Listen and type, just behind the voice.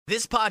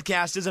This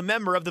podcast is a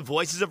member of the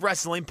Voices of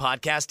Wrestling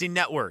Podcasting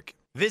Network.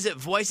 Visit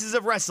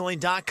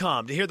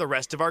voicesofwrestling.com to hear the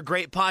rest of our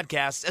great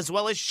podcasts, as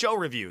well as show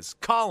reviews,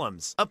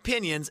 columns,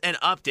 opinions, and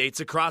updates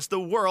across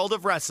the world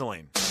of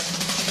wrestling.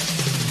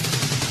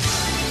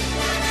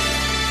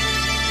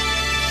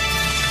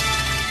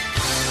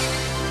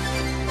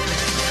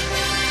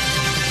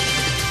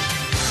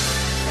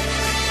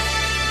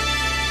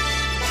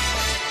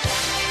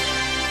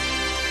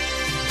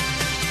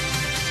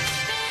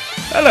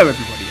 Hello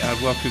everybody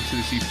and welcome to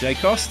the Super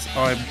J-Cast.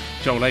 I'm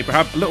Joel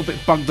Abraham, a little bit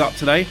bunged up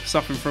today,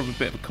 suffering from a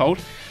bit of a cold,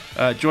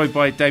 joined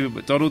by David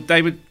McDonald.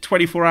 David,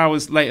 24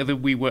 hours later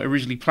than we were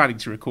originally planning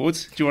to record.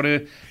 Do you want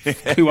to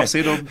clue us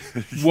in on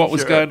what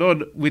was going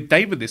on with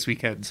Damon this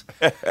weekend?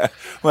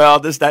 Well,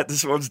 this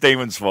one's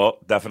Damon's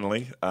fault,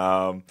 definitely.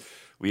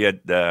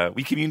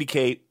 We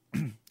communicate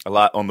a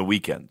lot on the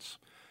weekends,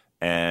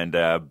 and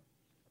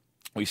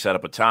we set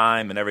up a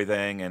time and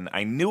everything, and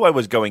I knew I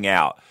was going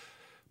out.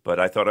 But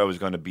I thought I was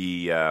going to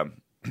be,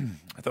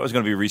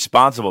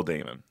 responsible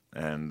Damon,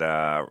 and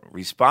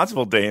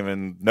responsible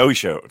Damon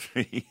no-showed.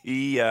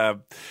 He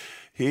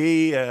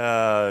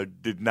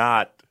did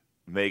not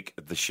make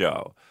the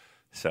show,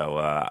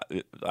 so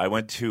I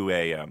went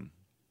to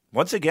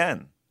once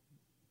again,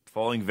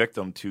 falling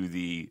victim to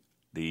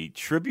the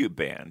tribute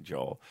band.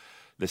 Joel,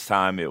 this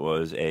time it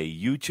was a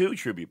U2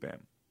 tribute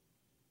band,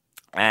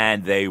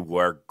 and they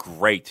were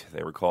great.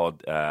 They were called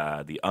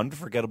the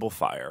Unforgettable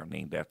Fire,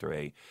 named after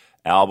a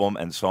album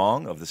and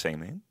song of the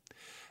same name.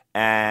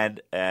 And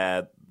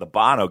the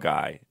Bono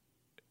guy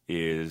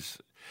is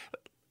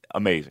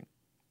amazing.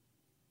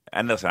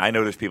 And listen, I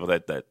know there's people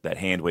that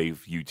hand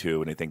wave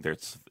U2 and they think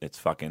it's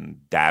fucking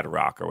dad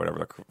rock or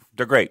whatever.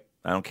 They're great.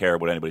 I don't care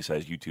what anybody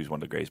says. U2 is one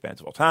of the greatest bands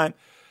of all time.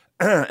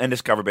 And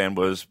this cover band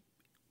was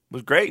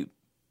great.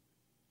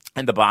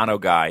 And the Bono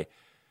guy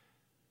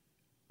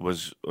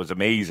was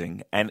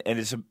amazing. And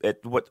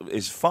what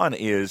is fun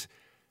is,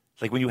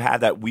 like, when you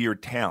have that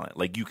weird talent,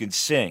 like, you can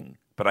sing,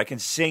 but I can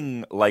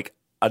sing like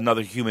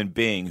another human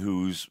being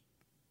who's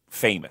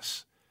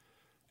famous.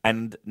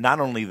 And not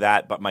only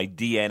that, but my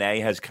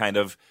DNA has kind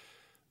of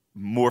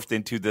morphed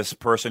into this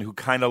person who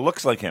kind of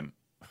looks like him,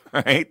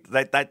 right?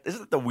 That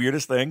isn't the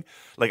weirdest thing.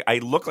 Like, I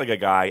look like a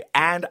guy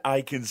and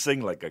I can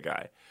sing like a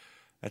guy.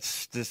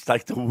 That's just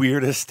like the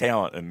weirdest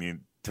talent, I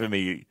mean, to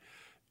me,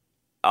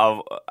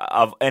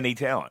 of any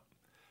talent.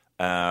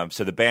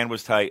 So the band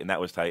was tight and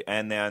that was tight.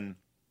 And then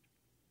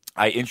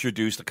I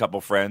introduced a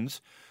couple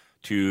friends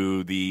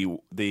to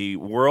the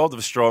world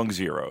of Strong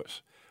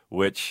Zeros,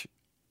 which,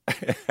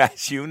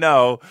 as you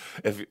know,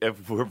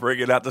 if we're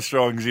bringing out the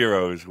Strong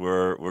Zeros,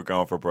 we're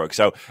going for broke.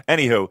 So,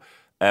 anywho,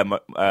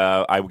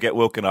 I would get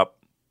woken up.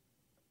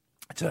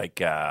 It's like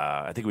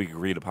I think we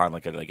agreed upon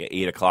like an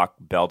 8:00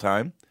 bell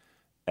time,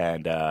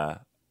 and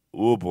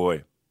oh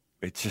boy,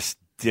 it just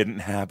didn't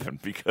happen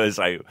because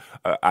I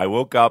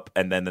woke up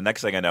and then the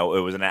next thing I know,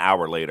 it was an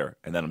hour later,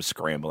 and then I'm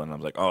scrambling. And I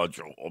was like, "Oh,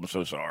 Joel, I'm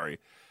so sorry."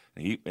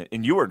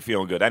 And you weren't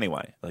feeling good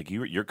anyway. Like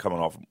you're coming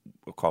off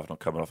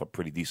a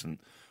pretty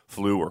decent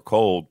flu or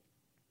cold,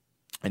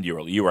 and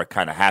you were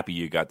kind of happy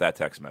you got that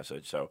text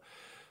message. So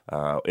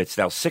it's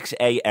now 6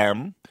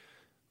 a.m.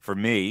 for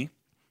me.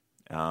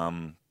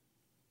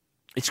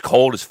 It's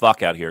cold as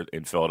fuck out here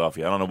in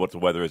Philadelphia. I don't know what the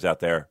weather is out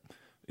there.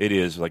 It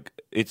is like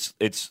it's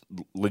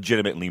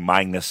legitimately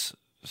minus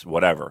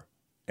whatever,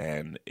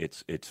 and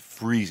it's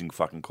freezing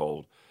fucking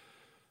cold.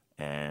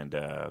 And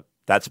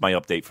that's my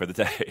update for the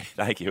day.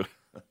 Thank you.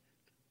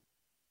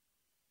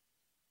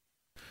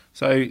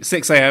 So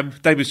 6 a.m,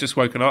 David's just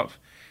woken up,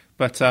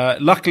 but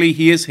luckily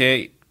he is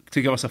here to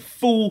give us a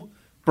full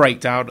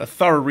breakdown, a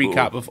thorough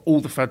recap of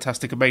all the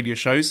Fantastica Mania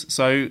shows.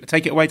 So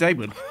take it away,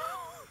 Damon.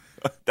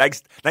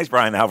 Thanks,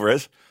 Brian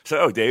Alvarez.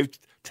 So, Dave,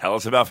 tell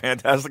us about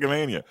Fantastica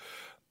Mania.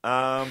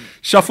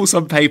 Shuffle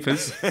some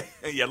papers.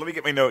 Yeah, let me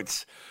get my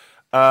notes.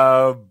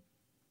 I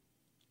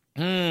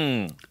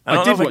did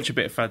watch a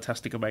bit of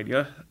Fantastica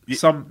Mania.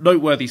 Some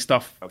noteworthy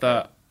stuff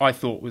that I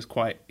thought was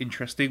quite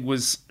interesting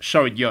was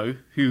Sho and Yo,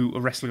 who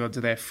are wrestling under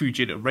their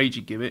Fujin and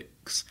Raging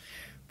gimmicks.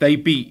 They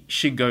beat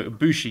Shingo and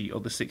Bushi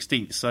on the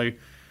 16th, so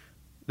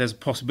there's a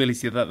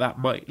possibility that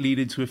might lead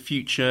into a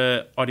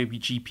future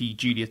IWGP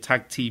Junior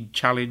Tag Team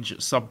Challenge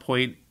at some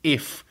point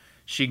if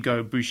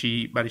Shingo and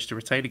Bushi manage to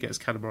retain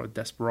against Kanemaru and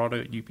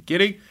Desperado at New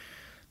Beginning.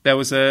 There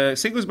was a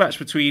singles match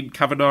between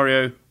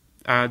Cavernario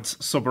and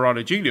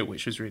Soberano Jr.,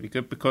 which was really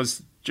good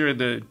because during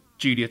the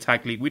Junior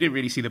Tag League, we didn't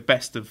really see the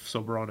best of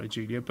Soberano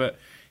Jr., but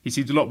he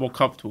seemed a lot more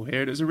comfortable here,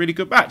 and it was a really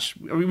good match.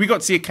 I mean, we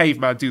got to see a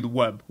caveman do the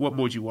worm. What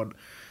more do you want?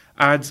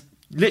 And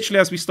literally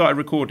as we started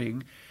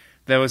recording,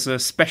 there was a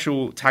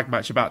special tag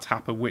match about to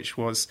happen, which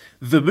was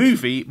the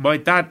movie My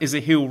Dad is a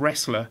Heel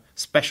Wrestler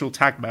special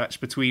tag match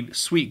between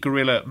Sweet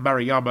Gorilla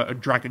Mariyama and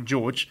Dragon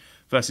George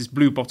versus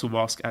Blue Bottle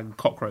Mask and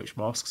Cockroach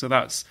Mask. So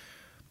that's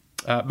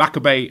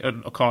Makabe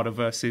and Okada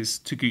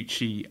versus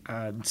Taguchi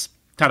and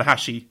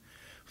Tanahashi,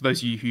 for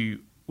those of you who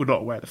were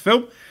not aware of the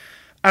film.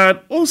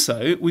 And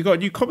also, we got a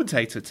new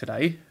commentator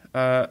today,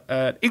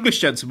 an English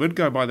gentleman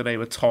going by the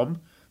name of Tom,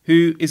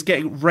 who is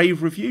getting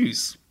rave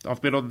reviews.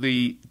 I've been on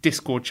the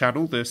Discord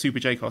channel, the Super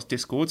J-Cast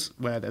Discords,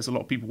 where there's a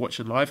lot of people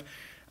watching live,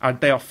 and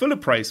they are full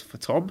of praise for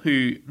Tom,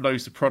 who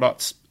knows the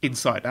products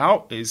inside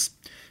out, is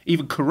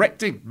even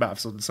correcting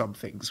Mavs on some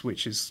things,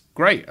 which is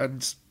great,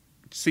 and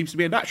seems to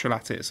be a natural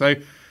at it. So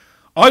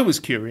I was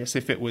curious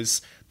if it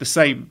was the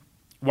same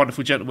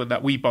wonderful gentleman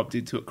that we bumped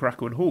into at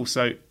Crackle and Hall.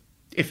 So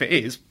if it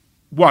is,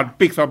 one,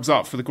 big thumbs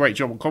up for the great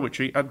job on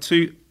commentary, and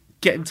two,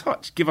 get in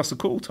touch. Give us a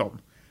call, Tom.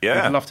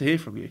 Yeah. We'd love to hear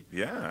from you.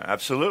 Yeah,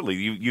 absolutely.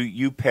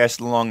 You passed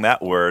along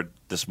that word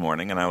this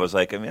morning, and I was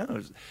like,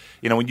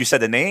 when you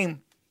said the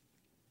name,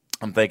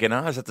 I'm thinking,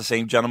 is that the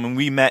same gentleman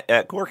we met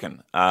at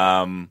Corkin?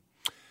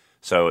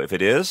 So if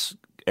it is,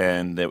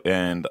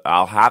 and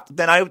I'll have to,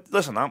 then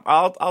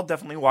I'll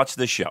definitely watch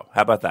this show.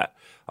 How about that?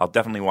 I'll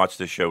definitely watch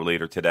this show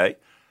later today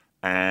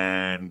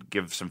and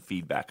give some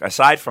feedback.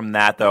 Aside from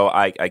that, though,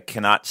 I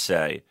cannot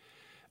say,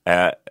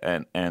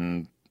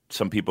 and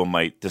some people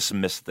might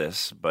dismiss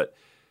this, but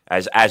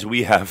as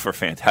we have for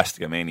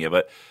Fantasticamania,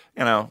 but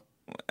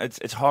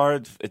it's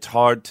hard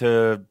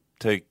to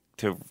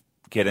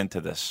get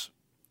into this,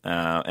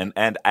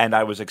 and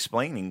I was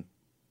explaining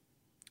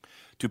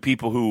to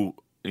people who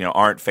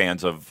aren't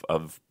fans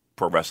of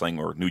pro wrestling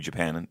or New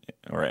Japan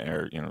or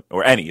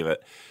any of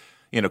it,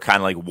 kind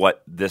of like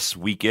what this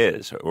week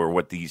is or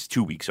what these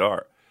 2 weeks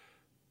are,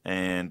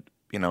 and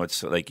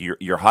it's like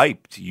you're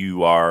hyped,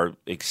 you are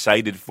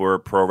excited for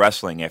pro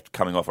wrestling after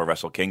coming off of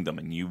Wrestle Kingdom,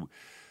 and you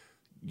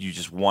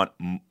just want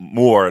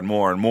more and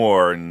more and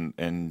more,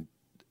 and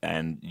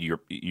you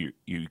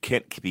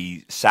can't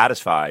be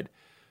satisfied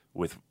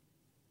with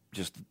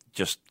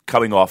just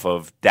coming off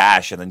of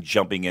Dash and then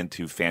jumping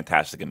into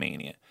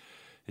Fantasticamania.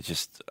 It's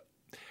just,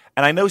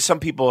 and I know some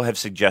people have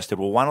suggested,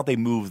 well, why don't they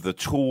move the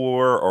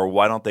tour, or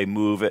why don't they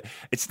move it?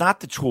 It's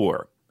not the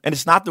tour, and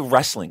it's not the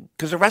wrestling,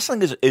 because the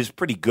wrestling is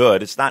pretty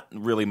good. It's not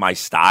really my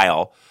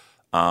style.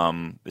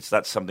 It's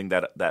not something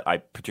that I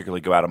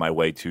particularly go out of my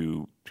way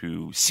to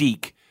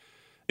seek.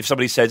 If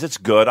somebody says it's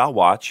good, I'll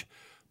watch.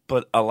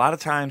 But a lot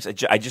of times,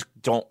 I just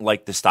don't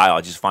like the style.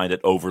 I just find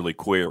it overly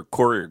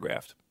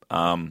choreographed.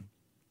 And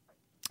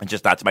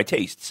just not to my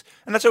tastes.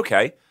 And that's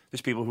okay.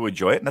 There's people who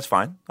enjoy it, and that's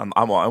fine.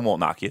 I won't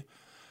knock you.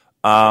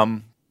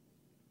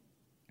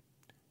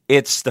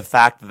 It's the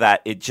fact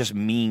that it just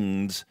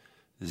means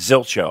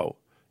zilcho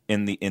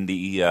in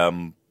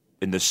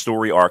the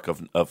story arc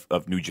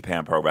of New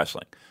Japan Pro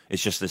Wrestling.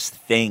 It's just this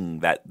thing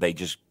that they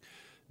just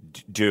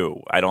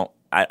do. I don't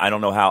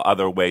know how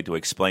other way to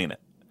explain it.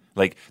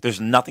 Like, there's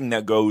nothing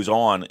that goes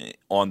on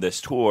this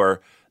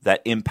tour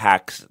that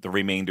impacts the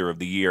remainder of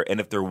the year. And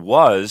if there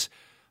was,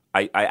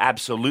 I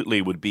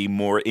absolutely would be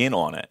more in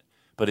on it.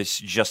 But it's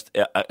just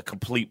a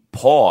complete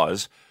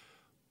pause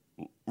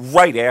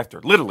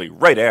literally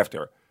right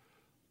after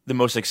the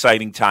most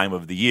exciting time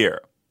of the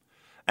year.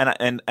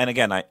 And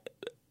again,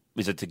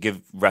 is it to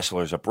give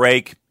wrestlers a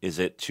break? Is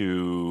it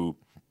to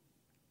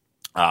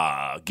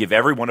give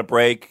everyone a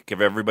break,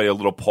 give everybody a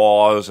little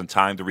pause and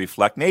time to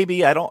reflect?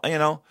 Maybe. I don't,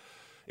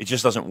 it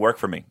just doesn't work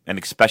for me,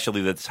 and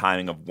especially the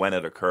timing of when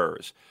it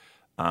occurs.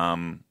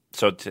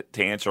 So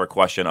to answer a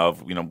question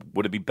of,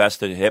 would it be best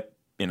to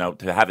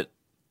have it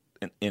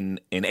in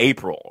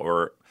April,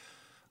 or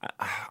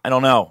I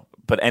don't know,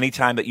 but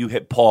anytime that you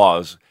hit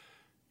pause,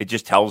 it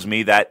just tells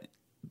me that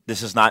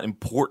this is not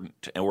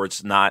important, or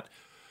it's not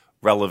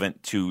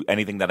relevant to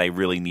anything that I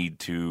really need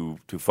to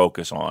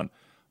focus on.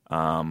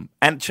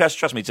 And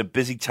trust me, it's a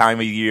busy time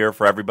of year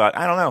for everybody.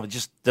 I don't know. It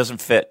just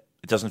doesn't fit.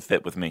 It doesn't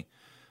fit with me.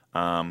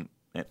 And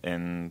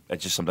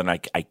it's just something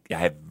I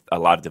have a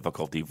lot of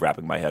difficulty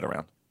wrapping my head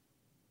around.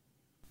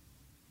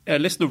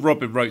 Listener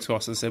Robin wrote to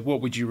us and said, what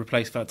would you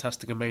replace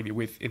Fantasticamania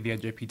with in the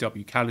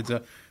NJPW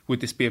calendar?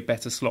 Would this be a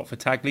better slot for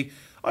Tag League?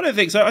 I don't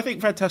think so. I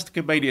think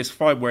Fantasticamania is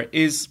fine where it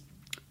is.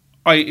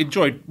 I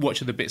enjoyed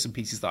watching the bits and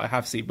pieces that I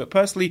have seen, but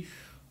personally,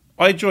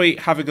 I enjoy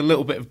having a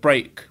little bit of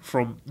break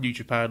from New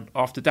Japan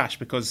after Dash,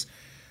 because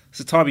it's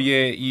a time of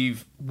year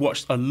you've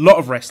watched a lot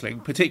of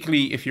wrestling,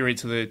 particularly if you're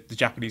into the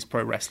Japanese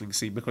pro wrestling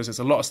scene, because there's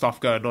a lot of stuff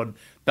going on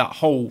that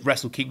whole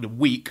Wrestle Kingdom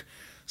week.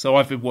 So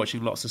I've been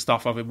watching lots of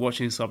stuff. I've been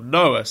watching some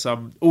Noah,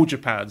 some All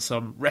Japan,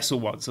 some Wrestle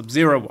One, some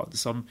Zero One,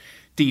 some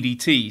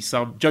DDT,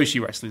 some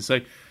Joshi Wrestling. So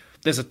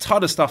there's a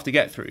ton of stuff to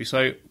get through.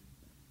 So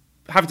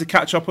having to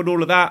catch up on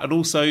all of that, and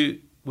also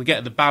we're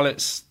getting the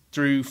ballots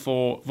through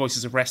for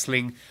Voices of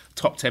Wrestling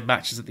top 10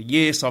 matches of the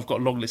year. So I've got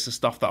a long list of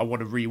stuff that I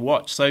want to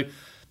rewatch. So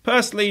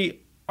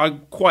personally,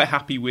 I'm quite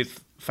happy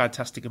with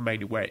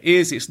Fantasticamania where it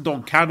is. It's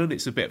non-canon.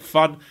 It's a bit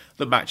fun.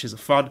 The matches are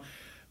fun,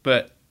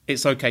 but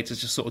it's okay to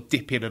just sort of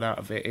dip in and out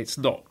of it. It's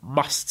not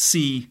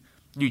must-see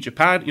New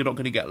Japan. You're not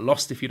going to get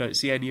lost if you don't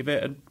see any of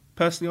it. And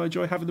personally, I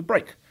enjoy having the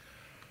break.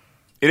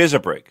 It is a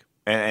break,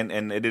 and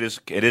it is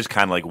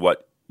kind of like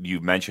what you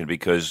mentioned,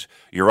 because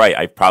you're right.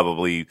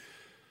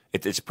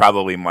 It's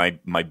probably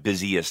my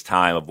busiest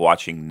time of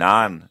watching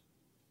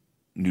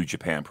non-New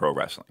Japan pro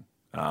wrestling.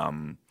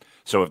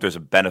 So if there's a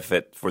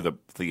benefit for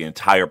the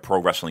entire pro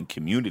wrestling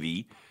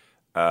community,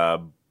 they're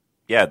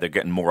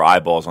getting more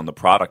eyeballs on the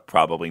product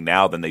probably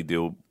now than they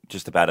do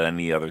just about at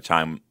any other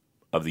time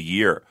of the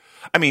year.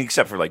 I mean,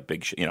 except for like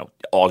big,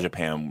 All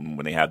Japan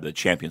when they have the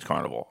Champions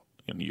Carnival,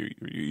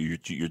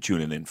 you're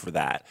tuning in for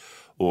that,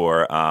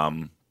 or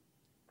a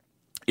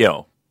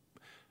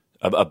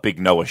big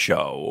Noah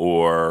show,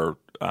 or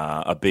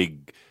a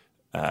big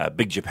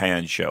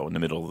Japan show in the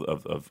middle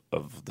of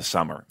the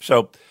summer.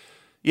 So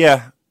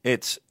yeah,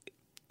 it's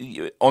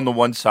on the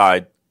one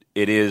side,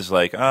 it is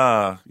like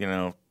fuck.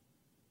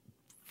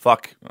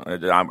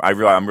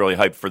 I'm really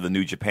hyped for the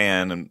New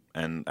Japan,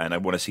 and I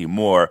want to see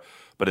more.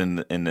 But in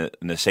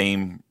the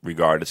same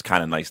regard, it's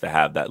kind of nice to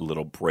have that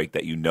little break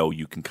that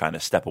you can kind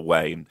of step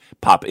away and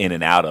pop in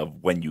and out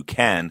of when you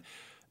can,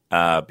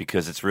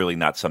 because it's really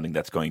not something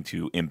that's going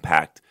to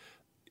impact.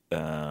 You're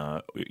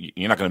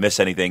not going to miss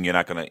anything. You're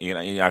not going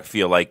to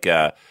feel like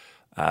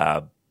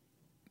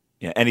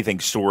anything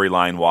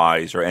storyline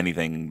wise or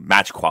anything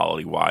match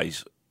quality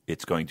wise.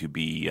 It's going to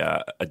be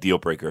a deal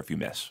breaker if you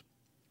miss.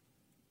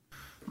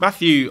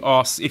 Matthew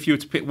asks, if you were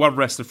to pick one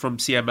wrestler from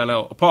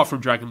CMLL, apart from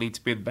Dragon Lee, to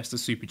be in the best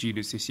of Super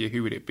Juniors this year,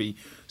 who would it be?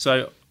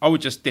 So I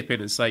would just dip in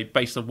and say,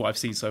 based on what I've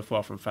seen so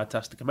far from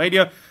Fantastica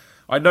Mania,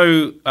 I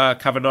know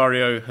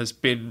Cavernario has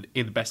been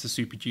in the best of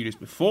Super Juniors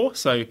before,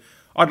 so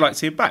I'd like to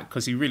see him back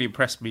because he really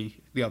impressed me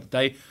the other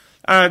day.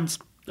 And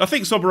I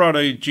think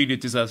Soberano Jr.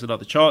 deserves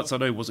another chance. I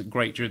know he wasn't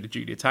great during the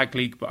Junior Tag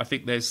League, but I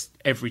think there's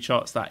every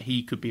chance that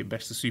he could be in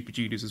best of Super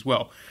Juniors as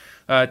well.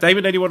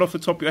 Damon, anyone off the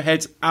top of your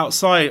head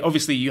outside?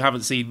 Obviously, you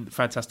haven't seen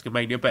Fantastica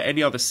Mania, but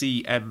any other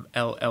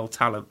CMLL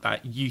talent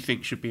that you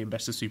think should be in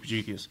Best of Super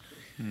Juniors?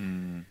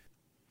 No.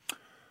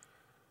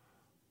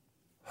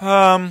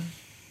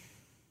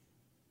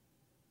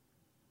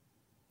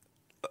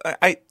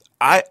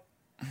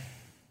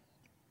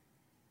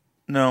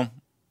 No.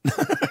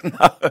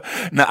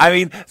 I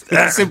mean,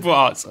 simple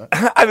answer.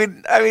 I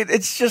mean,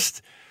 it's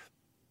just.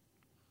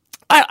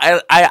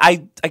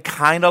 I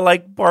kind of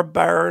like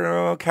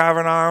Barbaro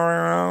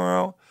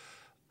Cavernario.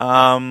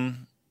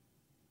 None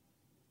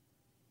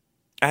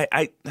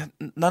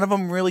of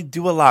them really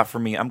do a lot for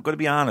me. I'm going to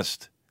be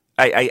honest.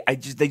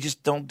 They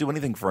just don't do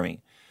anything for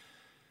me.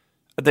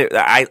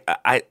 I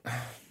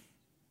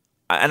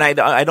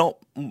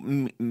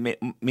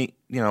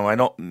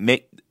don't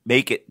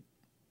make it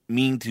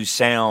mean to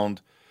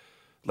sound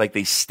like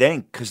they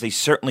stink, because they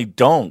certainly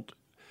don't.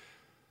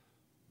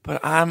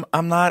 But I'm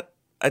not.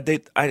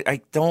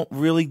 I don't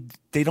really.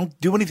 They don't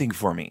do anything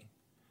for me.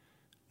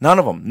 None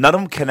of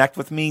them connect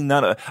with me.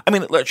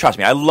 Trust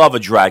me. I love a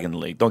Dragon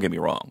League. Don't get me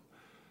wrong.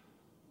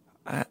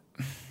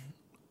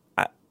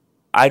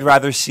 I'd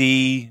rather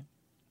see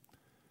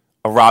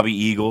a Robbie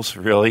Eagles.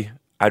 Really,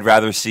 I'd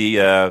rather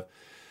see. I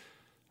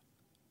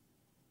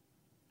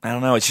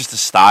don't know. It's just a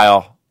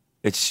style.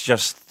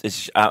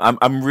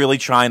 I'm really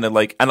trying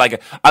to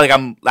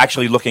I'm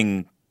actually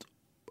looking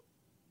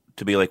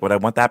to be like, would I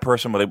want that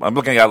person? I'm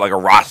looking at like a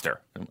roster.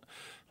 I'm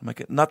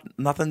like,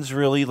 nothing's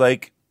really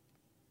like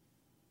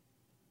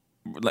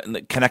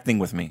connecting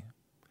with me.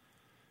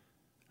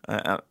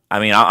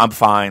 I'm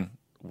fine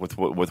with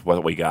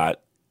what we got.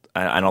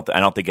 I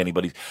don't think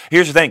anybody's.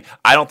 Here's the thing.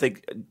 I don't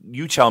think,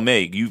 you tell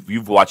me.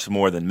 You've watched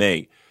more than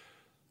me.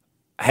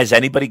 Has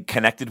anybody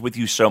connected with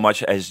you so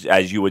much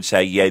as you would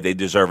say, yeah, they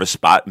deserve a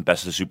spot in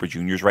Best of Super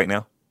Juniors right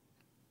now?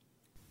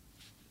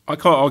 I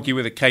can't argue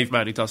with a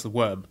caveman who does the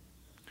worm.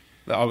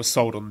 That I was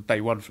sold on day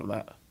one from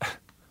that.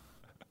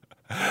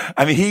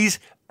 I mean, he's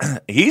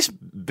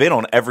been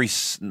on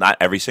not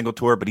every single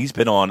tour, but he's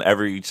been on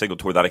every single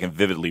tour that I can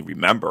vividly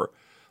remember.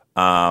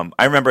 I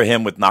remember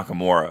him with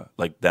Nakamura,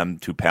 like them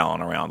two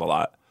palling around a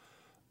lot.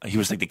 He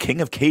was like the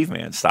king of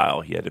caveman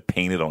style. He had it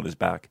painted on his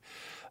back.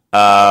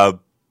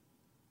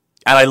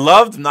 And I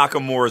loved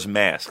Nakamura's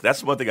mask.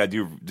 That's one thing I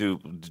do.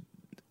 And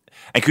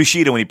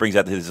Kushida, when he brings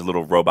out his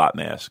little robot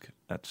mask,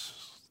 I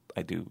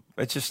do.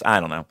 It's just, I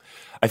don't know.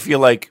 I feel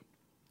like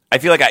I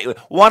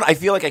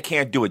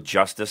can't do it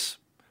justice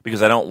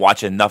because I don't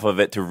watch enough of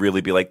it to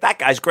really be like, that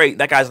guy's great,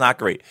 that guy's not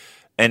great.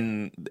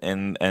 And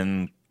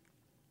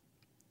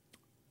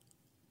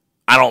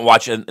I don't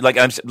watch it, I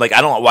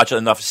don't watch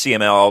enough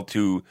CML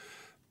to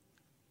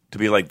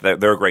be like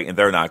they're great and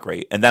they're not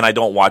great. And then I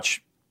don't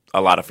watch a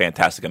lot of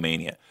Fantastica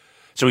Mania.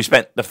 So we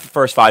spent the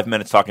first 5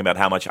 minutes talking about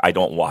how much I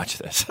don't watch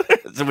this,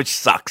 which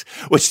sucks,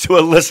 which to a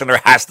listener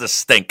has to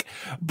stink.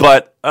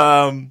 But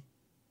I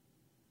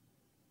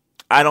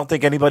don't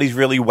think anybody's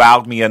really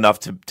wowed me enough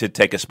to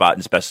take a spot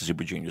in Best of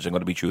Super Juniors. I'm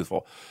going to be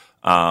truthful.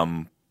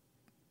 I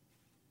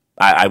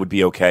would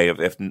be okay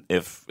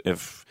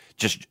if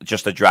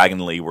just a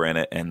Dragon Lee were in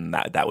it, and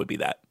that would be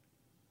that.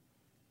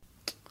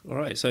 All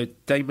right, so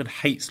Damon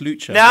hates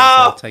Lucha.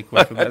 No, take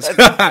away from this.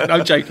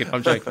 I'm joking.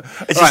 It's right,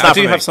 just I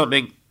do have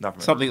something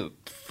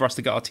for us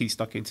to get our teeth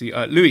stuck into.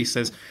 Louis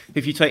says,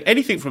 if you take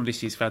anything from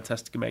this year's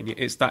Fantastica Mania,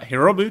 it's that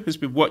Hiromu has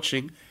been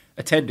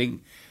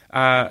attending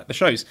the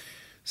shows.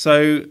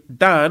 So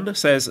Dan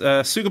says,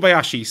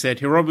 Sugabayashi said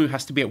Hiromu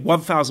has to be at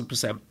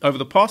 1,000%. Over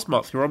the past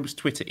month, Hiromu's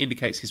Twitter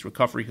indicates his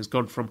recovery has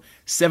gone from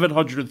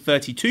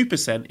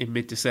 732% in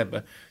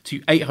mid-December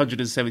to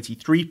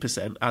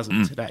 873% as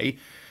of today.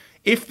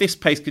 if this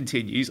pace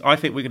continues, I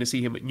think we're going to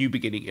see him at New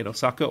Beginning in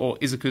Osaka or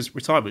Iizuka's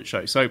retirement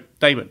show. So,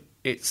 Damon,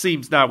 it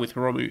seems now with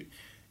Hiromu,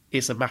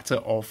 it's a matter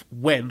of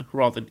when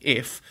rather than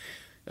if.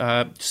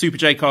 Super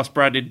J-Cast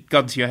branded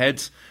gun to your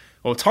head,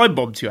 or time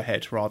bomb to your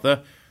head,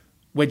 rather.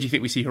 When do you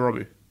think we see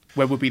Hiromu?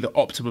 When would be the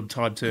optimum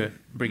time to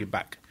bring him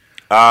back?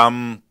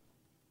 I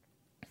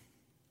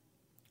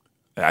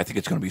think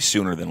it's going to be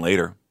sooner than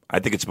later. I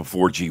think it's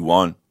before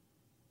G1.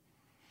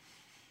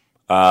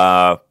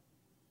 I'll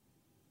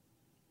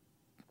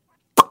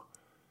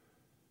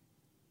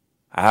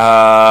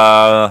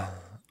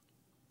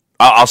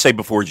say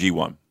before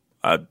G1.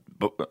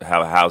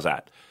 How's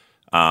that?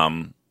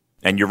 And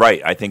you're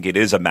right. I think it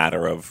is a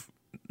matter of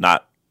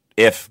not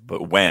if,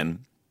 but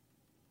when,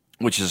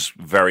 which is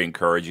very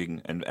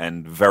encouraging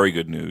and very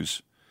good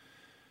news.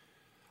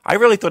 I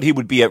really thought he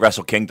would be at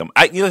Wrestle Kingdom.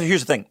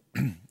 Here's the thing.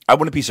 I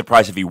wouldn't be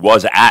surprised if he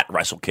was at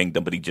Wrestle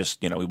Kingdom, but he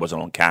just, he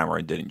wasn't on camera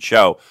and didn't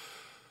show.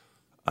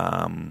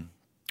 I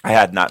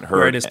had not heard.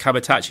 Wearing his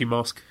Kamitachi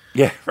mask.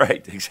 Yeah,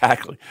 right,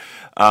 exactly.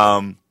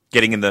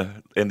 Getting in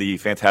the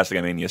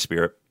Fantastic Mania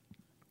spirit.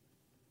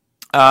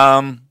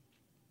 I'm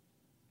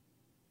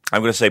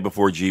going to say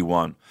before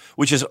G1,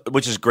 which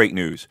is great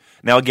news.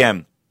 Now,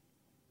 again,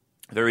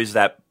 there is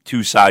that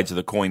two sides of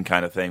the coin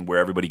kind of thing where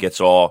everybody gets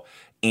all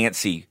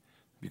antsy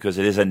because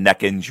it is a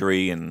neck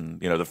injury, and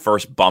the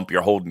first bump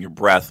you're holding your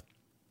breath.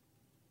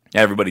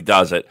 Everybody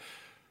does it,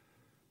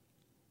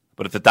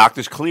 but if the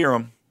doctors clear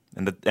him,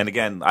 and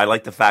again, I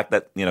like the fact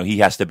that he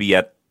has to be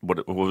at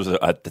what was it,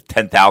 at the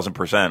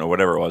 10,000% or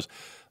whatever it was.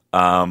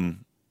 I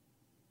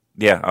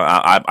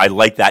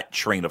like that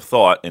train of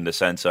thought in the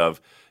sense of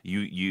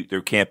you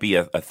there can't be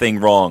a thing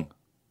wrong,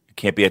 it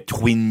can't be a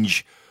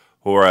twinge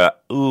or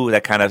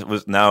that kind of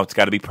was. No, it's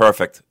got to be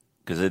perfect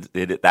because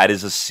that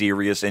is a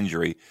serious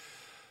injury.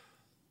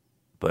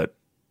 But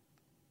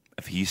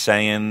if he's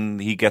saying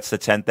he gets to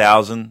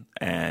 10,000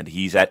 and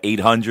he's at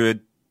 800,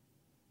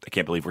 I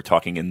can't believe we're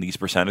talking in these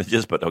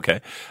percentages, but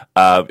okay,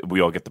 we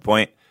all get the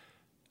point.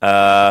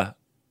 If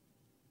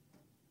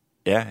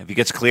he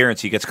gets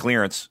clearance, he gets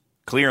clearance.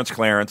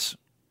 Clearance.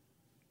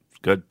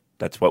 Good.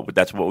 That's what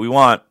we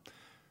want.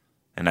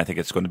 And I think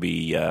it's going to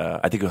be.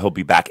 I think he'll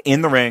be back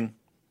in the ring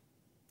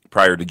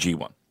prior to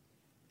G1.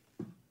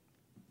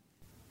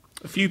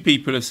 A few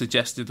people have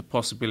suggested the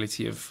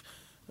possibility of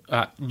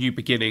New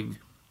Beginning.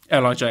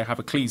 LIJ have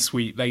a clean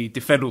sweep. They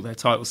defend all their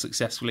titles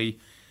successfully,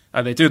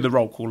 and they're doing the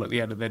roll call at the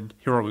end, and then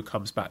Hiromu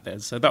comes back then.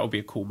 So that will be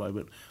a cool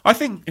moment. I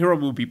think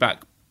Hiromu will be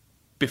back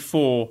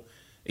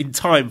in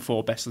time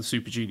for Best of the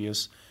Super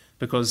Juniors,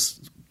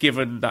 because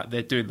given that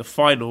they're doing the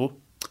final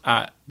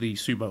at the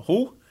Sumo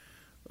Hall,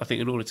 I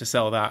think in order to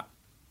sell that,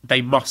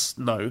 they must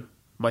know,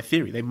 my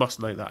theory, they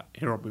must know that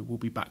Hiromu will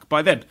be back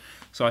by then.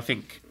 So I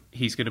think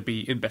he's going to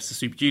be in Best of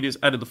Super Juniors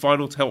and in the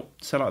final to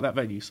help sell out that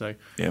venue. So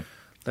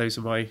those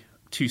are my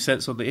 2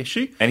 cents on the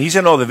issue. And he's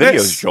in all the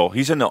videos, Joel.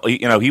 He's in,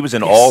 he was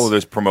in all of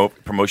those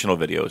promotional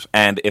videos.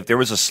 And if there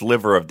was a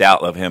sliver of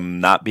doubt of him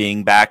not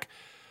being back,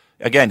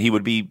 again, he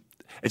would be.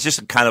 It's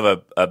just kind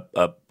of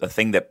a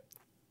thing that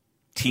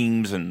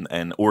teams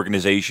and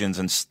organizations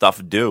and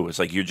stuff do. It's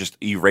like you're just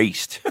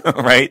erased,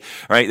 right?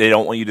 They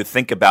don't want you to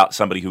think about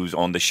somebody who's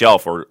on the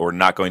shelf or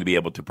not going to be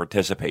able to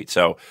participate.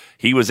 So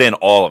he was in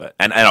all of it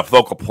and a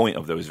focal point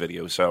of those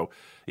videos. So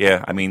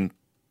yeah, I mean,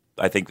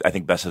 I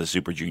think Best of the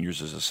Super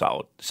Juniors is a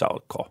solid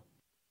call.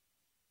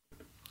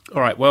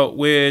 All right, well,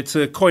 we're,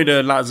 to coin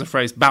a Lanza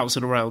phrase,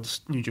 bouncing around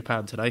New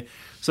Japan today.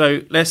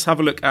 So let's have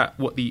a look at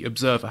what the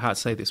Observer had to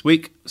say this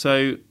week.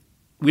 So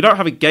we don't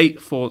have a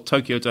gate for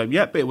Tokyo Dome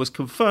yet, but it was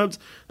confirmed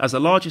as the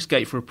largest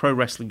gate for a pro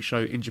wrestling show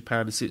in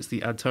Japan since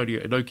the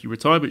Antonio Inoki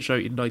retirement show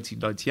in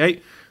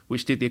 1998,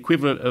 which did the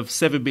equivalent of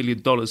 $7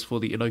 million for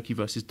the Inoki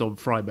vs. Don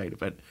Fry main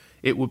event.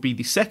 It would be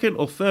the second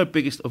or third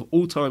biggest of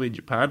all time in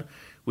Japan,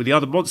 with the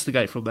other monster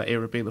gate from that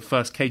era being the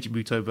first Keiji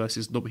Muto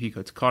vs.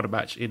 Nobuhiko Takada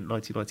match in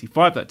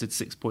 1995 that did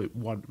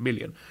 6.1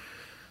 million.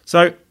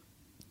 So,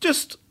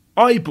 just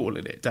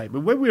eyeballing it,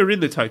 Damon, when we were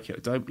in the Tokyo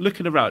Dome,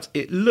 looking around,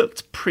 it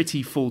looked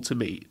pretty full to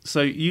me.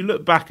 So you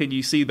look back and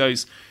you see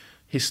those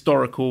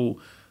historical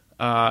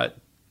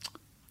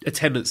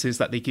attendances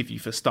that they give you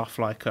for stuff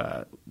like,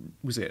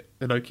 was it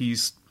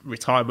Inoki's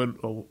retirement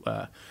or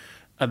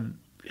and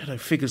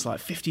figures like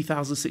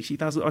 50,000,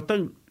 60,000. I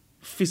don't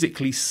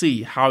physically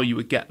see how you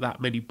would get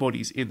that many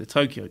bodies in the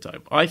Tokyo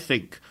Dome. I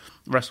think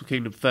Wrestle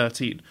Kingdom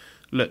 13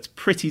 looked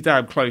pretty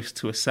damn close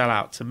to a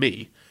sellout to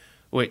me,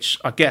 which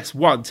I guess,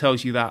 one,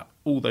 tells you that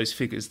all those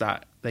figures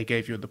that they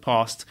gave you in the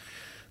past,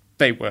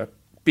 they were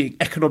being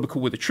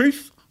economical with the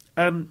truth,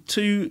 and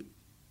two,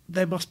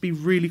 they must be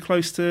really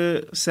close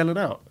to selling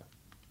out.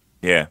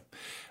 Yeah,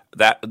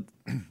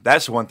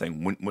 that's one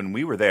thing. When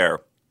we were there,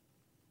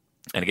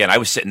 and again, I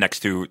was sitting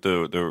next to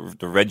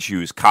the Red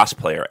Shoes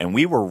cosplayer, and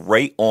we were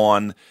right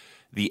on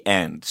the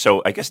end.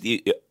 So I guess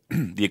the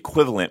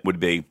equivalent would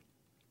be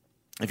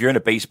if you're in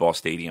a baseball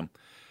stadium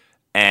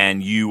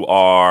and you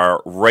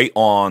are right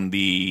on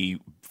the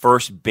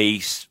first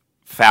base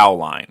foul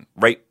line,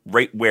 right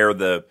where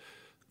the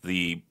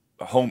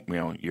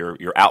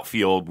your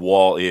outfield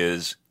wall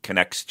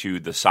connects to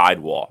the side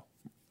wall,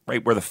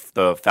 right where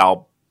the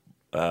foul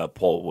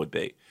pole would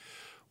be.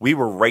 We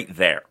were right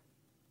there.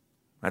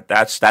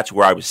 That's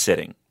where I was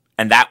sitting,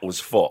 and that was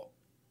full,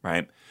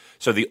 right?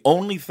 So the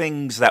only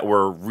things that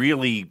were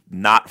really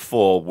not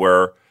full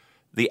were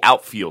the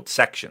outfield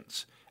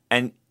sections,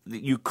 and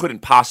you couldn't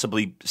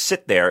possibly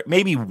sit there.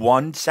 Maybe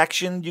one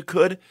section you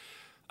could,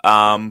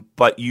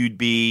 but you'd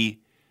be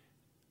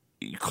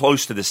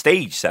close to the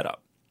stage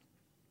setup.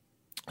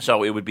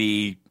 So it would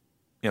be,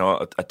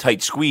 a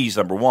tight squeeze,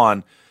 number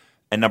one,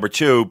 and number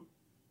two,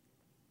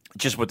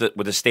 just with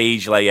the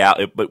stage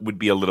layout, it would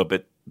be a little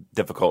bit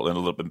difficult and a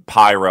little bit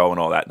pyro and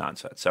all that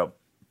nonsense. So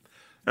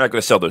they're not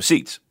going to sell those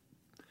seats.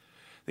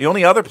 The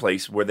only other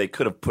place where they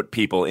could have put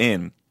people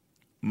in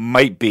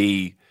might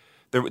be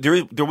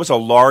there was a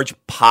large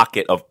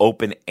pocket of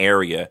open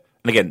area,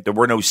 and again, there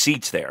were no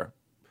seats there,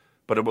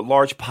 but a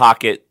large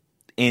pocket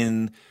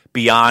in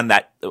beyond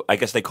that. I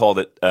guess they called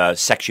it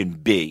Section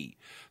B.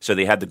 So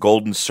they had the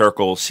golden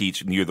circle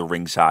seats near the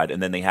ringside,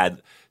 and then they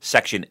had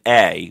Section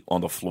A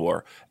on the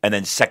floor, and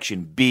then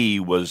Section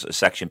B was a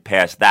section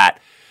past that.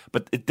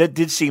 But that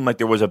did seem like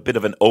there was a bit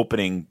of an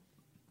opening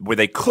where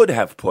they could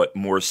have put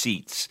more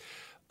seats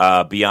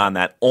beyond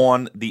that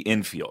on the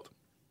infield.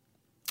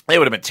 They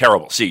would have been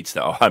terrible seats,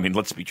 though. I mean,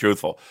 let's be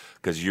truthful,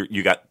 because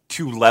you got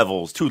two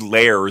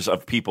layers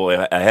of people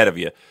ahead of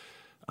you,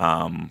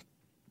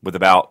 with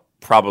about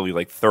probably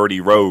like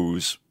 30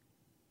 rows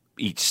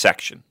each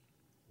section.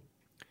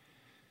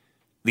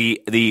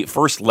 The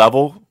first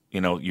level,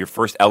 your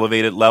first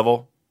elevated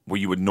level, where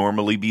you would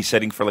normally be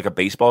sitting for like a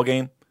baseball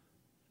game,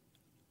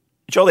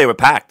 Joe, they were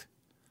packed.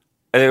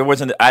 There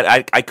wasn't.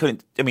 I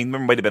couldn't. I mean,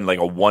 there might have been like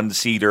a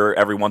one-seater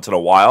every once in a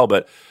while,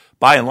 but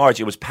by and large,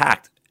 it was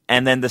packed.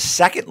 And then the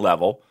second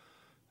level,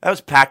 that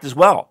was packed as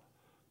well.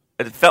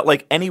 It felt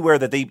like anywhere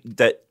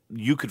that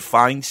you could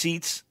find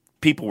seats,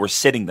 people were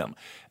sitting them.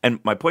 And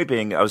my point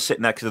being, I was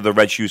sitting next to the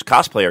Red Shoes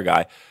cosplayer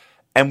guy,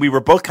 and we were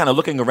both kind of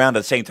looking around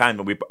at the same time,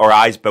 and our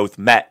eyes both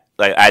met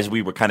as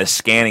we were kind of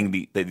scanning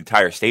the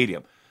entire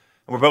stadium.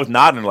 And we're both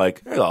nodding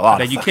like, there's a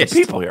lot of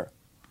people here.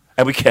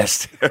 And we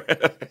kissed.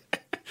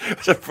 It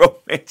was a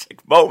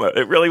romantic moment.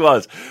 It really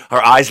was.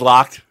 Our eyes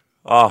locked.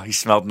 Oh, he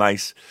smelled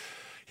nice.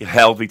 He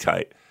held me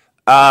tight.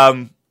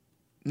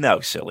 No,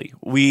 silly.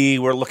 We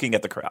were looking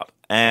at the crowd.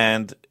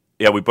 And,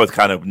 we both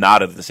kind of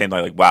nodded at the same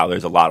time, like, wow,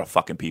 there's a lot of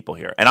fucking people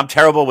here. And I'm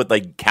terrible with,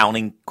 like,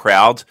 counting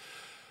crowds.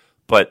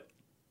 But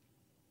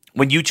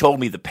when you told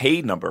me the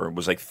paid number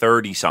was like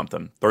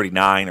 30-something,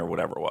 39 or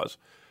whatever it was,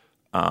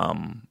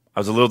 I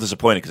was a little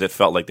disappointed because it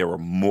felt like there were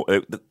more.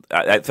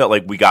 I felt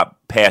like we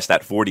got past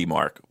that 40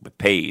 mark with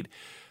paid.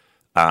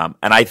 And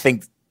I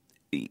think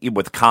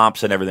with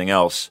comps and everything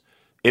else,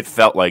 it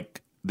felt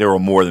like there were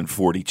more than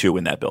 42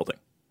 in that building.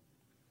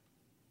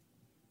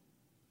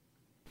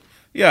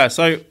 Yeah,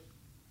 so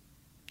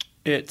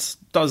it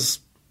does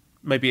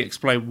maybe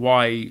explain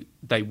why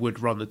they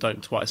would run the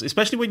Dome twice,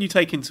 especially when you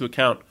take into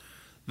account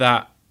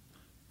that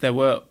there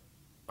were...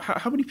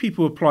 How many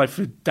people applied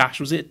for Dash?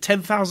 Was it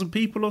 10,000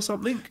 people or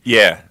something?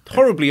 Yeah.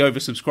 Horribly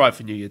oversubscribed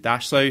for New Year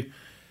Dash. So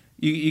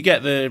you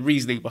get the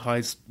reasoning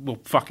behind, well,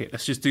 fuck it,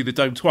 let's just do the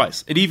Dome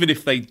twice. And even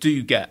if they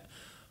do get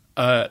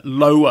a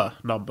lower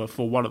number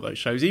for one of those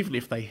shows, even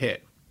if they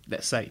hit,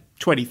 let's say,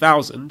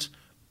 20,000,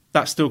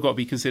 that's still got to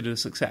be considered a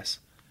success.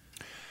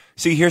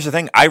 See, here's the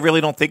thing. I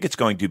really don't think it's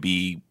going to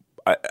be...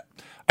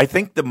 I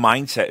think the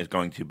mindset is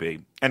going to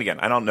be... And again,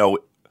 I don't know...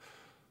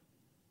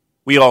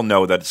 We all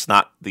know that it's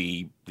not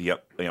the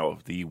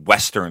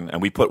Western,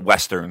 and we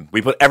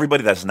put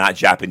everybody that's not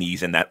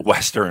Japanese in that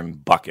Western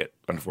bucket,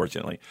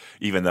 unfortunately.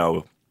 Even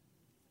though,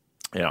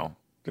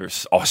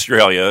 there's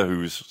Australia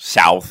who's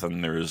South,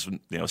 and there's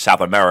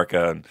South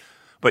America,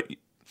 but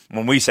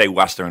when we say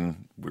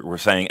Western, we're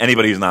saying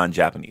anybody who's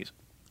non-Japanese.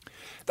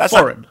 That's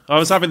foreign. I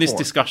was having this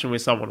discussion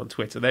with someone on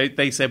Twitter.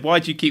 They said, "Why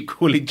do you keep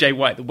calling Jay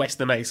White the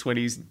Western Ace when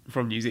he's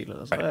from New Zealand?"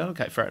 I was like,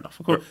 "Okay, fair enough.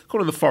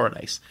 Call him the foreign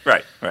ace."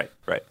 Right.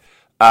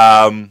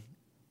 I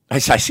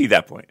see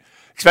that point.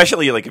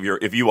 Especially like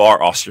if you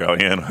are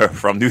Australian or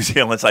from New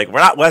Zealand, it's like we're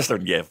not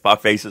Western, yeah,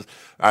 fuck faces.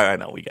 I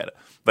know, we get it,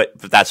 but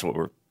that's what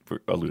we're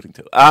alluding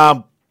to.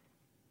 What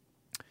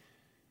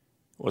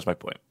was my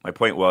point? My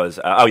point was,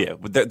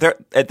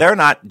 they're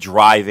not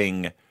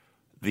driving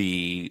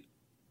the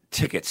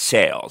ticket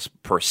sales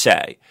per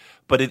se,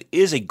 but it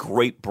is a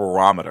great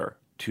barometer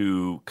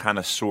to kind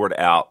of sort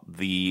out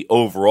the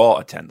overall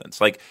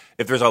attendance. Like,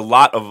 if there's a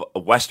lot of a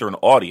Western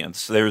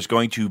audience, there's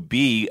going to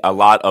be a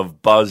lot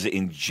of buzz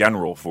in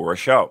general for a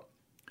show.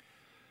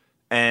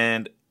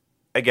 And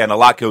again, a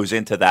lot goes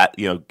into that,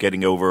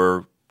 getting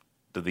over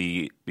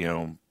the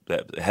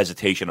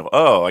hesitation of,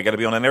 I got to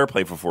be on an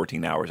airplane for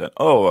 14 hours, and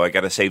I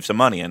got to save some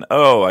money, and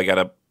I got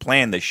to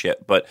plan this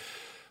shit. But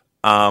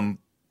the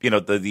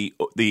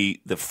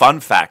fun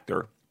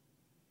factor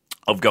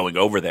of going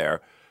over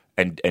there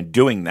and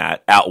doing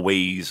that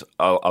outweighs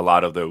a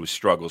lot of those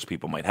struggles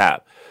people might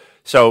have.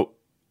 So,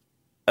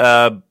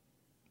 but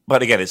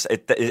again,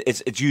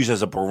 it's used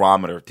as a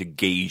barometer to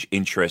gauge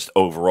interest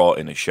overall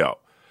in a show.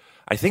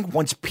 I think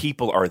once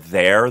people are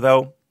there,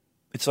 though,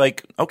 it's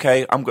like,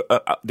 okay,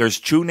 there's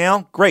Chew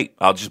now. Great,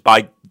 I'll just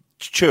buy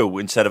Chew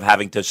instead of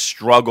having to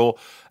struggle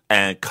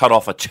and cut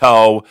off a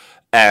toe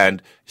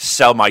and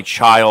sell my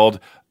child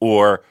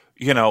or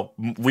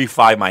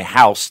refi my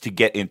house to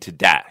get into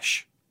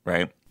Dash,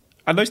 right?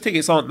 And those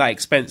tickets aren't that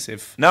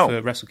expensive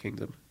for Wrestle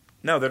Kingdom.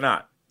 No, they're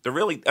not. They're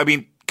really,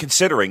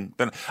 considering,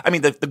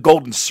 the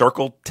Golden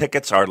Circle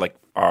tickets are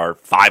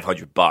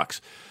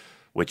 $500,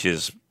 which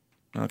is,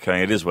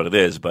 okay, it is what it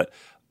is, but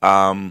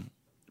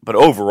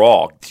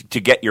overall, to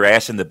get your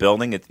ass in the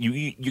building,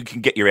 you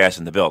can get your ass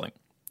in the building.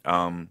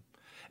 And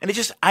it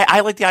just, I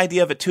like the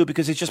idea of it too,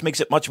 because it just makes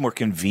it much more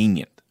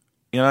convenient.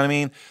 You know what I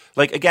mean?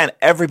 Like, again,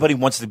 everybody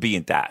wants to be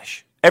in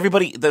Dash.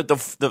 Everybody,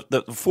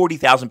 the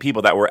 40,000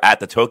 people that were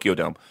at the Tokyo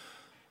Dome,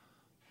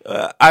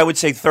 I would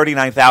say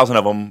 39,000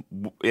 of them,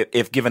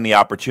 if given the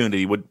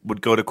opportunity,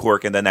 would go to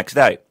Korakuen the next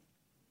day.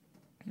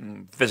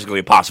 Physically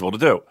impossible to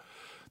do.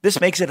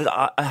 This makes it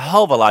a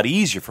hell of a lot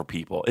easier for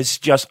people. It's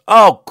just,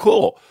 oh,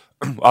 cool.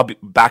 I'll be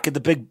back at the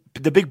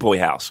big boy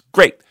house.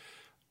 Great.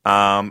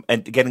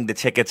 And getting the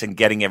tickets and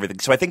getting everything.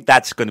 So I think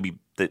that's going to be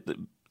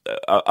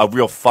a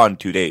real fun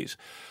 2 days.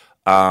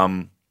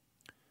 The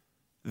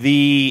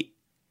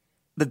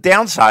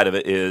downside of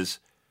it is,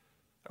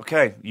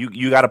 okay,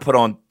 you got to put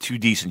on 2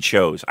 decent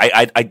shows.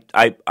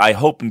 I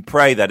hope and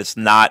pray that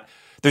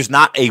there's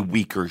not a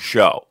weaker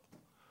show.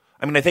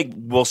 I think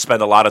we'll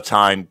spend a lot of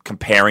time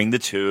comparing the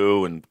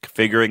two and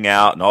figuring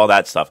out and all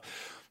that stuff.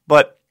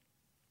 But,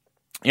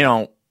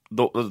 the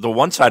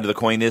one side of the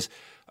coin is,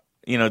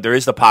 there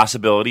is the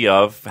possibility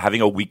of having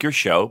a weaker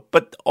show.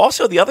 But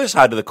also the other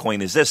side of the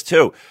coin is this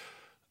too.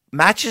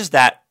 Matches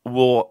that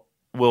we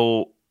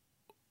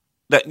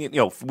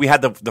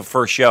had the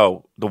first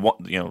show,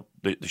 the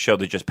show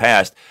that just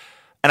passed,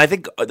 and I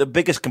think the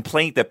biggest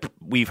complaint that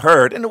we've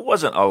heard, and it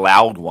wasn't a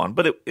loud one,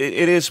 but it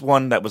is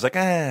one that was like,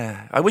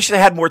 I wish they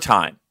had more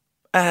time.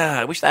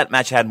 I wish that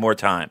match had more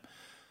time.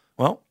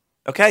 Well,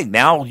 okay,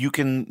 now you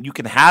can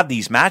have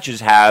these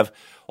matches have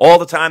all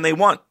the time they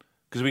want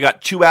because we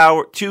got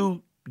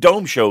 2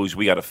 dome shows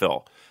we got to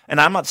fill,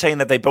 and I'm not saying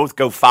that they both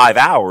go 5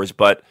 hours,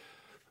 but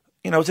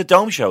it's a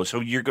dome show,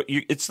 so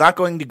it's not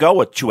going to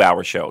go a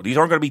 2-hour show. These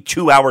aren't going to be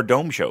 2-hour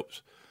dome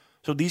shows.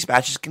 So these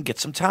matches can get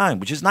some time,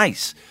 which is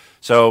nice.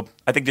 So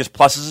I think there's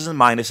pluses and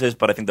minuses,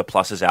 but I think the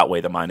pluses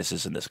outweigh the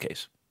minuses in this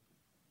case.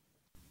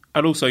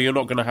 And also, you're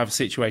not going to have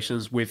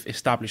situations with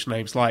established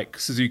names like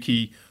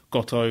Suzuki,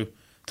 Goto,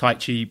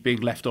 Taichi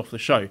being left off the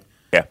show.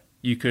 Yeah.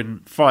 You can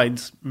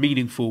find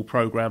meaningful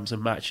programs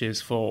and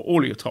matches for all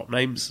of your top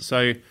names.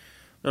 So,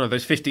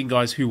 those 15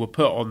 guys who were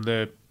put on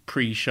the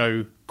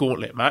pre-show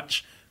gauntlet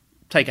match,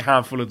 take a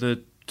handful of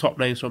the top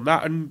names from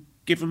that and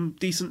give them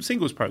decent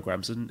singles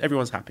programs, and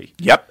everyone's happy.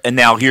 Yep. And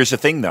now here's the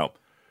thing, though.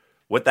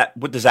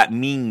 What does that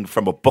mean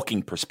from a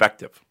booking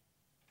perspective?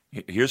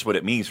 Here's what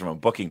it means from a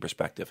booking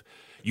perspective.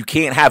 You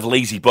can't have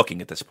lazy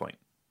booking at this point.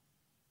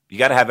 You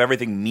got to have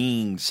everything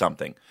mean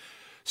something.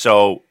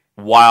 So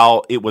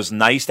while it was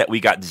nice that we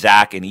got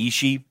Zack and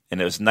Ishii,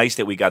 and it was nice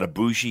that we got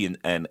Ibushi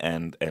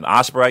and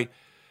Ospreay,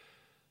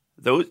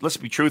 those, let's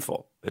be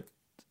truthful.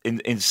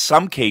 In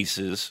some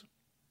cases,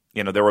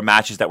 there were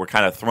matches that were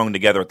kind of thrown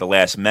together at the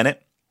last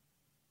minute.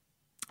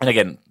 And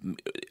again,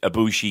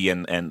 Ibushi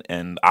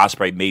and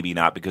Ospreay maybe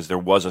not, because there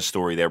was a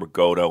story there with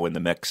Goto in the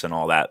mix and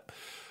all that.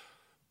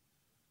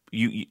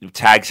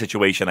 Tag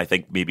situation, I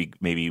think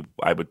maybe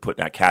I would put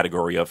in that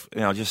category of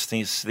just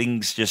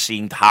things just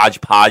seemed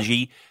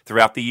hodgepodgey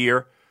throughout the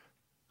year.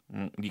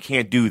 You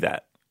can't do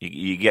that.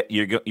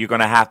 You're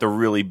going to have to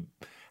really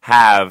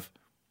have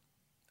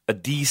a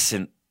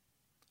decent,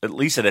 at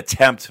least an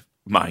attempt,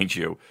 mind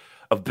you,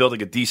 of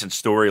building a decent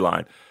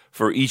storyline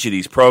for each of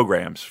these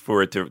programs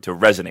for it to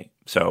resonate.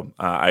 So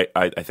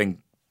I think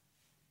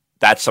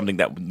that's something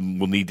that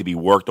will need to be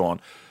worked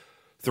on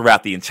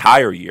throughout the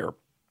entire year,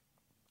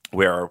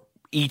 where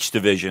each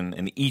division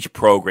and each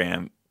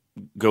program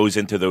goes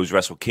into those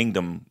Wrestle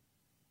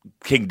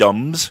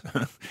Kingdoms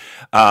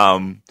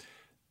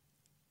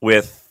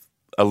with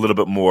a little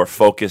bit more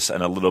focus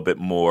and a little bit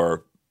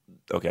more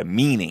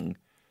meaning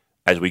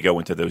as we go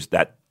into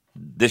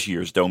this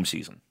year's Dome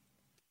season.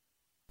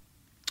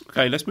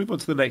 Okay, let's move on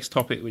to the next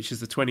topic, which is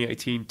the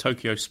 2018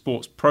 Tokyo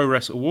Sports Pro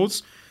Wrestling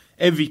Awards.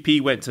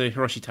 MVP went to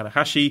Hiroshi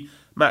Tanahashi.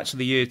 Match of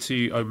the year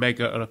to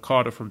Omega and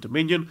Okada from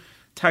Dominion.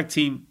 Tag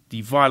team,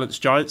 the Violence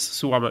Giants,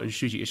 Suwama and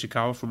Shuji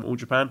Ishikawa from All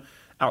Japan.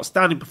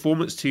 Outstanding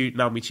performance to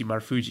Naomichi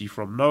Marufuji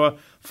from Noah.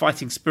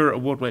 Fighting Spirit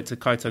Award went to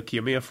Kaito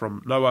Kiyomiya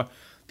from Noah.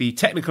 The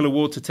Technical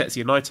Award to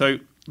Tetsuya Naito.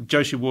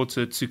 Joshi Award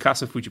to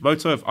Tsukasa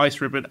Fujimoto of Ice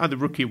Ribbon. And the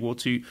Rookie Award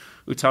to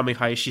Utami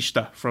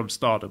Hayashishita from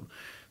Stardom.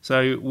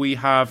 So we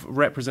have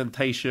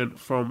representation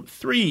from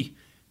 3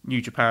 New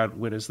Japan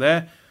winners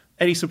there.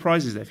 Any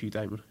surprises there for you,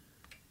 Damon?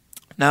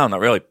 No, not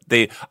really.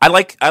 I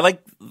like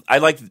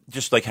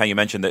just like how you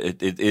mentioned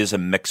that it is a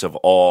mix of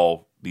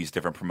all these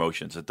different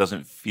promotions. It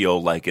doesn't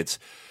feel like it's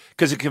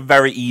because it can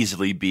very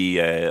easily be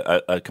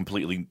a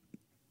completely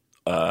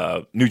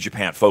New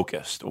Japan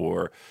focused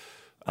or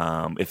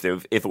If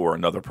it were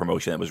another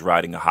promotion that was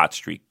riding a hot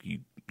streak, you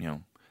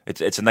know,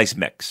 it's a nice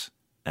mix,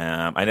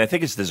 and I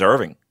think it's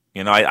deserving.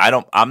 You know, I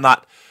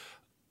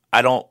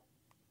don't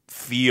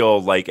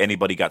feel like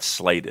anybody got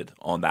slated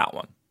on that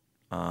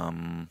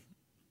one.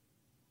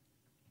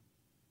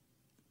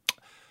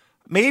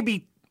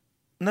 Maybe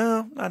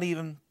no, not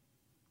even.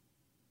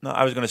 No,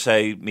 I was going to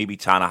say maybe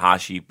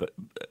Tanahashi, but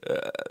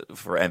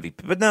for MVP,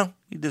 but no,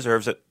 he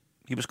deserves it.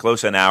 He was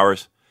close in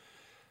hours.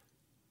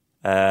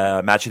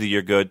 Match of the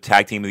year, good.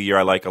 Tag team of the year,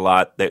 I like a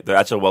lot.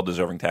 That's a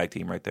well-deserving tag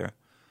team right there.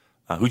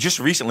 Who just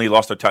recently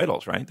lost their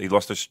titles, right? They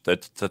lost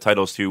the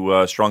titles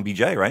to Strong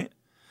BJ, right?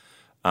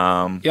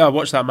 Yeah, I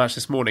watched that match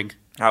this morning.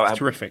 It's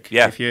terrific.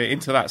 Yeah. If you're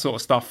into that sort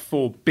of stuff,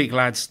 4 big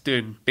lads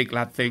doing big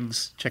lad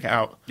things, check it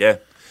out. Yeah.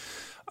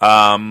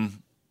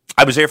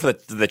 I was there for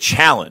the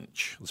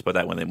challenge. Let's put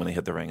that when they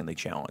hit the ring and they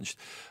challenged.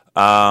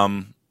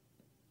 No,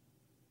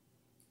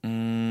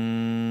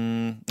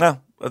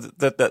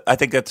 I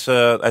think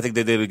I think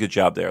they did a good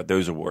job there.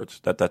 Those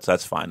awards,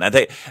 that's fine.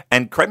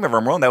 And correct me if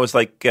I'm wrong. That was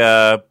like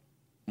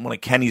one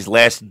of Kenny's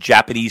last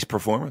Japanese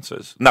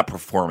performances, not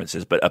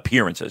performances, but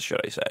appearances,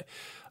 should I say?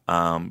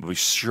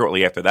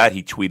 Shortly after that,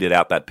 he tweeted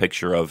out that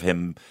picture of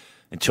him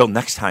until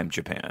next time,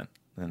 Japan,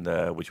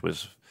 and which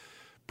was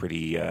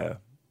pretty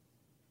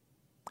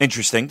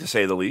interesting to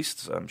say the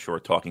least. I'm sure a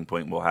talking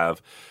point we'll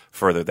have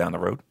further down the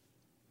road.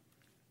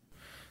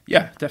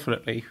 Yeah,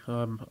 definitely.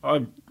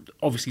 I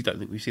obviously don't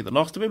think we've seen the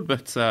last of him,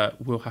 but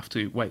we'll have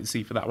to wait and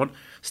see for that one.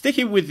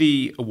 Sticking with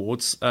the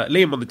awards,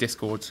 Liam on the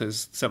Discord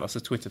has sent us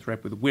a Twitter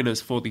thread with the winners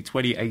for the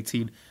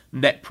 2018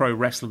 Net Pro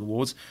Wrestling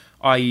Awards,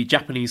 i.e.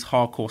 Japanese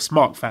hardcore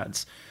Smart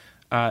fans.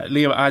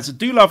 Liam adds, I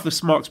do love the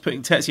Smarks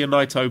putting Tetsuya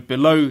Naito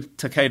below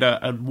Takeda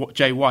and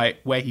Jay White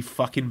where he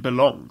fucking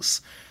belongs.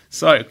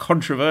 So,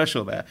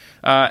 controversial there.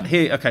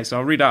 So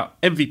I'll read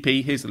out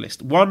MVP. Here's the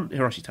list. 1,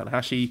 Hiroshi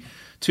Tanahashi.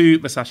 2,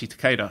 Masashi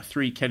Takeda.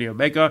 3, Kenny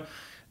Omega.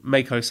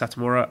 Meiko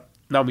Satomura.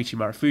 Naomichi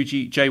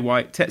Marufuji. Jay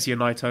White. Tetsuya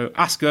Naito.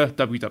 Asuka.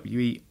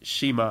 WWE.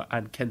 Shima.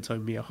 And Kento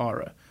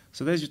Miyahara.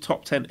 So there's your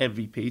top 10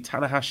 MVP.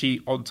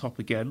 Tanahashi on top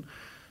again.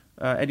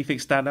 Anything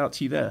stand out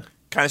to you there?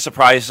 Kind of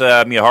surprised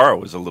Miyahara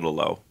was a little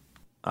low.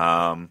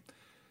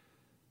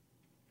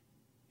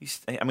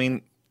 It's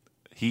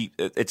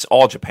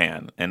All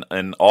Japan,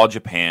 and All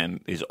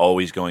Japan is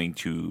always going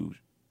to,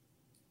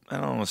 I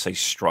don't want to say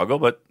struggle,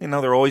 but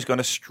they're always going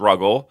to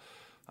struggle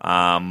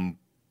to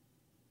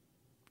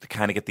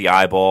kind of get the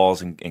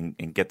eyeballs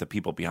and get the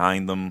people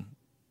behind them.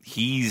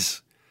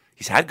 He's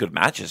had good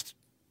matches.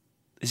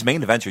 His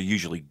main events are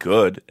usually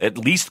good, at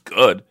least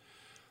good.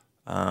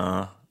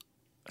 So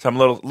I'm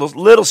a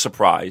little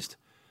surprised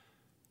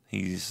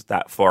he's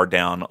that far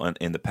down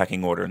in the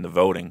pecking order in the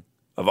voting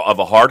of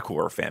a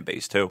hardcore fan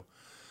base too.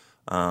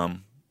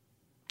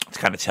 It's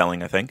kind of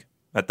telling, I think.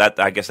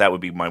 I guess that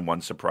would be my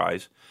one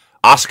surprise.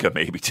 Asuka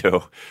maybe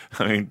too.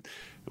 I mean,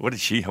 what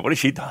has she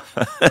done?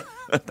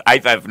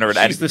 I've never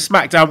heard. She's the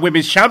SmackDown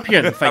Women's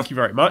Champion. Thank you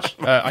very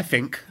much. I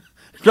think,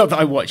 not that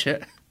I watch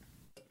it.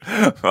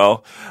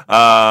 Well,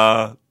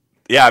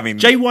 yeah. I mean,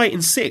 Jay White in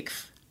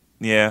 6th.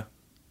 Yeah,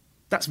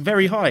 that's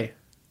very high.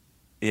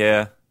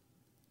 Yeah.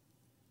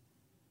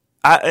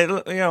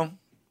 I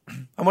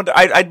wonder.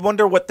 I'd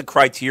wonder what the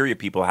criteria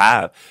people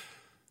have.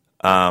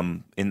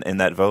 In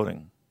that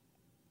voting,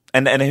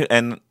 and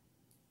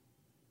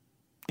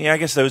yeah, I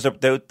guess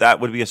that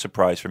would be a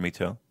surprise for me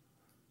too,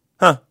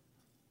 huh?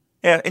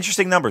 Yeah,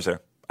 interesting numbers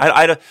there.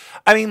 I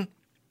mean,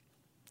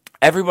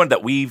 everyone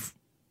that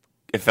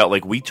it felt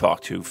like we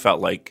talked to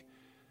felt like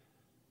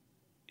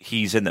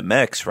he's in the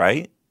mix,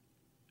 right?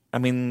 I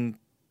mean,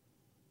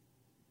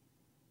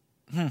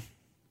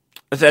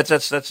 that's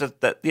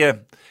yeah.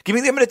 Give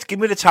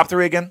me the top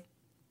 3 again.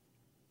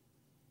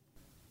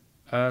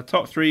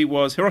 Top 3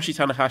 was Hiroshi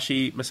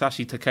Tanahashi,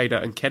 Masashi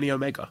Takeda, and Kenny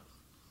Omega.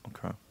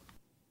 Okay.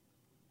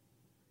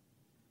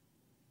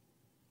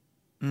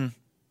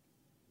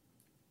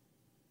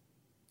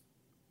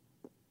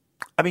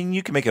 I mean,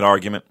 you can make an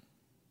argument.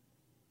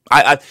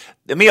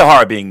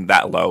 Miyahara being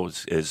that low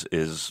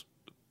is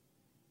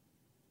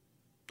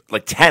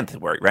like 10th,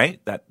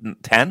 right? That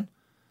 10.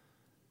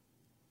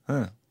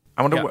 Huh.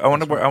 I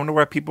wonder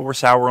where people were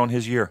sour on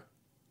his year.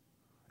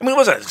 I mean, it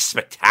wasn't a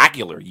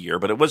spectacular year,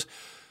 but it was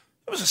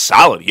a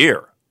solid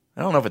year.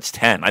 I don't know if it's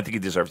 10. I think he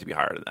deserves to be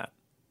higher than that.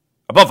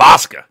 Above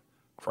Asuka.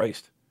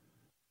 Christ.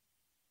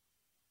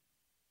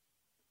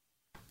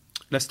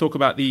 Let's talk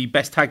about the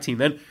best tag team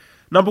then.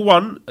 Number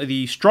 1,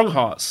 the Strong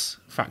Hearts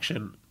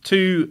faction.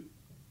 2,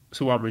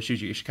 Suwama and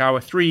Shuji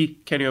Ishikawa. 3,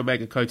 Kenny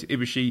Omega, Kota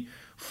Ibushi.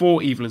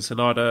 4, Evil and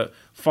Sanada.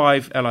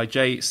 5,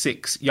 LIJ.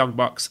 6, Young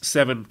Bucks.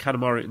 7,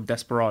 Kanemaru and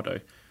Desperado.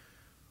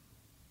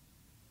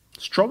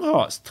 Strong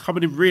Hearts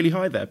coming in really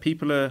high there.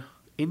 People are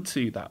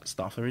into that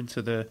stuff. They're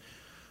into the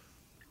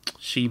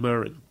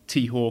Shima and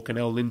T-Hawk and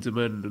El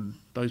Lindemann and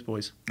those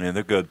boys. Yeah,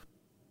 they're good.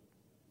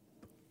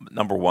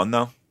 Number 1,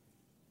 though?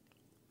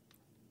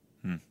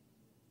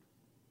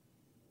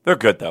 They're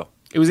good, though.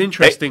 It was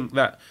interesting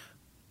that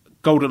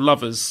Golden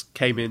Lovers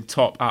came in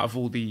top out of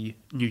all the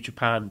New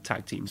Japan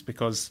tag teams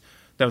because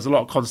there was a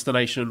lot of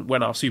consternation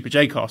when our Super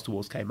J-Cast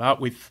Awards came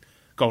out, with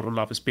Golden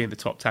Lovers being the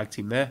top tag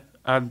team there,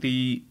 and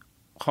the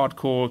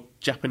hardcore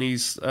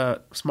Japanese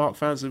Smart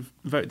fans have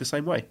voted the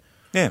same way.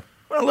 Yeah.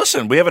 Well,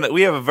 listen, we have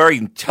a very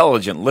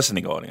intelligent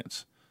listening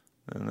audience,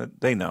 and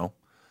they know.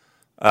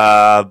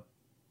 But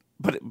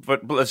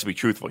let's be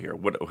truthful here.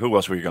 Who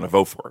else were you going to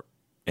vote for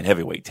in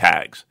heavyweight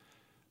tags?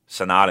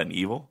 Sonata and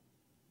Evil,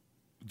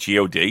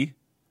 God,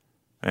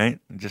 right?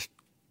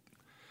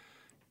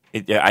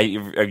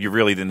 You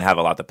really didn't have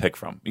a lot to pick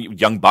from.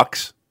 Young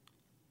Bucks.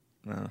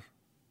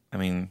 I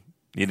mean,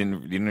 you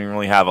didn't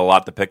really have a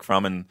lot to pick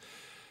from, and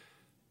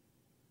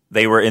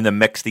they were in the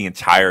mix the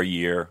entire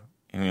year.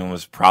 I mean, it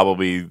was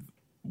probably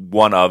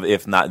one of,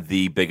 if not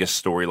the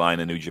biggest storyline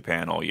in New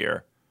Japan all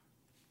year.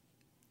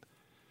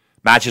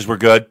 Matches were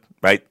good,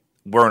 right?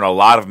 Weren't a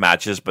lot of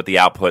matches, but the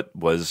output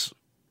was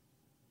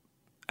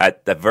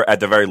at the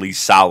very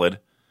least solid,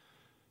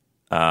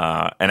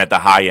 and at the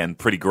high end,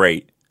 pretty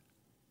great.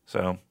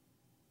 So,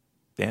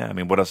 yeah, I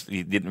mean, what else?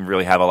 You didn't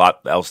really have a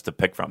lot else to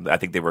pick from. I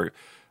think they were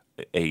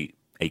a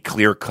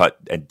clear-cut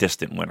and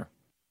distant winner.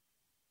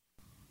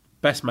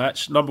 Best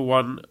match, number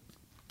 1,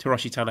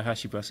 Hiroshi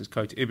Tanahashi versus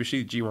Kota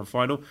Ibushi, G1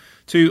 final.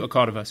 2,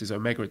 Okada versus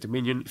Omega at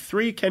Dominion.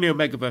 3, Kenny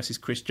Omega versus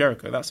Chris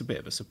Jericho. That's a bit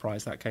of a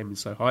surprise that came in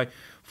so high.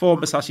 4,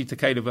 Masashi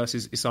Takeda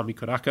versus Isami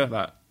Kuraka.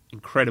 That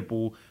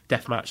incredible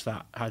death match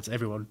that had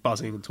everyone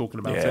buzzing and talking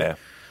about it.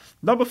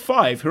 Number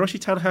 5, Hiroshi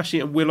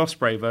Tanahashi and Will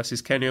Ospreay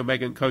versus Kenny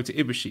Omega and Kota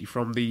Ibushi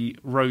from the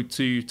Road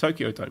to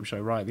Tokyo Dome show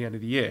right at the end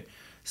of the year.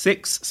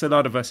 6,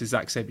 Sanada versus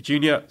Zack Sabre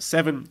Jr.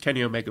 7,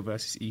 Kenny Omega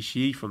versus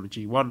Ishii from the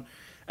G1.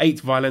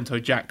 8,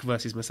 Violento Jack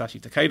versus Masashi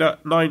Takeda.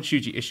 9,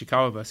 Shuji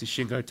Ishikawa versus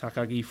Shingo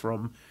Takagi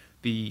from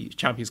the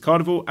Champions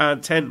Carnival.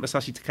 And 10,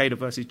 Masashi Takeda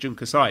versus Jun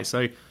Kasai.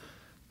 So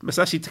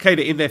Masashi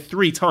Takeda in there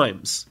 3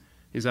 times.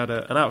 He's had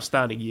an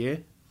outstanding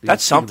year.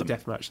 That's something.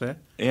 Death match there.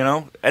 You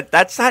know,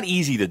 that's not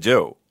easy to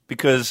do,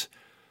 because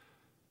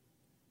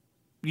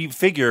you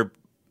figure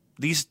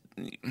these.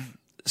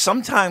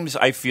 Sometimes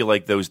I feel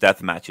like those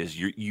death matches,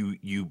 you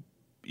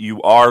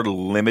are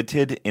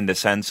limited in the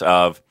sense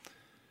of,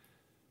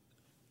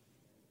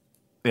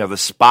 you know, the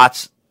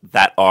spots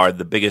that are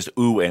the biggest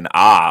ooh and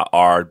ah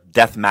are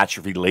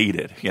deathmatch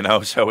related, you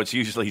know? So it's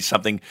usually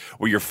something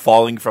where you're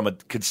falling from a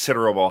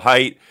considerable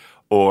height,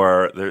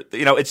 or,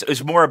 you know,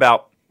 it's more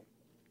about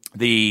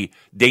the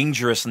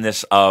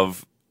dangerousness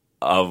of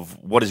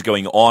what is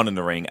going on in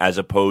the ring, as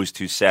opposed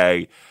to,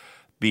 say,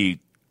 the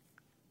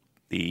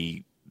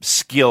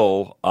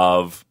skill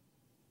of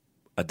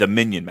a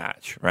Dominion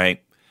match,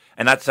 right?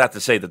 And that's not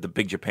to say that the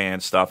Big Japan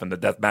stuff and the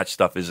deathmatch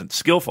stuff isn't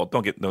skillful.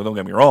 Don't get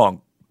me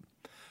wrong.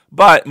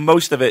 But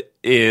most of it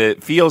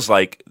feels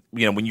like,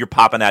 you know, when you're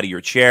popping out of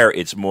your chair,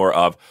 it's more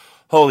of,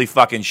 holy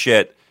fucking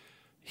shit,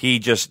 he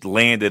just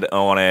landed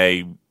on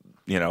a,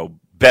 you know,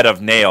 bed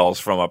of nails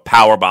from a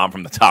power bomb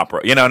from the top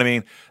rope. You know what I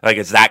mean? Like,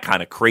 it's that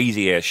kind of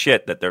crazy ass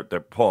shit that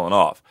they're pulling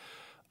off.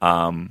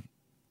 And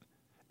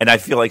I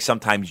feel like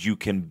sometimes you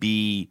can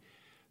be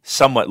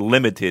somewhat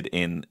limited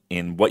in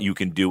what you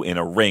can do in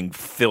a ring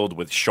filled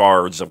with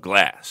shards of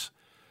glass.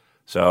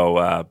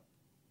 So,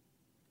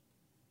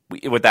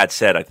 with that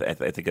said, I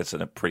think that's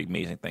a pretty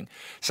amazing thing.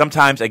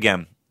 Sometimes,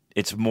 again,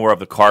 it's more of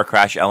the car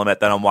crash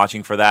element that I'm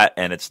watching for that,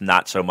 and it's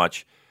not so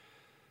much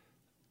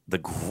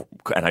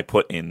and I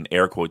put in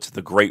air quotes,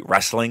 the great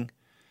wrestling.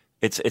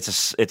 It's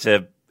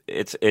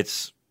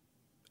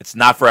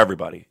not for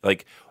everybody.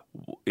 Like,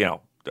 you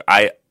know,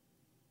 I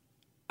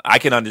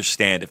can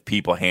understand if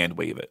people hand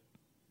wave it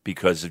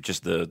because of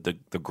just the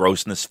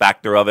grossness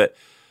factor of it.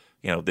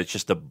 You know, there's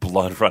just the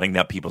blood running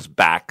down people's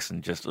backs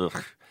and just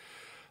ugh.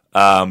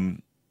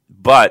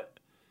 But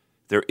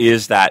there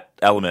is that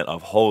element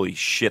of, holy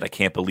shit, I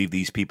can't believe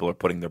these people are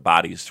putting their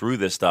bodies through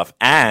this stuff,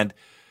 and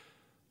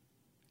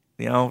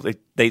you know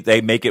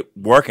they make it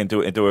work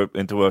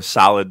into a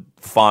solid,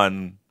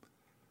 fun,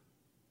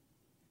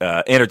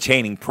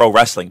 entertaining pro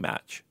wrestling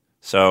match.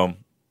 So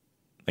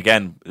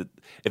again,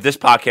 if this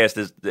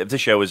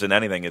show isn't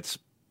anything, it's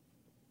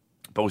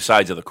both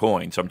sides of the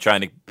coin. So I'm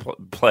trying to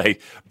play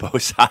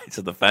both sides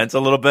of the fence a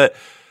little bit.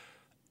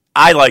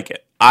 I like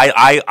it.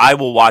 I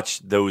will watch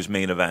those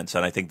main events,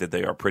 and I think that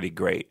they are pretty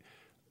great.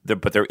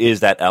 But there is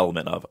that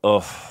element of,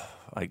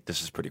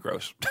 this is pretty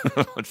gross.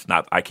 It's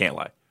not. I can't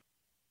lie.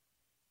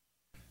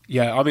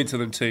 Yeah, I'm into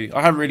them too.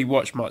 I haven't really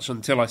watched much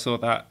until I saw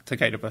that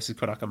Takeda versus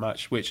Konaka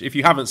match, which, if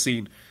you haven't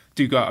seen,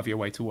 do go out of your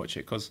way to watch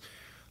it, because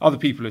other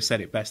people have said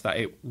it best, that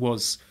it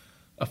was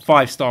a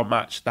 5-star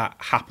match that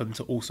happened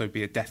to also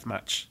be a death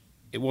match.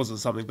 It wasn't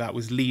something that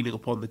was leaning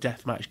upon the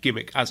deathmatch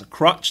gimmick as a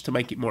crutch to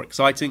make it more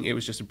exciting. It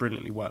was just a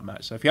brilliantly worked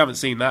match. So if you haven't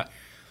seen that,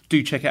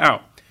 do check it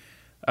out.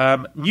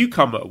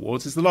 Newcomer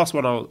Awards is the last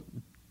one I'll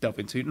delve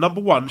into. Number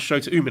 1,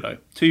 Shota Umino.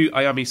 2,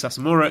 Ayami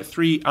Sasamura.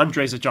 3,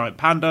 Andres the Giant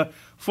Panda.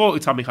 4,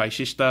 Utami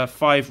Hayashishita.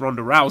 5,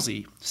 Ronda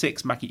Rousey.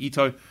 6, Maki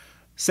Ito.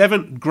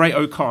 7,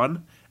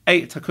 Great-O-Khan.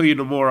 8, Takuya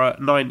Nomura.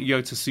 9,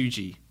 Yota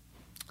Tsuji.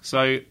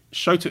 So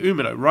Shota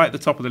Umino, right at the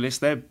top of the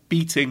list there,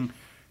 beating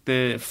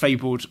the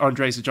fabled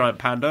Andres the Giant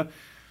Panda.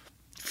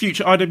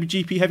 Future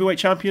IWGP Heavyweight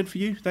Champion for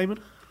you, Damon?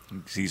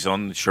 He's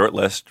on the short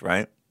list,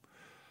 right?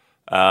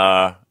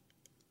 Yeah,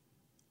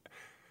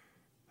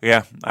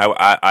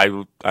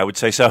 I would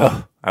say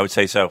so. I would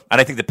say so,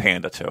 and I think the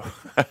panda too.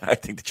 I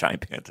think the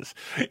giant panda's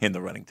in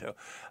the running too.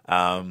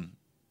 I'm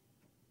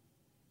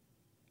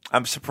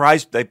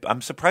surprised.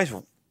 I'm surprised.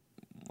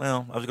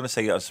 Well, I was going to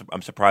say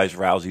I'm surprised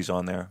Rousey's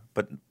on there,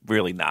 but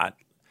really not,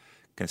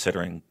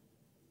 considering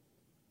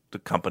the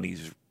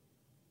company's.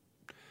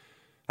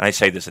 And I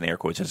say this in air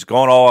quotes. It's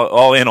going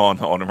all in on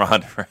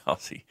Ronda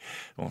Rousey.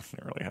 Well,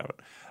 they really haven't.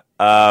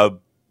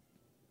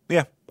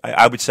 Yeah,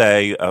 I would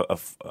say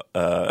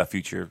a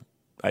future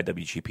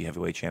IWGP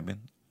Heavyweight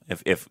Champion.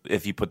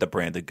 If you put the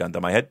branded gun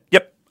to my head,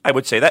 yep, I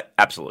would say that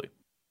absolutely.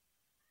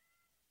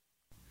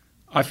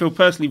 I feel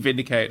personally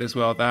vindicated as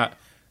well that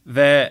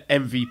their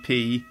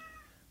MVP,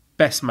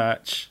 best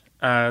match,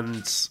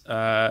 and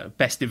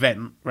best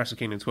event, Wrestle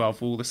Kingdom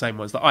 12, were all the same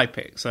ones that I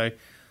picked. So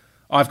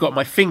I've got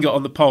my finger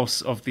on the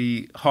pulse of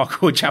the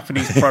hardcore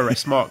Japanese pro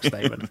wrestling marks,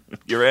 Damon.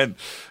 You're in.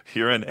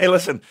 Hey,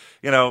 listen,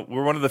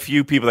 we're one of the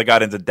few people that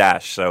got into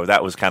Dash, so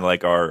that was kind of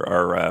like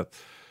our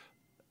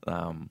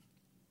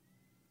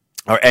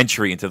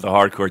entry into the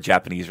hardcore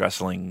Japanese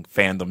wrestling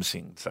fandom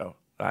scene. So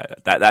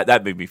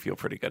that made me feel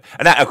pretty good.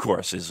 And that, of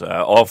course, is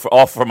all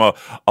from a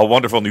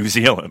wonderful New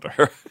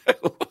Zealander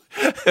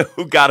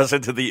who got us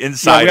into the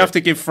inside. Yeah, we have to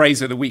give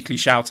Fraser the weekly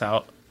shout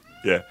out.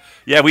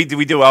 Yeah, we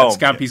do. Oh,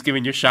 Scampy's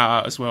giving you a shout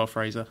out as well,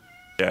 Fraser.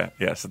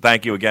 Yeah. So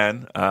thank you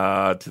again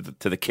to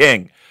the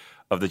king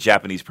of the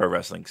Japanese pro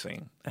wrestling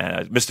scene,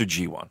 Mr.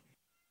 G1.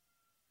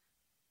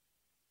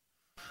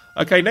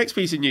 Okay, next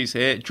piece of news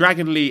here.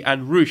 Dragon Lee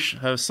and Rush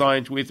have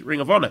signed with Ring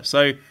of Honor.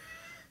 So,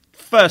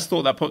 first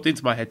thought that popped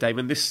into my head,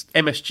 Damon, this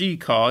MSG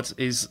card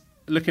is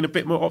looking a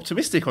bit more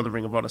optimistic on the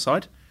Ring of Honor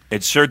side.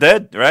 It sure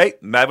did, right?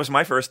 That was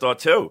my first thought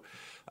too,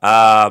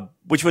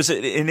 which was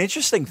an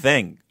interesting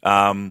thing.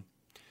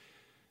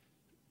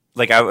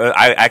 Like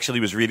I actually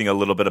was reading a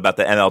little bit about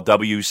the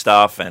NLW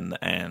stuff and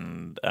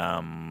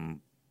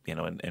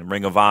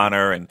Ring of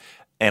Honor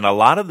and a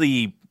lot of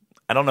the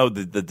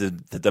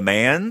the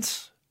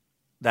demands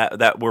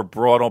that were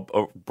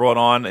brought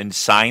on in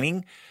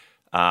signing,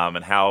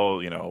 and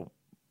how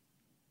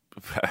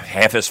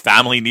half his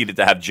family needed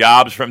to have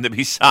jobs for him to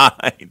be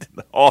signed.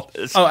 All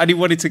this. Oh, and he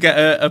wanted to get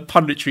a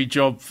punditry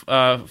job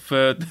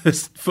for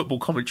this football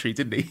commentary,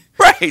 didn't he?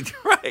 Right.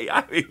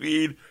 I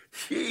mean,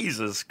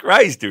 Jesus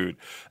Christ, dude.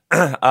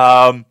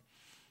 And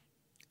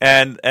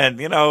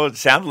it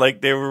sounded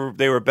like they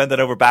were bending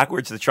over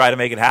backwards to try to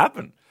make it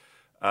happen.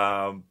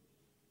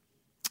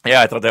 Yeah,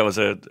 I thought that was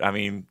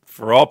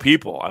for all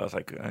people, I was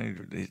like,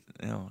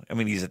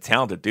 he's a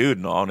talented dude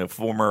and a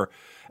former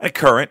and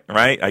current,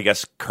 right? I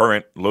guess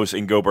current Los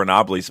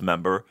Ingobernables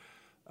member.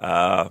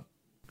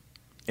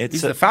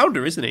 He's the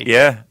founder, isn't he?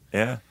 Yeah.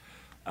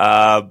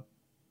 I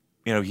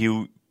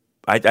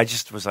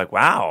just was like,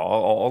 wow,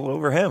 all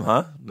over him,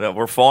 huh?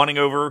 We're fawning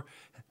over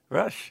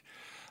Rush.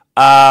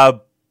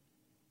 Look,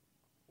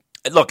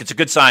 it's a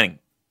good signing,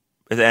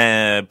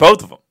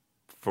 both of them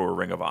for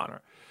Ring of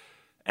Honor,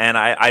 and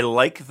I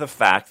like the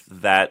fact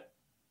that.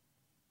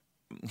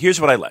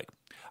 Here's what I like.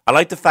 I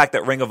like the fact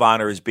that Ring of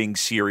Honor is being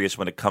serious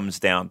when it comes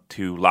down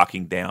to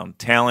locking down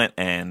talent,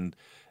 and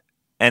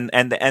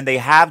they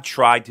have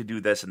tried to do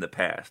this in the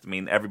past. I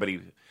mean,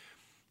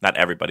 not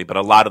everybody, but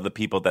a lot of the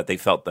people that they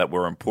felt that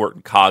were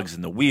important cogs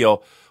in the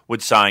wheel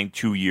would sign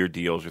 2-year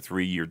deals or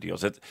 3-year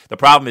deals. The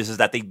problem is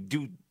that they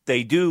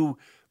do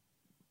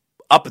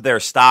up their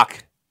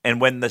stock,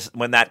 and when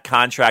that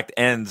contract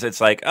ends,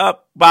 it's like,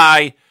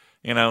 bye.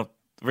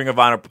 Ring of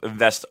Honor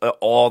invests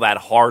all that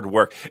hard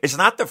work. It's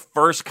not the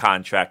first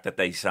contract that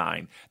they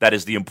sign that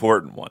is the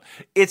important one.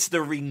 It's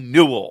the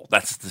renewal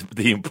that's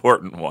the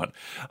important one,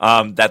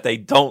 that they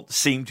don't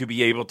seem to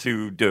be able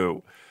to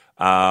do.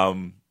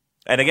 And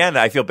again,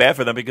 I feel bad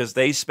for them because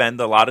they spend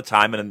a lot of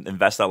time and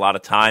invest a lot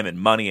of time and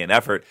money and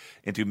effort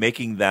into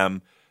making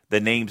them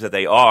the names that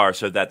they are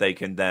so that they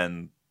can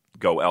then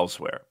go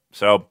elsewhere.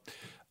 So,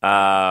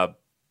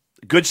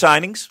 good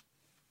signings,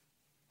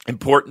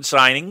 important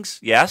signings,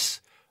 yes.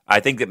 I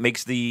think it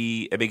makes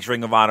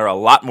Ring of Honor a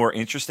lot more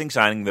interesting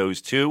signing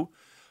those two.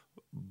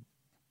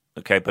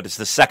 Okay, but it's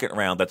the second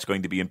round that's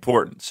going to be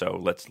important, so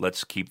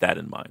let's keep that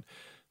in mind.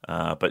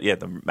 But yeah,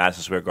 the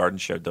Madison Square Garden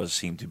show does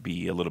seem to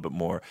be gives a little bit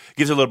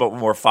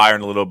more fire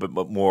and a little bit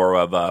more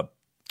of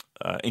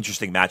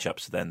interesting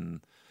matchups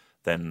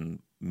than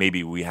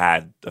maybe we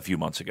had a few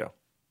months ago.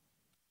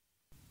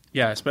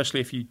 Yeah,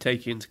 especially if you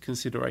take into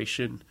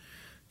consideration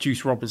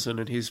Juice Robinson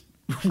and his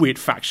weird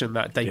faction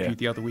that debuted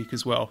the other week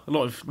as well. A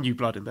lot of new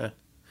blood in there.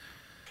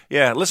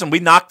 Yeah, listen, we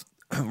knocked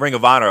Ring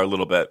of Honor a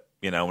little bit,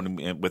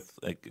 with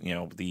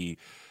the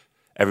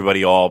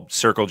everybody all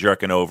circle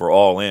jerking over,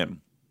 all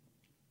in.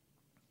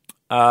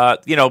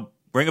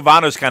 Ring of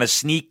Honor's kind of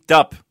sneaked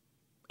up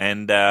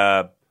and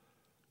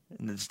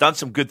it's done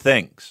some good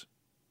things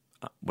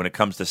when it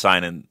comes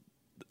to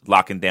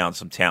locking down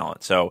some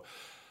talent. So,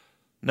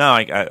 no,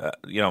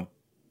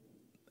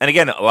 and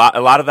again, a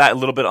lot of that a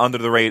little bit under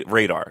the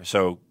radar.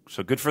 So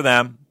good for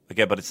them.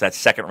 Again, but it's that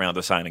second round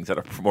of signings that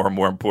are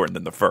more important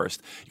than the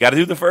first. You got to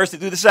do the first to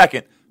do the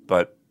second,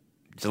 but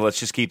so let's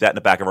just keep that in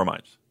the back of our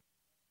minds.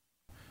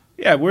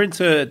 Yeah, we're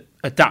into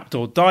adapt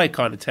or die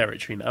kind of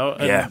territory now.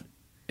 And yeah.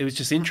 It was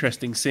just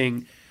interesting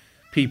seeing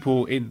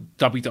people in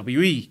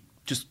WWE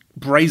just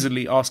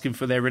brazenly asking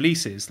for their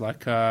releases,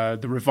 like the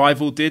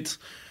Revival did,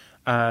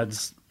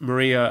 and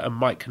Maria and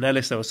Mike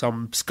Kanellis. There was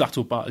some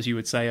scuttlebutt, as you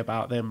would say,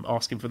 about them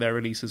asking for their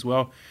release as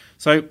well.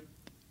 So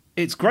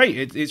it's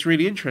great. It's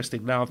really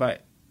interesting now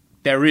that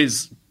there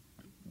is,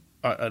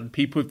 and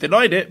people have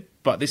denied it,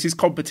 but this is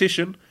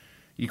competition.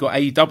 You got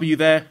AEW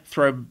there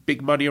throwing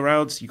big money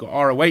around. You got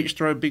ROH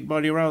throwing big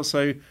money around.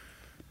 So,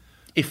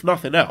 if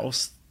nothing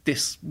else,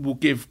 this will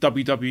give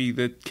WWE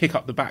the kick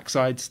up the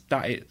backside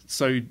that it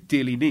so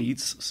dearly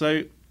needs.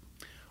 So,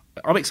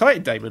 I'm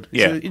excited, Damon.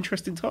 It's an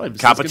interesting time.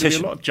 Competition. There's going to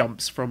be a lot of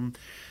jumps from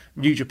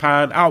New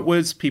Japan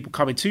outwards. People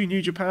coming to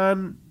New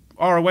Japan,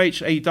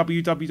 ROH,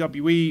 AEW,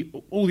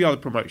 WWE, all the other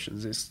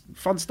promotions. It's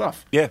fun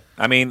stuff. Yeah,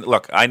 I mean,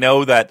 look, I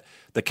know that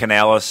the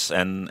Canales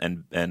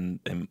and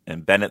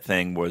Bennett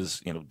thing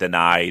was,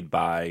 denied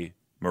by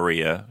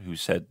Maria, who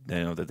said,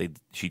 that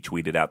she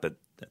tweeted out that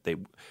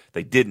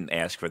they didn't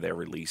ask for their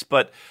release.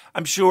 But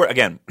I'm sure,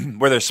 again,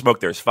 where there's smoke,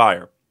 there's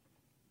fire.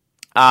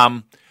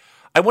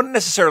 I wouldn't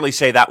necessarily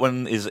say that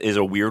one is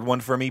a weird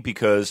one for me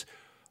because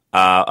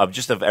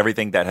of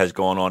everything that has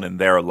gone on in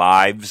their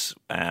lives,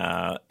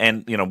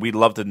 and we'd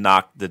love to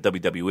knock the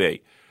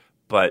WWE,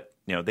 but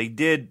they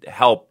did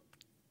help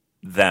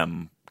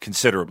them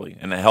considerably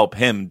and help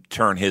him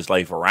turn his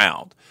life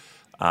around.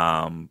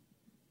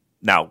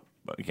 Now,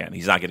 again,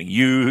 he's not getting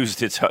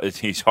used.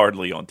 He's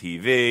hardly on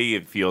TV.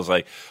 It feels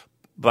like,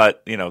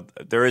 but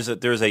there's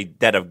a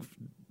debt of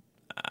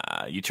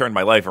you turned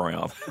my life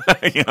around.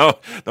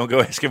 Don't go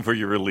asking for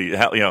your release.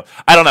 I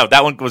don't know.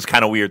 That one was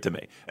kind of weird to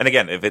me. And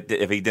again, if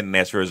he didn't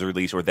ask for his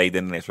release or they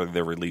didn't ask for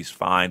their release,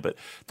 fine. But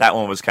that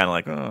one was kind of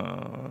like,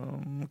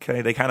 oh,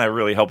 okay, they kind of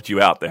really helped you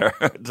out there.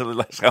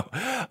 So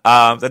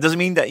that doesn't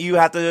mean that you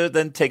have to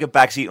then take a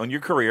backseat on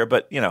your career,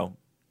 but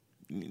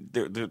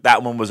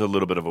that one was a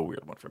little bit of a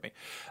weird one for me.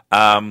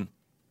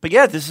 But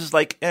yeah, this is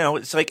like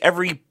it's like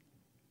every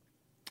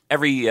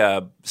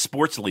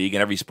sports league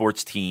and every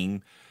sports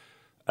team.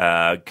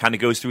 Kind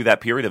of goes through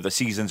that period of the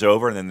season's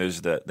over, and then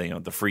there's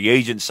the free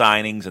agent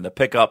signings and the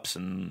pickups,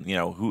 and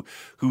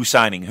who's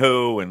signing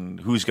who and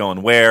who's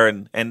going where,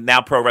 and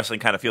now pro wrestling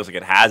kind of feels like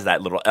it has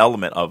that little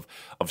element of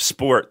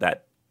sport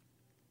that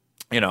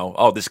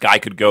this guy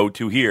could go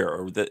to here,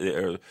 or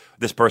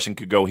this person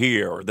could go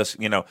here, or this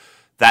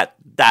that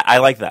I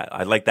like that.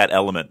 I like that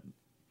element,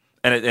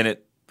 and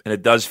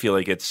it does feel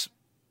like it's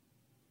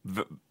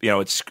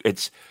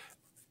it's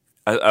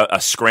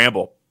a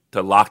scramble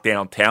to lock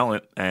down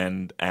talent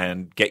and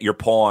get your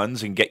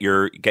pawns and get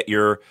your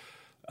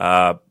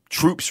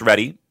troops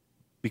ready,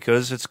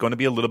 because it's going to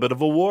be a little bit of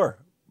a war.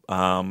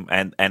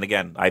 And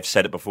again, I've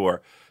said it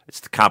before, it's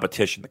the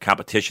competition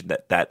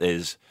that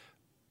is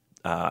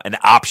an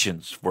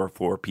options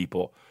for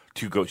people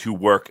to go to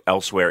work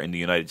elsewhere in the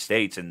United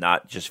States and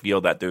not just feel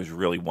that there's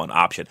really one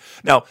option.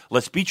 Now,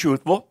 let's be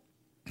truthful.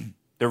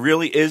 There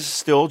really is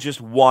still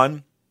just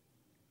one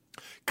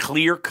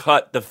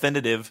clear-cut,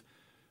 definitive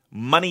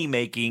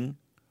money-making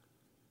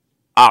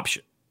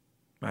option,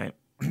 right?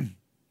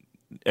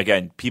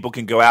 Again, people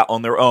can go out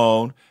on their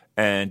own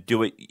and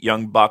do it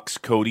Young Bucks,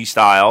 Cody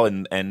style,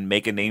 and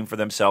make a name for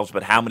themselves,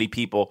 but how many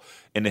people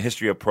in the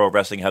history of pro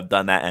wrestling have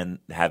done that and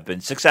have been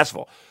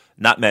successful?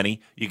 Not many.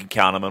 You can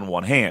count them on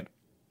one hand.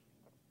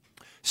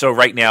 So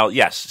right now,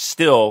 yes,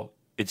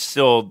 it's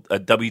still a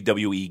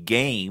WWE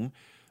game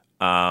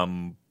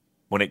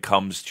when it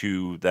comes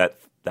to that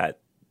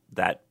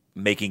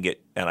making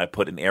it, and I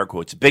put in air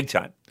quotes, big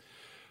time.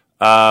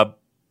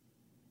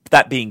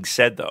 That being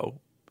said,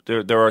 though,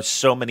 there are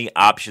so many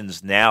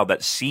options now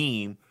that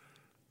seem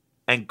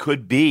and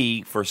could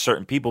be, for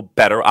certain people,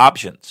 better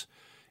options.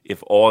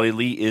 If All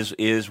Elite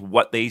is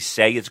what they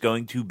say it's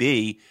going to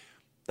be,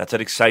 that's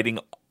an exciting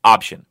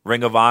option.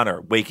 Ring of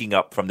Honor waking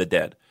up from the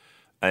dead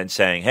and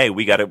saying, "Hey,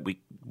 we got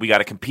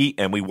to compete,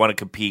 and we want to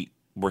compete.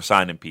 We're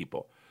signing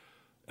people."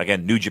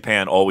 Again, New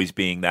Japan always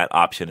being that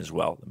option as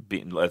well.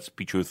 Let's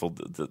be truthful,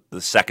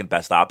 the second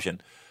best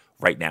option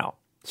right now.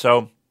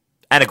 So.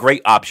 And a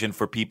great option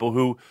for people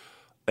who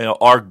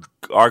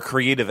are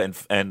creative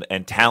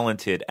and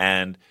talented,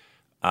 and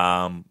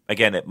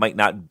again, it might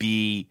not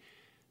be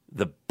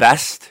the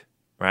best,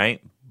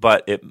 right?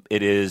 But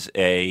it is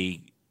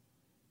a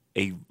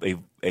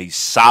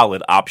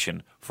solid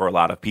option for a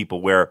lot of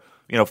people. Where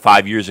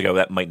 5 years ago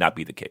that might not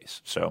be the case.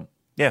 So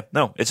yeah,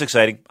 no, it's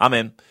exciting. I'm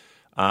in,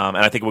 and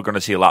I think we're going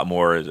to see a lot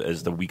more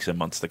as the weeks and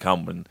months to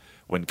come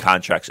when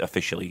contracts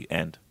officially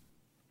end.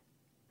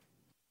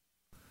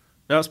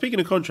 Now, speaking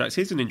of contracts,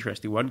 here's an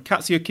interesting one.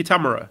 Katsuya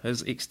Kitamura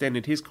has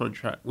extended his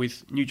contract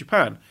with New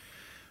Japan.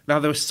 Now,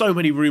 there were so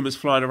many rumours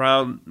flying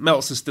around.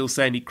 Meltzer's still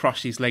saying he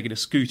crushed his leg in a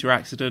scooter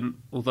accident,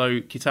 although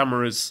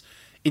Kitamura's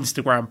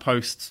Instagram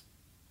posts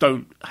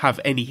don't have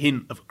any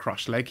hint of a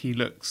crushed leg.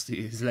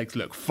 His legs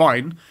look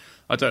fine.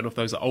 I don't know if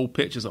those are old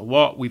pictures or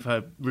what. We've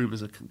heard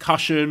rumours of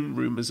concussion,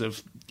 rumours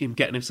of him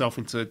getting himself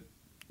into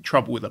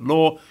trouble with the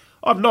law.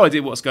 I have no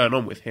idea what's going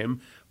on with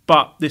him,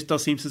 but this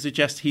does seem to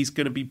suggest he's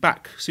going to be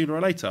back sooner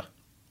or later.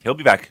 He'll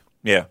be back,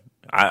 yeah.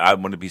 I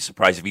wouldn't be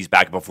surprised if he's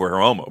back before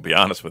Hiromu, to be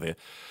honest with you.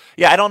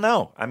 Yeah, I don't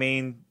know. I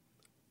mean,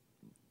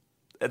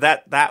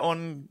 that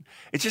one,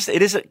 it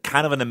is a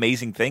kind of an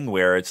amazing thing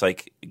where it's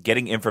like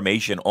getting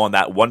information on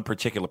that one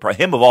particular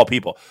him of all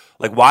people.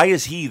 Like, why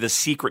is he the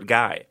secret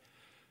guy?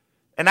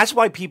 And that's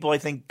why people, I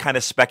think, kind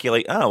of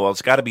speculate, oh, well,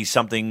 it's got to be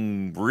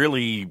something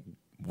really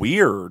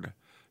weird,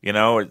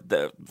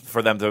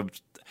 for them to,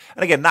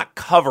 and again, not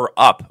cover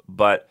up,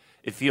 but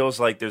it feels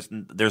like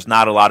there's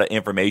not a lot of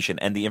information,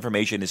 and the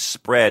information is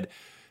spread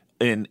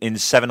in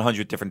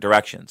 700 different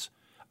directions.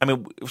 I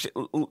mean,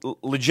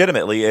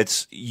 legitimately,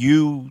 it's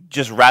you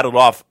just rattled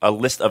off a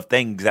list of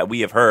things that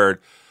we have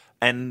heard,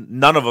 and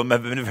none of them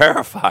have been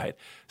verified.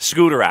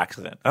 Scooter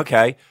accident,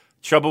 okay.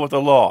 Trouble with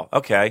the law,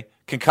 okay.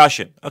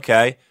 Concussion,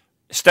 okay.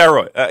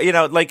 Steroid,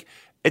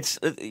 it's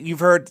you've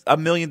heard a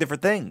million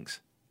different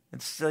things.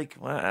 It's like,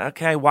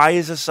 okay, why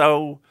is this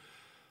so?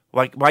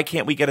 Like, why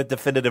can't we get a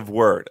definitive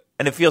word?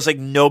 And it feels like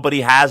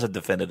nobody has a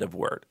definitive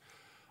word.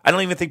 I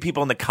don't even think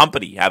people in the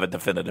company have a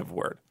definitive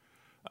word.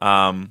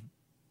 Again,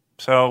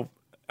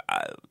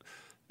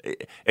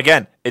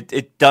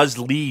 it does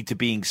lead to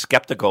being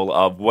skeptical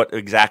of what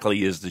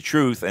exactly is the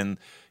truth, and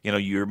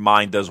your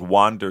mind does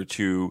wander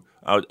to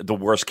the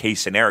worst case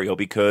scenario.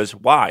 Because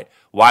why?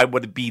 Why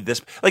would it be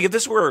this? Like, if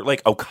this were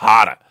like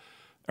Okada,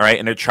 all right,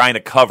 and they're trying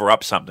to cover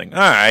up something, all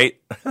right,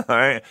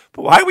 but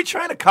why are we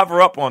trying to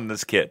cover up on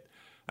this kid?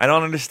 I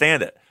don't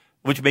understand it.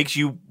 Which makes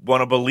you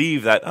want to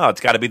believe that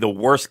it's got to be the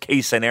worst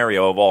case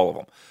scenario of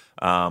all of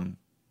them.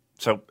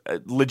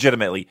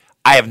 Legitimately,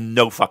 I have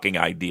no fucking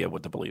idea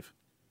what to believe.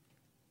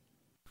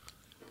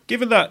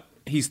 Given that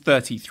he's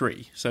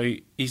 33, so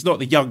he's not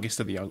the youngest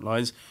of the young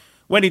lions,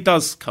 when he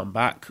does come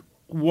back,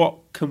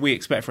 what can we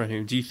expect from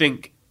him? Do you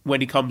think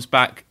when he comes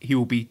back, he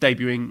will be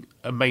debuting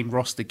a main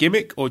roster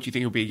gimmick, or do you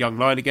think he'll be a young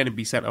lion again and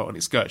be sent out on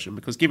excursion?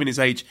 Because given his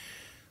age,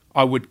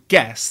 I would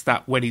guess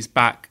that when he's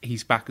back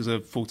as a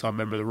full-time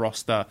member of the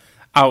roster,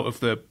 out of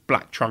the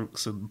black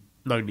trunks and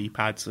no knee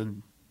pads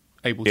and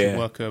able to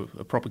work a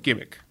proper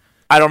gimmick.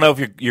 I don't know if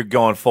you're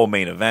going full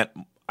main event.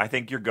 I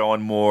think you're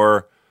going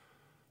more,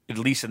 at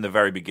least in the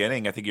very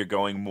beginning, I think you're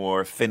going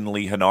more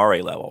Finlay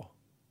Hinare level.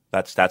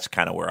 That's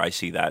kind of where I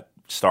see that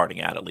starting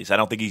at least. I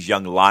don't think he's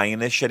young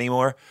lionish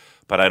anymore,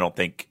 but I don't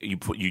think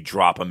you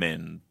drop him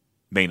in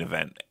main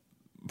event,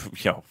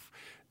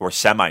 or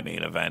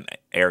semi-main event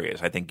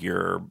areas. I think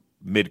you're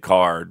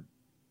mid-card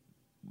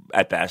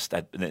at best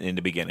in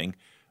the beginning,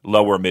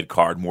 lower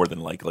mid-card more than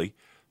likely,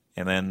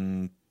 and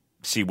then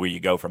see where you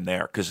go from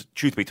there. Because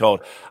truth be told,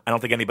 I don't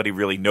think anybody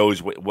really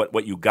knows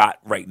what you got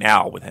right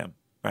now with him,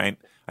 right?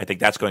 I think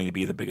that's going to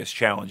be the biggest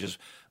challenge is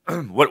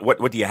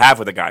what do you have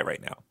with a guy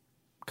right now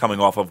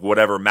coming off of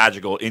whatever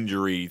magical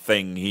injury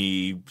thing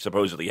he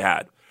supposedly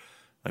had?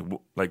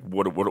 Like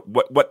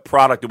what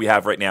product do we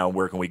have right now, and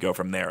where can we go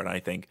from there? And I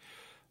think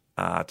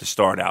to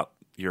start out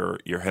your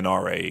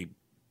Hinare,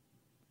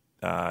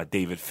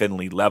 David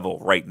Finlay level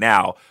right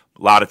now,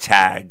 a lot of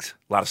tags,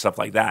 a lot of stuff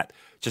like that,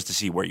 just to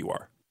see where you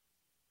are.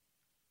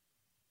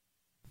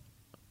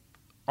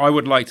 I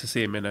would like to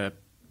see him in a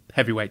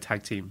heavyweight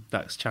tag team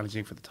that's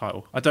challenging for the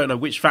title. I don't know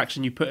which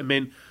faction you put him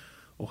in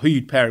or who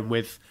you'd pair him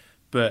with,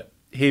 but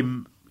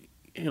him,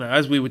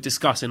 as we were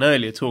discussing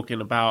earlier,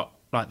 talking about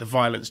like the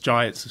Violence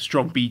Giants, the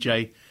Strong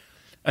BJ,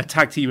 a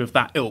tag team of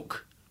that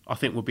ilk, I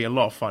think would be a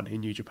lot of fun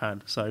in New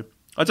Japan. So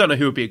I don't know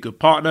who would be a good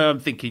partner. I'm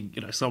thinking,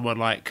 someone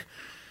like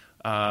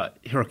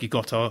Hiroki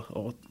Goto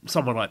or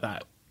someone like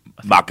that.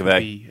 Would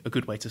be a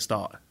good way to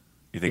start.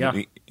 You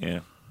think? Yeah.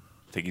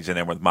 I think he's in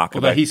there with Makabe.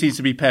 Although he seems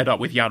to be paired up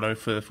with Yano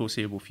for the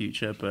foreseeable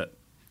future, but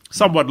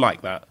someone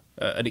like that,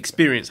 an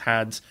experienced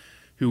hand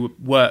who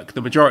would work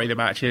the majority of the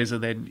matches,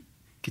 and then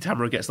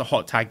Kitamura gets the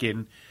hot tag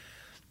in,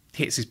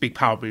 hits his big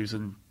power moves,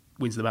 and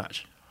wins the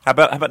match. How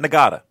about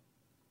Nagata?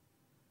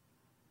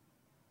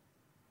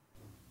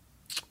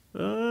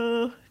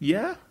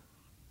 Yeah.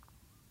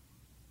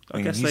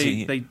 I guess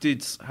they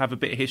did have a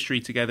bit of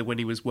history together when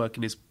he was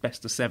working his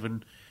Best of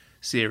 7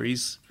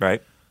 series,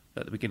 right,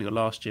 at the beginning of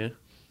last year.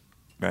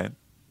 Right.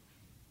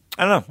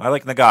 I don't know. I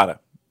like Nagata.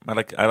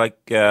 I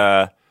like.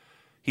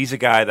 He's a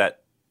guy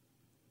that,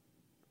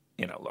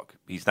 look,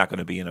 he's not going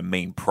to be in a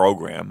main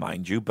program,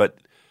 mind you, but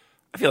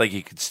I feel like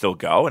he could still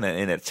go in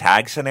a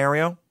tag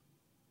scenario.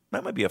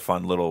 That might be a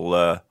fun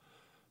little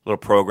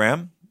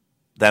program.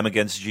 Them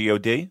against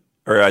God,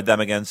 or them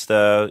against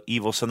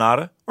Evil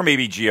Sonata, or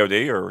maybe God,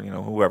 or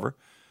whoever.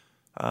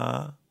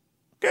 Yeah,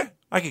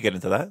 I could get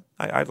into that.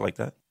 I'd like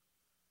that.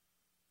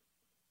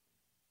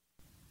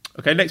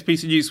 Okay, next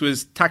piece of news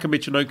was Taka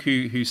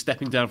Michinoku, who's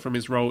stepping down from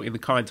his role in the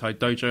Kaientai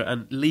Dojo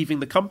and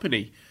leaving the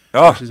company,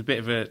 which is a bit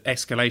of an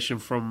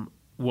escalation from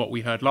what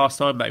we heard last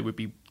time, that he would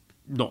be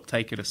not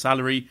taking a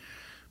salary.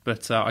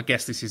 But I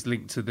guess this is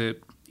linked to the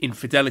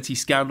infidelity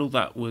scandal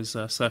that was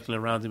circling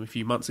around him a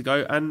few months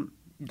ago, and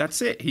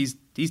that's it. He's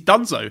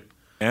done so.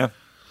 Yeah.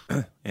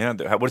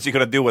 Yeah, what is he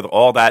going to do with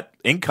all that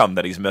income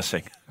that he's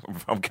missing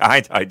from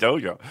Kaientai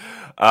Dojo?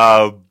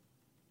 I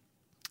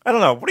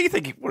don't know. What do you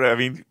think? I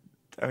mean,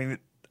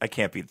 I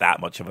can't be that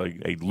much of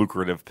a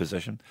lucrative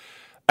position.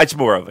 It's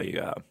more of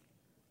a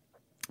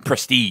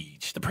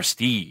prestige, the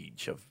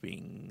prestige of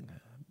being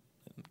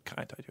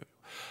Kaientai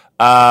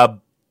Dojo.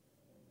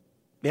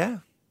 Yeah.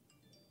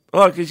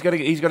 Look, he's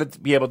gonna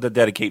be able to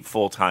dedicate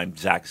full time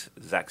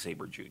Zack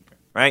Sabre Jr.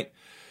 Right?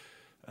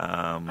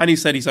 And he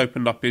said he's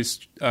opened up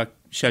his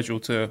schedule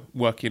to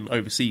working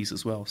overseas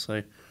as well.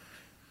 So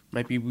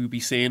maybe we'll be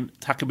seeing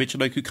Taka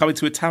Michinoku coming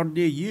to a town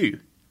near you.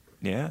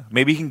 Yeah,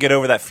 maybe he can get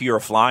over that fear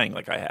of flying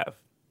like I have.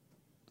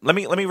 Let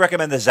me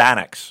recommend the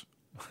Xanax,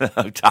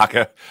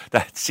 Taka.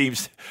 That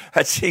seems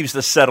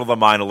to settle the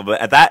mind a little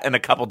bit. At that and a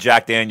couple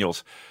Jack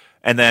Daniels,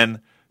 and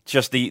then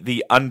just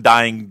the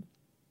undying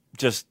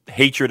just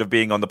hatred of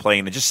being on the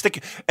plane, and just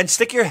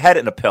stick your head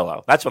in a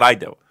pillow. That's what I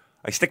do.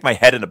 I stick my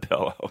head in a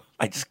pillow.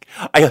 I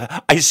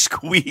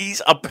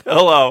squeeze a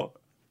pillow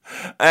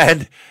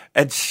and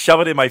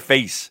shove it in my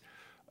face.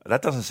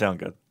 That doesn't sound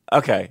good.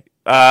 Okay.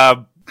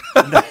 Next.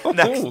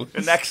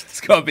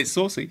 It's got a bit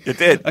saucy. It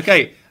did.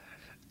 Okay.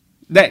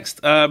 Next.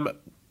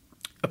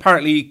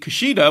 Apparently,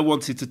 Kushida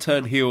wanted to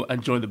turn heel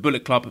and join the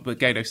Bullet Club, but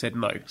Gedo said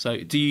no. So,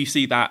 do you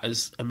see that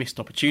as a missed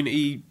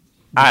opportunity?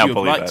 I don't Would you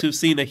believe have liked that. to have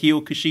seen a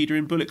heel Kushida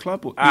in Bullet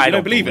Club? Or, I you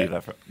don't believe believe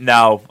it. that.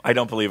 No, I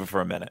don't believe it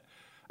for a minute.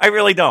 I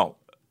really don't.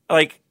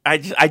 Like, I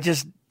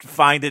just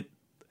find it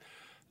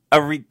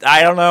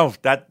I don't know.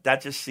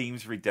 That just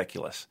seems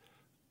ridiculous.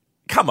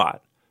 Come on.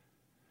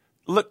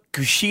 Look,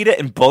 Kushida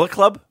in Bullet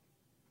Club?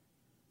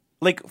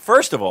 Like,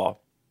 first of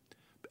all,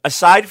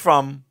 aside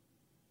from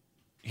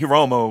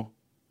Hiromu,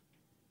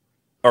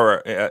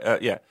 or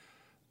what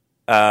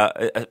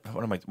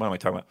am I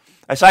talking about?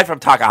 Aside from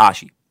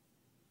Takahashi,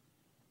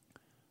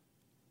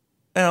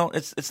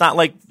 it's not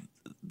like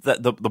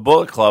the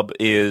Bullet Club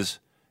is,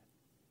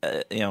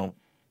 well,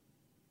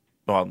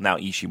 now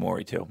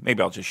Ishimori too.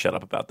 Maybe I'll just shut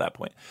up about that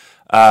point.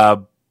 I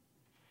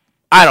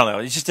don't know.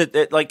 It's just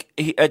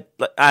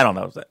I don't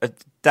know.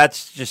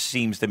 That just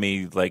seems to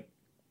me like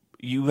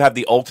you have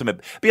the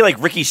ultimate. Be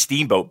like Ricky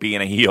Steamboat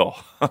being a heel,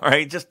 all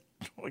right? Just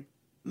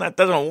that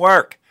doesn't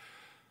work.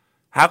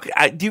 How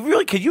do you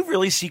really? Can you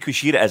really see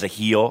Kushida as a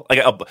heel?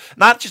 Like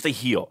not just a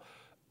heel,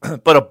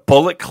 but a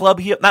Bullet Club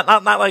heel.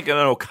 Not like an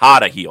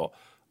Okada heel.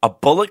 A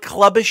Bullet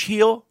Clubbish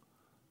heel.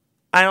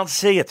 I don't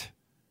see it.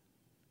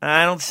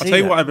 I'll tell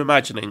you what I'm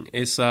imagining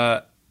is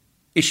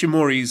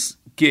Ishimori's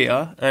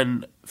gear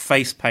and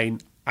face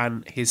paint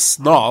and his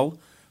snarl,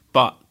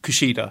 but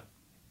Kushida.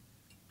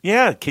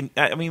 Yeah,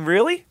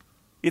 really?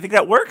 You think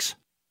that works?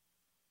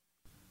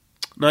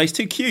 No, he's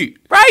too cute.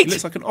 Right? He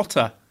looks like an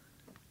otter.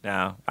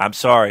 No, I'm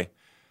sorry.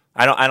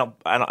 I don't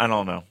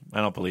know.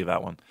 I don't believe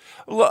that one.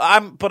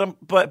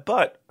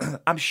 But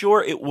I'm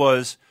sure it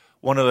was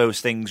one of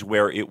those things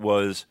where it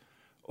was,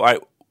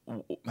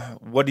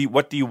 what do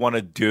you want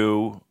to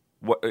do?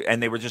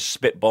 And they were just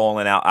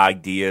spitballing out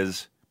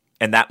ideas,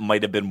 and that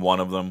might have been one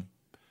of them.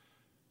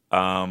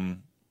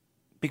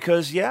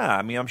 Because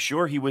I'm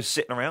sure he was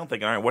sitting around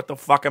thinking, all right, what the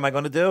fuck am I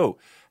going to do?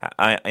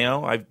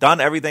 I've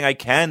done everything I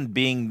can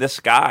being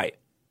this guy.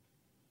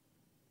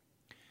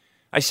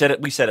 We said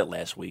it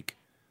last week.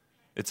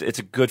 It's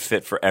a good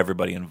fit for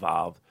everybody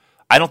involved.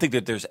 I don't think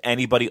that there's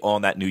anybody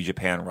on that New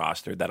Japan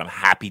roster that I'm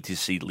happy to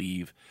see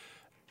leave.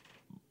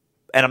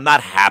 And I'm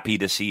not happy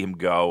to see him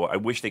go. I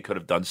wish they could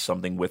have done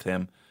something with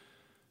him.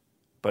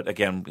 But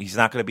again, he's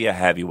not going to be a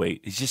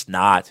heavyweight. He's just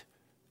not.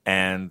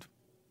 And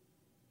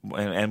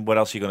what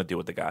else are you going to do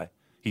with the guy?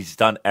 He's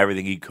done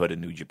everything he could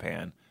in New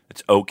Japan.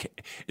 It's okay.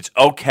 It's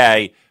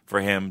okay for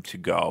him to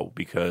go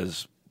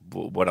because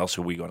what else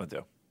are we going to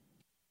do?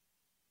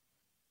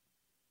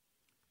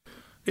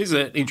 Here's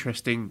an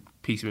interesting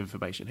piece of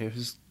information here.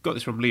 I've got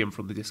this from Liam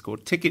from the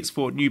Discord. Tickets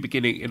for New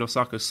Beginning in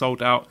Osaka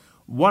sold out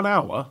 1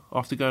 hour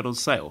after going on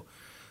sale.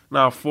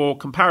 Now, for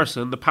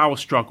comparison, the Power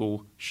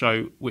Struggle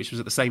show, which was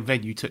at the same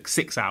venue, took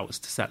 6 hours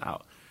to sell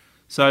out.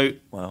 So,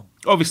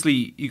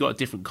 Obviously, you got a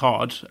different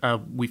card.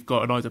 We've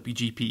got an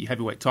IWGP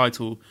heavyweight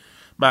title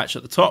match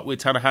at the top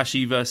with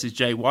Tanahashi versus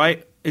Jay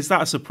White. Is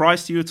that a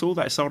surprise to you at all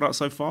that it sold out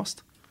so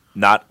fast?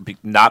 Not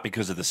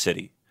because of the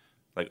city.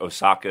 Like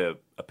Osaka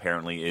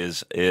apparently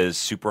is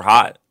super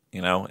hot,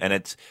 and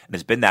it's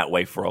been that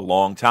way for a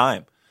long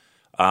time,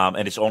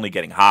 and it's only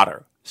getting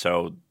hotter.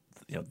 So,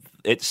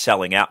 it's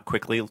selling out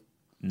quickly.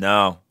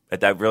 No,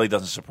 that really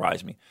doesn't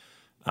surprise me.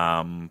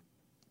 I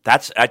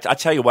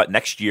tell you what,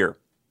 next year.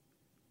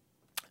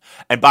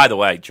 And by the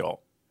way,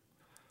 Joel,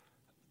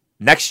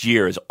 next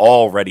year is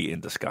already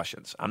in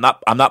discussions. I'm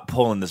not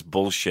pulling this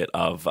bullshit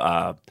of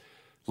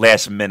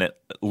last minute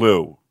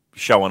Lou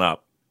showing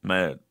up.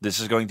 Man,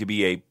 this is going to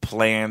be a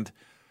planned,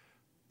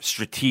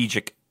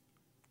 strategic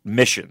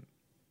mission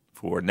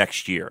for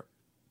next year,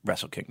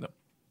 Wrestle Kingdom.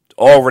 It's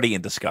already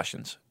in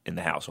discussions in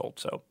the household.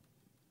 So,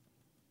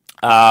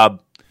 are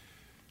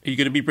you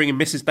going to be bringing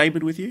Mrs.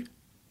 Damon with you?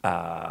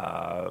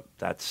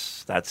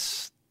 That's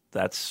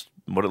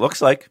what it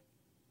looks like.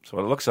 That's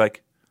what it looks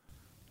like.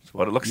 That's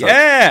what it looks like.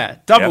 Yeah,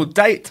 double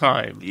date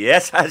time.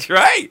 Yes, that's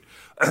right.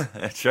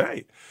 That's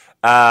right.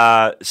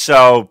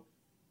 So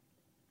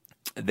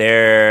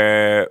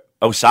there,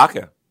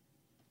 Osaka.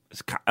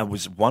 It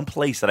was one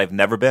place that I've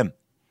never been.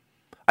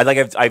 I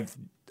can't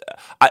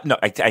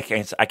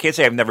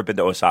say I've never been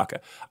to Osaka.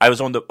 I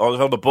was on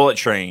the bullet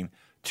train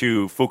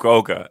to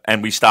Fukuoka,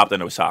 and we stopped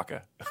in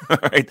Osaka.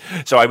 Right,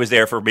 so I was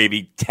there for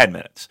maybe 10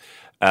 minutes.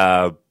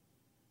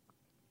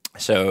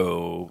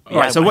 So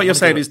what you're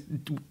saying is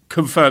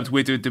confirmed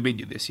we're doing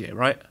Dominion this year,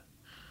 right?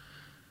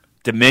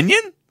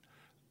 Dominion?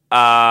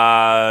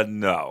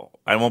 No,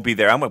 I won't be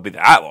there. I won't be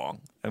there that long.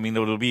 I mean,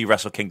 it'll be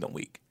Wrestle Kingdom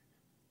week.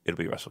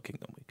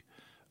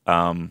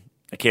 I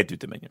can't do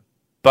Dominion.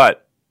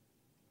 But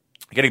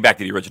getting back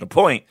to the original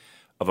point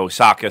of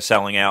Osaka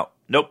selling out,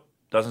 nope,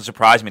 doesn't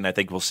surprise me. And I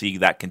think we'll see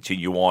that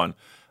continue on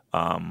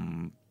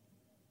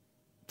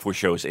for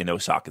shows in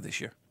Osaka this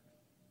year.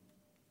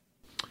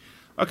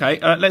 Okay,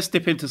 let's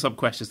dip into some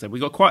questions then.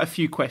 We've got quite a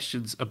few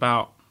questions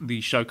about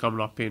the show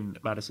coming up in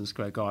Madison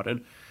Square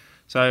Garden.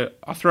 So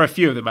I'll throw a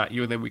few of them at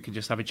you, and then we can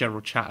just have a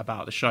general chat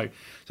about the show.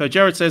 So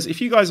Jared says,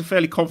 if you guys are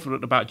fairly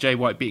confident about Jay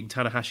White beating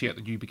Tanahashi at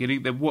the New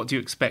Beginning, then what do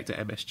you expect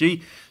at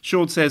MSG?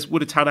 Sean says,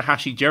 would a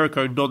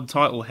Tanahashi-Jericho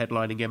non-title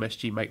headlining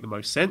MSG make the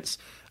most sense?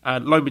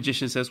 And Lone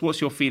Magician says, what's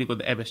your feeling on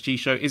the MSG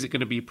show? Is it going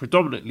to be a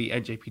predominantly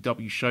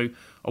NJPW show,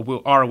 or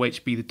will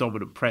ROH be the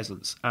dominant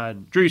presence?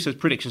 And Drew says,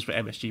 predictions for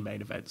MSG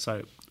main event.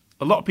 So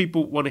a lot of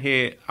people want to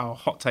hear our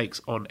hot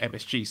takes on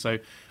MSG. So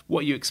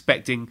what are you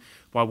expecting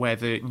by way of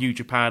the New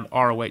Japan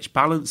ROH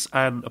balance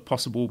and a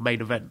possible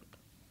main event?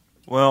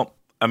 Well,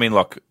 I mean,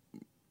 look,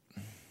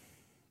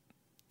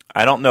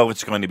 I don't know if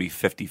it's going to be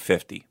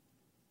 50-50.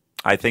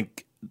 I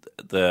think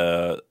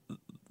the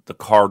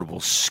card will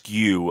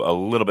skew a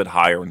little bit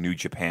higher in New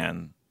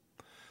Japan.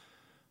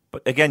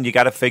 But again, you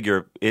got to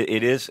figure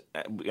it is,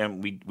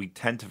 and we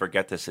tend to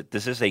forget this, that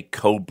this is a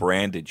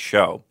co-branded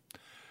show.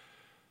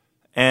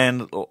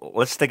 And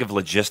let's think of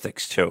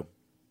logistics, too.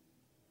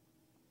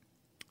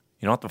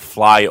 You don't have to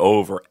fly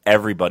over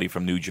everybody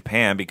from New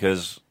Japan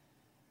because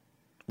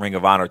Ring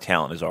of Honor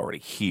talent is already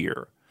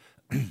here.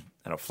 And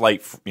a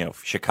flight,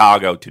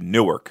 Chicago to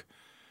Newark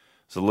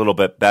is a little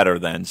bit better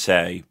than,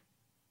 say,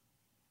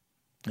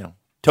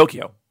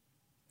 Tokyo.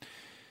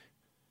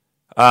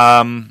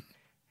 But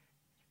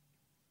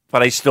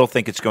I still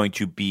think it's going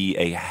to be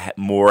a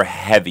more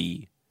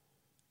heavy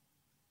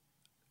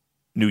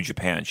New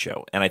Japan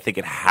show, and I think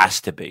it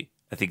has to be.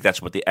 I think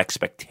that's what the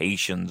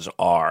expectations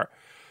are.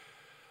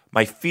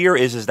 My fear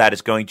is that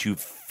it's going to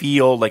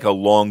feel like a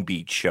Long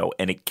Beach show,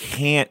 and it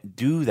can't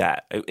do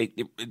that.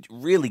 It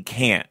really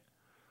can't.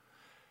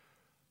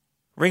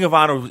 Ring of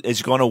Honor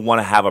is going to want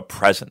to have a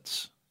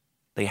presence.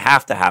 They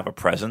have to have a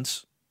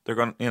presence. They're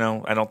going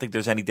to, I don't think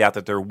there's any doubt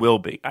that there will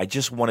be. I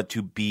just want it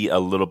to be a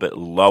little bit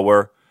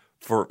lower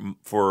for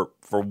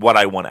what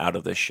I want out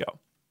of this show.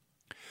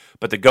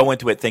 But to go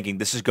into it thinking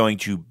this is going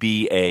to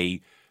be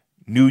a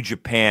New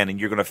Japan and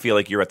you're going to feel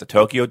like you're at the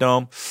Tokyo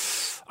Dome,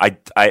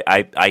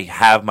 I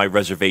have my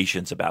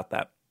reservations about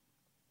that.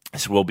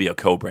 This will be a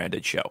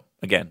co-branded show.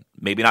 Again,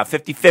 maybe not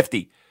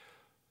 50-50,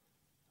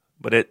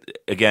 but it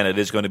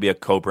is going to be a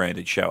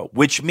co-branded show,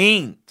 which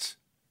means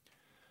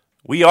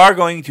we are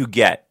going to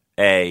get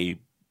and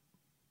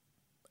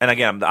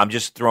again, I'm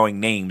just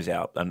throwing names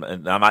out.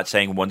 I'm not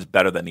saying one's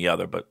better than the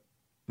other, but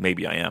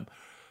maybe I am.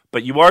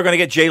 But you are going to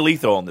get Jay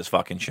Lethal on this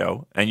fucking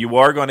show, and you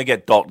are going to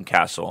get Dalton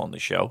Castle on the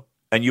show,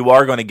 and you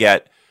are going to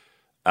get,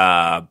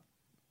 the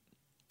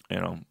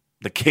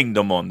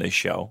Kingdom on this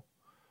show,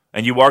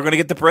 and you are going to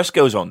get the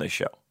Briscoes on this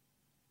show.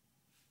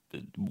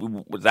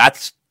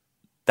 That's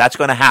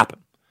going to happen,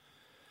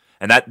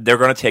 and that they're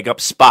going to take up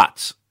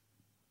spots.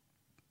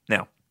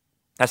 Now,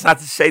 that's not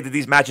to say that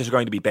these matches are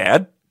going to be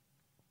bad.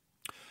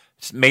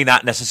 This may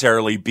not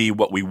necessarily be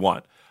what we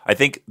want. I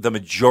think the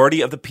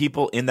majority of the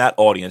people in that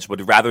audience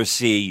would rather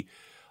see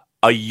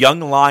a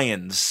Young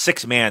Lions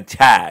 6-man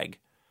tag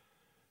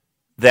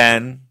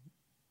than,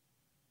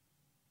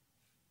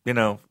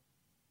 and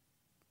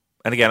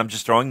again, I'm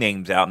just throwing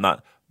names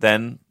out,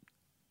 than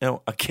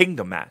a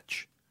Kingdom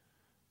match,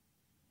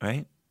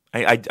 right?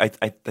 I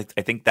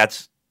think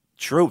that's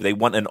true. They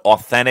want an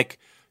authentic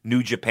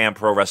New Japan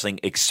Pro Wrestling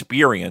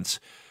experience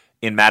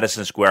in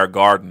Madison Square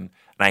Garden,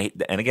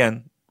 and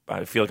again,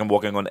 I feel like I'm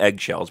walking on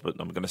eggshells, but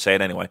I'm going to say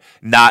it anyway.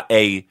 Not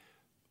a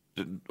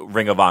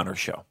Ring of Honor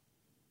show.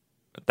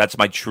 That's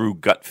my true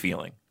gut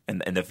feeling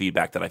and the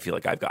feedback that I feel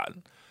like I've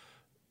gotten.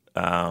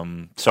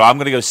 So I'm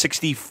going to go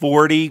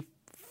 60-40,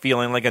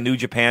 feeling like a New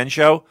Japan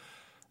show.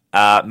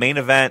 Main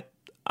event,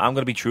 I'm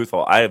going to be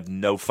truthful. I have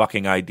no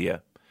fucking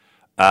idea.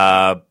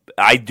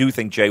 I do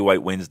think Jay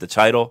White wins the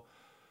title,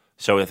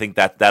 so I think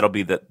that'll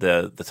be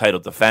the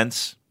title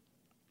defense.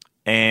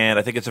 And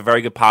I think it's a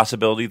very good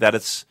possibility that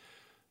it's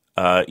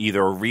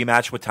either a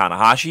rematch with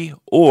Tanahashi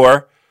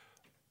or,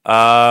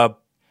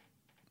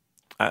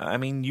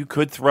 you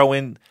could throw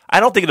in. I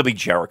don't think it'll be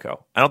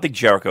Jericho. I don't think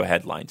Jericho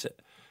headlines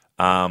it,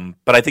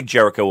 but I think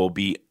Jericho will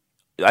be.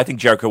 I think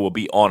Jericho will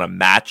be on a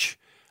match,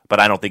 but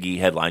I don't think he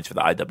headlines for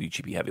the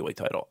IWGP Heavyweight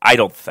title. I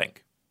don't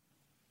think.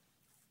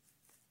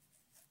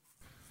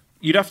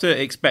 you'd have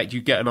to expect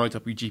you get an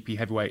IWGP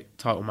Heavyweight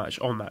title match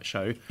on that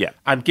show. Yeah.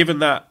 And given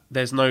that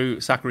there's no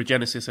Sakura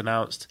Genesis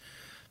announced,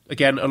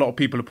 again, a lot of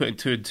people are putting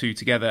 2 and 2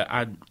 together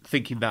and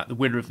thinking that the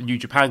winner of the New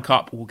Japan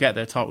Cup will get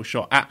their title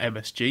shot at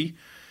MSG.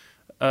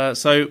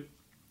 So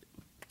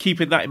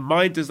keeping that in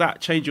mind, does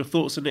that change your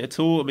thoughts on it at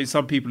all? I mean,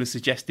 some people have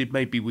suggested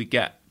maybe we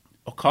get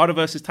Okada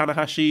versus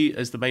Tanahashi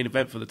as the main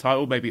event for the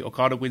title. Maybe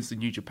Okada wins the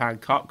New Japan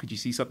Cup. Could you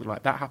see something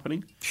like that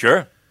happening?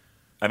 Sure.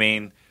 I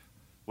mean,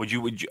 would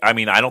you? I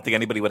mean, I don't think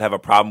anybody would have a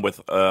problem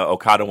with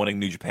Okada winning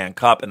New Japan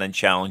Cup and then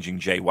challenging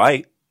Jay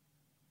White,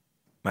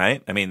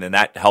 right? I mean, then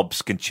that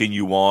helps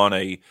continue on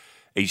a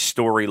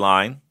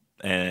storyline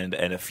and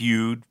a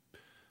feud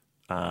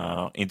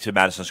into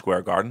Madison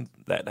Square Garden.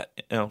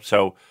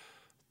 So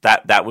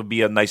that would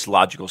be a nice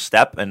logical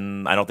step,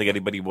 and I don't think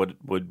anybody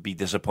would be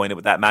disappointed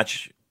with that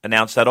match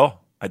announced at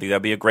all. I think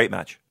that'd be a great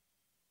match.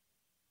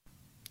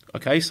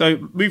 Okay,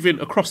 so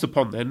moving across the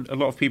pond then, a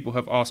lot of people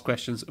have asked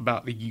questions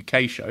about the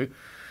UK show.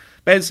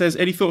 Ben says,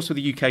 any thoughts for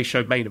the UK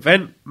show main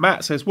event?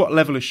 Matt says, what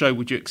level of show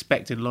would you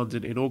expect in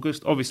London in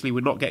August? Obviously,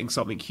 we're not getting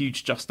something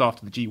huge just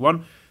after the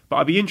G1, but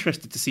I'd be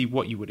interested to see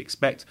what you would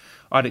expect.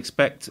 I'd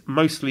expect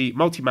mostly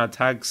multi-man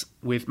tags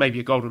with maybe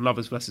a Golden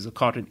Lovers versus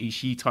Okada and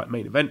Ishii type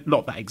main event.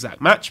 Not that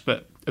exact match,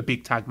 but a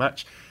big tag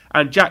match.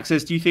 And Jack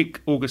says, do you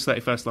think August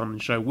 31st London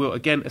show will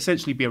again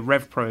essentially be a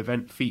Rev Pro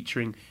event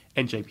featuring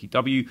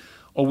NJPW,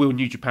 or will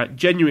New Japan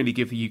genuinely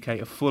give the UK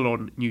a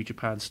full-on New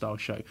Japan style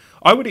show?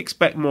 I would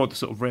expect more the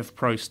sort of Rev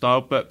Pro style,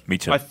 but Me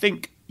too. I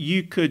think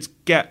you could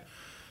get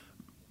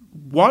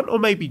 1 or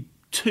maybe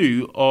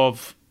 2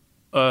 of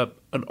an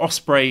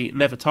Ospreay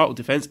Never title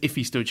defense if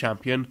he's still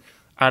champion,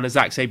 and a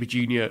Zack Sabre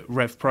Jr.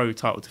 Rev Pro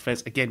title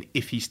defense again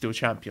if he's still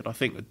champion. I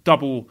think a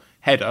double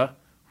header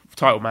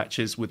title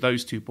matches with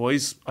those 2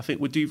 boys, I think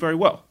would do very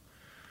well.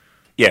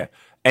 Yeah,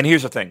 and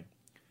here's the thing.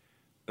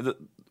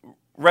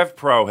 Rev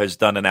Pro has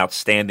done an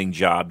outstanding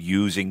job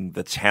using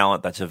the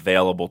talent that's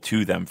available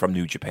to them from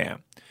New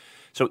Japan.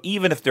 So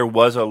even if there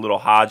was a little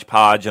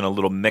hodgepodge and a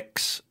little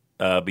mix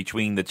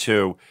between the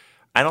two,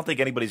 I don't think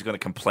anybody's going to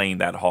complain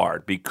that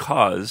hard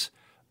because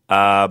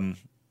the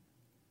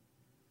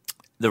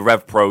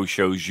Rev Pro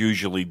shows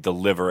usually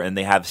deliver and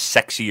they have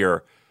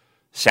sexier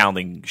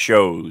sounding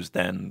shows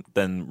than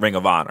Ring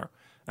of Honor.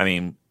 I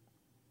mean,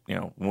 you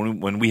know,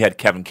 when we had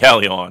Kevin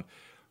Kelly on,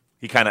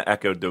 he kind of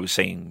echoed those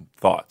same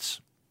thoughts.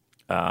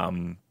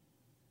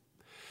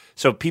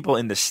 So people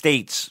in the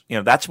States, you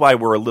know, that's why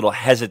we're a little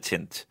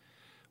hesitant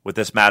with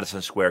this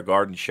Madison Square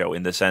Garden show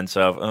in the sense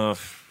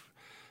of,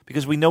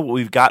 because we know what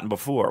we've gotten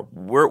before.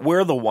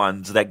 We're the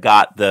ones that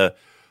got the,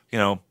 you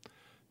know,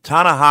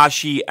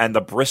 Tanahashi and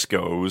the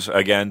Briscoes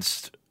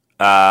against,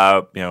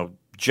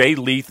 Jay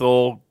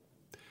Lethal,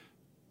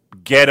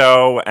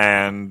 Gedo,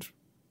 and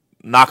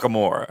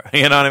Nakamura.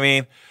 You know what I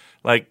mean?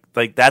 Like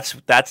that's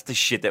the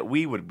shit that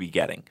we would be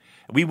getting.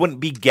 We wouldn't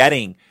be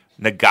getting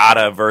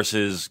Nagata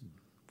versus,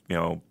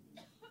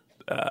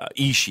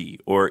 Ishii,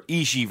 or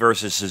Ishii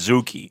versus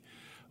Suzuki,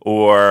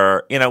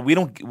 or,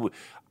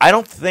 I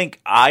don't think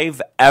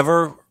I've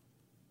ever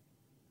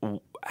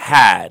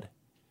had,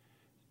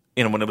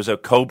 when it was a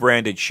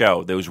co-branded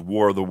show, those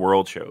War of the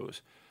World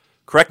shows.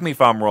 Correct me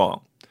if I'm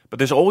wrong, but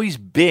there's always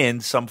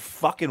been some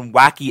fucking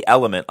wacky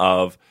element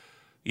of,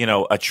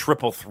 a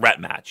triple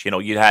threat match.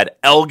 You had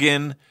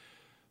Elgin,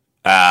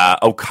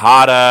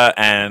 Okada,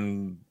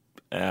 and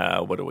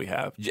what do we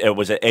have?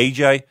 Was it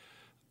AJ?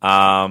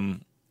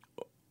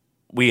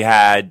 We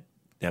had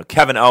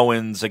Kevin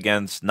Owens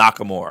against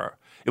Nakamura.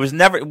 It was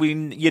never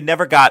you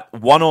never got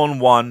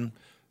 1-on-1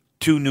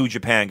 2 New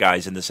Japan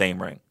guys in the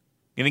same ring.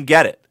 You didn't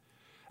get it.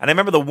 And I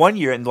remember the one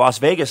year in Las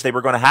Vegas they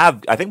were going to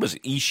have, I think it was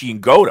Ishii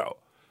and Goto,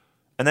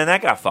 and then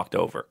that got fucked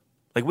over.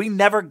 Like, we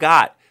never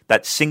got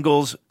that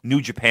singles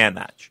New Japan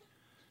match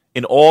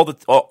in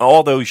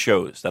all those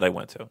shows that I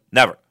went to.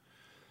 Never.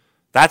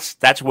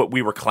 That's what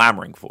we were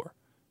clamoring for.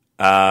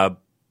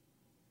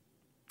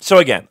 So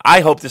again,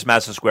 I hope this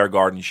Madison Square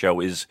Garden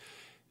show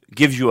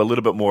gives you a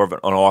little bit more of an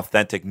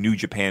authentic New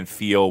Japan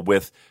feel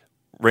with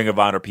Ring of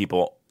Honor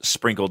people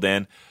sprinkled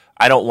in.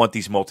 I don't want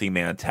these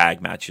multi-man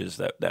tag matches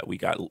that we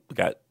got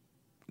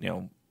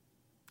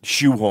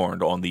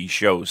shoehorned on these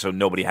shows, so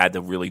nobody had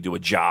to really do a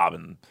job,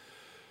 and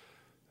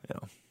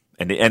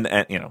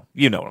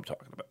you know what I'm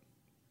talking about.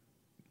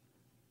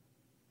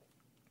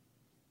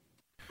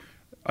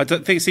 I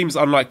don't think it seems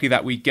unlikely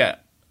that we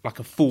get like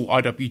a full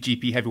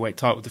IWGP heavyweight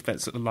title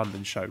defense at the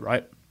London show,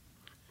 right?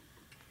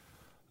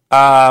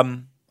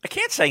 I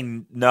can't say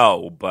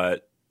no,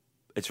 but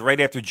it's right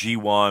after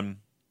G1.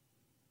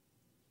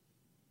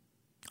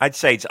 I'd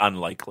say it's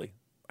unlikely.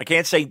 I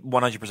can't say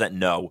 100%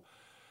 no.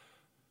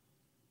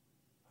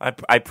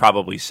 I'd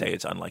probably say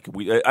it's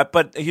unlikely.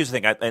 But here's the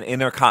thing: an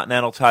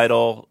Intercontinental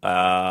title,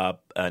 a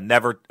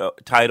Never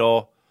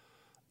title.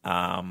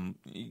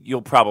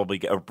 You'll probably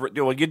get.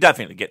 You're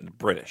definitely getting a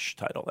British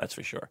title. That's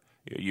for sure.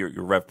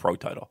 Your Rev Pro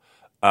title.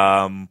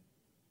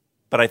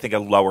 But I think a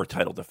lower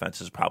title defense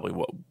is probably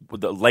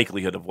the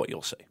likelihood of what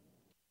you'll see.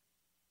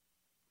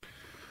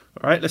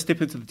 All right, let's dip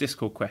into the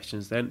Discord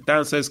questions then.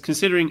 Dan says,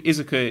 considering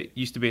Iizuka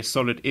used to be a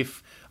solid,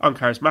 if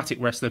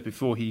uncharismatic wrestler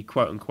before he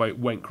quote-unquote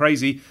went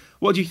crazy,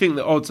 what do you think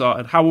the odds are,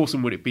 and how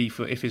awesome would it be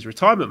for if his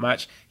retirement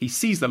match, he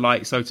sees the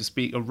light, so to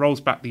speak, and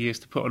rolls back the years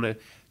to put on a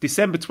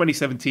December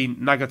 2017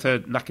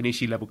 Nagata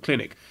Nakanishi level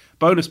clinic?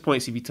 Bonus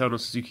points if he turned on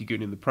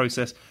Suzuki-gun in the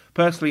process.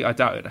 Personally, I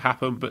doubt it would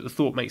happen, but the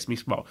thought makes me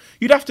smile.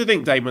 You'd have to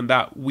think, Damon,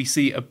 that we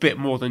see a bit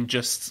more than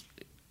just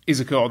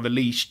Iizuka on the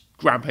leash,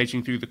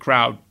 rampaging through the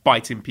crowd,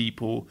 biting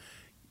people.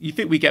 You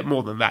think we get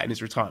more than that in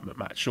his retirement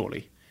match,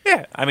 surely?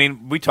 Yeah, I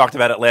mean, we talked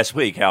about it last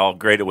week, how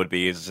great it would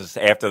be. It's just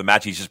after the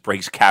match, he just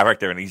breaks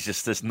character, and he's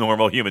just this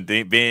normal human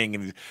being,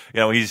 and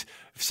he's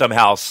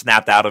somehow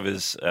snapped out of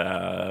his,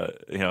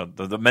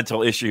 the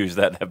mental issues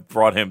that have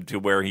brought him to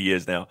where he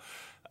is now.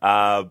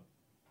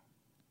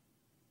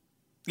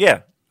 Yeah,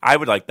 I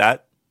would like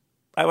that.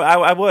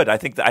 I would. I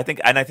think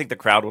the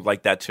crowd would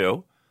like that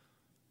too.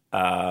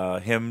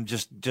 Him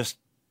just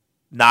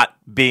not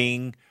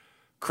being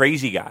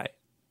crazy guy.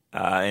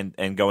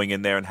 And going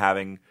in there and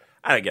having,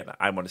 again,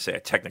 I want to say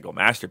a technical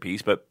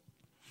masterpiece, but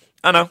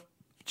I don't know,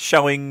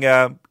 showing,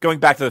 going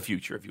back to the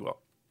future, if you will,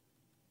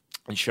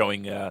 and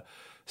showing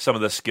some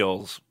of the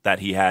skills that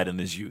he had in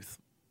his youth.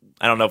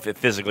 I don't know if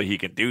physically he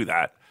can do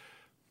that.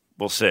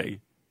 We'll see.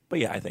 But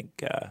yeah, I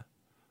think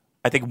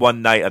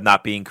one night of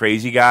not being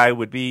crazy guy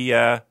would be,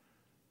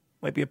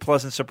 might be a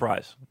pleasant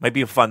surprise. Might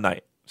be a fun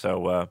night.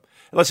 So,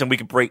 listen, we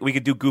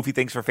could do goofy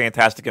things for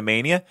Fantastica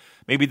Mania.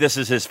 Maybe this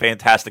is his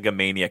Fantastica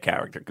Mania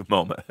character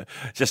moment.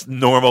 Just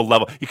normal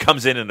level. He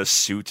comes in a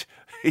suit.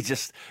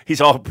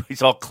 He's all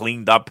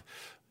cleaned up.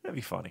 That'd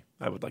be funny.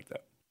 I would like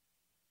that.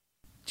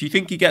 Do you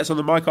think he gets on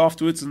the mic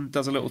afterwards and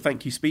does a little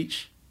thank you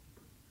speech?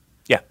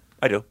 Yeah,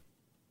 I do.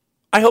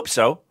 I hope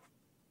so.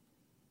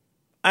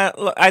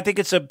 I think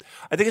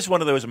it's one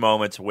of those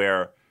moments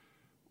where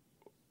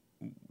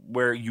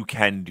you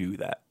can do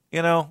that.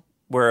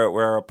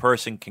 Where a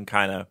person can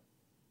kind of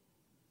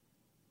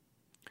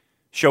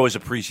show his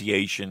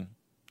appreciation.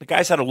 The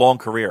guy's had a long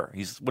career.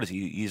 He's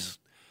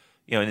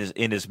in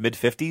his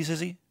mid-50s,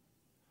 is he?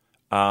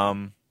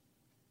 Had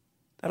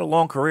a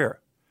long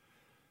career.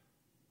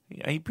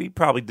 He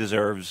probably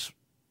deserves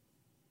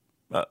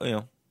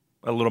a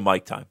little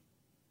mic time,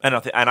 and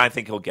I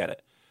think he'll get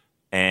it,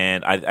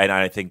 and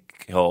I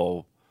think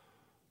he'll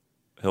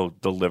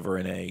deliver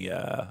in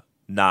a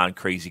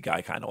non-crazy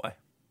guy kind of way.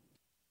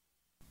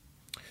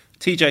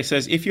 TJ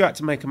says, if you had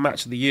to make a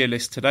match of the year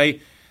list today,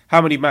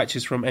 how many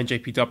matches from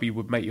NJPW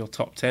would make your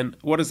top 10?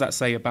 What does that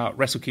say about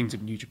Wrestle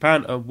Kingdom New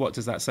Japan? And what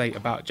does that say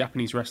about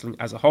Japanese wrestling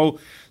as a whole?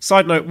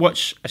 Side note,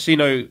 watch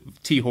Ashino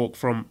T-Hawk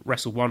from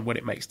Wrestle 1 when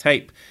it makes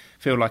tape.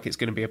 Feel like it's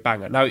going to be a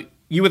banger. Now,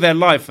 you were there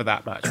live for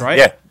that match, right?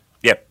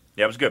 Yeah,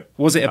 it was good.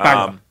 Was it a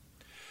banger?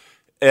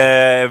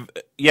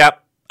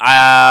 Yep.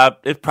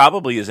 It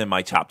probably is in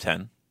my top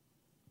 10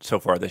 so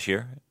far this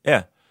year.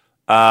 Yeah.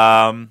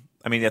 I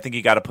think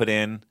you got to put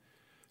in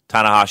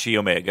Tanahashi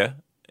Omega.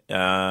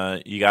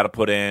 You got to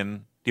put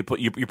in. You're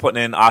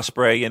putting in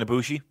Ospreay and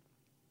Ibushi.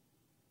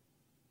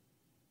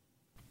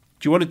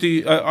 Do you want to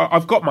do?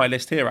 I've got my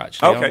list here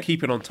actually. Okay. I'm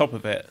keeping on top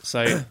of it.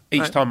 So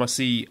each time I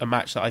see a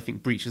match that I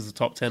think breaches the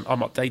top 10,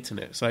 I'm updating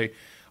it. So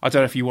I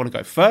don't know if you want to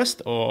go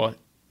first or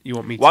you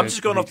want me to. Well, I'm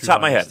just going off the top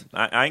of my head.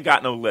 I ain't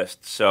got no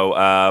list. So,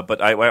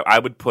 but I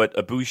would put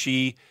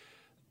Ibushi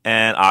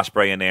and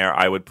Ospreay in there.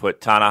 I would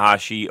put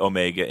Tanahashi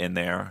Omega in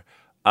there.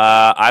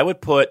 I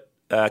would put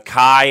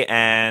Kai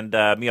and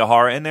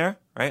Miyahara in there,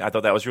 right? I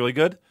thought that was really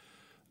good.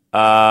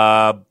 What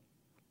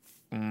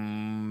else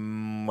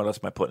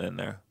am I putting in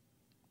there?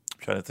 I'm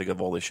trying to think of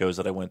all the shows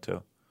that I went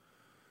to.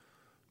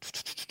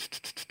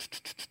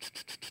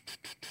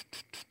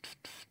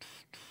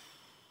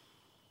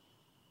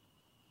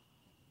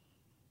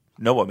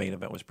 Noah main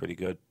event was pretty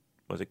good.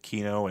 Was it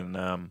Kino and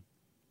I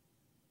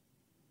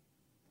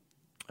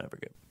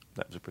forget.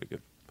 That was pretty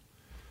good.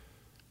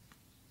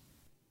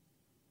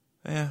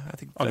 Yeah, I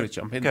think I'm going to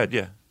jump in. Good,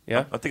 yeah.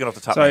 I'm thinking off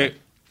the top of my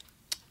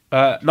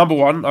head. Number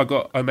one, I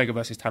got Omega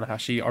versus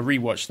Tanahashi. I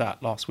rewatched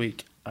that last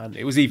week, and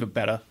it was even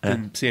better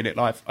than seeing it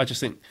live. I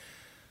just think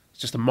it's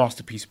just a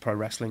masterpiece of pro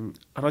wrestling,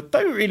 and I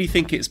don't really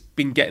think it's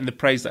been getting the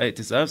praise that it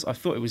deserves. I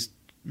thought it was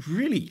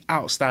really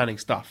outstanding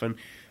stuff, and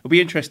it'll be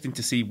interesting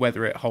to see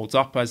whether it holds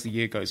up as the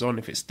year goes on,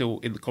 if it's still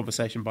in the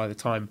conversation by the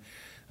time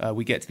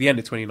we get to the end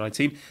of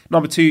 2019.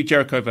 Number 2,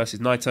 Jericho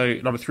versus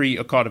Naito. Number 3,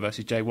 Okada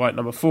versus Jay White.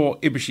 Number 4,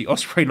 Ibushi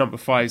Ospreay. Number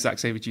 5, Zack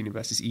Sabre Jr.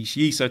 versus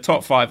Ishii. So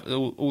top 5,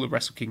 all the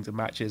Wrestle Kingdom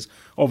matches.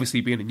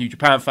 Obviously, being a New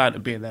Japan fan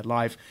and being there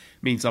live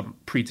means I'm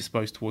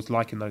predisposed towards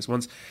liking those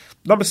ones.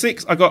 Number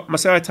 6, I got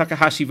Masaya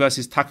Takahashi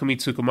versus Takumi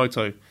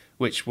Tsukamoto,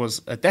 which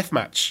was a death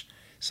match.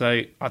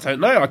 So, I don't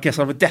know. I guess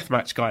I'm a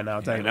deathmatch guy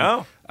now, don't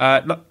I?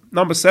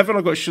 Number 7,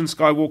 I got Shun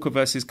Skywalker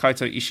versus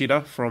Kaito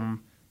Ishida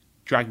from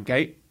Dragon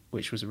Gate,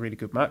 which was a really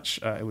good match.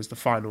 It was the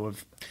final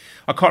of...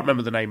 I can't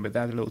remember the name, but they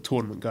had a little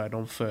tournament going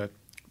on for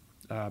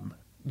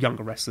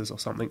younger wrestlers or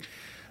something.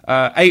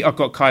 8, I've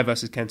got Kai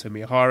versus Kento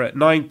Miyahara.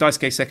 9,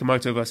 Daisuke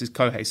Sekimoto versus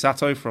Kohei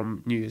Sato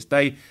from New Year's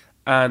Day.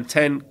 And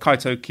 10,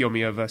 Kaito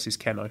Kiyomiya versus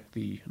Keno,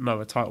 the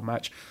Noah title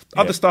match.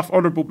 Other stuff,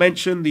 honourable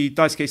mention, the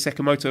Daisuke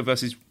Sekimoto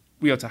versus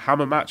Ryota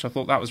Hammer match. I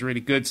thought that was really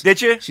good. Did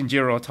you?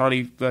 Shinjiro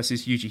Otani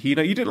versus Yuji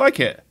Hino. You didn't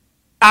like it?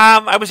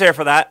 I was there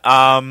for that.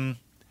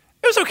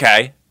 It was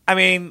okay. I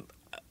mean,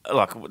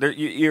 look,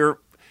 you're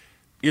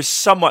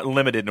somewhat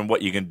limited in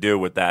what you can do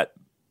with that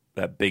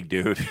big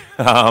dude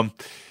who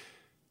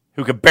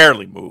could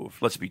barely move.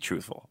 Let's be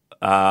truthful.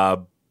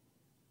 Yeah,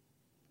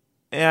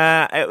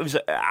 it was.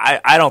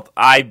 I don't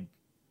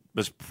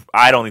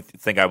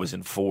think I was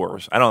in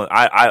fours. I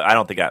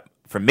don't think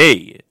for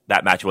me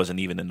that match wasn't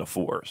even in the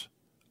fours.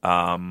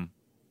 Nah,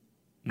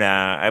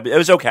 it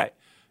was okay.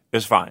 It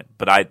was fine,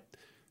 but I'm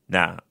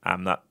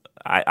not.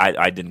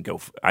 I didn't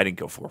go. I didn't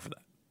go four for that.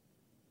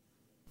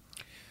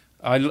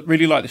 I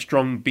really like the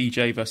strong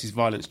BJ versus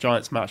Violence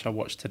Giants match I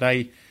watched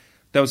today.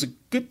 There was a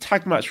good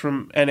tag match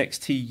from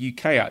NXT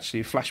UK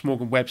actually. Flash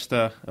Morgan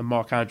Webster and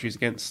Mark Andrews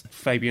against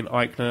Fabian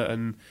Eichner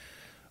and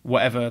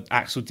whatever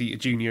Axel Dieter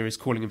Jr. is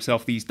calling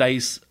himself these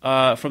days.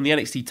 From the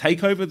NXT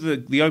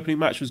TakeOver, the opening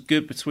match was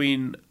good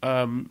between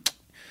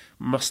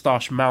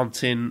Mustache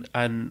Mountain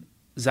and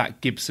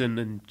Zach Gibson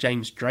and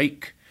James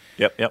Drake.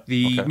 Yep.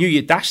 The New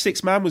Year Dash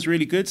Six Man was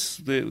really good.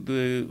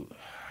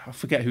 I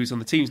forget who's on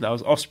the teams now.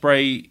 It was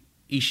Ospreay,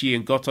 Ishii,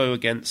 and Goto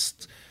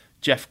against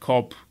Jeff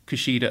Cobb,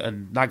 Kushida,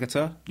 and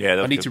Nagata.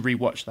 Yeah, I need to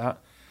rewatch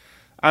that.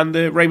 And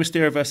the Rey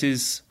Mysterio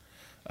versus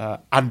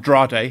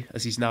Andrade,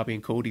 as he's now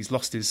being called. He's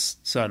lost his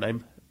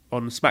surname.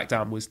 On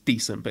SmackDown was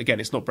decent, but again,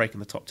 it's not breaking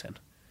the top 10.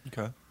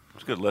 Okay,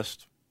 it's a good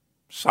list,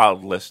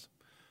 solid list.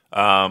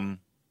 Yeah,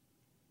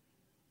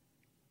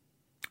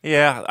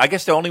 I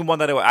guess the only one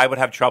that I would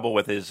have trouble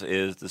with is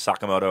the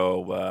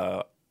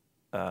Sakamoto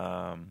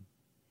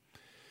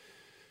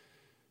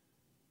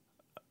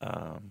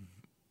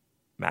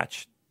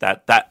match.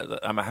 That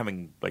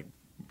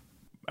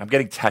I'm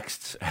getting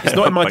texts. It's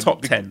not in my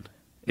top 10.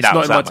 It's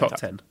not in my top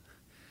 10.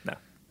 No,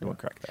 you won't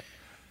correct that.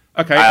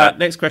 Okay,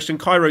 next question.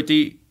 Cairo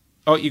D.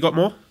 Oh, you got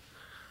more?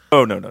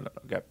 Oh, no.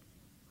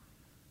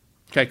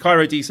 Okay,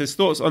 Cairo D says,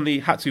 thoughts on the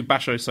Hatsu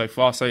Basho so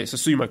far? So it's a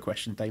sumo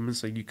question, Damon,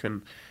 so you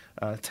can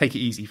take it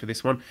easy for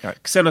this one.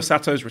 Right. Kuseno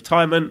Sato's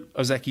retirement,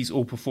 Ozeki's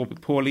all performing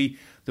poorly,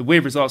 the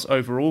weird results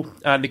overall.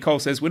 And Nicole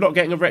says, we're not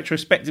getting a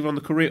retrospective on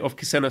the career of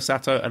Kuseno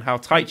Sato and how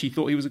Taichi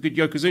thought he was a good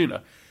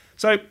Yokozuna.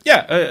 So,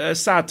 yeah, a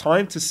sad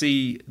time to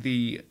see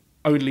the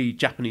only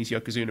Japanese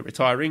Yokozuna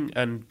retiring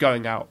and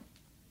going out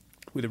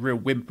with a real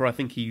whimper. I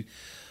think he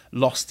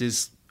lost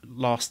his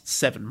last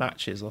 7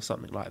 matches or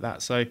something like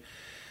that. So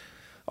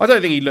I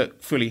don't think he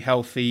looked fully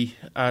healthy,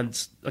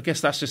 and I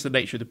guess that's just the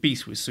nature of the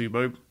beast with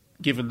sumo.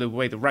 Given the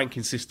way the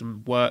ranking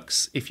system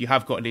works, if you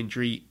have got an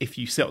injury, if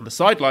you sit on the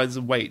sidelines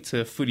and wait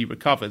to fully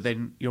recover,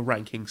 then your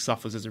ranking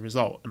suffers as a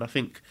result. And I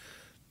think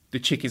the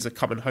chickens are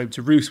coming home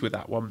to roost with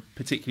that one,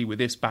 particularly with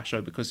this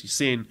Basho, because you're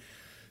seeing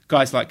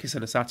guys like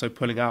Kuseno Sato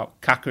pulling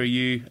out,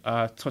 Kakuryu,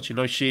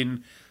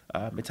 Tochinoshin,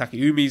 Mitake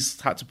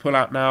Umi's had to pull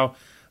out now.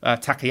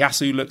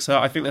 Takayasu looks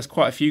hurt. I think there's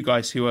quite a few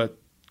guys who are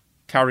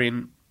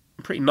carrying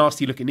pretty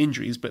nasty looking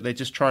injuries, but they're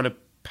just trying to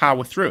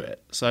power through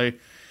it. So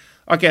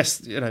I guess,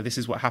 this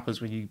is what happens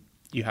when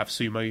you have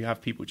sumo. You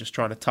have people just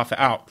trying to tough it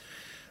out.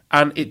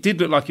 And it did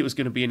look like it was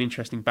going to be an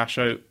interesting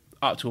Basho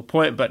up to a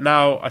point, but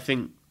now I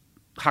think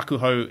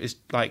Hakuho is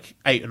like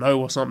 8-0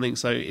 or something.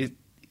 So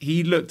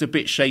he looked a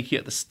bit shaky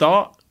at the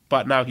start,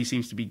 but now he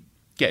seems to be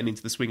getting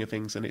into the swing of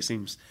things, and it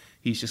seems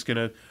he's just going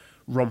to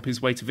romp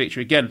his way to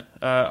victory again.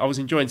 I was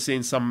enjoying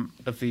seeing some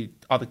of the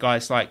other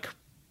guys like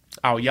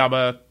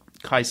Aoyama,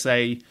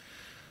 Kaisei,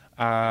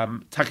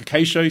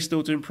 Takakeisho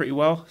still doing pretty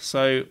well.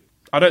 So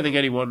I don't think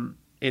anyone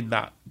in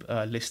that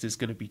list is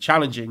going to be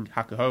challenging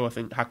Hakuho. I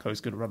think Hakuho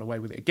is going to run away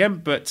with it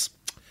again, but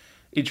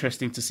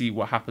interesting to see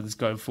what happens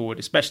going forward,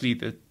 especially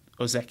the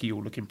Ozeki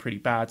all looking pretty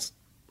bad.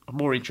 I'm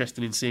more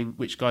interested in seeing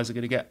which guys are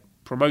going to get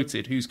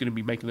promoted, who's going to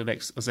be making the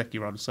next Ozeki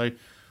run. So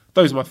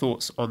those are my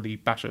thoughts on the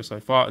Basho so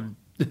far. And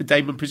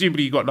Damon,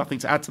 presumably you got nothing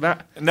to add to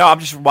that? No, I'm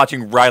just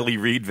watching Riley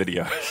Reid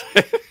videos.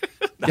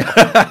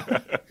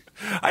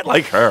 I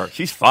like her.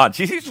 She's fun.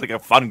 She seems like a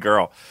fun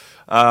girl.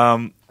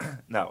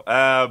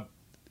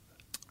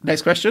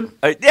 Next question.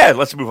 Yeah,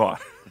 let's move on.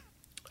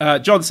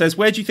 John says,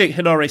 where do you think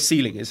Hinare's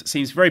ceiling is? It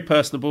seems very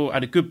personable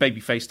and a good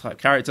babyface type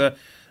character.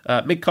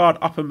 Mid-card,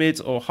 upper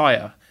mid, or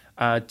higher?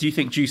 Do you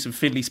think Juice and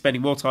Finlay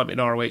spending more time in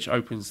ROH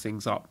opens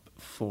things up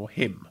for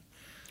him?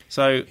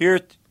 So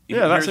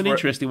that's an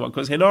interesting one,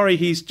 because Hinare,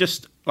 he's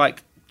just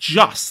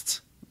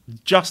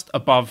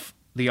above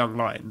the Young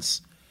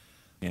Lions.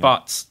 Yeah.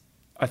 But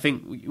I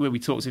think when we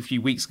talked a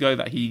few weeks ago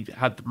that he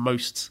had the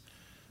most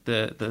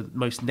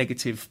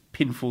negative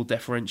pinfall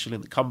differential in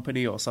the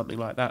company or something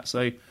like that.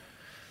 So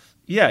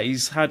yeah,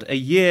 he's had a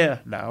year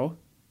now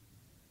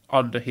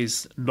under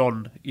his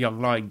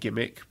non-Young Lion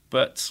gimmick,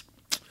 but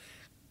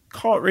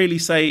can't really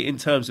say in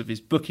terms of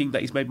his booking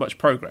that he's made much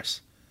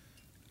progress.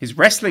 His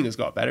wrestling has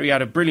got better. He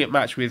had a brilliant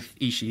match with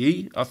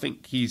Ishii. I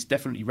think he's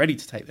definitely ready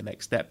to take the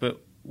next step,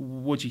 but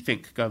what do you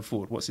think going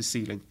forward? What's his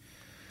ceiling?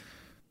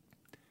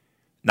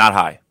 Not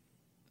high.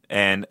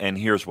 And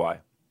here's why.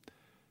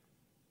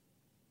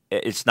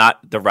 it's not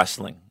the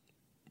wrestling.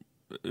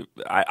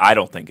 I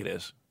don't think it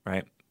is,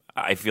 right?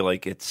 I feel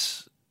like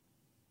it's,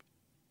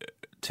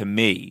 to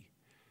me,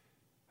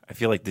 I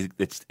feel like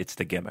it's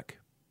the gimmick.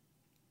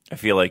 I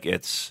feel like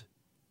there's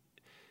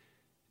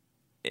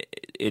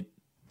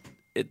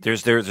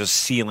a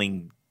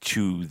ceiling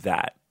to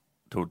that,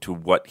 to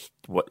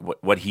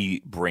what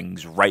he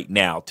brings right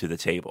now to the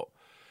table.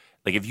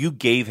 Like if you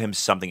gave him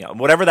something else,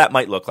 whatever that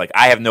might look like,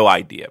 I have no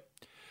idea.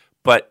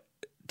 But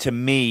to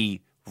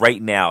me,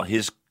 right now,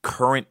 his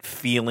current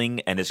feeling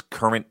and his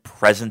current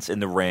presence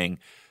in the ring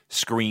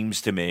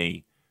screams to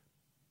me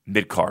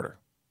mid-Carter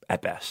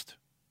at best,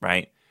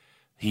 right?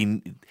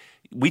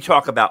 We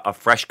talk about a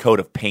fresh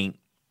coat of paint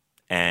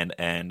and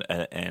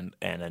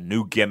a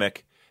new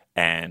gimmick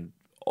and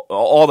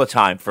all the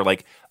time for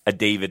like a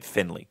David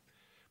Finlay.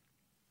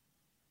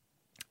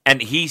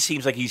 And he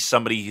seems like he's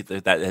somebody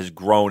that has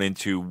grown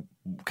into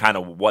kind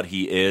of what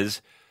he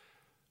is.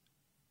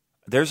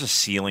 There's a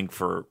ceiling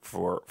for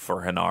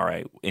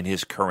Henare in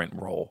his current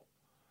role.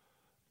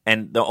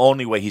 And the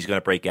only way he's going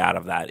to break out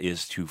of that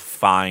is to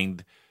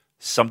find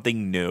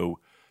something new.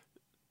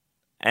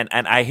 And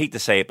I hate to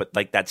say it, but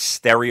like that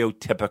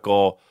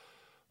stereotypical,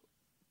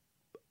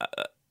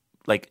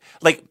 like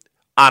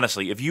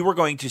honestly, if you were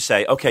going to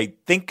say, okay,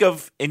 think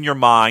of in your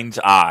mind's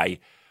eye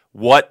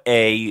what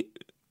a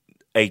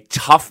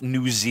tough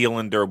New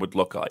Zealander would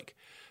look like.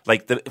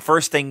 Like the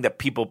first thing that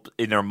people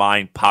in their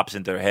mind pops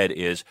into their head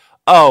is,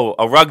 oh,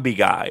 a rugby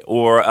guy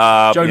or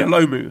Jonah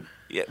Lomu.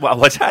 Yeah, well,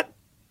 what's that?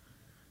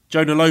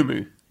 Jonah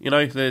Lomu,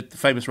 the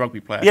famous rugby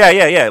player.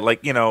 Yeah.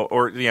 Like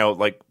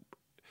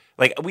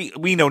like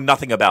we know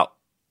nothing about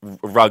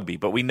rugby,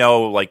 but we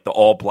know like the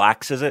All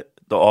Blacks. Is it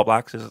the All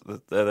Blacks? Is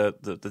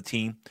the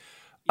team?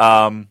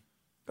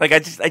 Like I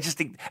just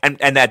think and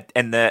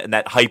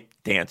that hype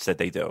dance that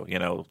they do.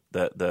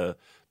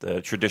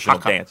 The traditional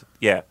Haka. dance.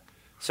 Yeah.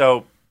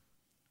 So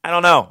I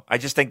don't know. I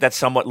just think that's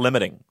somewhat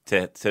limiting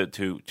to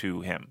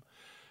him.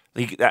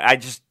 You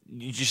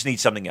just need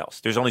something else.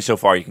 There's only so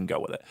far you can go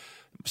with it.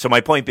 So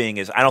my point being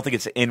is, I don't think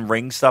it's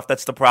in-ring stuff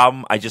that's the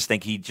problem. I just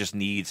think he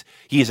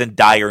is in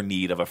dire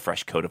need of a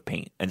fresh coat of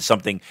paint and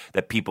something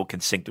that people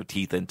can sink their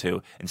teeth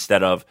into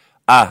instead of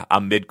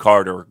a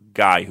mid-Carter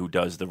guy who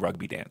does the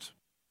rugby dance.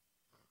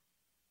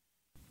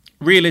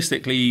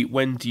 Realistically,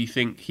 when do you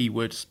think he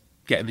would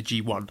get in the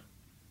G1,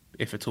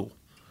 if at all?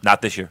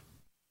 Not this year.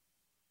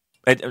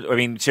 I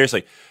mean,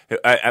 seriously,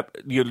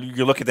 you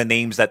look at the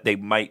names that they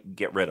might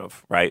get rid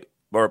of, right?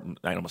 Or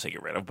I don't want to say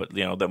get rid of, but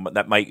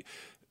that might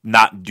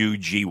not do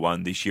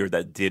G1 this year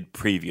that did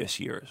previous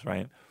years,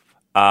 right?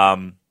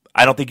 I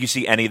don't think you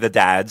see any of the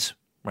dads,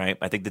 right?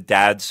 I think the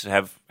dads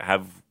have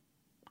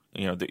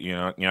you're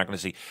not going to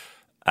see.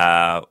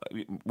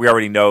 We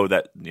already know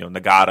that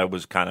Nagata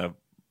was kind of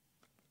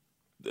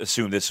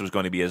assumed this was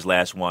going to be his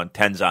last one.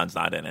 Tenzan's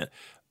not in it.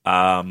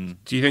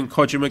 Do you think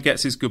Kojima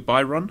gets his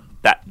goodbye run?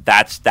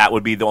 That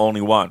would be the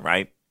only one,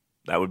 right?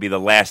 That would be the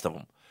last of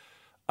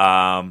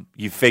them.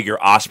 You figure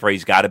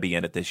Ospreay's got to be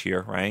in it this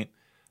year, right?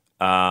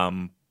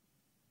 You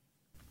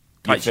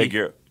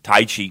figure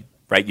Taichi,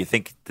 right? You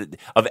think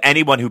of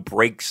anyone who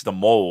breaks the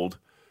mold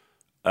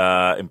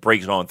and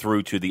breaks on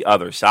through to the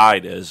other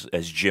side, as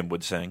Jim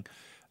would sing,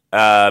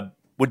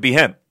 would be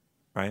him,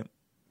 right?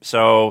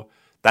 So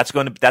that's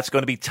going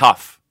to be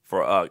tough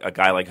for a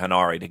guy like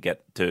Henare to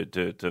get to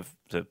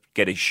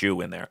get his shoe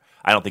in there.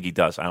 I don't think he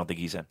does. I don't think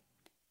he's in.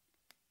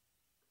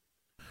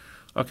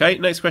 Okay,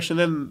 next question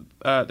then.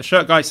 The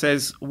shirt guy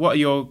says, what are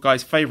your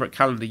guys' favourite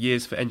calendar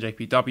years for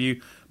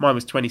NJPW? Mine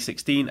was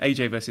 2016,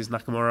 AJ versus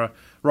Nakamura,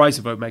 Rise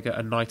of Omega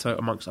and Naito,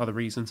 amongst other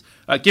reasons.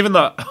 Given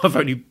that I've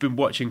only been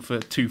watching for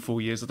 2 full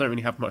years, I don't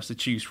really have much to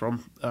choose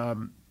from.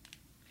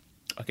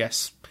 I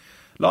guess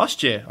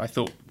last year I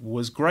thought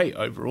was great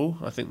overall.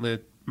 I think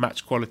the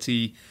match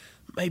quality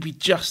maybe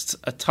just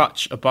a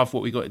touch above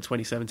what we got in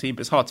 2017, but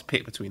it's hard to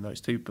pick between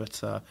those two.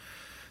 But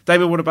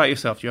Damon, what about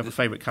yourself? Do you have a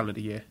favourite calendar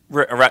year?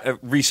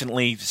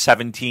 Recently,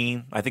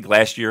 17. I think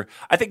last year.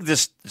 I think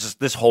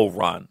this whole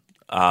run,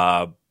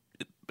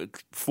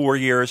 4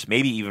 years,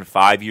 maybe even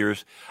 5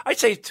 years. I'd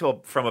say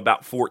from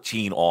about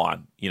 14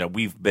 on.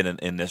 We've been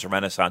in this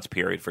renaissance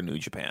period for New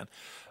Japan.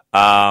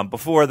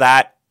 Before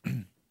that,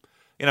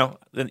 your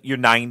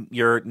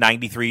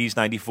 93s,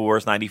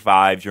 94s,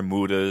 95s, your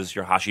Mudas,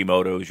 your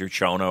Hashimoto's, your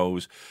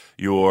Chonos,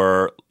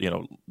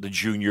 the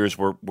juniors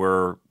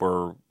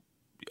were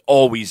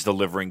always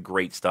delivering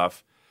great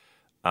stuff.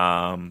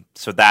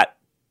 So that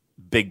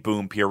big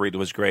boom period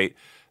was great.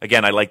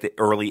 Again, I like the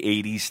early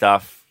 80s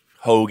stuff.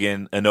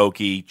 Hogan,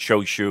 Inoki,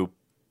 Choshu,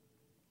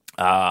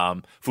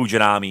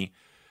 Fujinami.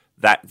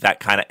 That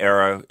kind of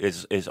era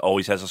is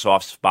always has a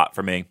soft spot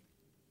for me.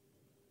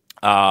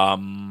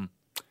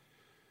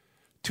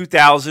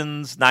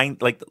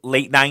 2000s, like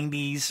late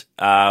 90s,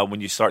 when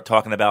you start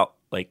talking about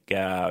like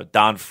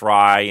Don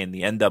Fry and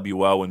the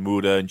NWO and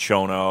Muda and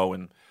Chono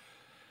and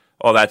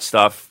all that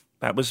stuff,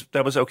 that was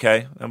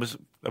okay. That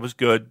was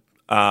good.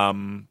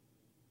 I'd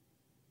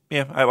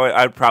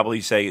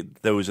probably say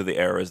those are the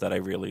eras that I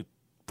really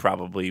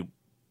probably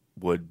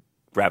would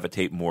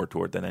gravitate more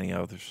toward than any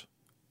others.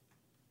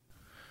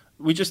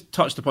 we just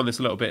touched upon this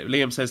a little bit.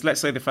 Liam says,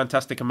 let's say the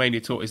Fantastica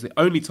Mania Tour is the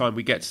only time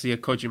we get to see a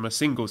Kojima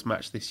singles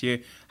match this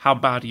year. How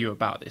bad are you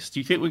about this? Do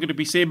you think we're going to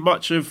be seeing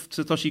much of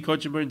Satoshi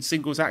Kojima in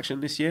singles action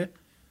this year?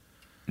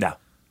 No,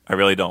 I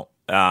really don't.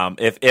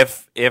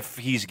 If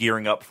he's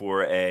gearing up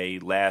for a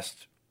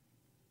last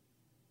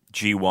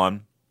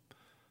G1,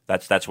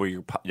 that's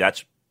where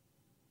that's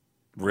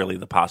really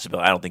the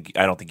possibility.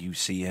 I don't think you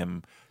see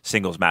him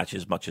singles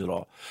matches much at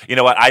all. You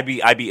know what? I'd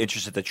be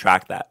interested to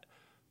track that,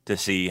 to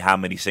see how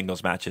many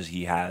singles matches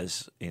he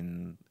has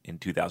in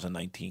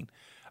 2019.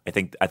 I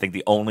think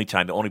the only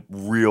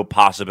real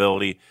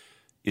possibility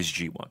is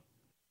G1.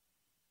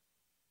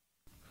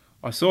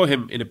 I saw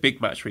him in a big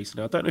match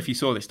recently. I don't know if you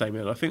saw this,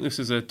 Damien. I think this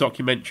is a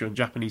documentary on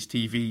Japanese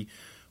TV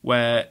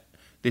where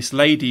this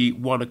lady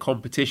won a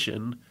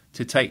competition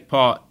to take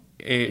part.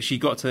 She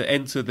got to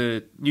enter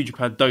the New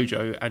Japan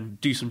dojo and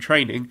do some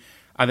training,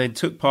 and then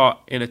took part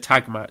in a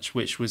tag match,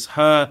 which was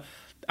her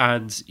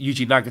and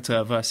Yuji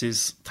Nagata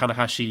versus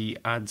Tanahashi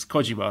and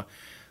Kojima.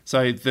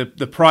 So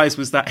the prize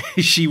was that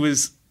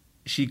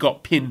she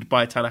got pinned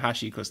by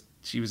Tanahashi because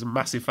she was a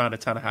massive fan of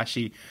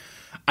Tanahashi.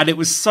 And it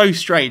was so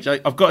strange.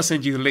 I've got to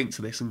send you the link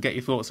to this and get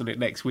your thoughts on it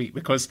next week,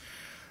 because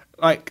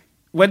like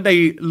when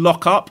they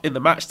lock up in the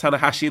match,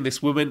 Tanahashi and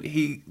this woman,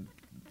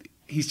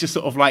 he's just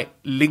sort of like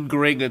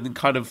lingering and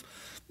kind of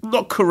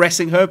not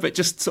caressing her, but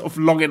just sort of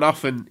long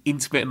enough and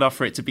intimate enough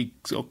for it to be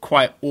sort of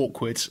quite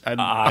awkward and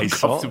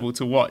uncomfortable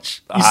to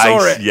watch. You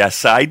saw it?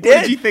 Yes, I did.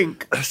 What did you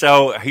think?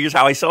 So here's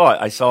how I saw it.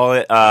 I saw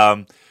it.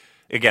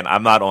 Again,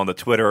 I'm not on the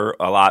Twitter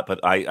a lot,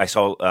 but I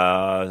saw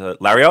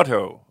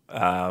Lariotto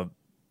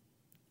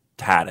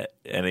had it,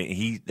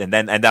 and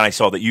then I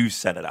saw that you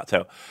sent it out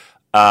too.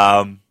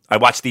 I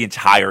watched the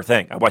entire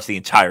thing. I watched the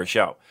entire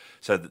show.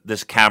 So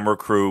this camera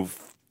crew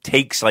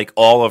takes like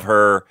all of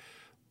her.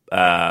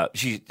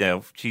 She's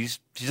a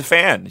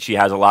fan. She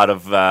has a lot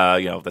of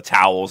the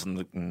towels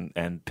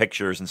and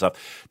pictures and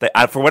stuff.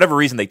 For whatever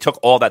reason, they took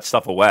all that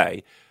stuff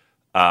away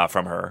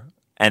from her,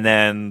 and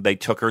then they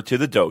took her to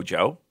the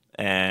dojo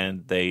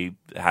and they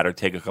had her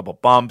take a couple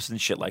bumps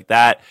and shit like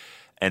that,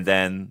 and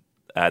then.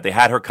 They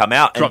had her come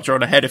out. Dropped her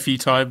on her head a few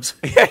times.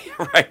 Yeah,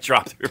 right.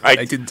 Dropped her. Right.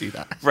 They didn't do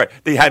that. Right.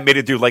 They had made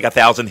her do like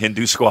 1,000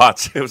 Hindu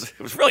squats. It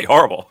was really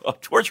horrible,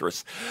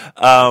 torturous.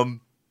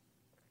 And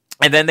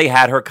then they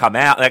had her come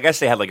out. I guess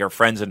they had like her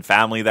friends and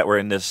family that were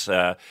in this.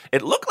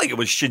 It looked like it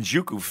was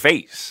Shinjuku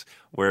Face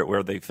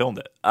where they filmed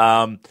it.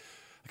 I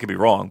could be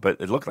wrong,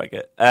 but it looked like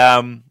it.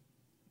 And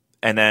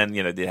then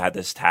they had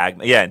this tag.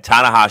 Yeah, and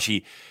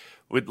Tanahashi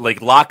would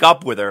like lock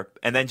up with her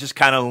and then just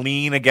kind of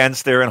lean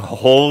against her and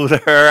hold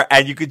her,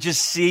 and you could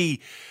just see,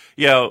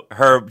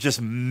 her just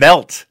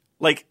melt.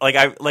 Like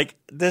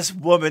this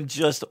woman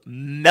just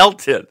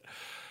melted.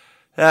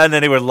 And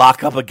then they would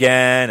lock up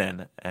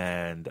again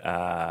and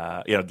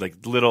like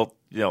little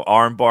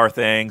arm bar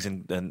things,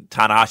 and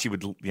Tanahashi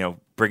would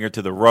bring her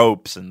to the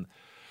ropes, and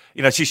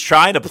she's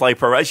trying to play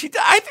pro. I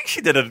think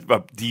she did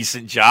a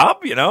decent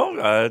job.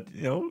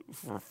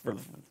 For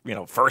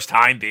first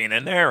time being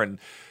in there and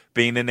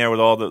being in there with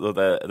all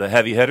the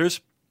heavy hitters.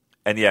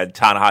 And yeah,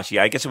 Tanahashi,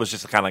 I guess it was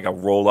just kind of like a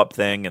roll-up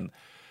thing, and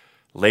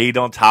laid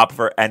on top of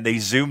her, and they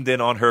zoomed in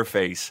on her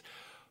face.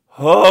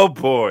 Oh,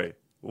 boy.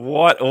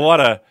 What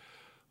a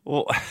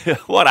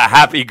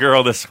happy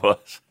girl this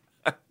was.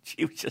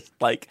 She was just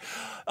like,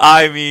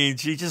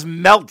 she just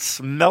melts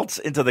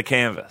into the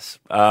canvas.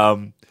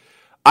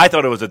 I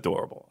thought it was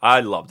adorable.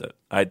 I loved it.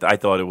 I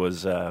thought it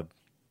was well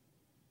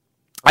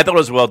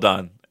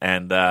done,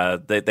 and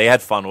they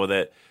had fun with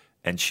it.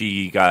 And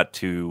she got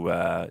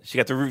to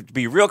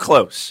be real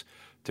close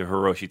to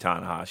Hiroshi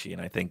Tanahashi, and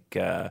I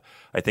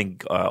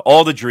think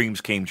all the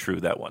dreams came true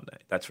that one day.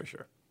 That's for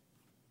sure.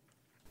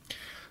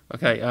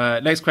 Okay,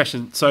 next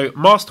question. So,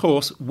 Masked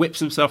Horse whips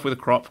himself with a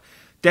crop.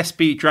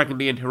 Despy, Dragon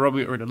Lee, and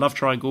Hiromu are in a love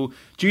triangle.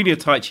 Junior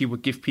Taichi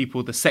would give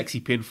people the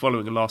sexy pin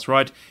following a last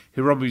ride.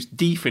 Hiromu's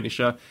D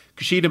finisher.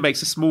 Kushida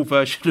makes a small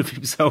version of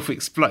himself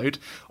explode.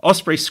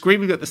 Ospreay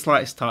screaming at the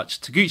slightest touch.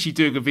 Taguchi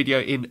doing a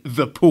video in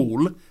the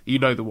pool. You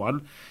know the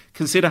one.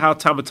 Consider how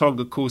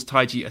Tamatonga calls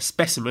Taiji a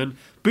specimen.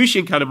 Bushi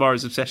and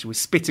Kanemaru's obsession with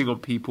spitting on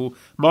people.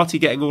 Marty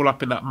getting all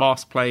up in that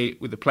mask play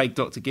with the Plague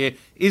Doctor gear.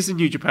 Is the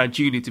New Japan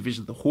Junior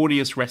division the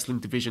horniest wrestling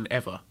division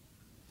ever?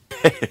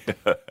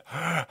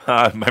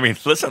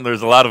 Listen,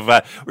 there's a lot of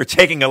we're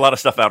taking a lot of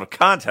stuff out of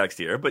context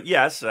here, but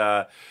yes,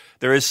 there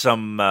is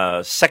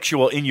some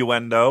sexual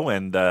innuendo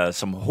and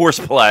some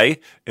horseplay,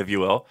 if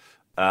you will.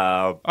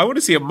 I want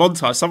to see a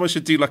montage. Someone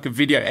should do like a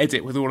video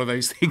edit with all of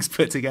those things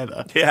put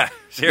together. Yeah,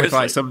 seriously, with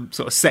like some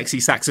sort of sexy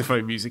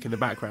saxophone music in the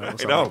background. Or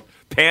something. I know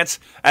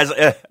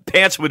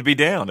pants would be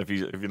down if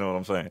you know what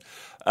I'm saying.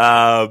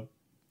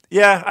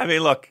 Yeah,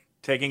 look,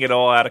 taking it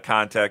all out of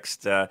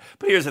context. But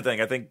here's the thing: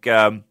 I think.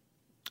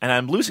 And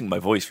I'm losing my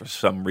voice for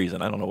some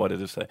reason. I don't know what it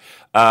is today.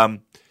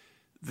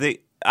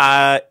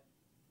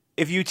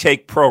 If you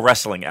take pro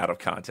wrestling out of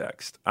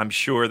context, I'm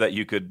sure that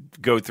you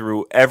could go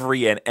through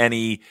every and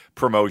any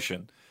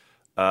promotion.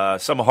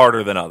 Some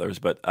harder than others,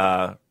 but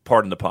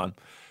pardon the pun.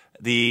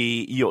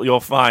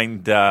 You'll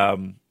find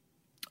a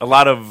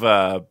lot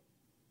of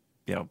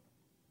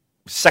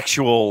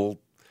sexual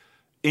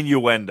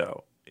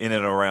innuendo in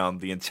and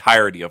around the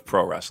entirety of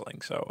pro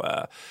wrestling.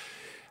 So,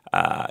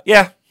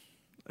 yeah.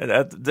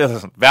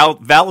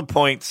 Valid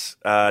points,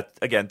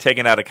 again,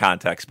 taken out of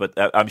context, but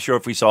I'm sure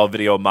if we saw a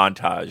video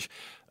montage,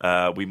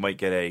 we might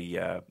get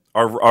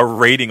our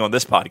rating on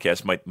this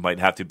podcast might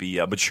have to be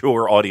a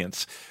mature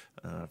audience,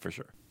 for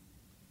sure.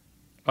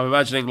 I'm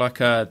imagining like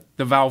the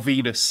Val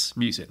Venus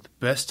music,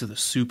 best of the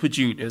Super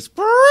Juniors,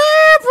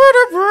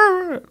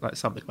 like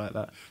something like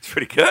that. It's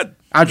pretty good.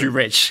 Andrew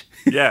Rich.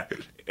 Yeah.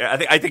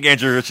 I think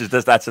Andrew Rich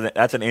that's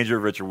an Andrew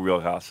Rich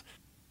wheelhouse.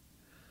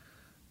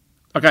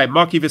 Okay,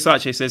 Marky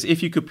Versace says,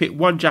 if you could pick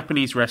one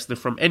Japanese wrestler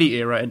from any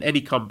era and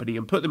any company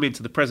and put them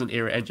into the present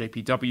era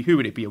NJPW, who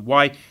would it be and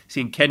why?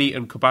 Seeing Kenny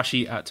and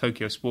Kobashi at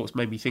Tokyo Sports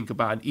made me think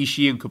about an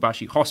Ishii and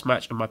Kobashi Hoss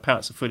match, and my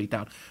pants are fully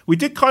down. We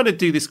did kind of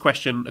do this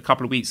question a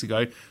couple of weeks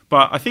ago,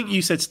 but I think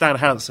you said Stan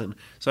Hansen.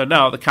 So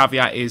now the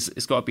caveat is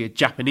it's got to be a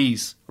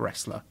Japanese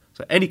wrestler.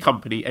 So any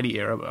company, any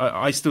era.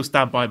 I still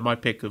stand by my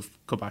pick of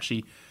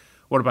Kobashi.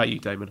 What about you,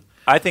 Damon?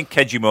 I think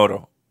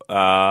Kejimoto.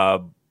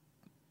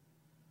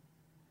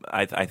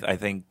 I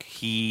think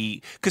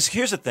because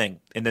here's the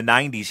thing, in the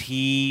 90s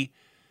he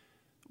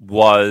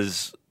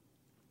was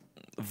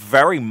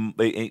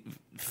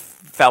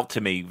felt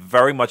to me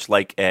very much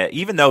like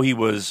even though he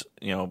was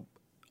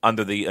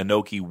under the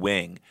Inoki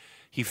wing,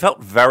 he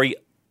felt very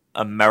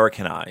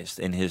Americanized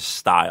in his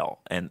style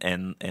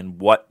and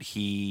what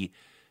he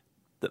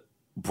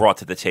brought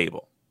to the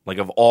table. Like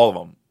of all of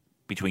them,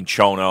 between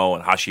Chono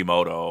and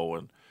Hashimoto,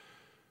 and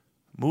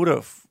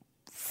Muta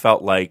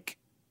felt like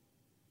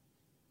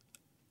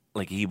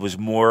he was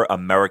more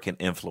American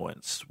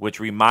influence, which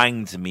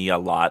reminds me a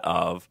lot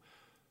of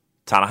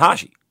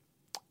Tanahashi.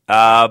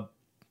 So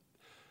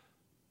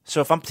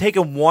if I'm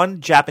taking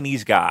one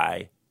Japanese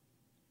guy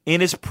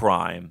in his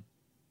prime,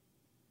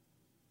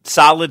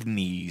 solid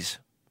knees,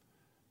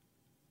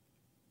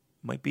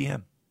 might be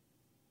him.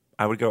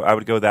 I would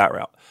go that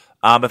route.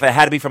 If it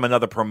had to be from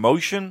another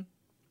promotion,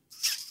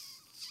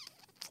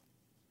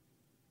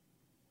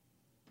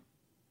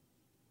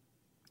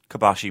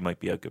 Kobashi might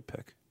be a good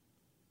pick.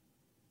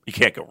 You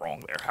can't go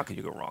wrong there. How can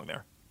you go wrong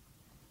there?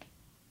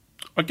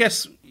 I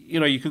guess,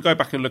 you can go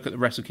back and look at the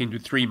Wrestle Kingdom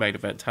 3 main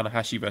event,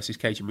 Tanahashi versus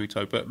Keiji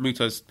Muto, but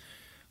Muto's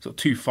sort of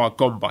too far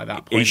gone by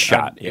that point. He's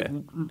shot,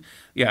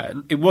 yeah.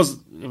 It was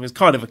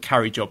kind of a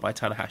carry job by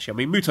Tanahashi. I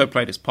mean, Muto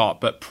played his part,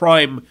 but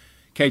prime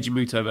Keiji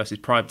Muto versus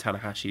prime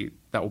Tanahashi,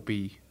 that will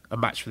be a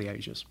match for the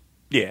ages.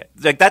 Yeah,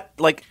 like that.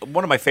 Like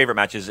one of my favorite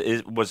matches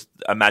was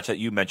a match that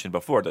you mentioned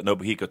before, the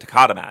Nobuhiko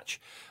Takada match,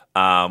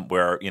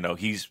 where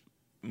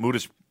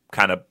Muta's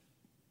kind of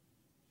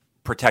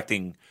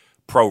protecting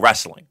pro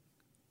wrestling,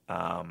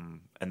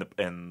 and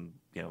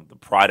the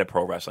pride of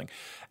pro wrestling,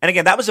 and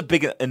again that was a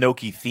big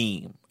Inoki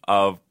theme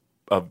of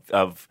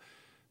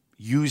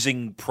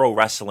using pro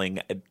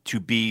wrestling to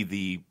be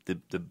the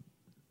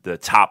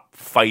top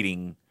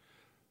fighting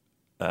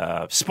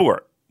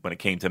sport when it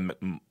came to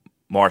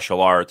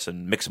martial arts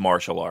and mixed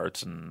martial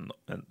arts and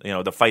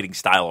the fighting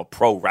style of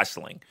pro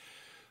wrestling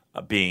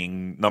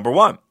being number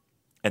one,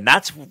 and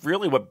that's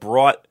really what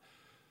brought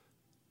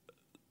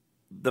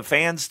the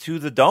fans to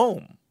the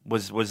Dome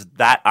was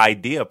that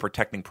idea of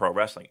protecting pro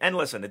wrestling. And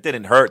listen, it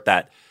didn't hurt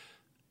that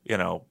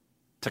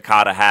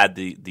Takada had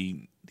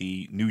the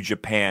New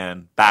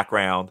Japan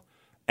background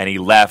and he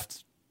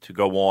left to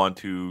go on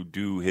to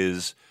do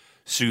his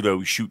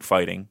pseudo shoot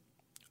fighting.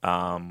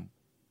 That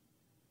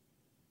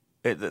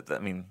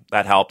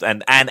helped,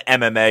 and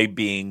MMA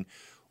being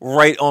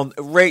right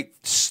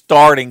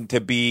starting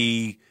to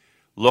be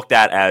looked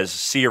at as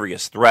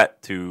serious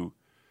threat to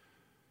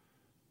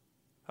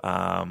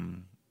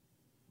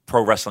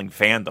pro wrestling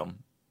fandom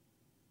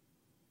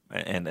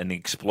and the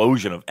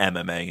explosion of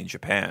MMA in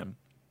Japan.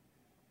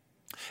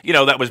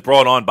 That was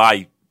brought on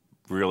by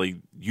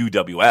really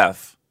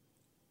UWF.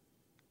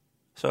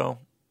 So,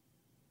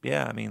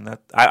 yeah,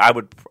 I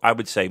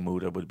would say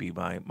Muta would be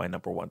my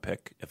number one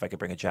pick if I could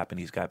bring a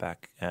Japanese guy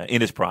back in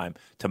his prime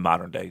to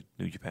modern day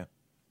New Japan.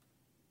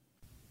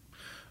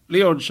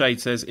 Leon Shade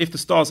says, if the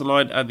stars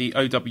align and the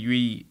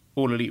OWE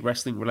All Elite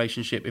Wrestling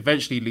relationship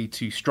eventually lead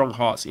to strong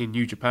hearts in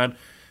New Japan,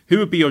 who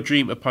would be your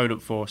dream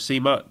opponent for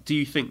CIMA? Do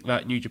you think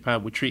that New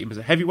Japan would treat him as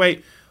a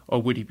heavyweight,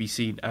 or would he be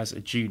seen as a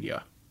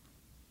junior?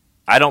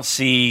 I don't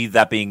see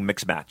that being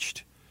mixed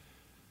matched.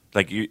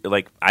 I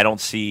don't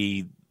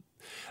see,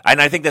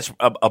 and I think that's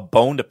a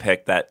bone to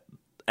pick. That,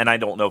 and I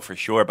don't know for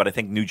sure, but I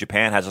think New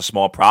Japan has a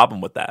small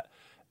problem with that,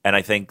 and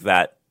I think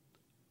that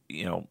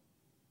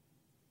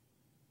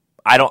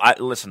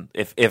listen,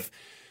 if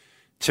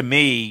to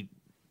me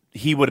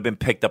he would have been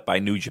picked up by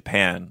New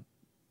Japan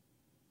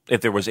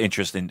if there was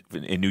interest in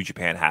New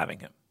Japan having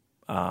him.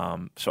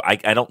 So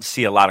I don't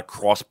see a lot of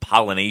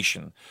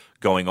cross-pollination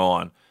going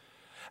on.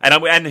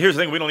 And here's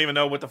the thing, we don't even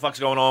know what the fuck's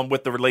going on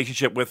with the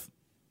relationship with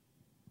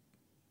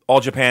All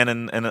Japan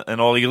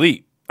and All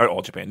Elite. Or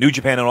All Japan, New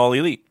Japan and All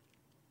Elite.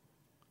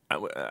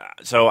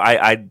 So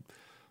I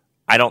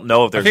don't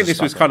know if there's I think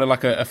this was kind of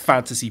like a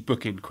fantasy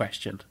booking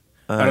question.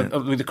 I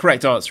mean, the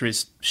correct answer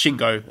is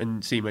Shingo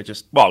and CIMA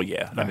just having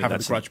a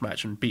grudge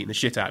match and beating the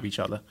shit out of each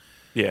other.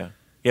 Yeah,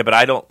 but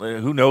I don't.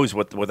 Who knows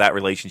what that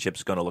relationship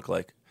is going to look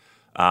like?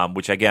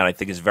 Which again, I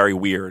think is very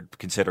weird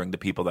considering the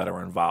people that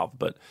are involved.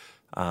 But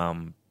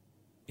I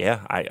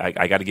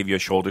got to give you a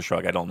shoulder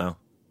shrug. I don't know,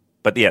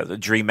 but yeah, the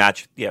dream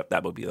match. Yeah,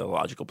 that would be the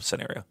logical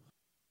scenario.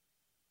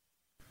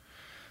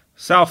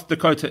 South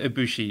Dakota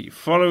Ibushi,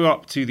 follow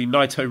up to the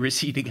Naito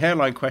receding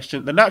hairline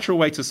question. The natural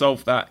way to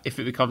solve that, if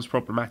it becomes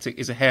problematic,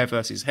 is a hair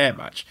versus hair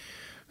match.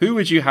 Who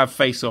would you have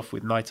face off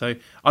with Naito,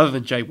 other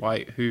than Jay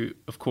White, who,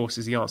 of course,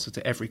 is the answer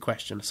to every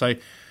question? So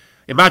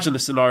imagine the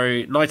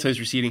scenario, Naito's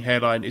receding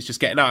hairline is just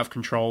getting out of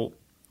control.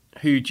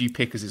 Who do you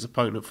pick as his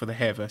opponent for the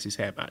hair versus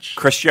hair match?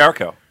 Chris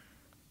Jericho,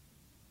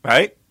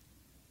 right?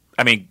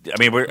 I mean,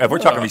 if we're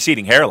talking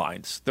receding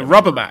hairlines. The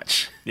rubber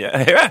match.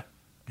 Yeah.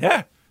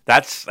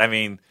 That's,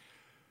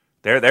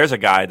 there's a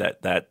guy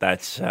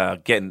that's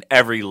getting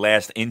every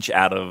last inch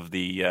out of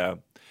the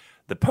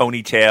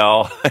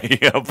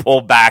ponytail,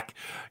 pull back,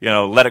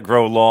 let it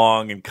grow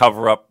long and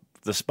cover up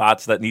the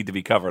spots that need to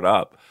be covered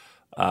up.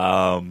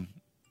 I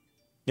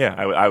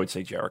would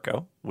say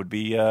Jericho would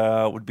be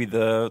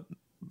the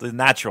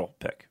natural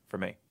pick for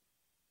me.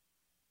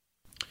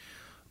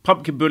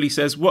 Pumpkin Bully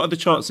says, what are the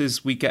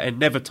chances we get a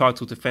never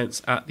title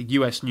defense at the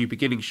US New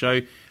Beginning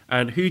show?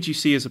 And who do you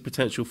see as a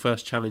potential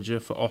first challenger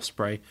for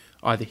Ospreay,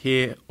 either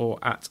here or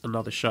at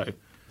another show?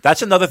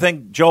 That's another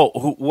thing,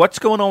 Joel. What's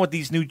going on with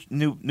these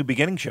new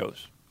beginning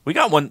shows? We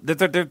got one.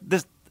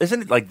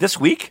 Isn't it like this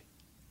week?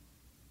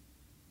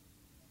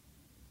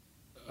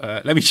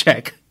 Let me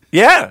check.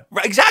 Yeah,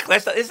 exactly.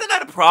 Isn't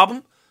that a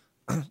problem?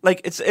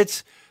 Like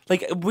it's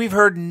like we've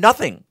heard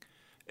nothing.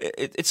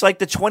 It's like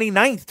the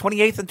 29th,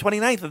 28th, and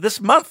 29th of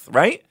this month,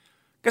 right?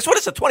 Guess what?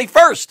 It's the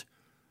 21st.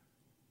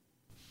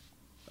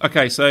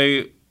 Okay,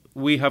 so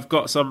we have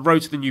got some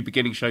Road to the New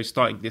Beginning shows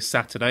starting this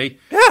Saturday.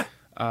 Yeah.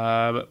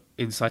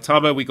 In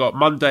Saitama, we got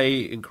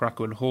Monday in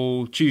Korakuen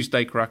Hall,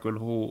 Tuesday Korakuen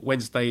Hall,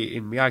 Wednesday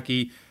in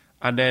Miyagi,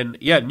 and then,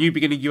 New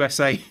Beginning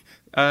USA.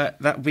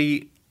 That'll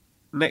be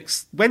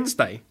next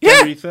Wednesday,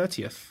 January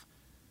 30th.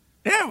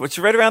 Yeah, which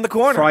is right around the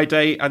corner.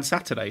 Friday and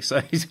Saturday,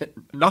 so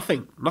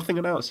nothing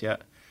announced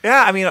yet.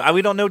 Yeah,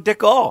 we don't know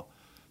dick all.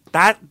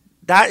 That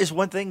is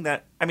one thing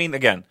that,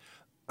 again,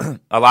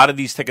 a lot of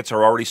these tickets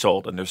are already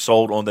sold, and they're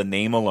sold on the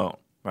name alone,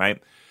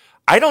 right?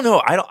 I don't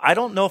know. I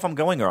don't know if I'm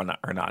going or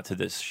not to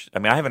this.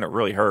 I haven't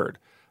really heard.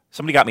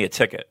 Somebody got me a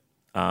ticket.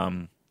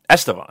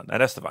 Estevan, that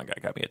Estevan guy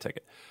got me a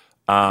ticket.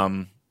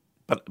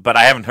 But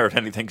I haven't heard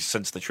anything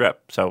since the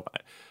trip. So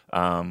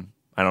I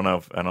don't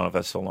know if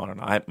that's still on or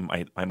not.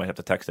 I might have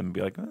to text him and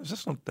be like, is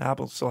this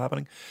still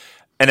happening?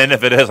 And then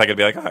if it is, I could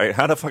be like, all right,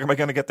 how the fuck am I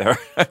going to get there?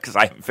 Because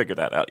I haven't figured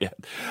that out yet.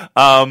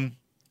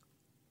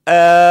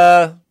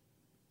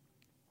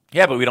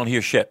 Yeah, but we don't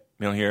hear shit.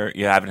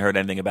 You haven't heard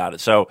anything about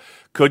it. So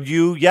could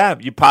you? Yeah,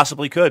 you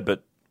possibly could,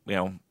 but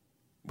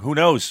who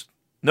knows?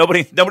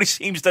 Nobody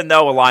seems to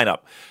know a lineup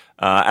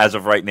as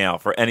of right now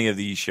for any of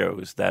these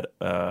shows that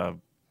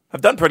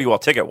have done pretty well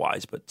ticket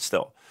wise, but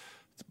still,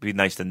 it'd be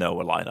nice to know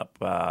a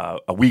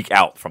lineup a week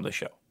out from the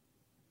show.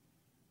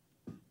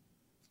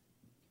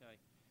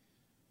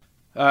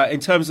 In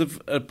terms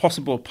of a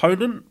possible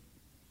opponent,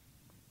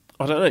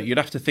 I don't know. You'd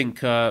have to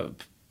think,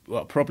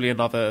 probably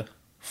another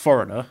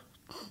foreigner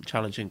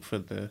challenging for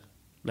the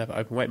never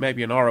open weight.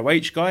 Maybe an ROH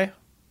guy.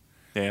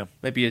 Yeah.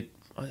 Maybe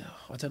I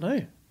don't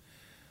know.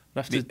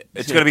 We'll have to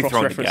it's going to be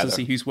thrown reference together and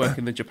see who's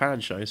working the Japan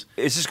shows.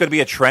 Is this going to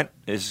be a Trent?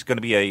 Is this going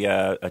to be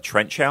a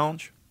Trent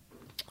challenge?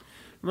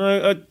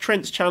 No,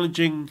 Trent's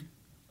challenging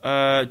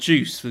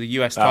Juice for the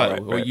US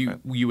title, right,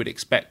 you would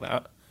expect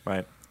that.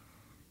 Right.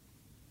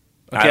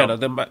 Again,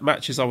 the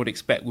matches I would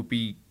expect would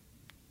be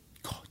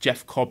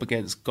Jeff Cobb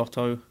against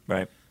Goto.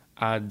 Right.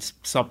 And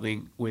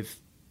something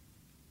with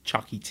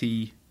Chucky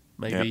T,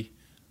 maybe.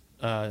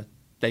 Yep.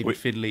 David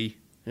Finlay,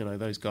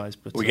 those guys.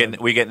 But we getting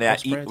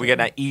that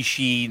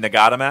Ishii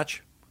Nagata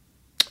match?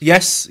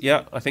 Yes,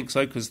 yeah, I think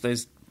so, because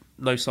there's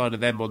no sign of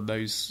them on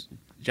those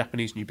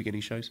Japanese New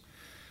Beginning shows.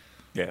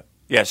 Yeah.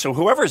 Yeah, so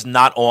whoever's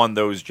not on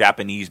those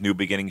Japanese New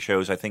Beginning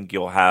shows, I think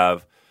you'll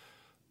have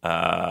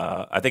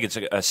I think it's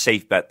a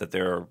safe bet that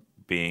they're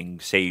being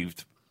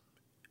saved,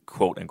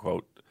 quote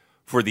unquote,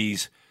 for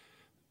these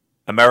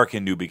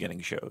American New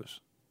Beginning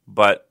shows.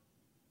 But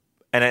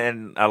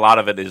and a lot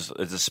of it is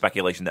a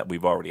speculation that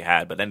we've already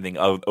had. But anything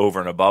over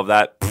and above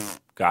that,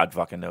 God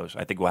fucking knows.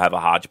 I think we'll have a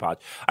hodgepodge.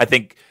 I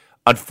think,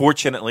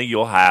 unfortunately,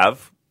 you'll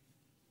have,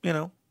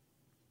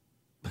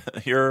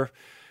 your,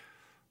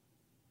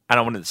 I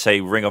don't want to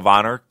say Ring of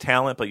Honor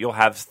talent, but you'll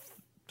have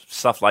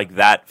stuff like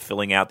that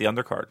filling out the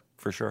undercard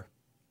for sure.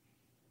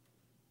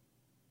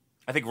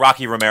 I think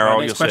Rocky Romero,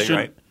 you'll say,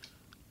 right?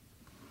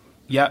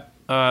 Yeah.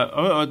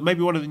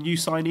 Maybe one of the new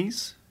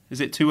signees. Is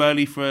it too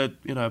early for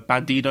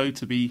Bandido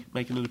to be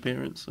making an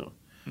appearance? Or?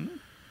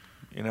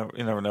 You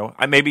never know.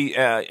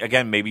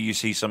 Maybe you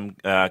see some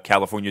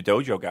California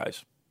Dojo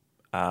guys.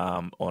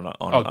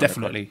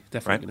 Definitely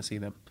going to see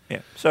them.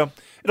 Yeah, so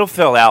it'll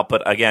fill out,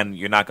 but again,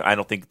 you're not. I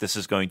don't think this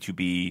is going to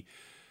be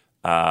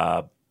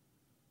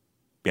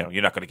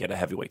you're not going to get a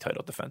heavyweight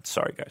title defense.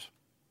 Sorry, guys.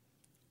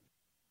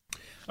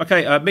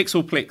 Okay,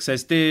 Mixelplick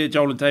says, Dear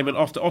Joel and Damon,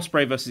 after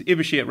Ospreay versus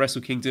Ibushi at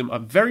Wrestle Kingdom,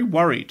 I'm very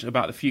worried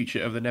about the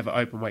future of the Never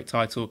Openweight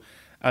title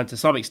and to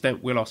some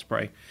extent Will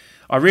Ospreay.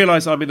 I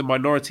realise I'm in the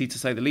minority to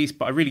say the least,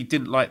 but I really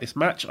didn't like this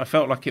match. I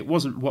felt like it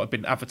wasn't what had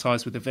been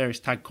advertised with the various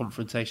tag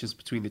confrontations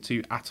between the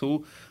two at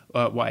all,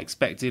 what I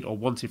expected or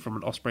wanted from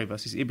an Ospreay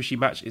versus Ibushi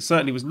match. It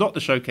certainly was not the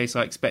showcase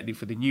I expected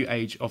for the new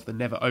age of the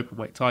Never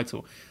Openweight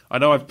title. I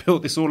know I've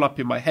built this all up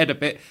in my head a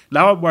bit.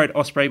 Now I'm worried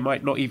Ospreay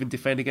might not even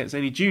defend against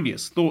any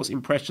juniors. Thoughts,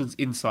 impressions,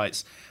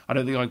 insights. I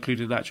don't think I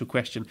included an actual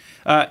question.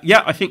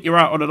 Yeah, I think you're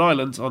out on an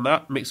island on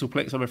that,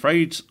 Mixelplix, I'm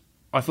afraid.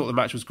 I thought the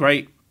match was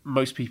great.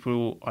 Most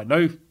people I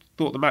know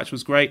thought the match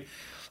was great.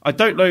 I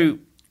don't know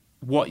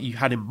what you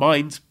had in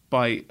mind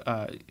by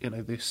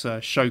this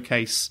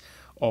showcase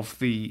of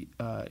the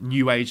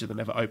new age of the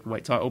Never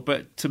Openweight title,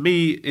 but to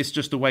me it's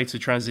just a way to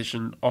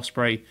transition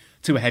Ospreay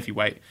to a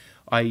heavyweight.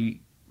 I'm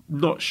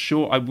not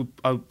sure.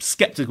 I'm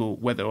skeptical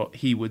whether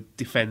he would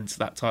defend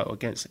that title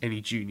against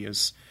any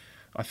juniors.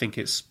 I think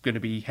it's going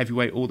to be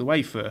heavyweight all the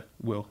way for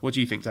Will. What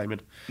do you think,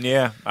 Damon?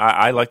 Yeah,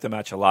 I like the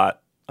match a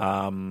lot.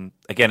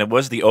 Again, it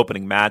was the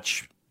opening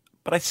match,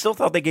 but I still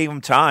thought they gave him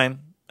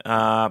time.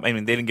 I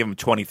mean, they didn't give him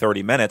 20,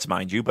 30 minutes,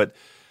 mind you, but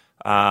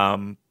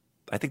I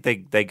think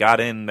they got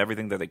in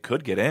everything that they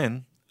could get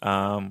in.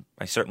 I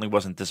certainly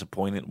wasn't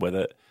disappointed with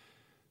it.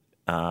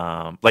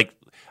 It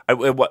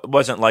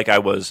wasn't like I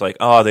was like,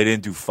 oh, they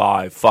didn't do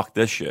 5. Fuck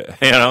this shit.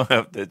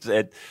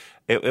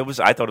 It was.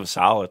 I thought it was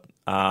solid.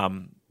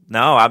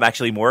 No, I'm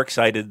actually more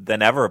excited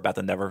than ever about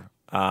the Never.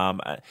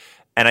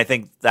 And I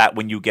think that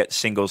when you get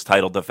singles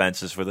title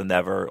defenses for the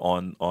Never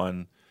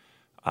on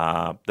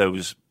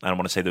those, I don't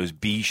want to say those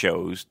B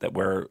shows that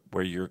where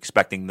you're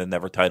expecting the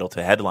Never title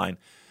to headline,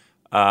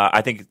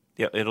 I think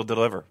it'll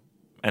deliver,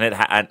 and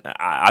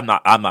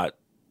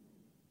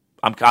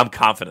I'm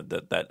confident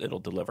that it'll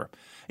deliver.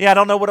 Yeah, I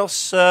don't know what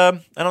else. I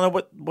don't know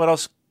what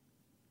else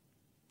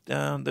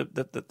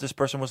that this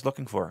person was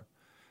looking for,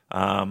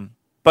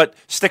 but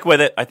stick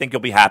with it. I think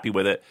you'll be happy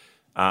with it.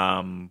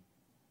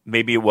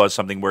 Maybe it was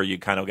something where you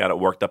kind of got it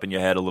worked up in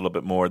your head a little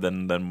bit more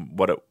than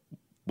what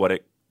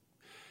it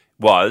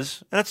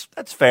was. And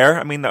that's fair.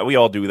 I mean, we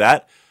all do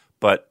that.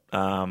 But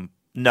no,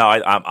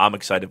 I'm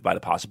excited by the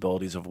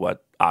possibilities of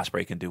what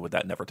Ospreay can do with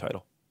that Never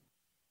title.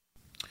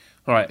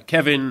 All right,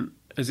 Kevin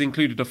has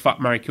included a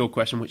fuck, marry, kill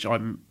question, which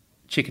I'm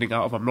chickening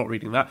out of. I'm not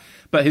reading that.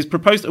 But he's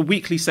proposed a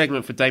weekly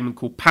segment for Damon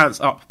called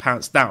Pants Up,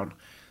 Pants Down.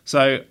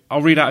 So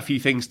I'll read out a few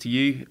things to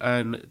you,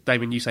 and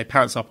Damon, you say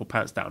pants up or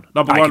pants down.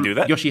 Number 1, I can do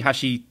that.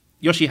 Yoshihashi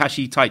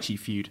Taichi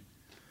feud.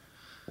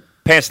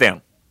 Pants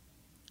down.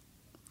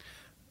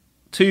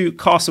 2,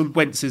 Carson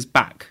Wentz's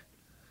back.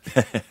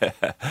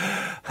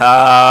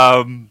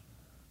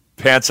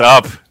 Pants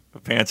up.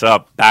 Pants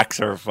up. Backs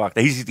are fucked.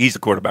 He's the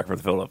quarterback for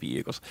the Philadelphia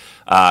Eagles.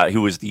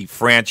 Who is the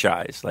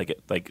franchise?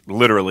 Like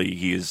literally,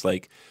 he is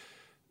like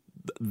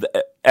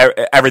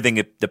everything.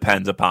 It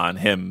depends upon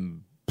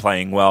him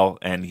playing well,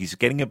 and he's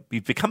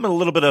becoming a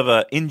little bit of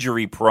a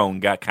injury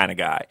prone kind of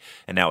guy.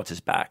 And now it's his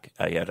back.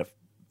 He had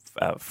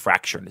a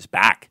fracture in his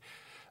back.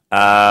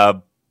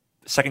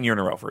 Second year in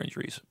a row for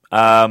injuries. So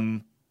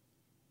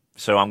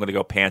I'm going to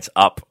go pants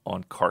up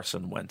on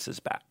Carson Wentz's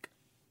back.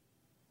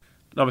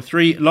 Number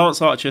 3,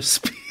 Lance Archer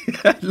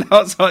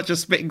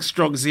spitting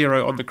strong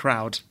 0 on the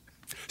crowd.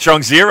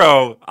 Strong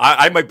 0.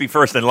 I might be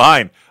first in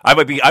line. I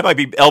might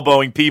be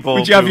elbowing people.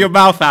 Would you have your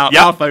mouth out,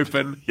 mouth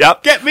open?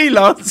 Yep. Get me,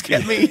 Lance.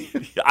 Get me.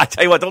 I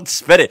tell you what, don't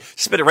spit it.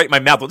 Spit it right in my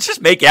mouth. Let's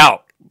just make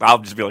out. I'll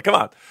just be like, come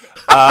on,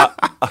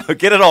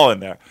 get it all in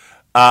there.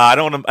 I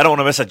don't want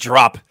to miss a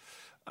drop.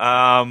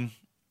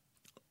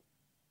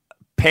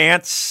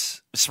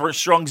 Pants.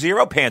 Strong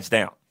 0. Pants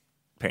down.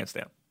 Pants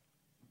down.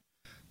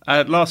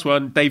 Last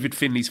one, David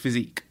Finley's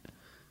physique.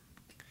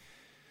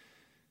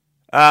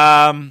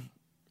 Pants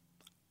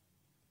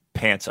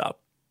up.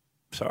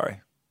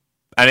 Sorry.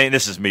 I mean,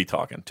 this is me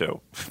talking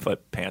too,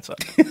 but pants up.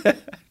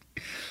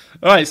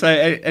 All right, so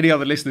any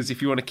other listeners,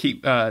 if you want to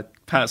keep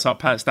Pants Up,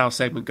 Pants Down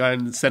segment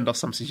going, send us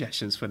some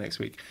suggestions for next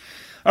week.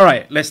 All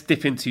right, let's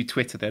dip into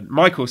Twitter then.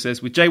 Michael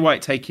says, with Jay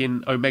White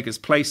taking Omega's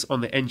place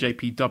on the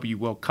NJPW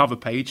World cover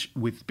page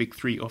with the big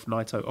 3 of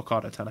Naito,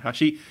 Okada,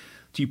 Tanahashi,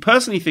 do you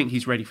personally think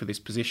he's ready for this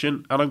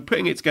position? And I'm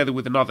putting it together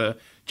with another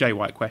Jay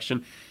White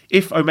question.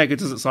 If Omega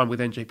doesn't sign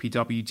with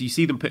NJPW, do you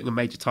see them putting a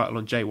major title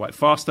on Jay White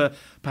faster,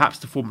 perhaps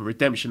to form a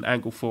redemption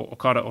angle for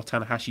Okada or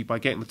Tanahashi by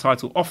getting the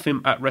title off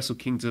him at Wrestle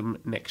Kingdom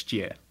next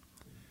year?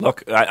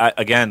 Look, I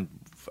don't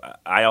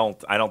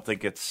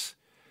think it's,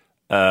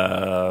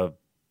 I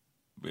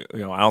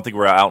don't think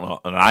we're out on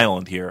an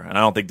island here, and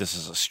I don't think this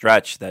is a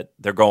stretch that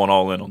they're going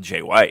all in on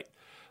Jay White.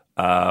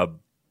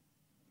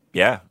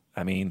 Yeah,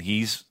 I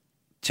mean,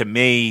 to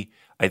me,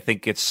 I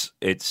think it's.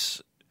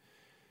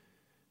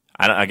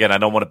 I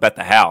don't want to bet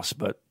the house,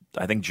 but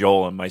I think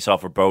Joel and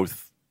myself are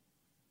both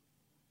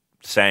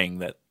saying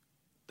that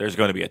there's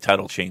going to be a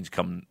title change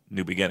come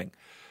New Beginning.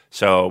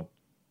 So,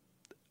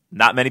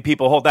 not many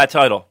people hold that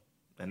title,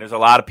 and there's a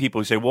lot of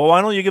people who say, "Well,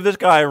 why don't you give this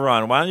guy a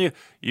run? Why don't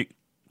you?"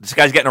 This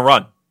guy's getting a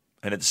run,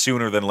 and it's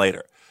sooner than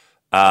later.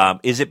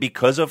 Is it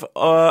because of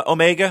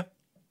Omega?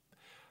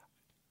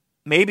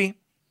 Maybe.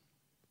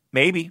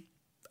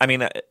 I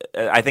mean,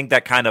 I think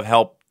that kind of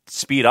helped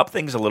speed up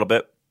things a little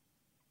bit.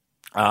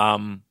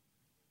 I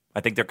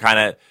think they're kind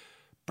of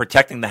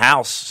protecting the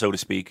house, so to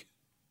speak,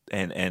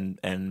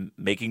 and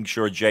making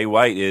sure Jay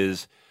White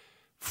is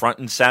front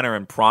and center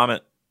and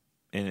prominent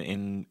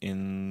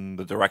in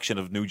the direction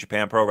of New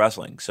Japan Pro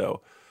Wrestling.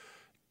 So,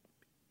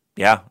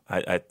 yeah,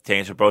 I to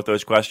answer both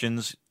those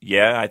questions,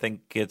 yeah, I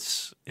think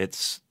it's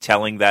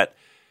telling that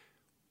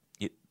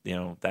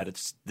that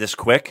it's this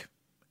quick,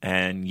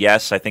 and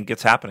yes, I think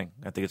it's happening.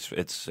 I think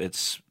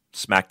it's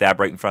smack dab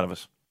right in front of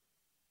us.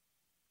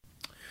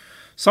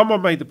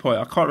 Someone made the point,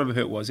 I can't remember who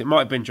it was, it might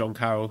have been John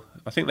Carroll.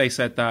 I think they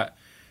said that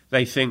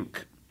they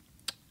think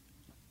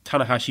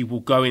Tanahashi will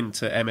go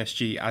into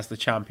MSG as the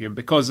champion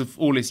because of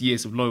all his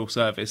years of loyal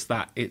service,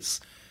 that it's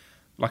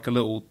like a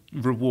little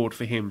reward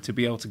for him to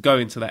be able to go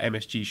into that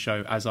MSG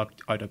show as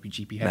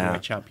IWGP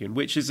Heavyweight Champion,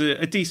 which is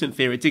a decent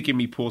theory. It did give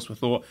me pause for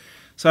thought.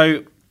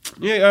 So,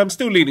 yeah, I'm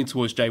still leaning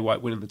towards Jay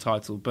White winning the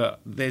title, but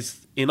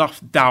there's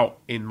enough doubt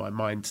in my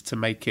mind to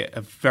make it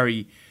a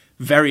very,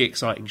 very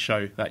exciting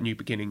show, that New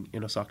Beginning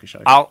in Osaka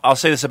show. I'll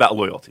say this about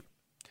loyalty.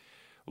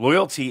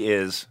 Loyalty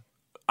is,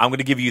 I'm going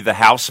to give you the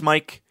house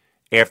mic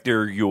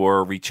after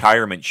your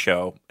retirement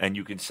show, and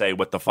you can say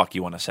what the fuck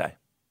you want to say.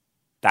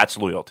 That's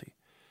loyalty.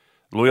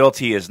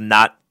 Loyalty is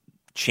not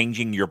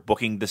changing your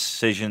booking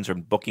decisions or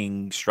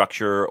booking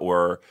structure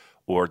or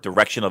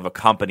direction of a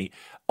company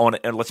on,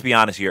 and let's be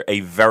honest here, a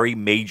very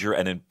major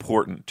and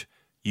important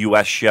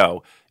U.S.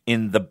 show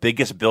in the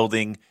biggest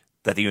building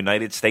that the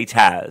United States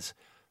has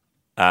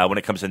when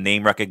it comes to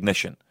name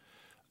recognition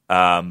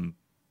for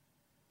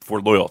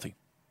loyalty.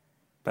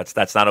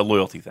 That's not a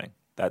loyalty thing.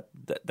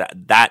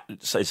 That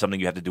is something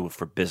you have to do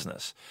for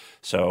business.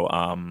 So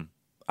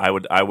I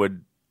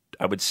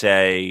would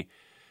say,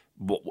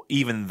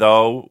 even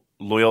though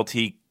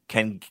loyalty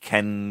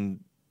can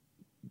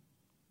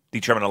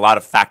determine a lot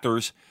of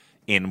factors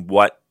in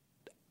what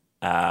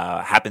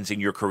happens in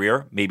your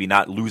career, maybe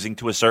not losing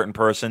to a certain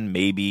person,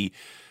 maybe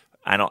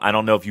I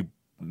don't know if you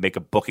make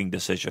a booking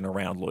decision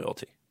around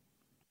loyalty.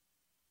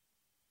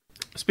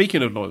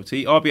 Speaking of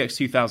loyalty, RBX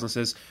 2000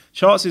 says,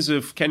 chances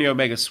of Kenny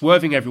Omega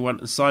swerving everyone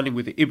and signing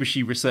with the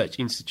Ibushi Research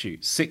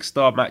Institute.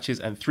 6-star matches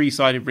and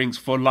 3-sided rings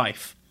for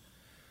life.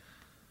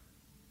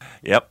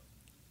 Yep.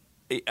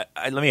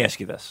 Let me ask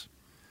you this.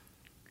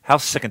 How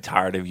sick and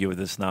tired are you of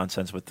this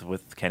nonsense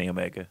with Kenny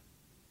Omega?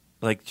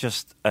 Like,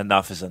 just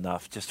enough is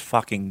enough. Just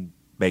fucking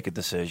make a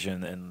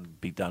decision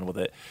and be done with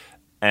it.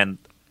 And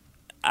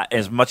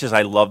as much as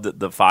I love the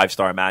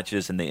 5-star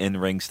matches and the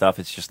in-ring stuff,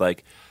 it's just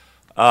like,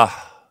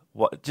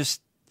 what?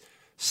 Just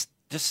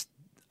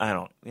I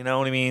don't, you know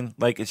what I mean?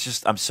 Like, it's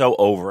just, I'm so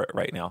over it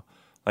right now.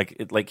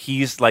 Like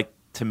he's like,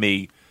 to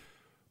me,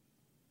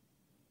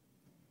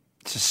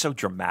 it's just so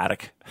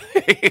dramatic.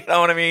 You know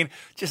what I mean?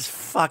 Just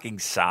fucking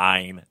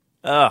sign.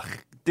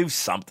 Do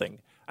something.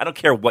 I don't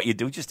care what you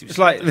do, just do it's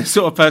something. It's like the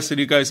sort of person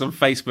who goes on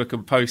Facebook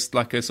and posts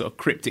like a sort of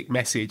cryptic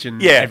message,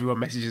 and everyone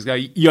messages go,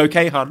 "You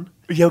okay, hun?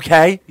 You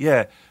okay?"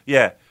 Yeah.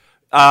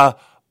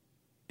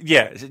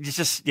 It's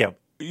just,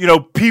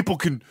 people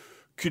could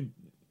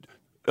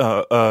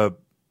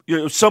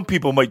some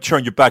people might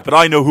turn you back, but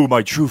I know who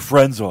my true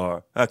friends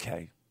are.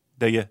 Okay,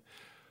 do you?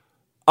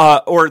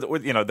 Or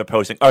they're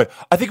posting, I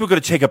think we're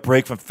going to take a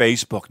break from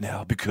Facebook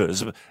now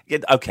because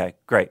okay,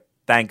 great,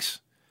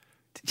 thanks.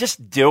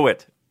 Just do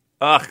it.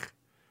 Ugh,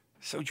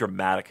 so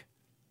dramatic.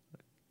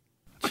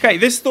 Okay,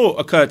 this thought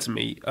occurred to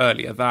me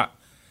earlier, that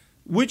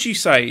would you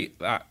say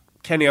that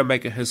Kenny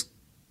Omega has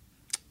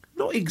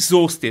not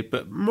exhausted,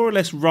 but more or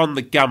less run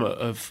the gamut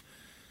of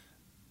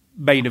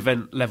main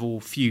event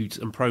level feuds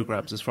and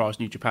programs as far as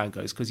New Japan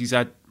goes? Because he's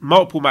had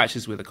multiple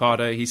matches with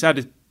Okada, he's had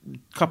a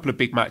couple of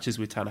big matches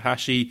with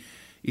Tanahashi,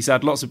 he's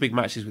had lots of big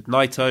matches with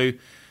Naito,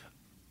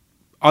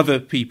 other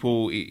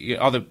people,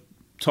 other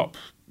top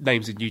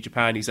names in New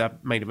Japan he's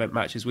had main event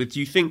matches with. Do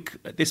you think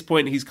at this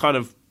point he's kind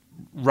of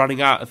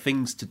running out of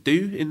things to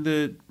do in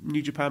the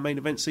New Japan main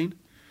event scene?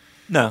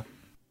 No.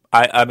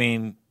 I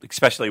mean,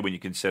 especially when you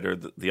consider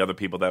the other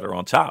people that are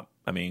on top.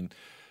 I mean,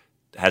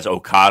 has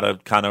Okada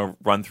kind of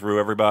run through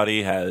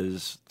everybody?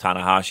 Has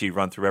Tanahashi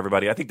run through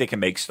everybody? I think they can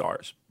make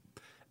stars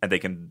and they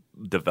can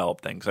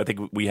develop things. I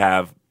think we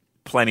have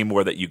plenty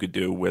more that you could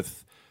do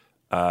with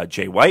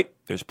Jay White.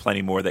 There's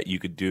plenty more that you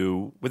could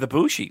do with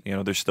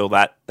Ibushi. There's still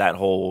that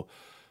whole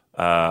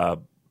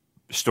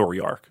story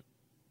arc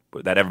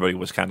that everybody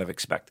was kind of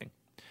expecting.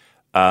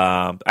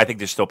 I think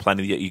there's still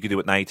plenty that you could do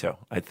with Naito.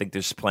 I think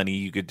there's plenty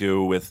you could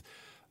do with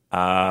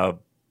a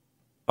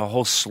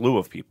whole slew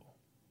of people.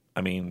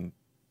 I mean,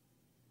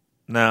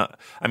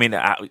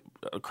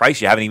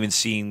 Christ, you haven't even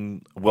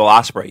seen Will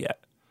Ospreay yet.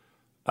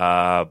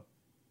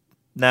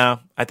 No,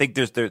 I think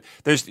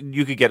there's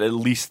you could get at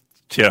least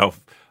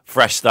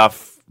fresh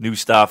stuff, new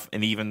stuff,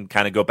 and even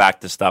kind of go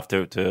back to stuff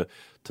to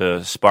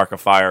spark a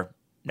fire.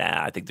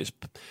 Nah, I think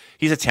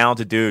he's a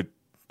talented dude.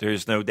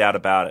 There's no doubt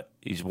about it.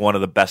 He's one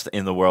of the best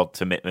in the world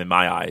in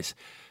my eyes.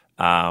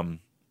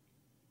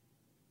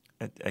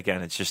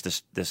 Again, it's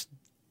just this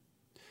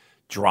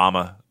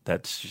drama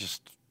that's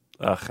just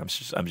I'm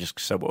just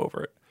so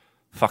over it,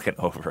 fucking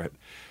over it.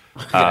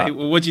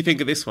 Well, what do you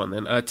think of this one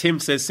then? Tim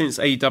says, since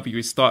AEW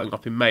is starting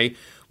up in May,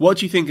 what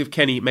do you think of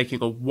Kenny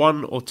making a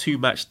 1 or 2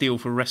 match deal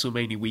for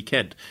WrestleMania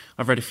weekend?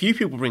 I've read a few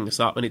people bring this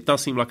up, and it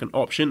does seem like an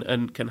option,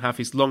 and can have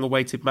his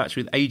long-awaited match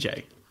with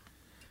AJ.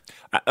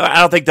 I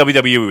don't think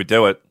WWE would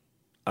do it.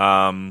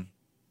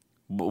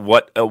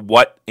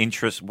 What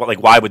interest?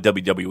 Why would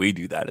WWE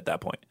do that at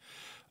that point?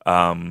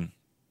 I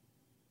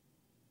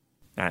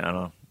don't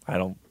know. I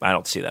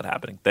don't see that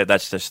happening.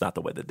 That's just not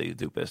the way that they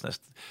do business.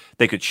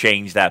 They could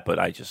change that, but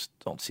I just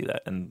don't see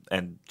that.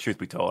 And truth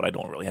be told, I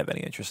don't really have any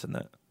interest in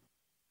that.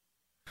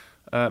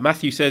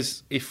 Matthew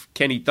says, if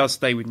Kenny does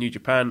stay with New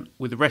Japan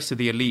with the rest of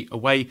the Elite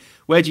away,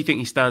 where do you think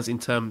he stands in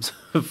terms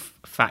of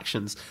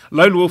factions?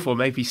 Lone Wolf, or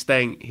maybe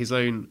staying his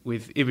own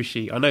with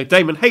Ibushi? I know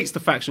Damon hates the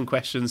faction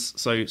questions,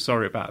 so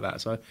sorry about that.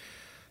 So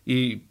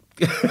you...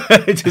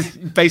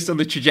 just based on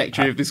the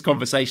trajectory of this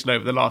conversation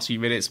over the last few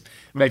minutes,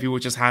 maybe we'll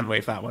just hand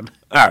wave that one.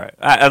 All right.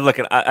 Look,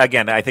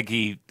 again, I think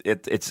he's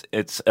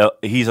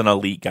an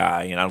elite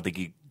guy, and I don't think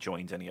he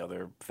joins any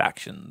other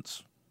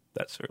factions.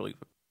 That's really.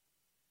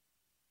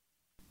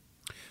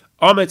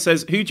 Ahmed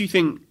says, who do you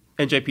think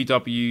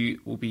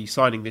NJPW will be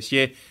signing this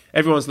year?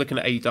 Everyone's looking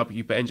at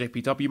AEW, but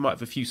NJPW might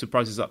have a few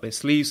surprises up their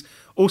sleeves.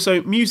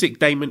 Also, Music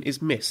Damon is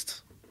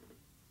missed.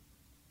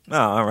 Oh,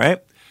 all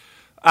right.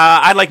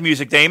 I like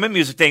Music Damon.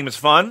 Music Damon's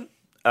fun.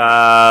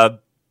 Maybe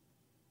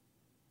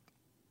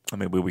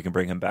we can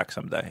bring him back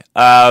someday.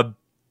 What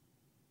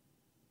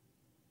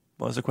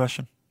was the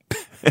question?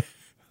 I'm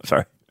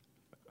sorry.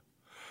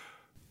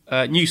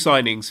 New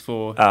signings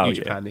for New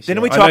Japan this year.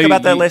 Didn't we talk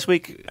about that last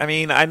week? I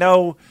mean, I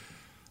know.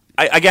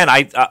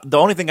 The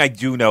only thing I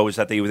do know is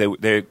that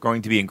they're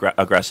going to be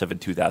aggressive in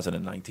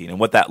 2019, and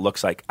what that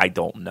looks like, I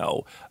don't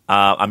know.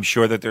 I'm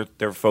sure that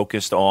they're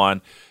focused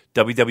on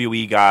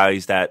WWE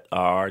guys that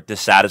are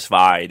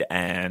dissatisfied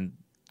and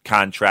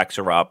contracts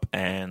are up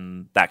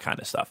and that kind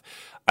of stuff.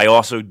 I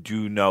also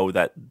do know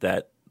that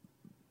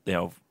you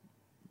know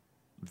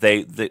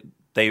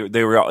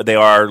they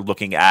are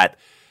looking at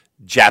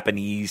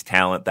Japanese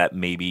talent that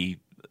maybe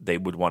they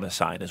would want to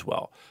sign as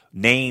well.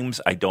 Names,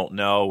 I don't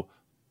know.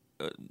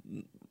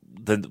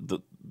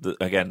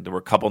 Again, there were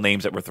a couple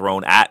names that were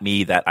thrown at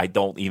me that I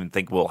don't even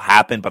think will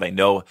happen, but I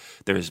know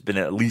there's been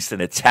at least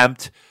an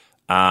attempt.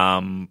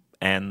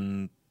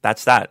 And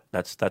that's that.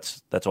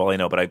 That's all I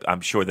know. But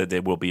I'm sure that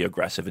they will be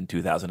aggressive in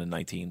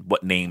 2019.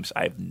 What names?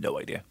 I have no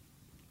idea.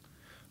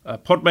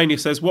 Podmania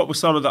says, what were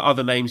some of the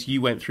other names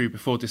you went through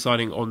before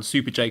deciding on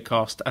Super J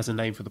Cast as a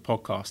name for the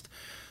podcast?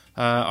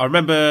 I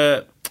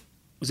remember,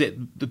 was it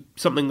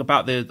something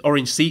about the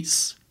orange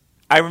seats?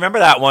 I remember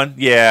that one.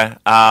 Yeah.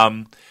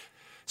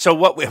 So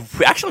what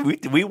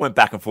we went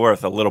back and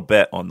forth a little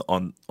bit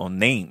on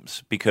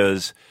names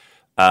because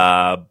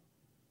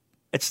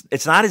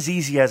it's not as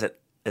easy as it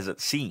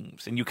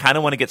seems, and you kind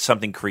of want to get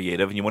something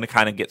creative, and you want to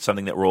kind of get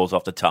something that rolls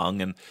off the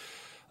tongue. And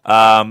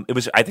I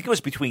think it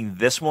was between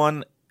this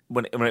one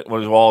when it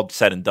was all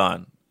said and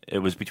done. It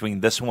was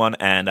between this one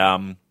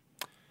and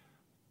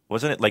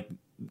wasn't it like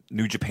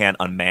New Japan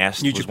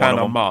Unmasked? New Japan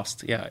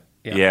Unmasked, yeah.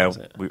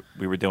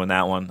 We were doing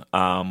that one,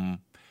 and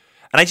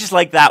I just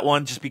like that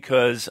one just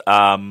because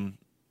I don't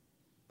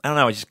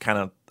know. I just kind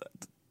of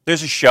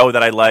there's a show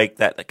that I like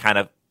that kind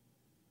of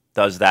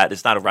does that.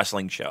 It's not a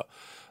wrestling show.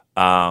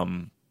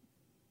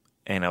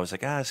 And I was like,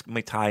 this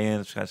might tie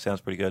in. It kind of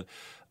sounds pretty good.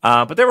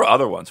 But there were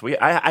other ones.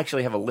 I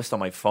actually have a list on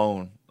my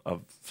phone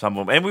of some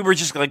of them. And we were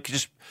just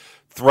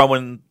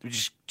throwing,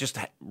 just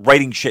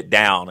writing shit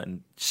down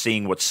and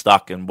seeing what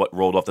stuck and what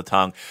rolled off the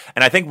tongue.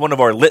 And I think one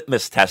of our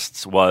litmus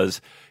tests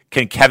was,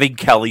 can Kevin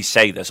Kelly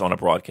say this on a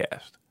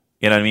broadcast?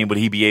 You know what I mean? Would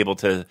he be able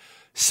to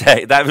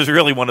say? That was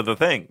really one of the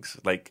things.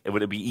 Like,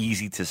 would it be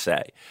easy to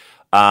say?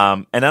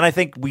 And then I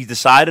think we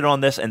decided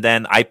on this, and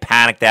then I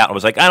panicked out and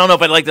was like, I don't know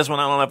if I like this one.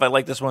 I don't know if I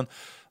like this one.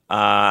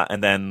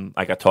 And then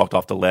I got talked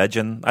off the ledge,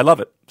 and I love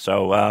it.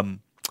 So, I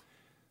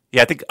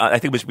think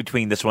it was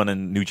between this one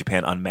and New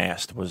Japan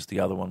Unmasked was the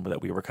other one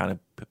that we were kind of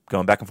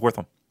going back and forth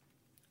on.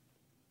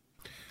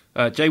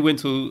 Jay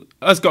Wintle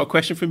has got a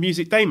question for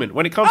Music Damon.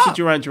 When it comes to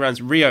Duran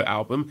Duran's Rio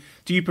album,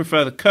 do you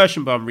prefer the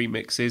Kirschenbaum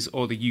remixes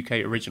or the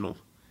UK original?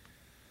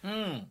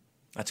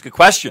 That's a good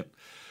question.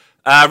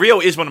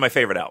 Rio is one of my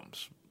favorite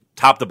albums,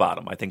 top to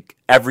bottom. I think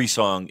every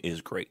song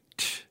is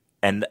great.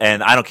 And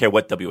I don't care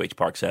what W.H.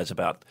 Park says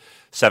about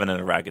Seven and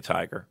a Ragged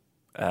Tiger.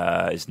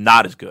 Is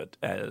not as good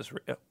as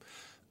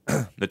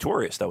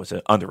Notorious. That was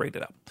an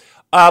underrated album.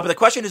 But the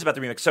question is about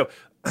the remix. So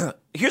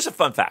here's a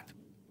fun fact.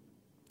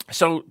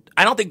 So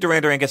I don't think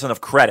Duran Duran gets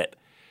enough credit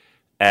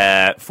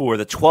for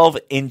the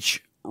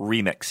 12-inch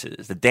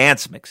remixes, the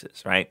dance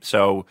mixes, right?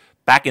 So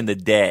back in the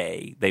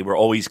day, they were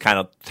always kind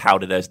of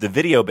touted as the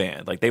video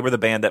band. Like, they were the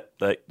band that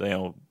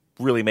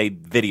really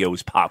made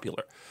videos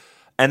popular.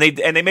 And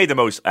they made the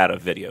most out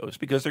of videos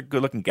because they're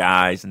good-looking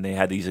guys and they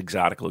had these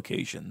exotic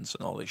locations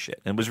and all this shit.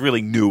 And it was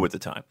really new at the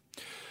time.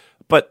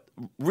 But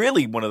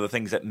really, one of the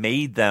things that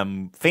made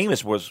them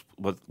famous were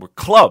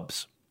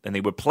clubs, and they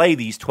would play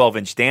these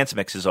 12-inch dance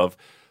mixes of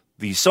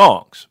these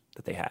songs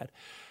that they had.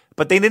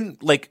 But they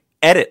didn't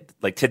edit.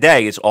 Like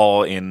today, it's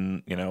all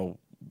in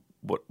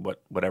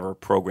whatever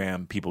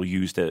program people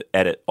use to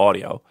edit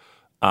audio.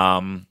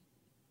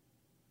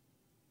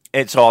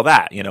 It's all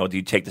that, do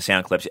you take the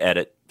sound clips,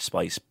 edit,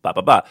 splice, blah,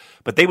 blah, blah.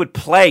 But they would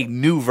play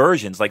new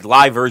versions, like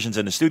live versions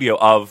in the studio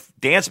of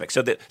dance mix.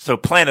 So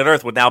Planet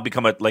Earth would now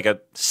become a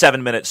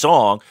 7-minute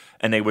song,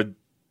 and they would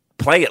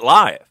play it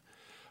live.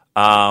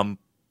 And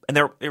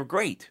they were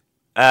great.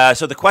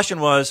 So the question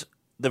was,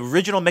 the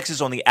original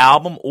mixes on the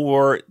album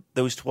or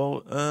those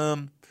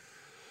 12?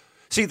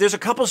 See, there's a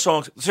couple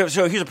songs. So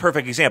here's a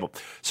perfect example.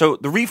 So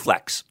the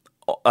Reflex,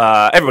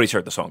 everybody's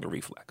heard the song The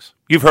Reflex.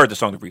 You've heard the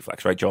song The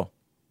Reflex, right, Joel?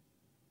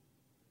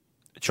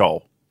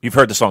 Joel, you've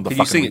heard the song. Can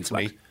you sing it to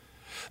me?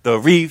 The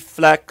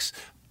Reflex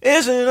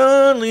is an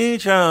only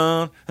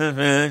child. I'm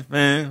going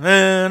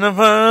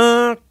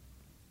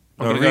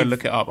to go and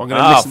look it up. I'm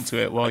going to listen to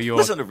it while you're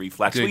listen to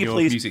Reflex. doing Will you your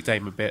please? music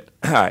game a bit.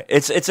 All right,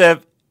 it's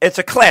a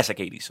classic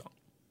 '80s song,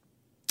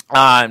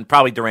 and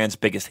probably Duran's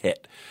biggest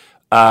hit.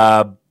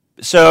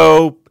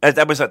 So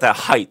that was at their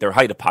height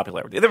of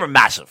popularity. They were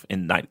massive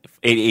in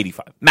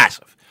 85,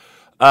 massive.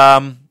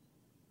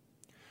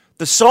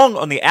 The song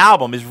on the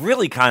album is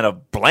really kind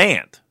of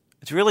bland.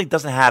 It really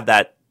doesn't have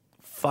that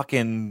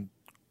fucking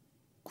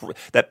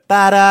that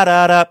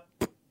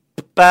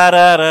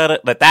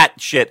that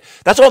shit.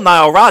 That's all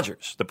Nile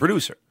Rodgers, the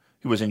producer,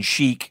 who was in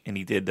Chic, and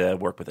he did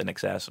work with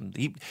NXS, and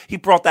he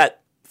brought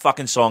that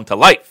fucking song to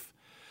life.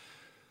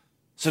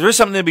 So there's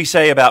something to be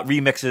said about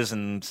remixes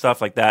and stuff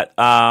like that.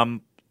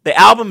 The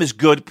album is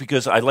good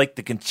because I like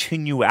the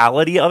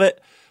continuality of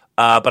it.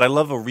 But I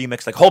love a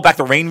remix. Like Hold Back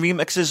the Rain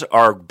remixes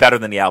are better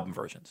than the album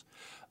versions.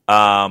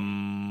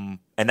 And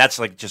that's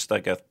just a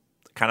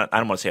kind of, I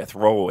don't want to say a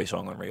throwaway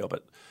song on radio,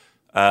 but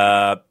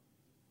I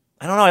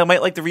don't know. I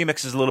might like the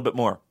remixes a little bit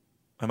more.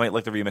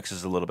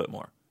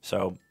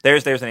 So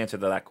there's an answer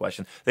to that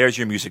question. There's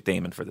your music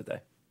Damon for the day.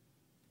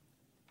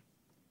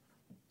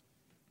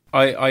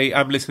 I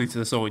am listening to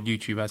the song on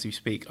YouTube as you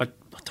speak. I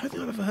don't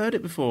think I've ever heard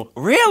it before.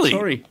 Really?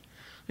 Sorry.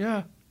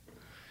 Yeah.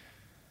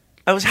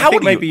 I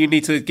think maybe you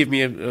need to give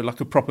me a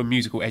proper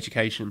musical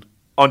education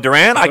on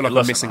Duran. I feel like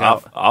I'm missing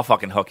out. I'll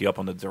fucking hook you up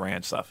on the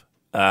Duran stuff.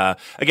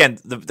 Again,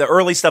 the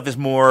early stuff is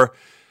more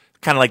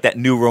kind of like that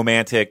new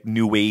romantic,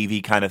 new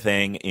wavy kind of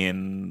thing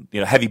in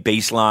heavy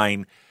bass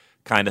line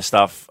kind of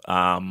stuff.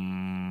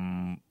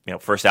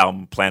 First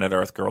album Planet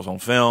Earth, Girls on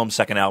Film.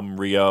 Second album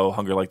Rio,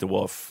 Hunger Like the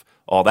Wolf,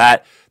 all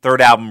that. Third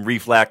album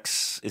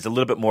Reflex is a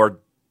little bit more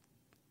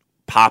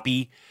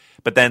poppy,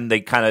 but then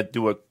they kind of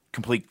do a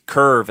complete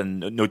curve,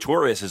 and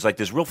Notorious is like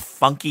this real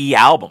funky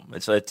album.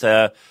 It's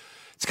kind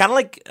of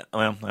like,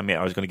 well, I mean,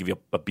 I was going to give you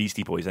a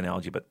Beastie Boys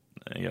analogy, but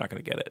you're not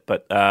going to get it.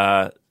 But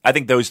I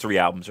think those three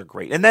albums are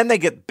great. And then they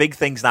get Big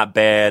Things Not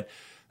Bad,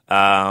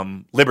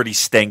 Liberty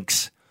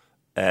Stinks,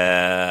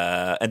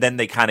 and then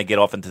they kind of get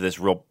off into this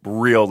real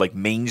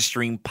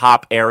mainstream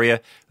pop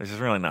area, which is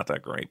really not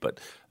that great. But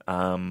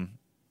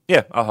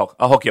yeah, I'll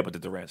hook you up with the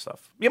Duran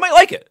stuff. You might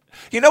like it.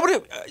 You know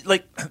what?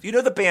 You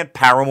know the band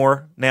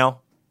Paramore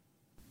now?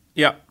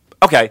 Yeah.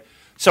 Okay.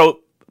 So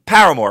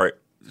Paramore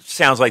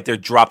sounds like they're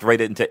dropped right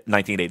into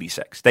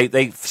 1986.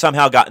 They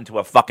somehow got into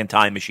a fucking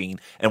time machine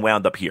and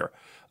wound up here.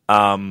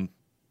 That's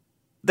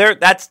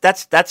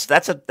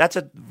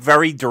a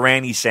very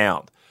Duran-y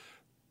sound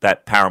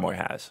that Paramore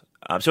has.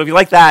 So if you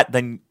like that,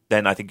 then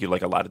I think you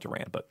like a lot of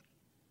Duran. But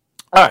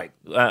all right,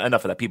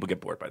 enough of that. People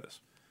get bored by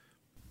this.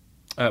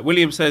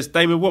 William says,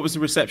 Damon, what was the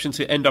reception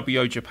to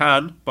NWO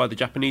Japan by the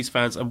Japanese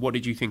fans, and what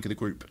did you think of the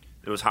group?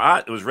 It was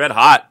hot. It was red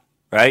hot,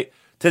 right?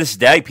 To this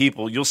day,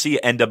 you'll see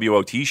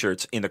NWO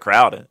T-shirts in the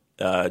crowd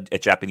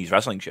at Japanese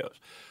wrestling shows.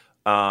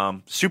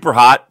 Super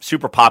hot,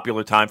 super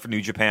popular time for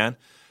New Japan.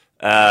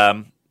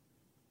 I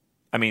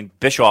mean,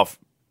 Bischoff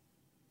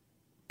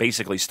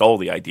basically stole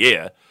the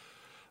idea.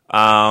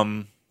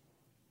 It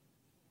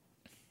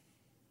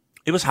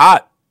was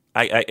hot.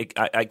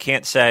 I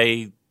can't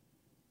say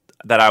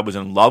that I was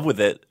in love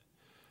with it,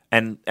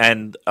 and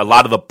a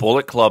lot of the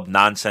Bullet Club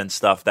nonsense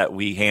stuff that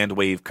we hand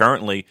wave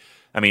currently.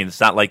 I mean, it's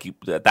not like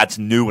that's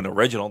new and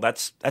original.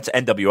 That's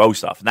NWO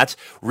stuff, and that's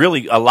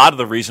really a lot of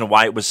the reason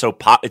why it was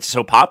it's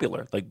so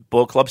popular. Like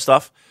Bullet Club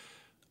stuff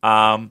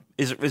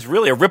is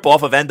really a rip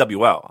off of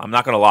NWO. I'm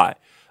not going to lie,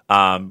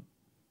 and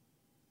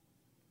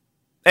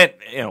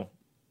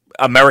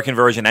American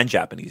version and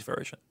Japanese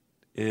version.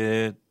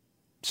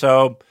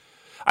 So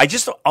I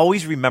just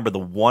always remember the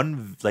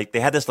one, they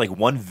had this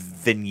one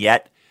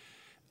vignette,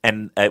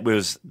 and it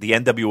was the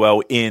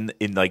NWO in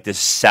this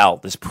cell,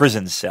 this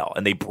prison cell,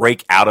 and they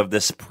break out of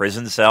this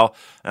prison cell,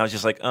 and I was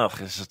just like, oh,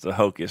 it's just the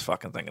hokiest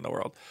fucking thing in the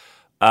world.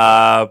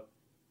 And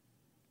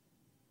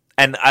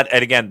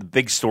again, the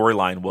big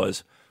storyline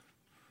was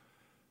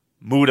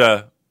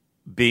Muta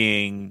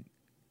being,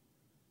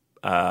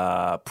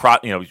 they're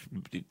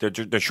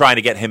trying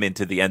to get him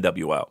into the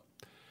NWO,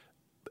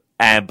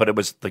 but it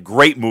was the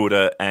great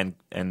Muta and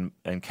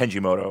Kenji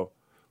Moto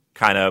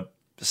kind of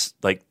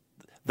like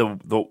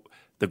the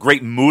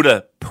great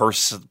Muta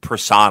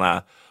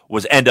persona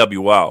was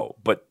NWO,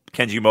 but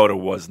Kenji Moto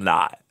was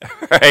not,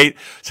 right?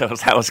 So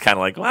that was kind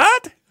of like,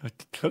 what?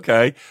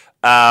 Okay.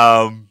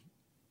 And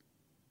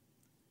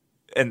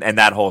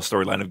that whole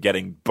storyline of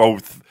getting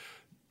both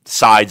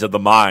sides of the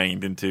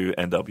mind into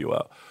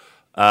NWO.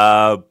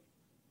 I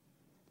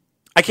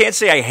can't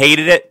say I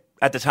hated it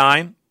at the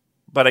time,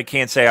 but I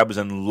can't say I was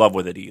in love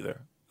with it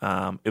either.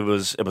 It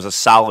was a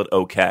solid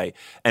okay,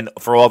 and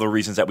for all the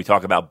reasons that we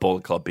talk about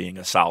Bullet Club being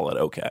a solid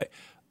okay.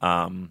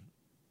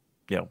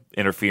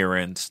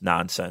 Interference,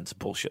 nonsense,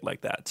 bullshit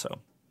like that. So,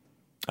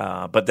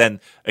 but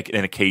then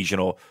an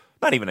occasional,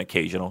 not even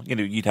occasional,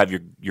 you'd have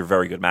your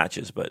very good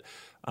matches, but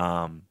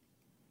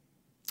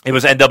it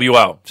was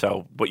NWO.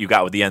 So what you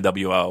got with the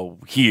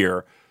NWO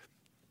here,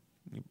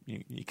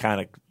 you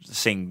kind of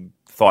same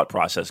thought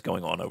process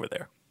going on over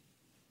there.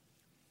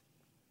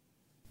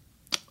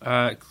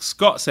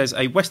 Scott says,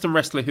 a Western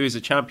wrestler who is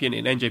a champion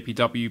in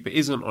NJPW but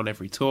isn't on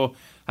every tour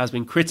has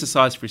been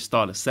criticised for his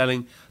style of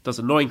selling, does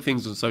annoying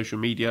things on social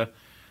media.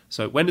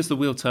 So when does the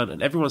wheel turn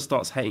and everyone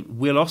starts hating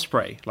Will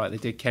Ospreay like they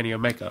did Kenny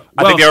Omega?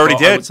 I think they already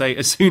did. I would say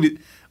as soon as,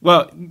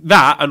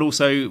 that, and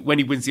also when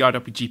he wins the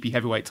IWGP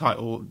Heavyweight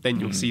title,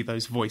 then you'll see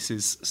those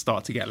voices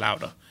start to get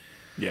louder.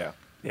 Yeah.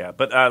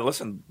 But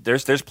listen,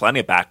 there's plenty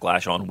of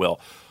backlash on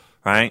Will,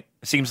 right?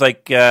 It seems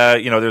like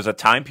there's a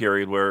time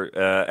period where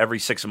every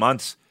 6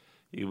 months.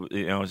 He was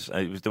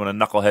doing a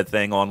knucklehead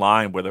thing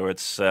online, whether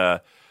it's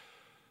the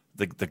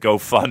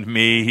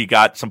GoFundMe he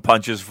got some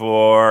punches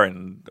for,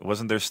 and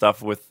wasn't there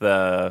stuff with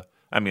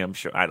I'm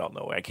sure, I don't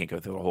know, I can't go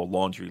through a whole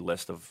laundry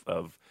list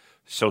of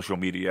social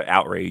media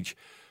outrage,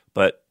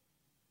 but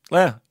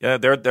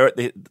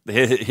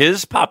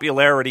his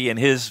popularity and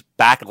his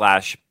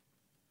backlash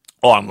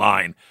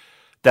online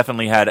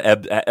definitely had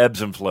ebbs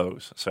and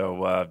flows.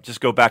 So just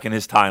go back in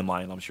his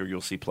timeline. I'm sure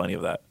you'll see plenty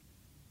of that.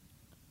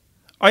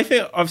 I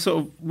think I've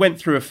sort of went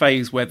through a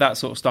phase where that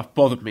sort of stuff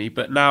bothered me,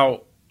 but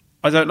now,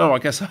 I don't know, I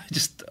guess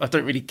I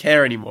don't really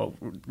care anymore.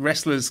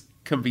 Wrestlers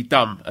can be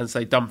dumb and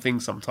say dumb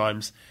things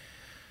sometimes.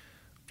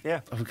 Yeah.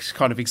 I'm just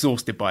kind of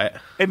exhausted by it.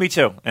 Hey, me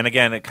too. And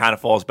again, it kind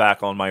of falls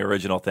back on my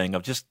original thing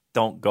of just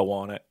don't go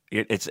on it.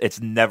 It's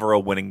never a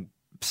winning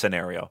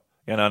scenario.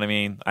 You know what I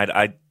mean?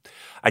 I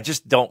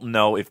just don't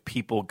know if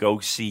people go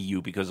see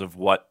you because of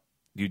what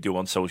you do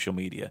on social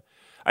media.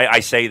 I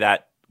say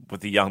that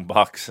with the Young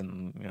Bucks,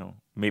 and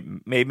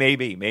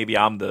maybe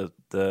I'm the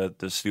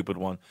stupid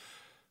one.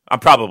 I'm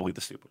probably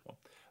the stupid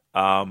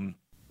one,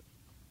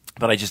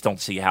 but I just don't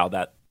see how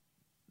that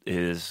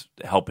is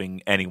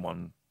helping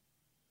anyone.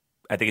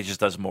 I think it just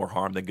does more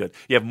harm than good.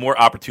 You have more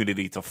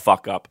opportunity to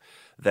fuck up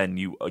than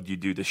you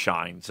do to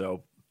shine.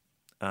 So,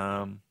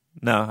 no,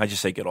 I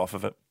just say get off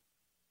of it.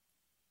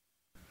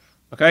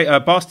 Okay,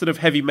 Bastard of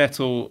Heavy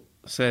Metal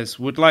says,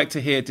 would like to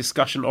hear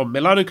discussion on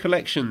Milano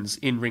Collection's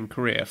in-ring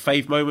career,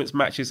 fave moments,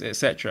 matches,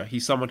 etc.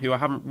 He's someone who I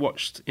haven't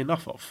watched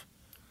enough of.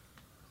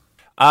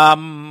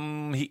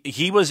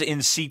 He was in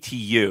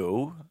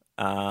CTU,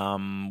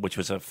 which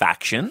was a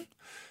faction.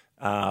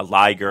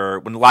 Liger,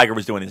 when Liger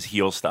was doing his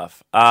heel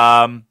stuff.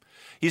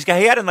 He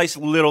had a nice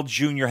little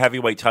junior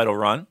heavyweight title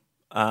run.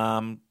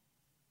 I'm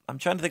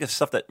trying to think of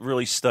stuff that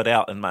really stood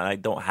out, and I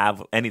don't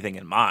have anything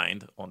in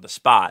mind on the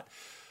spot.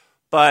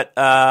 But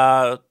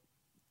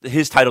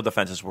his title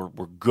defenses were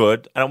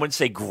good. I wouldn't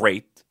say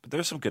great, but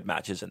there's some good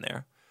matches in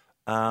there.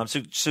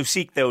 So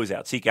seek those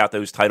out. Seek out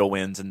those title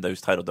wins and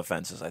those title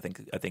defenses. I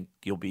think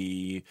you'll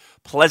be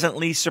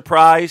pleasantly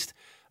surprised,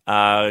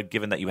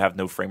 given that you have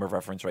no frame of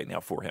reference right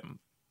now for him.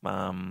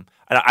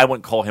 I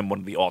wouldn't call him one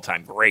of the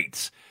all-time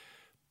greats,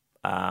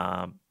 but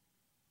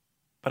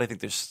I think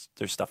there's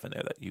stuff in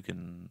there that you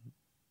can.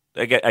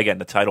 Again,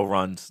 the title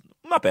runs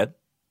not bad,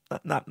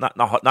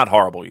 not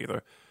horrible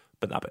either,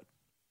 but not bad.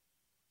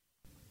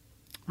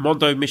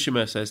 Mondo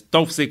Mishima says,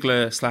 Dolph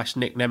Ziggler /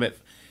 Nick Nemeth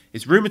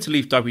is rumoured to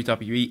leave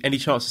WWE. Any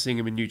chance of seeing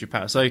him in New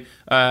Japan? So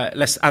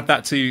let's add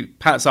that to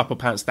pants up or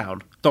pants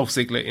down. Dolph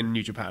Ziggler in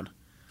New Japan.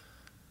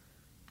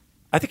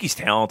 I think he's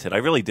talented. I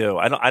really do.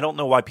 I don't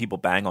know why people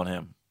bang on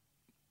him.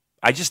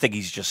 I just think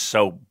he's just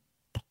so,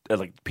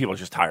 like, people are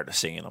just tired of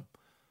seeing him.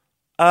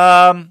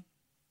 I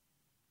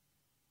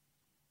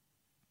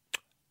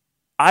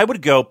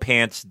would go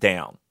pants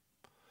down.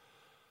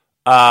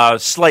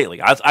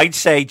 Slightly. I'd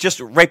say just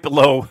right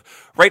below,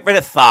 right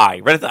at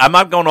thigh. I'm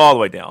not going all the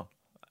way down.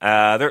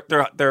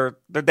 They're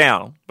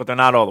down, but they're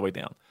not all the way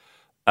down.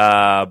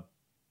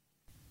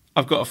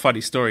 I've got a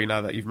funny story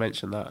now that you've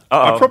mentioned that.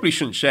 Uh-oh. I probably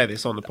shouldn't share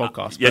this on the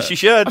podcast. Yes, you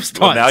should. I've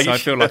started, now so I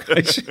feel like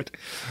I should.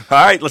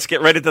 All right, let's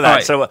get right into that.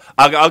 Right. So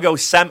I'll go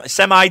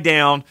semi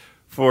down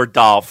for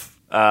Dolph.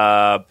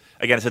 Again,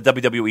 it's a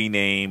WWE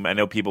name. I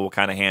know people will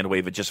kind of hand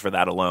wave it just for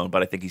that alone,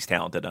 but I think he's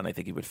talented, and I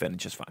think he would fit in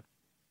just fine.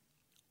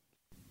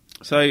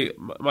 So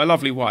my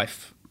lovely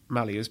wife,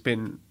 Mally, has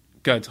been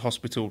going to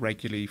hospital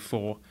regularly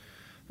for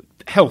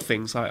health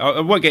things. I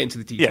won't get into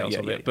the details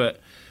of it,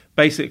 but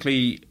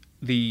basically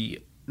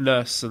the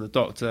nurse and the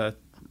doctor,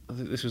 I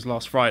think this was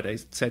last Friday,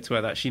 said to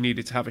her that she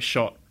needed to have a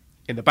shot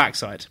in the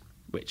backside,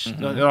 which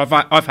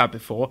I've had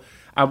before.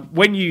 And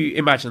when you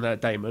imagine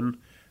that, Damon,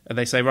 and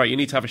they say, right, you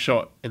need to have a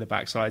shot in the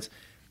backside,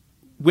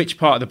 which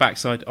part of the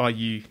backside are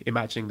you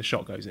imagining the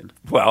shot goes in?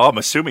 Well, I'm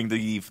assuming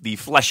the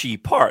fleshy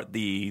part,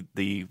 the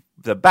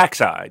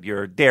backside,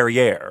 your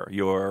derriere,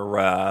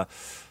 your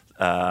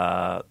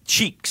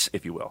cheeks,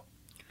 if you will.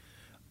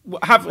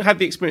 Have had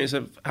the experience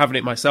of having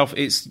it myself.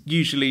 It's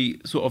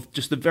usually sort of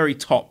just the very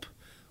top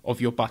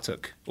of your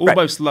buttock,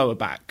 almost lower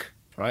back,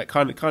 right?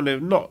 Kind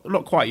of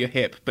not quite your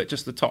hip, but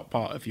just the top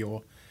part of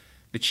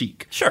the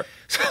cheek. Sure.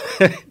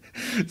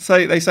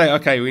 So they say,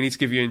 okay, we need to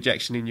give you an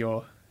injection in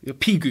your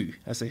pigu,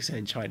 as they say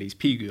in Chinese.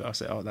 Pigu. I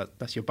say, oh,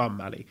 that's your bum,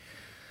 Mally.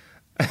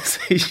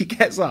 So she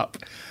gets up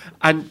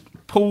and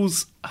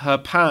pulls her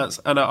pants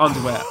and her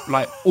underwear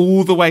like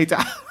all the way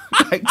down,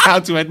 like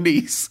down to her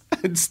knees,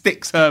 and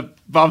sticks her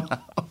bum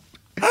out.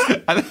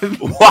 And then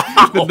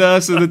the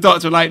nurse and the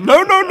doctor are like, no.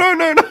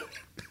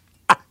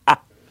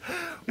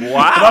 Wow.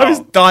 And I was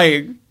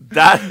dying.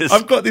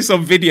 I've got this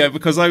on video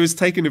because I was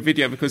taking a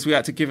video because we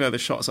had to give her the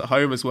shots at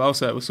home as well.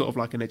 So it was sort of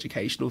like an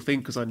educational thing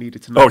because I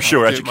needed to know. Oh,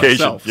 sure,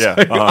 education. Yeah.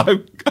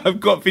 So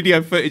I've got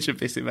video footage of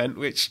this event,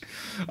 which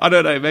I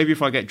don't know. Maybe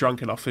if I get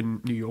drunk enough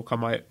in New York, I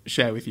might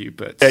share with you.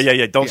 But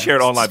yeah. Don't share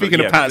it online. Speaking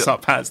of pants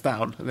up, pants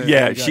down.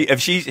 Yeah, if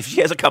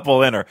she has a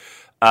couple in her,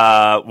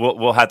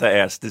 we'll have to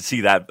ask to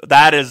see that.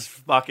 That is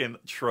fucking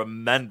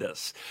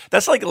tremendous.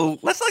 That's like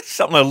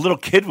something a little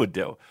kid would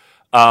do.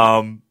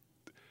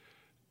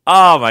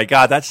 Oh my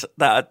God, that's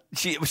that.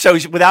 So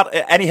without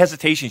any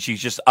hesitation, she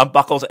just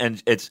unbuckles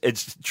and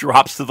it's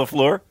drops to the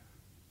floor.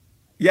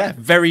 Yeah,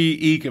 very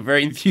eager,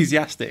 very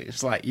enthusiastic.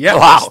 It's like, yeah,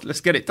 wow.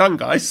 let's get it done,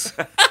 guys.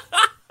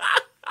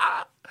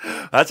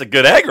 That's a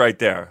good egg right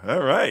there.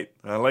 All right,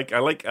 I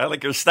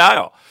like your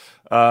style.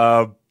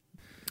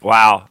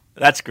 Wow,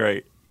 that's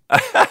great.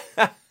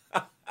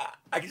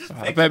 I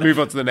better move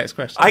on to the next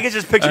question. I can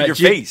just picture your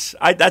face.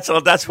 That's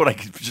what I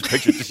can just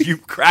picture. Just you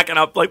cracking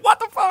up like, what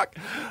the fuck?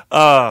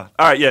 All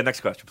right, yeah,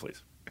 next question,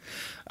 please.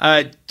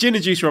 Gin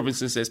and Juice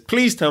Robinson says,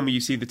 please tell me you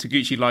see the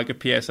Taguchi Liger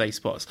PSA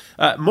spots.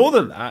 More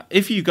than that,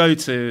 if you go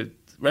to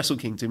Wrestle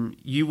Kingdom,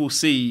 you will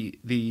see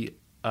the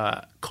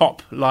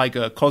Cop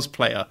Liger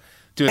cosplayer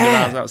doing the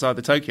rounds outside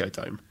the Tokyo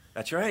Dome.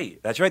 That's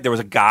right. There was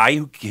a guy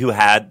who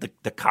had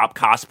the Cop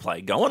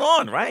cosplay going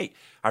on, right?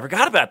 I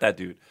forgot about that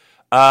dude.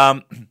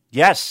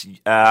 Yes,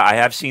 I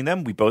have seen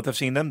them. We both have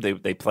seen them.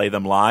 They play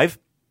them live.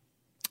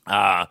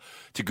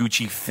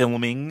 Taguchi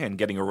filming and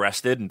getting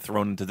arrested and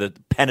thrown into the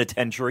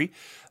penitentiary.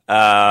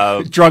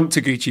 Drunk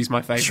Taguchi's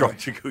my favorite. Drunk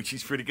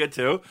Taguchi's pretty good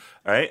too.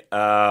 All right.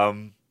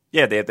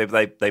 Yeah,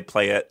 they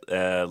play it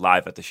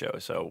live at the show.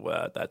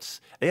 So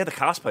the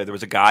cosplay. There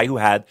was a guy who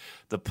had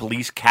the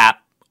police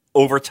cap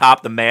over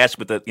top the mask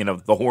with the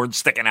horn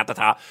sticking out the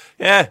top.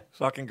 Yeah,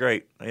 fucking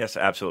great. Yes,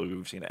 absolutely,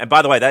 we've seen it. And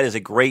by the way, that is a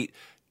great.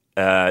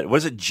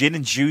 Was it Gin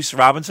and Juice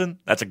Robinson?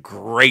 That's a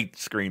great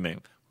screen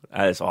name.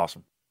 That is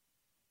awesome.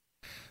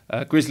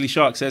 Grizzly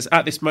Shark says,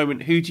 at this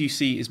moment, who do you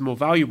see is more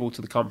valuable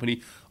to the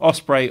company,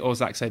 Ospreay or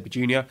Zack Sabre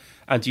Jr.?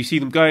 And do you see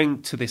them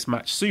going to this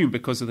match soon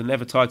because of the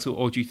Never title,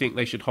 or do you think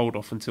they should hold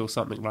off until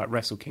something like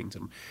Wrestle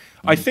Kingdom?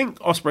 I think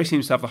Ospreay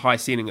seems to have the high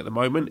ceiling at the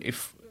moment.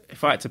 If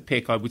I had to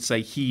pick, I would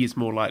say he is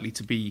more likely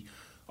to be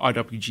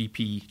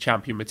IWGP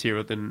champion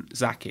material than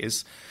Zack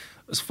is.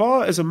 As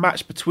far as a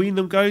match between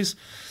them goes,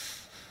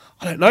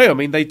 I don't know. I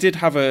mean, they did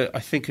have a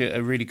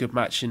really good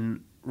match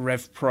in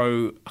Rev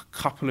Pro a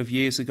couple of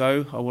years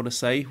ago, I want to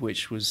say,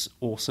 which was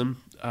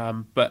awesome.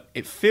 But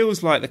it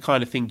feels like the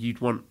kind of thing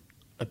you'd want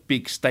a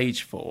big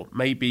stage for.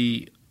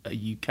 Maybe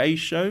a UK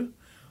show,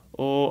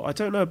 or I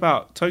don't know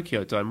about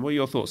Tokyo Dome. What are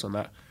your thoughts on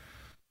that?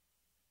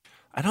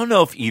 I don't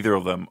know if either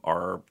of them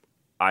are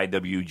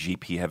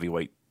IWGP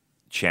Heavyweight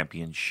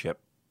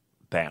Championship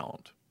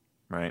bound,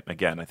 right?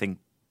 Again, I think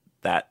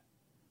that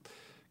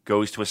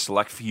goes to a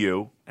select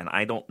few, and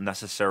I don't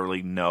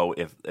necessarily know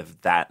if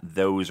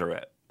those are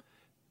it.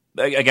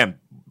 Again,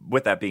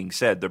 with that being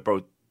said, they're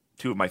both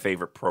two of my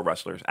favorite pro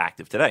wrestlers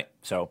active today.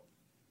 So,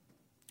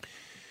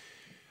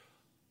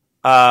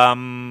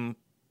 to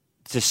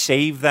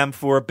save them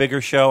for a bigger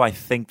show, I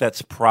think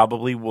that's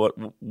probably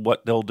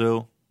what they'll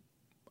do.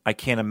 I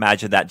can't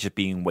imagine that just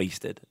being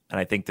wasted. And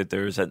I think that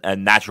there's a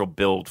natural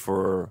build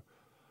for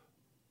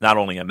not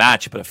only a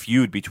match, but a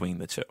feud between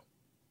the two.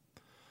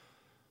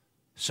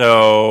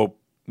 So,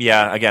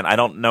 yeah, again, I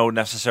don't know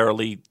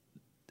necessarily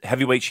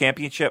heavyweight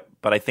championship,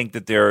 but I think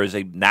that there is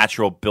a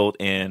natural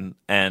built-in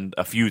and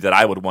a feud that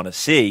I would want to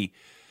see.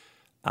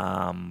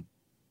 I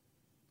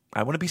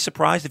wouldn't be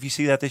surprised if you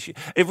see that this year.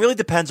 It really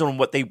depends on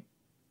what they...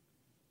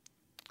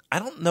 I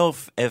don't know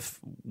if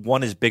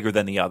one is bigger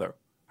than the other.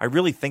 I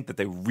really think that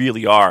they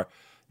really are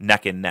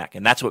neck and neck,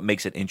 and that's what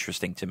makes it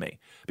interesting to me.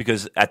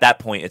 Because at that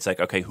point, it's like,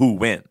 okay, who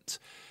wins?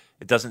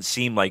 It doesn't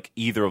seem like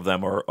either of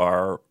them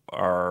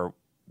are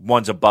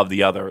one's above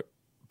the other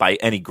by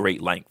any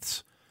great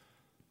lengths.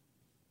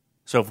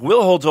 So if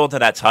Will holds on to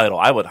that title,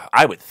 I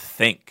would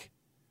think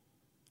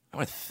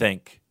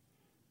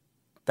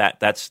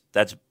that that's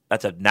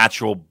a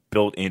natural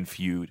built-in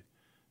feud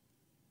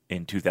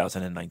in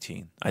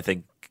 2019. I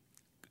think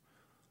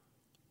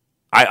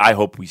I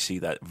hope we see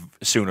that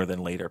sooner than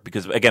later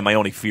because, again, my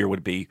only fear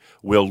would be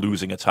Will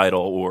losing a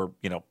title or,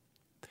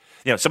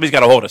 somebody's got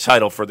to hold a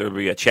title for there to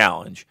be a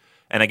challenge.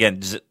 And,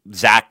 again,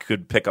 Zach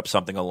could pick up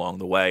something along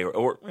the way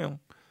or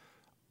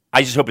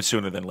I just hope it's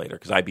sooner than later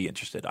because I'd be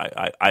interested.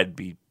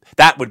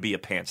 That would be a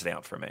pants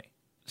down for me,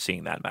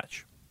 seeing that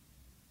match.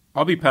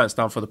 I'll be pants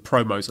down for the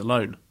promos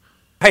alone.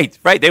 Hey,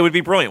 right, they would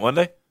be brilliant,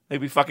 wouldn't they?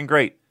 They'd be fucking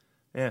great.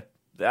 Yeah.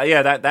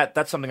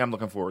 That's something I'm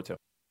looking forward to.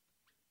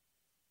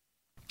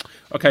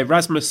 Okay,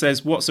 Rasmus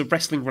says, what's a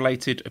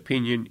wrestling-related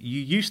opinion you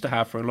used to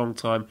have for a long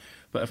time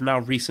but have now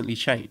recently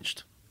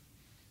changed?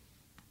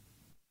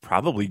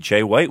 Probably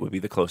Jay White would be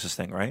the closest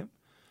thing, right?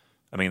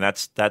 I mean,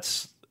 that's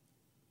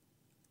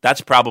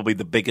probably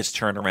the biggest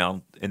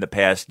turnaround in the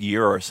past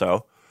year or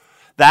so.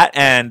 That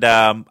and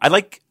I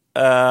like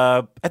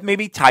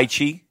maybe Tai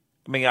Chi.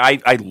 I mean,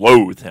 I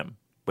loathe him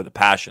with a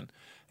passion.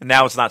 And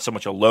now it's not so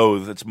much a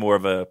loathe, it's more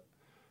of a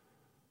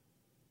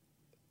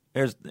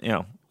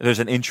there's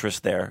an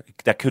interest there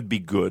that could be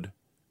good.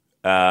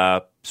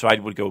 So I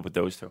would go with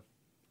those two.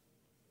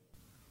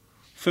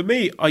 For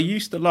me, I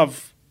used to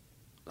love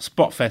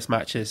Spotfest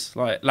matches,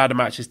 like ladder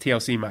matches,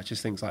 TLC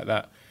matches, things like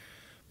that.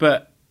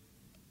 But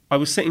I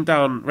was sitting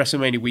down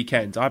WrestleMania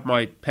weekend. I had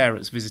my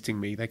parents visiting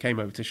me. They came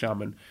over to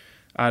Shaman.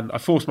 And I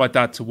forced my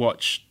dad to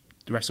watch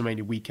the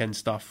WrestleMania weekend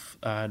stuff.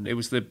 And it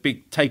was the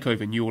big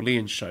TakeOver New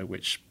Orleans show,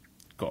 which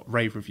got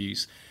rave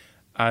reviews.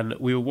 And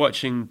we were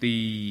watching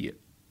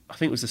I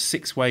think it was a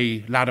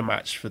 6-way ladder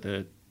match for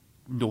the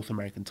North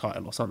American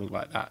title or something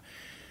like that.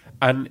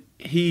 And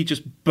he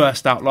just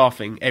burst out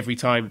laughing every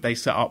time they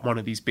set up one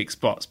of these big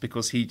spots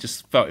because he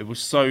just felt it was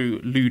so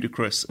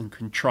ludicrous and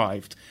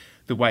contrived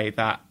the way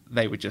that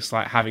they were just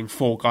like having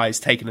 4 guys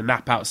taking a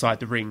nap outside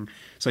the ring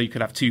so you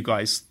could have 2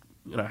 guys,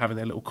 having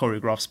their little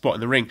choreographed spot in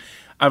the ring.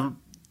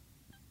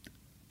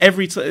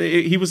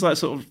 He was like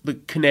sort of the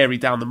canary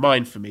down the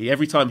mine for me.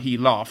 Every time he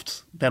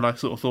laughed, then I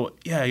sort of thought,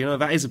 yeah,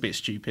 that is a bit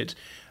stupid.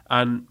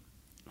 And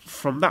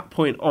from that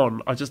point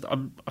on, I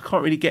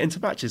can't really get into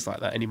matches like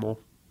that anymore.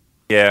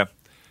 Yeah.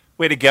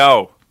 Way to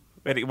go.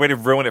 Way to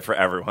ruin it for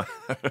everyone.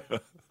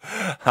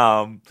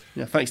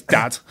 Yeah, thanks,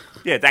 Dad.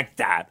 Yeah, thanks,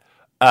 Dad.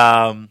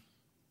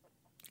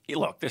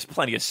 Look, there's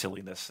plenty of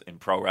silliness in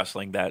pro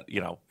wrestling that,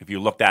 if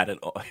you looked at it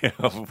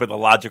with a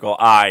logical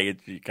eye,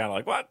 you're kind of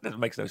like, what? That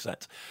makes no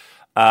sense.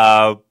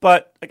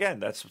 But again,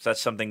 that's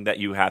something that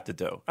you have to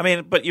do. I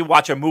mean, but you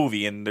watch a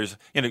movie and there's,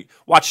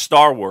 watch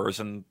Star Wars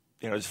and,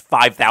 there's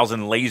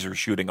 5,000 lasers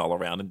shooting all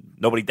around and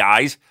nobody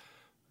dies,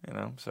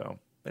 so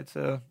it's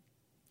you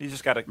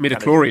just got to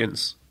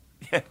midichlorians.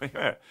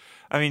 Yeah.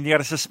 I mean, you got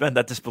to suspend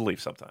that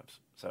disbelief sometimes.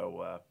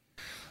 So,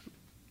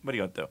 what are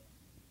you going to do?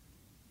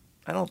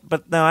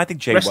 I think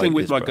Jay Wrestling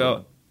White with my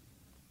girl.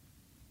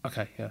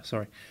 Okay, yeah,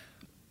 sorry.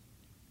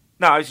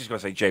 No, I was just going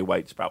to say Jay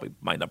White's probably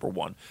my number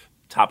one,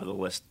 top of the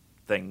list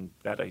thing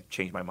that I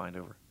changed my mind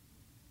over.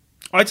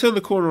 I turned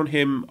the corner on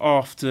him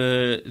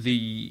after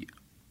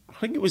I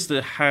think it was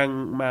the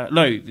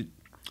the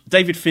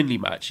David Finlay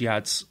match he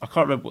had. I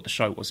can't remember what the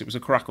show was. It was a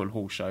Caracal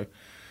Hall show.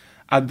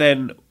 And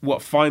then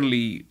what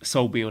finally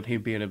sold me on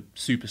him being a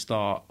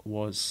superstar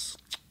was,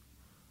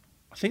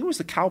 I think it was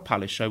the Cow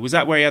Palace show. Was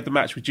that where he had the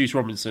match with Juice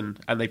Robinson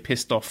and they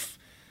pissed off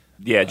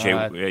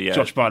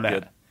Josh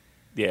Barnett?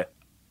 Yeah.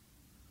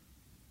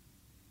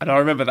 And I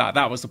remember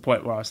that was the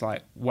point where I was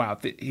like, wow,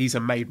 he's a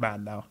made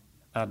man now.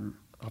 And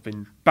I've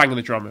been banging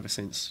the drum ever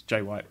since,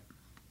 Jay White.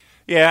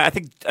 Yeah, I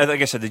think,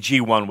 like I said, the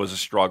G1 was a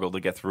struggle to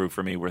get through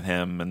for me with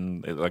him.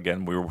 And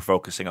again, we were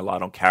focusing a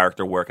lot on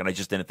character work, and I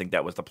just didn't think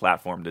that was the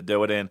platform to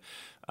do it in.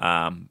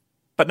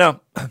 But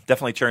no,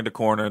 definitely turned a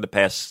corner in the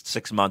past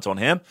 6 months on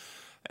him.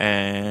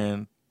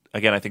 And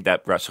again, I think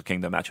that Wrestle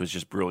Kingdom match was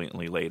just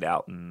brilliantly laid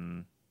out.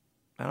 And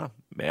I don't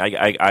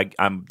know,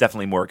 I'm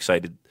definitely more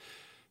excited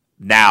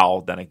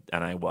now than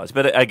I was.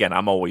 But again,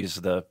 I'm always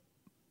the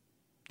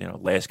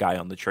last guy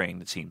on the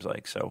train, it seems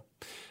like. So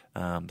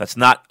that's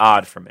not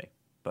odd for me.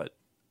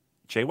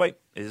 Jay White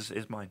is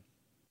mine.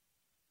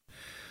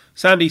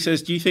 Sandy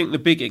says, do you think the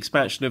big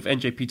expansion of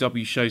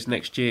NJPW shows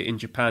next year in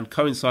Japan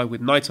coincide with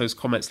Naito's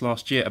comments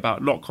last year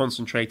about not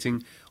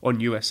concentrating on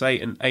USA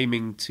and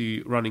aiming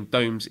to running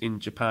domes in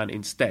Japan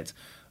instead?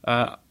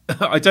 I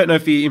don't know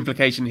if the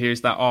implication here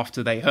is that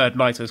after they heard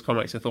Naito's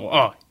comments, they thought,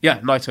 oh, yeah,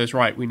 Naito's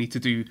right. We need to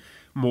do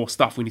more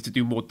stuff. We need to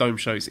do more dome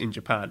shows in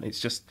Japan. It's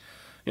just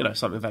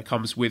something that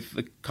comes with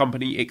the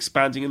company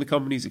expanding, and the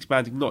company's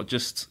expanding not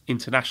just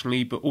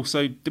internationally, but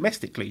also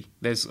domestically.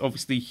 There's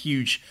obviously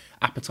huge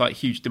appetite,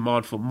 huge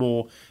demand for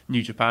more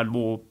New Japan,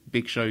 more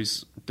big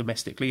shows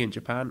domestically in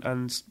Japan,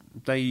 and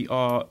they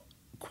are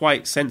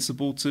quite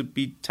sensible to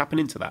be tapping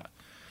into that.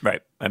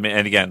 Right. I mean,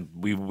 and again,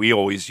 we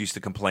always used to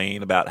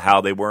complain about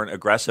how they weren't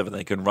aggressive and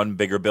they can run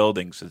bigger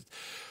buildings.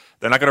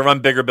 They're not going to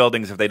run bigger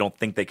buildings if they don't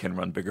think they can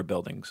run bigger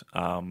buildings.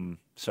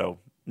 So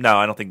no,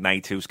 I don't think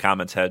Naito's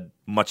comments had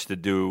much to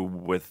do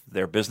with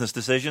their business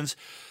decisions.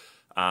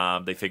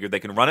 They figured they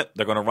can run it.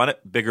 They're going to run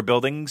it. Bigger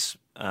buildings.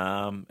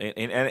 And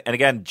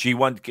again,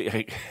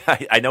 G1,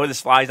 I know this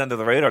flies under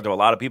the radar to a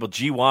lot of people.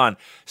 G1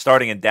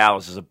 starting in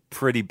Dallas is a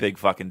pretty big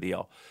fucking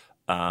deal.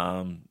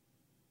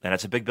 and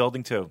it's a big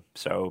building too.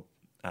 So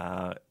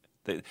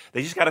they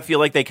just got to feel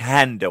like they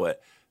can do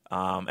it,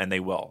 and they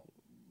will.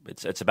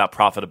 It's about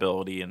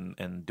profitability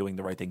and doing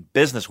the right thing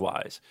business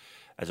wise,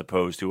 as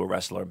opposed to a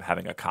wrestler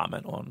having a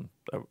comment on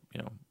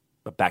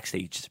a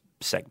backstage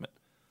segment.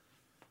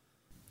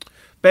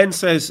 Ben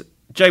says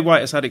Jay White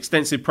has had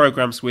extensive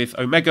programs with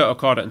Omega,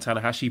 Okada, and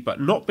Tanahashi,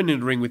 but not been in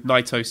the ring with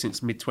Naito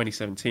since mid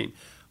 2017.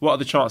 What are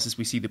the chances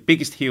we see the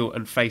biggest heel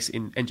and face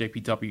in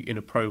NJPW in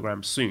a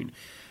program soon?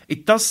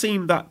 It does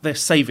seem that they're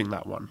saving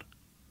that one.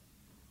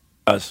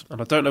 Us. And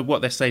I don't know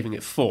what they're saving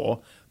it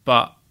for,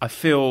 but I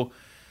feel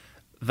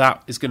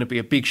that is going to be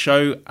a big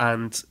show,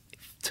 and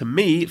to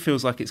me, it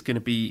feels like it's going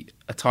to be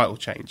a title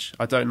change.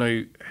 I don't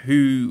know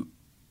who,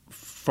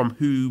 from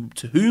whom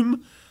to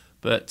whom,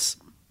 but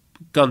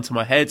gun to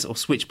my head or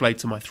switchblade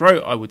to my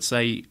throat, I would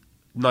say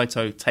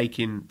Naito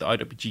taking the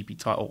IWGP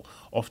title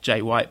off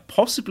Jay White,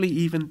 possibly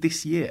even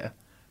this year,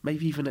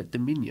 maybe even at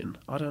Dominion.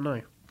 I don't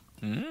know.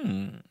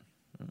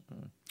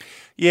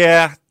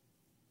 Yeah,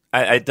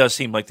 it does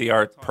seem like they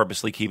are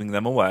purposely keeping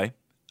them away.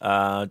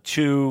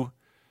 Two,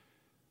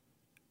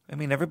 I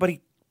mean,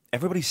 everybody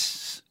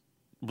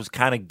was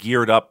kind of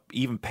geared up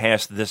even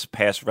past this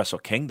past Wrestle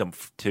Kingdom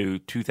to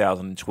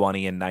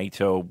 2020 and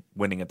Naito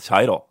winning a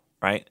title,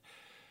 right?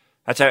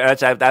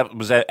 That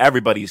was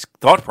everybody's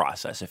thought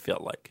process. It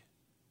felt like,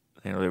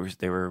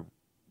 they were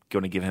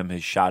going to give him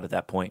his shot at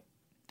that point.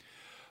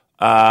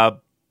 It's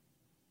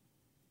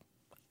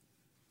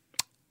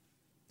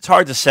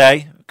hard to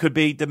say. Could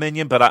be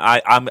Dominion, but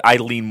I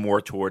lean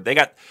more toward they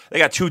got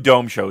 2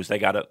 dome shows. They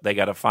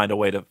gotta find a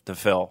way to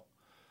fill.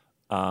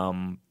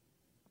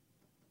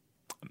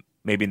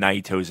 Maybe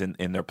Naito's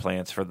in their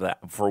plans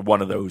for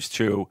one of those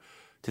 2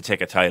 to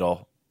take a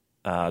title,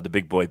 the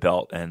big boy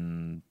belt,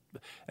 and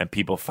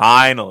people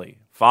finally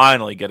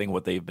getting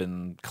what they've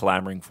been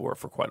clamoring for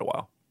quite a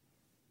while.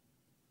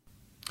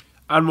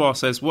 Anwar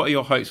says, what are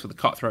your hopes for the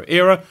Cutthroat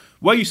era?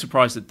 Were you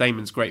surprised at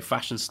Damon's great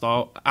fashion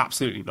style?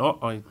 Absolutely not.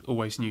 I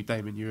always knew,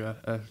 Damon, you're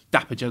a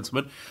dapper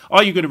gentleman.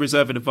 Are you going to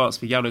reserve an advance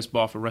for Janos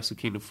Bar for Wrestle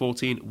Kingdom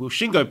 14? Will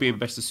Shingo be in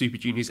Best of Super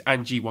Juniors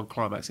and G1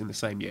 Climax in the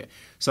same year?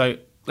 So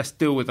let's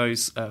deal with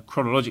those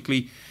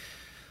chronologically.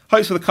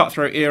 Hopes for the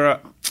Cutthroat era.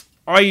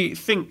 I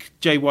think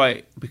Jay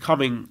White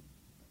becoming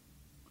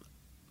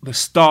the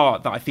star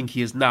that I think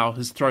he is now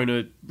has thrown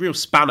a real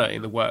spanner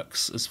in the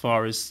works as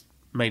far as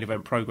main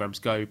event programs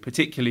go,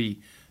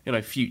 particularly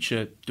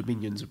future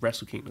Dominions of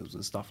Wrestle Kingdoms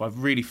and stuff. I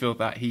really feel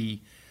that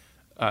he,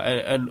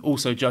 and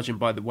also judging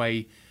by the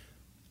way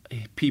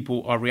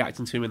people are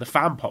reacting to him in the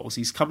fan polls,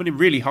 he's coming in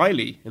really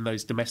highly in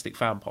those domestic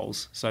fan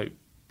polls. So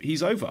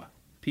he's over.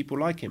 People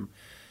like him.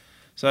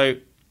 So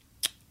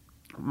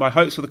my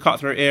hopes for the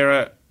Cutthroat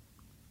era: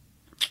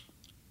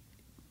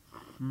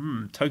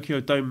 Tokyo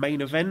Dome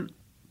main event,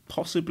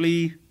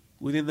 possibly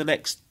within the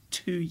next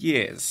 2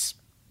 years.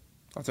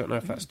 I don't know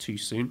if that's too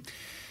soon.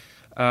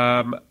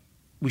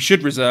 We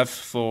should reserve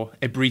for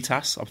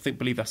Ebritas. I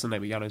believe that's the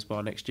name of Janos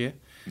Bar next year.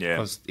 Yeah.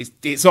 Because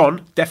it's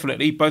on,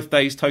 definitely. Both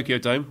days, Tokyo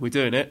Dome. We're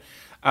doing it.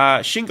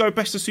 Shingo,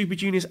 Best of Super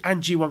Juniors,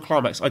 and G1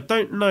 Climax. I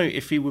don't know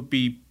if he would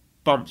be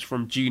bumped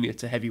from junior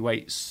to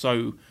heavyweight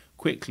so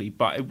quickly,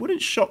 but it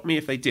wouldn't shock me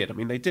if they did. I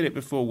mean, they did it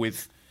before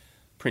with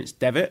Prince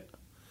Devitt.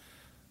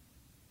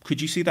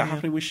 Could you see that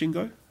happening with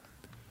Shingo?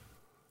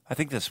 I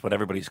think that's what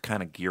everybody's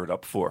kind of geared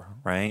up for,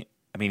 right?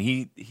 I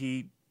mean,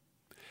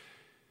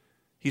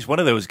 he's one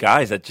of those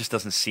guys that just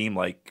doesn't seem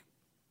like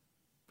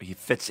he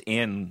fits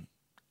in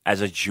as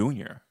a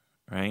junior,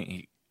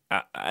 right?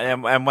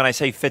 And when I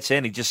say fits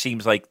in, he just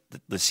seems like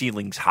the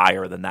ceiling's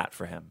higher than that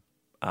for him.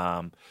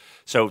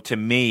 So to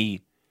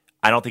me,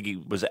 I don't think he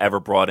was ever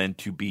brought in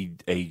to be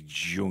a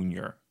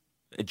junior,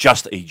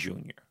 just a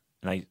junior.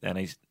 And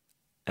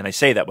I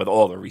say that with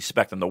all the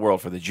respect in the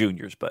world for the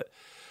juniors, but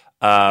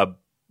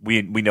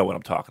we know what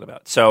I'm talking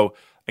about. So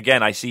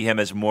again, I see him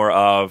as more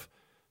of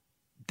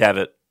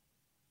Devitt,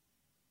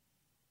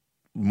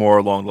 more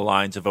along the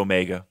lines of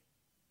Omega,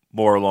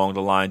 more along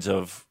the lines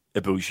of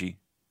Ibushi,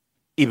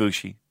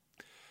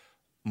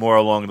 more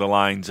along the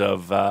lines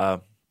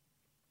of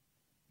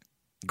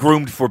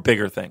groomed for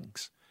bigger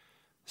things.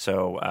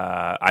 So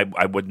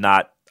I would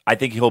not. I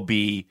think he'll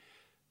be,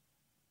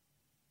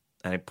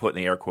 and I put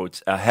in the air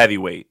quotes, a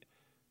heavyweight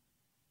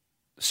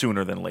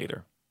sooner than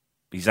later.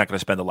 He's not going to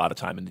spend a lot of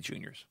time in the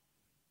juniors.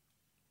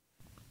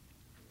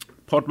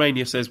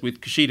 Podmania says, with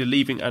Kushida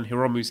leaving and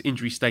Hiromu's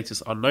injury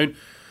status unknown,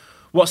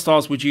 what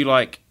stars would you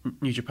like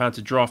New Japan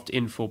to draft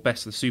in for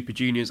Best of the Super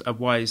Juniors, and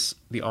why is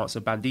the answer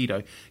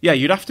Bandido? Yeah,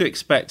 you'd have to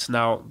expect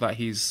now that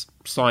he's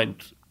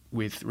signed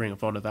with Ring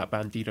of Honor that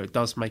Bandido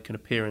does make an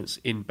appearance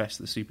in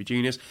Best of the Super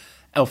Juniors.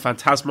 El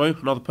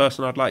Phantasmo, another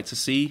person I'd like to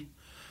see.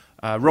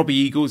 Robbie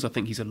Eagles, I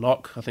think he's a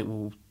lock. I think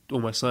we'll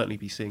almost certainly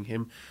be seeing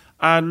him.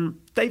 And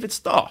David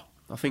Starr,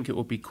 I think it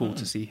would be cool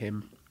to see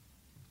him.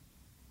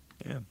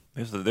 Yeah,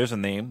 there's a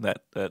name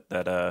that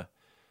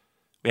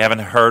we haven't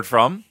heard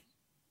from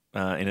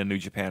in a New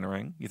Japan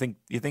ring. You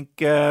think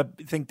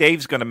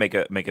Dave's going to make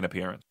an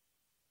appearance?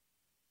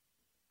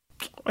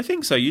 I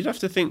think so. You'd have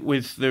to think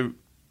with the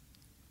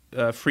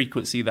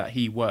frequency that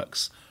he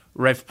works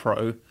Rev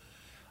Pro,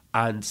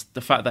 and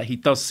the fact that he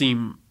does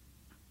seem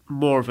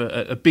more of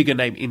a bigger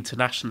name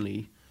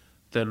internationally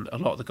than a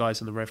lot of the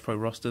guys in the Rev Pro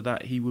roster,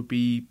 that he would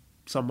be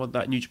someone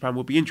that New Japan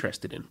would be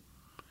interested in.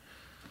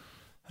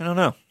 I don't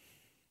know.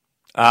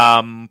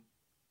 I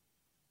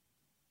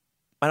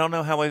don't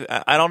know how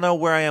I don't know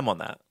where I am on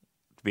that,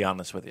 to be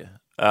honest with you.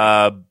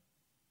 I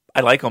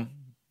like him.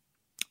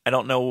 I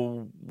don't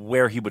know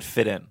where he would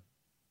fit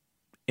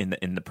in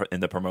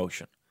the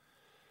promotion.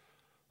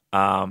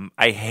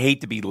 I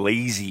hate to be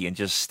lazy and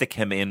just stick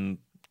him in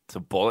to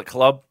Bullet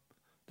Club.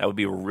 That would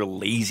be a real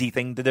lazy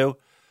thing to do.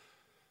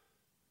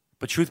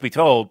 But truth be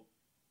told,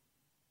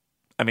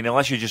 I mean,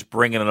 unless you're just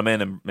bringing them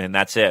in and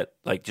that's it,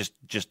 like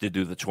just to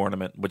do the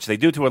tournament, which they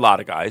do to a lot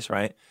of guys,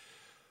 right?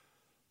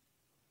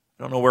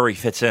 I don't know where he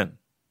fits in.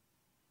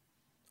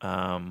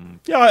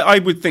 Yeah, I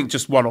would think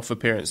just one-off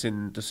appearance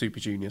in the Super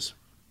Juniors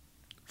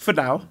for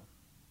now.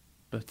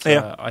 But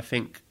I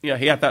think he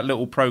had that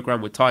little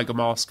program with Tiger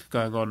Mask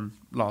going on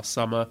last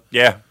summer.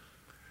 Yeah.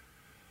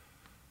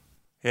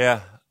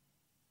 Yeah.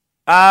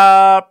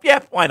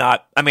 Yeah, why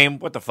not? I mean,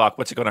 what the fuck?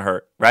 What's it going to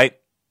hurt, right?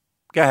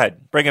 Go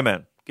ahead. Bring him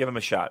in. Give him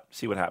a shot.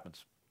 See what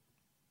happens.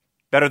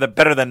 Better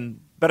than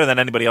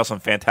anybody else on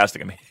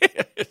Fantastic. I mean,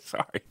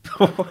 sorry.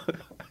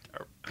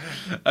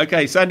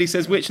 Okay, Sandy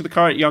says, which of the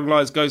current Young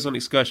Lions goes on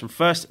excursion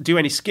first? Do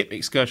any skip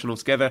excursion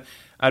altogether?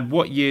 And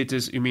what year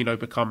does Umino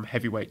become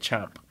heavyweight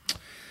champ?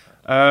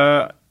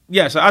 So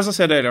as I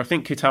said earlier, I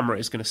think Kitamura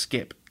is going to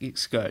skip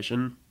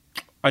excursion.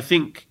 I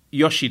think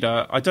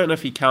Yoshida, I don't know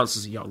if he counts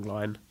as a Young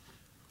Lion,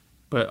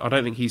 but I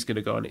don't think he's going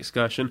to go on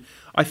excursion.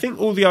 I think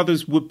all the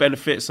others would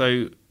benefit.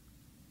 So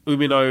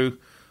Umino,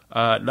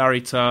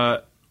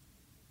 Narita,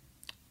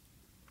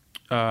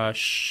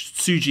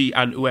 Tsuji,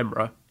 and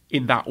Uemura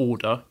in that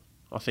order,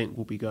 I think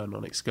will be going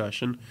on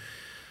excursion.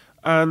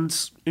 And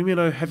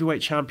Umino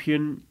heavyweight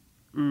champion,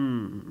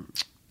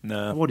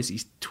 no. What is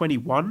he?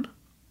 21.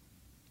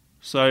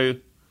 So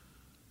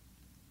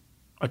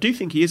I do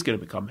think he is going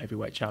to become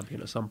heavyweight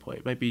champion at some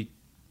point. Maybe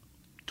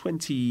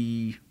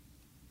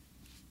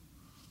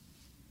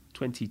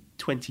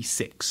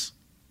 2026.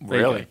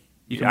 Really?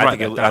 You can write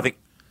that down. I think.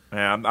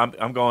 Yeah,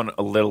 I'm going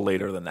a little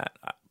later than that.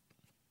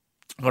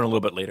 I'm going a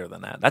little bit later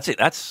than that. That's it.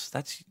 That's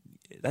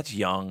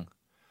young.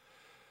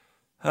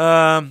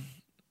 I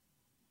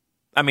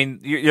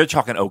mean, you're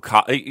talking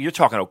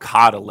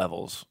Okada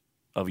levels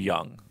of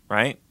young,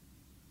 right?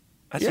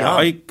 That's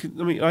young.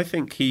 I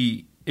think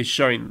he is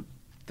showing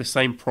the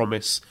same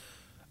promise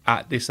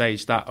at this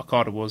age that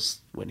Okada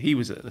was when he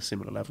was at a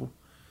similar level.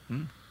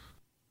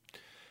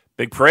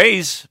 Big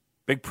praise,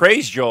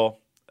 Joel.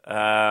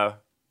 I'm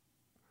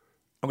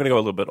going to go a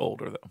little bit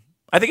older, though.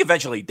 I think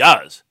eventually he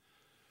does.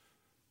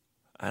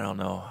 I don't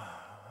know.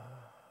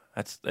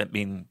 That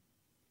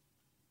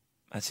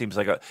seems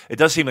like it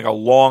does seem like a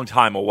long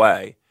time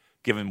away,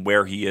 given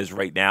where he is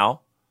right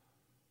now.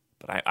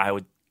 But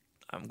I'm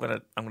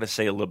gonna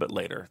say a little bit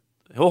later.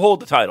 He'll hold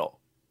the title.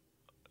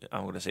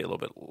 I'm gonna say a little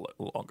bit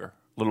longer,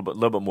 a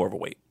little bit more of a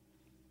wait.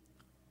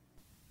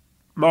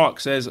 Mark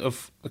says,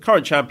 of the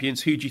current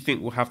champions, who do you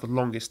think will have the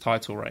longest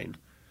title reign?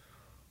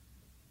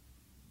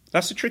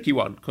 That's a tricky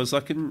one, because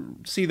I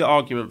can see the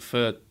argument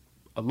for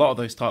a lot of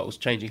those titles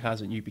changing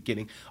hands at New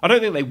Beginning. I don't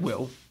think they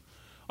will.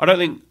 I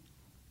think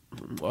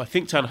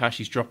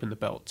Tanahashi's dropping the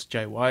belt to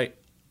Jay White.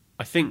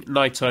 I think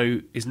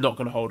Naito is not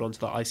going to hold on to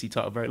the IC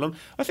title very long.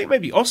 I think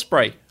maybe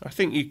Ospreay. I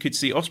think you could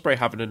see Ospreay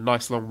having a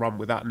nice long run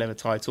with that Never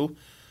title,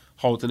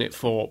 holding it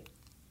for,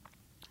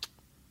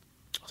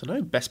 I don't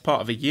know, best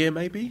part of a year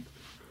maybe.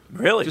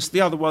 Really? Just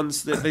the other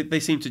ones, they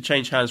seem to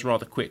change hands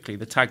rather quickly.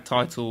 The tag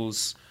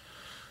titles.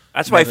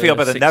 That's what I feel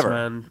about the Never.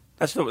 Man.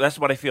 That's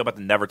what I feel about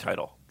the Never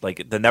title.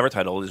 Like, the Never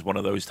title is one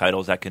of those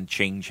titles that can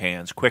change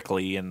hands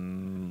quickly,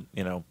 and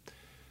I'm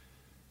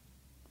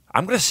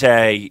going to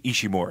say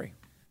Ishimori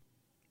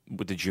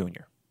with the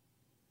junior.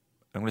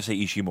 I'm going to say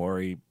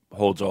Ishimori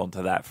holds on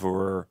to that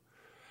for...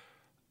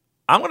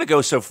 I'm going to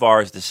go so far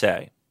as to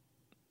say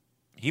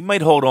he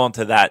might hold on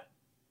to that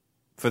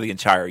for the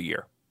entire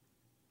year.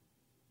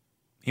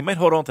 Even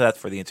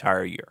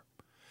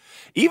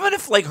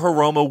if, like,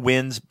 Hiromu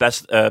wins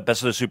Best of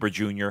the Super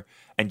Junior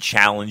and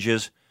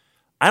challenges,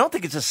 I don't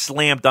think it's a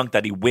slam dunk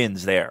that he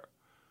wins there.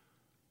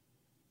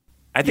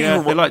 I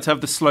think they like to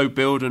have the slow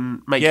build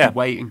and make you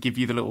wait and give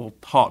you the little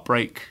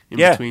heartbreak in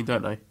between,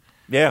 don't they?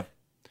 Yeah.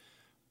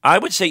 I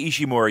would say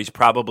Ishimori is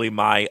probably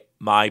my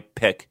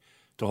pick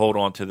to hold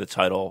on to the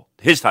title,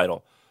 his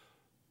title,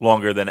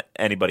 longer than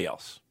anybody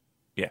else.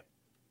 Yeah.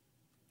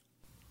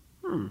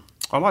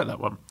 I like that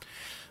one.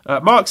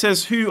 Mark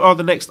says, who are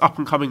the next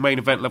up-and-coming main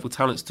event level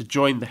talents to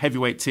join the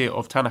heavyweight tier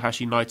of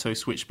Tanahashi, Naito,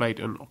 Switchblade,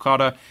 and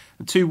Okada?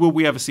 And 2, will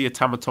we ever see a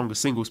Tama Tonga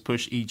singles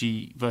push,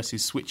 e.g.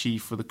 versus Switchy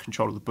for the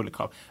control of the Bullet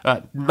Club?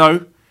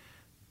 No.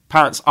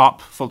 Pants up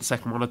for the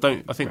second one.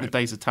 I think the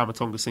days of Tama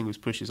Tonga singles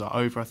pushes are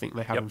over. I think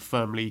they have him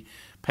firmly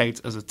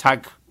pegged as a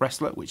tag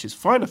wrestler, which is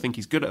fine. I think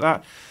he's good at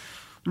that.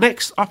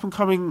 Next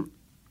up-and-coming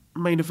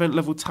main event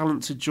level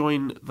talent to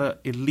join the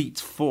Elite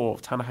Four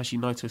of Tanahashi,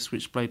 Naito,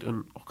 Switchblade,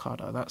 and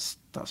Okada? That's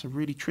a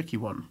really tricky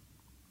one.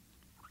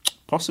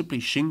 Possibly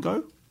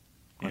Shingo?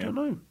 I don't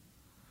know.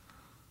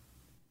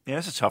 Yeah,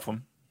 it's a tough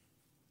one.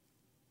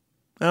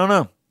 I don't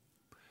know.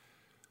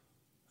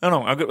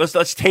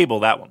 Let's table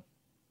that one.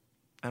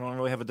 I don't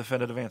really have a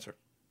definitive answer.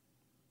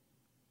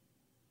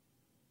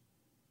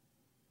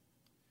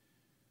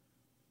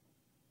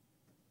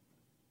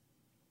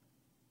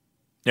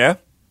 Yeah?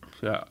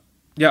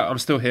 Yeah, I'm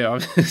still here. I'm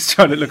just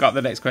trying to look up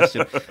the next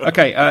question.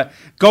 Okay,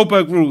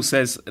 Goldberg Rule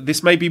says,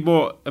 this may be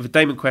more of a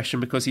Damon question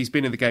because he's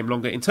been in the game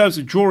longer. In terms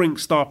of drawing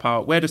star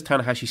power, where does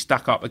Tanahashi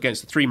stack up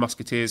against the Three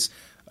Musketeers,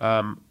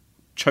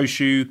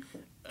 Choshu,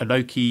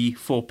 Inoki,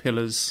 Four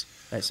Pillars,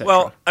 etc.?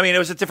 Well, I mean, it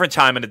was a different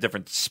time and a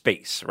different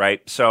space,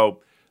 right?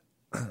 So,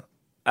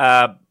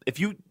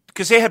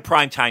 because they had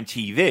primetime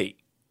TV,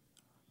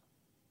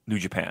 New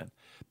Japan,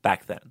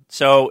 back then.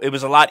 So it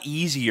was a lot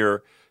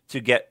easier to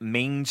get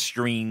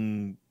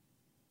mainstream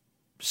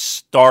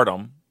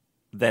stardom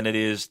than it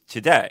is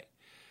today.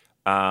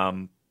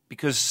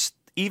 Because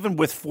even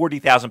with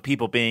 40,000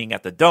 people being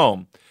at the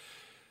Dome,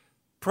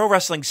 pro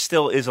wrestling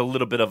still is a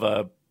little bit of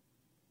a,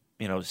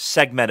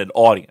 segmented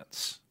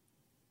audience,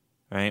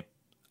 right?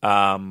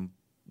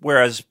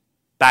 Whereas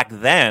back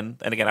then,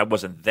 and again, I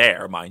wasn't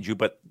there, mind you,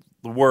 but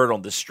the word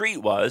on the street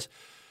was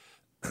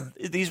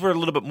these were a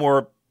little bit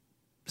more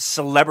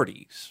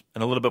celebrities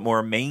and a little bit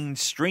more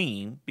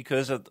mainstream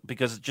because of the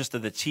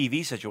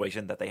TV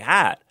situation that they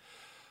had.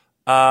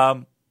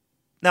 Now,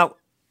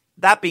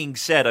 that being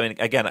said, I mean,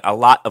 again, a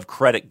lot of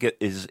credit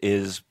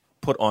is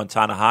put on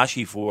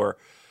Tanahashi for,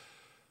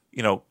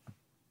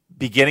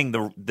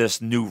 beginning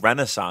this new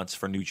renaissance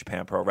for New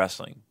Japan Pro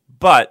Wrestling.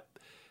 But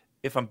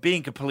if I'm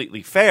being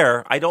completely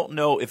fair, I don't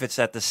know if it's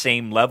at the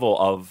same level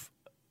of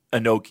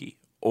Inoki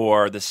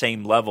or the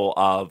same level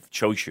of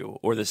Choshu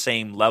or the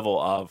same level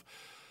of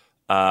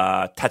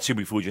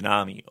Tatsumi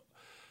Fujinami.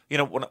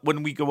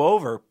 When we go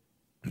over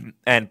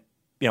and,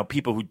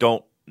 people who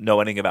don't know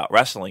anything about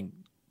wrestling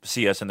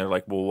see us and they're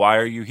like, well, why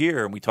are you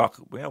here? And we talk,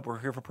 well, we're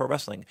here for pro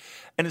wrestling.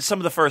 And some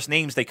of the first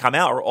names they come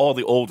out are all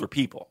the older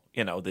people.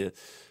 A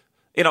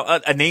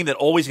name that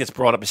always gets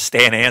brought up is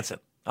Stan Hansen.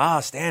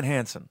 Stan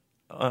Hansen.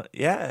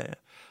 Yeah.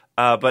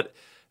 But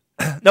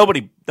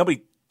nobody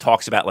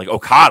talks about like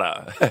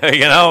Okada,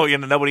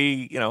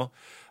 nobody,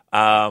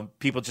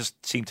 people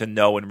just seem to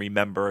know and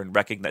remember and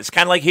recognize. It's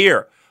kind of like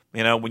here,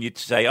 when you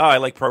say, I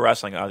like pro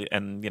wrestling,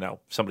 and,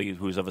 somebody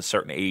who's of a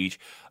certain age,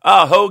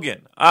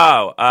 Hogan,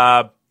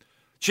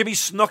 Jimmy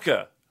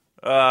Snuka,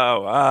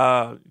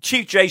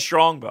 Chief Jay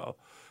Strongbow.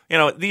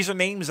 These are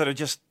names that are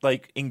just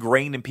like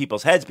ingrained in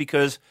people's heads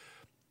because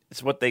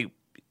it's what they,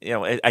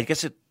 I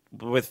guess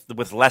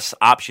with less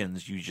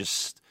options, you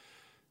just,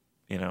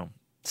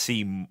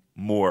 see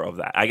more of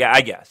that.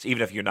 I guess,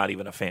 even if you're not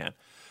even a fan.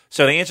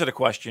 So to answer the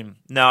question,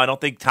 no, I don't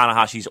think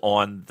Tanahashi's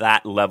on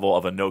that level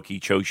of Inoki,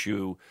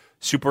 Choshu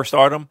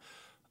superstardom.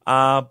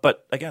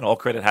 But again, all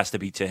credit has to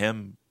be to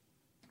him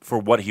for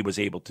what he was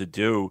able to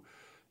do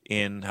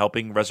in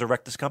helping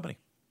resurrect this company.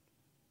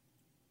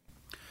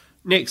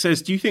 Nick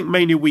says, do you think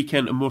Mania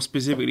weekend, and more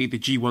specifically the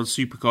G1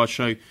 Supercard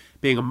show,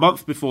 being a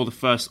month before the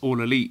first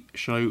All Elite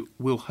show,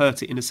 will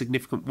hurt it in a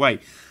significant way?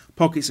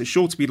 Pockets are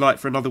sure to be light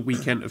for another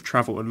weekend of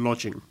travel and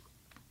lodging.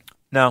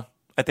 No,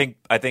 I think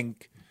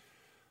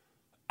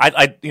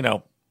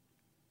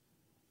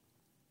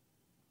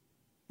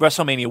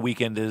WrestleMania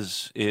weekend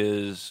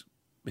is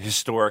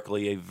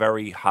historically a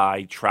very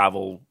high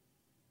travel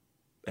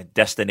and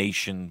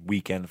destination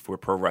weekend for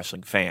pro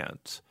wrestling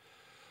fans.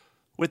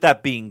 With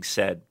that being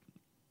said,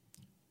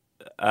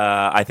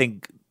 I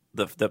think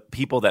the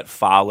people that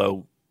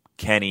follow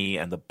Kenny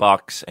and the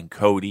Bucks and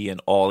Cody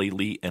and All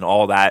Elite and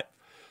all that,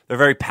 they're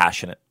very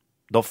passionate.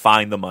 They'll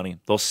find the money.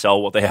 They'll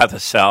sell what they have to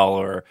sell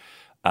or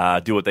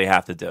do what they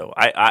have to do.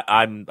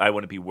 I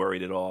wouldn't be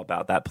worried at all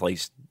about that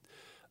place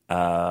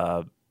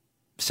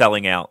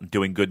selling out and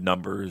doing good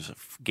numbers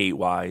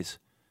gate-wise.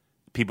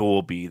 People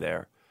will be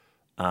there.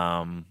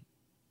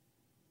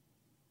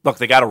 Look,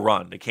 they got to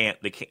run. They're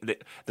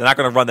not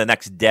going to run the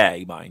next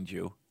day, mind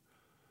you.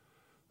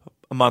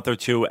 A month or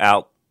two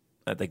out,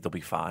 I think they'll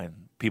be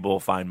fine. People will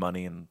find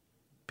money and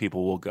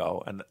people will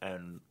go.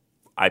 And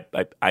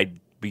I'd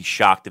be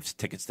shocked if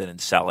tickets didn't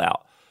sell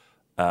out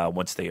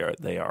once they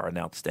are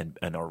announced and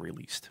are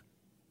released.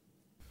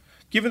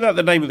 Given that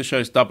the name of the show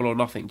is Double or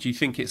Nothing, do you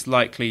think it's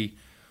likely,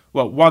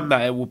 one,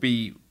 that it will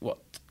be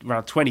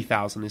around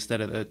 20,000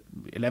 instead of the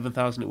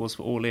 11,000 it was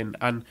for All In,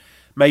 and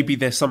maybe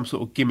there's some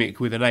sort of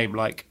gimmick with a name,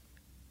 like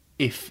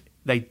if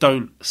they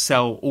don't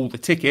sell all the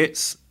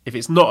tickets, if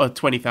it's not a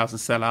 20,000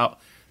 sellout,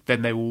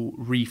 then they will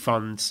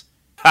refund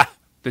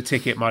the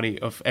ticket money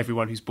of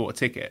everyone who's bought a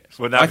ticket.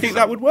 I think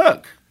that would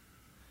work.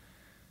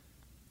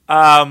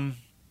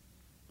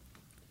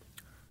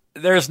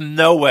 There's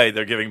no way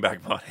they're giving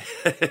back money.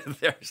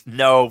 There's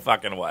no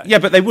fucking way. Yeah,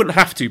 but they wouldn't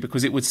have to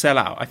because it would sell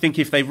out. I think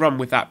if they run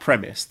with that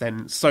premise,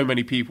 then so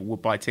many people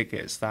would buy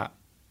tickets that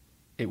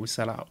it would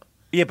sell out.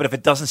 Yeah, but if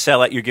it doesn't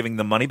sell out, you're giving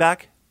the money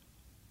back?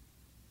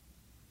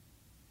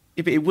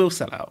 If it will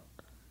sell out.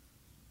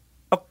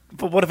 Oh,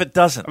 but what if it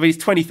doesn't? I mean,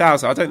 it's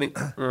 20,000. I don't think.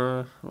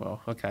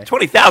 Well, okay.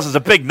 20,000 is a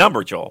big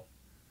number, Joel.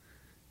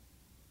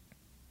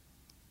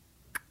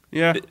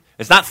 Yeah.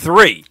 It's not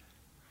 3.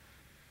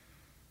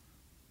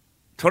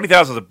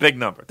 20,000 is a big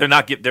number. They're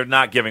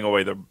not giving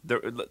away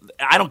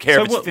I don't care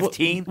if it's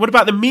 15. What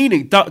about the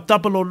meaning?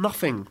 Double or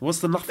nothing? What's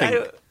the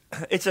nothing?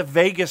 It's a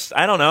Vegas.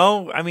 I don't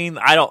know. I mean,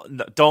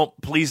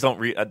 please don't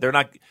read. They're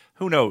not.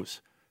 Who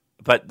knows?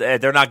 But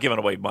they're not giving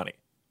away money.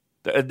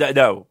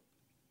 No,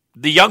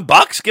 the Young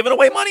Bucks giving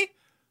away money.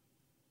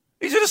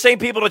 These are the same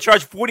people that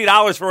charge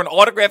 $40 for an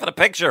autograph and a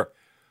picture.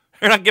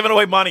 They're not giving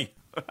away money.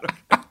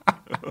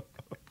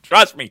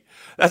 Trust me,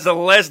 that's the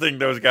last thing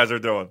those guys are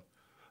doing.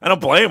 I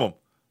don't blame them.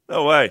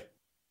 No way.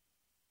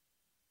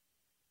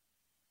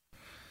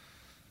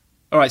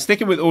 All right,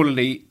 sticking with All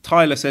Elite,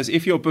 Tyler says,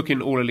 if you're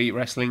booking All Elite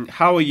Wrestling,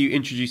 how are you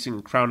introducing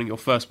and crowning your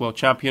first world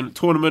champion?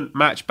 Tournament,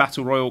 match,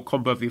 battle royal,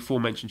 combo of the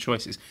aforementioned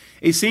choices.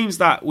 It seems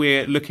that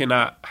we're looking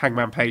at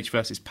Hangman Page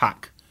versus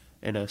Pac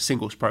in a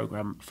singles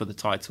program for the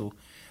title.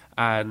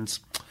 And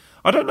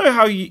I don't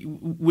know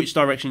which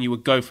direction you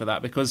would go for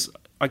that, because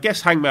I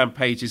guess Hangman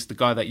Page is the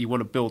guy that you want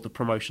to build the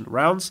promotion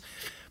around.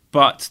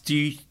 But do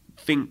you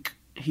think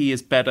he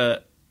is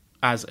better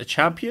as a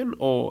champion,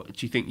 or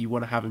do you think you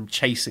want to have him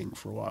chasing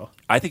for a while?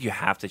 I think you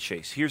have to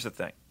chase. Here's the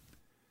thing.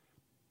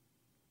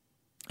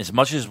 As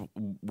much as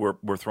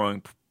we're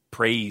throwing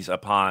praise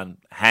upon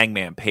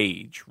Hangman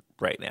Page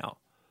right now,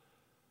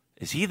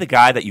 is he the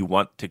guy that you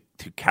want to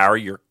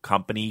carry your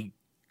company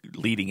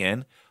leading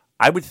in?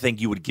 I would think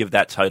you would give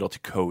that title to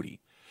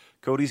Cody.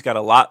 Cody's got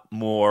a lot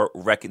more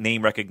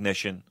name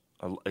recognition,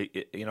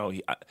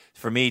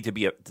 for me to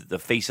be the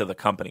face of the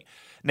company.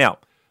 Now,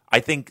 I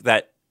think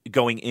that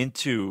going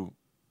into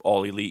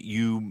All Elite,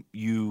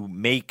 you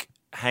make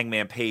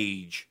Hangman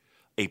Page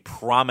a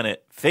prominent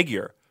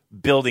figure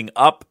building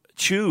up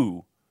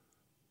to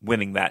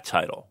winning that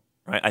title,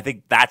 right? I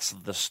think that's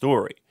the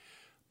story.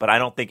 But I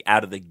don't think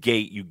out of the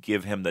gate you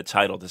give him the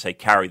title to say,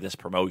 carry this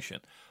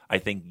promotion. I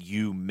think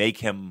you make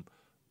him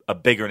a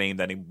bigger name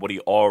than what he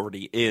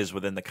already is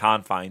within the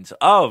confines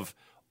of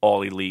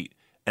All Elite,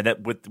 and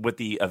that with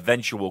the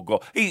eventual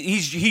goal.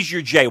 He's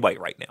your Jay White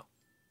right now.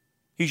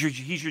 He's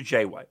your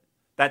Jay White.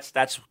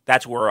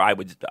 That's where I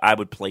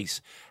would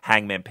place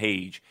Hangman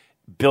Page,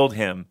 build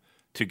him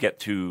to get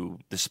to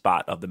the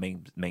spot of the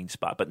main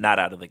spot, but not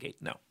out of the gate.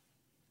 No.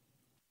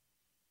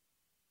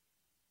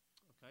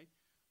 Okay.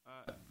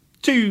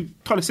 Two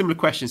kind of similar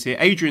questions here.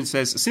 Adrian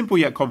says, a simple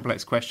yet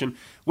complex question.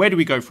 Where do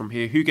we go from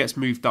here? Who gets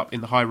moved up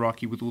in the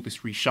hierarchy with all this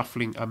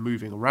reshuffling and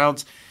moving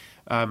around?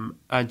 And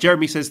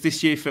Jeremy says,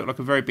 this year felt like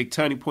a very big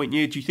turning point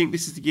year. Do you think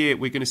this is the year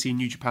we're going to see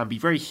New Japan be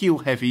very heel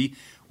heavy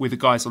with the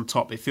guys on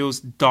top? It feels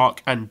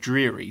dark and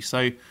dreary.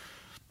 So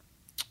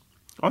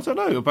I don't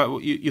know about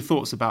your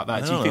thoughts about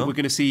that. Do you think we're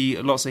going to see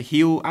lots of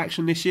heel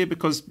action this year?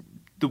 Because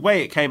the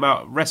way it came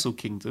out at Wrestle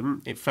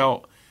Kingdom, it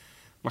felt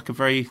like a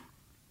very,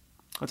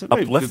 I don't know,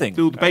 uplifting.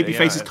 The baby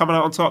faces coming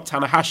out on top,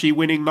 Tanahashi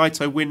winning,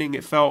 Naito winning.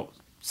 It felt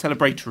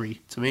celebratory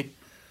to me.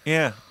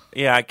 Yeah,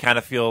 I kind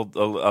of feel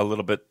a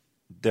little bit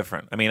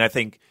different. I mean, I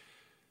think,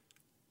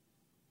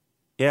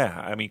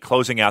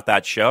 closing out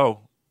that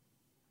show,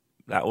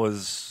 that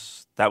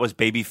was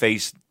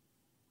babyface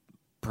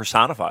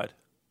personified.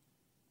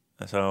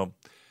 So,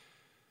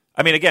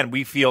 I mean, again,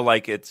 we feel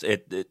like this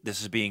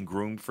is being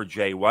groomed for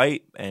Jay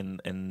White,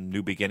 and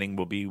New Beginning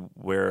will be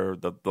where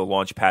the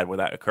launch pad where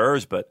that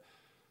occurs. But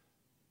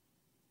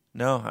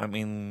no, I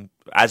mean,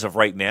 as of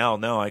right now,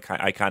 no, I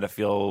kind of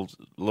feel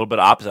a little bit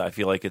opposite. I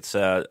feel like it's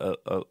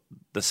the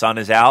sun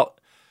is out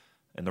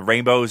and the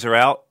rainbows are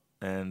out,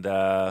 and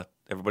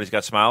everybody's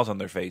got smiles on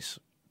their face.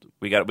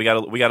 We got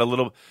a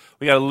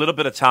little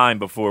bit of time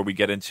before we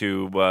get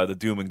into the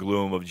doom and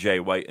gloom of Jay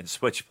White and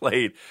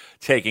Switchblade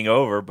taking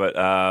over.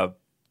 But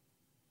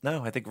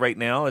no, I think right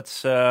now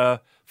it's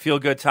feel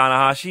good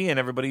Tanahashi, and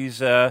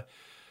everybody's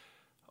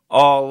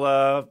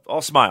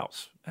all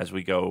smiles as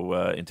we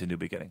go into New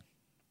Beginning.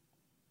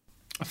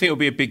 I think it'll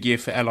be a big year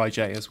for LIJ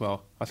as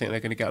well. I think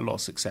they're going to get a lot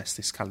of success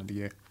this calendar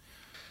year.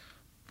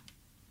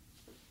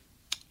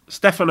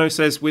 Stefano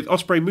says, with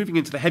Ospreay moving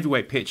into the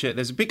heavyweight picture,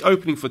 there's a big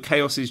opening for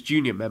Chaos's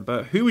junior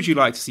member. Who would you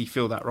like to see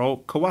fill that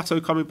role?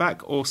 Kawato coming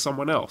back or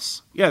someone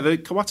else? Yeah, the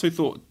Kawato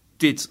thought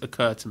did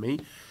occur to me,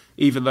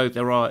 even though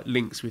there are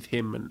links with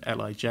him and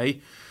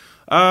LIJ.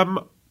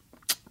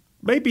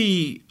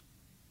 Maybe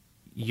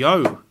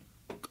Yo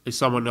is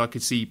someone I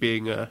could see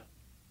being a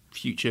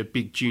future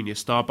big junior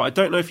star, but I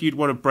don't know if you'd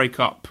want to break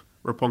up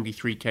Roppongi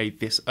 3K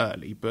this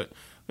early. But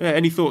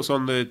any thoughts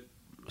on the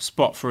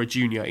spot for a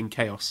junior in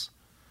Chaos?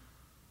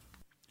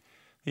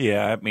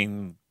 Yeah, I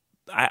mean,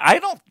 I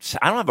don't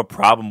have a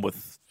problem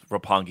with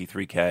Roppongi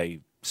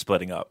 3K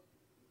splitting up.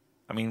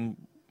 I mean,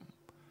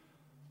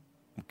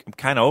 I'm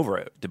kind of over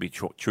it, to be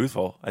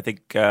truthful. I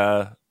think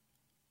I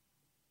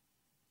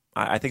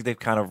think they've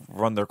kind of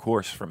run their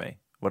course for me.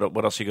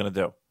 What else are you going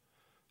to do?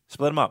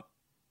 Split them up.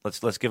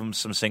 Let's give them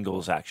some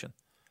singles action.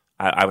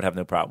 I would have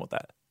no problem with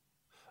that.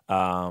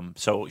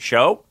 So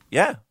show,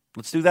 yeah,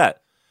 let's do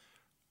that.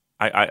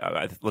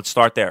 Let's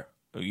start there.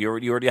 You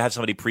already have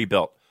somebody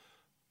pre-built.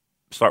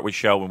 Start with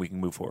Show, and we can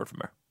move forward from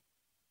there.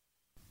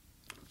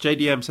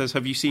 JDM says,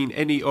 have you seen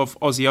any of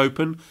Aussie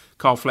Open,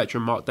 Carl Fletcher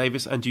and Mark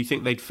Davis, and do you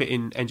think they'd fit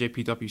in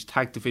NJPW's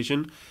tag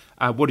division?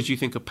 What did you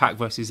think of Pac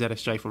versus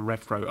ZSJ from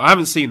Rev Pro? I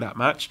haven't seen that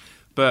match,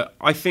 but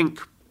I think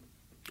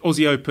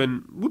Aussie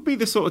Open would be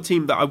the sort of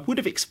team that I would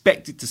have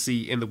expected to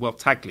see in the World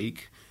Tag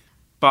League,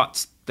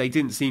 but they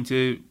didn't seem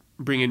to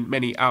bring in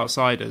many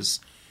outsiders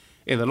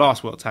in the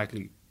last World Tag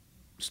League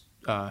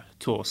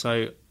tour.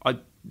 So I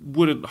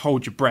wouldn't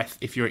hold your breath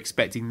if you're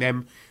expecting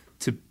them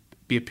to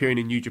be appearing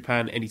in New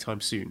Japan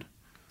anytime soon.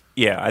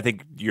 Yeah, I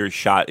think your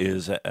shot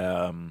is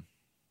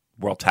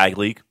World Tag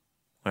League.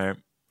 Right?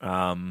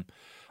 I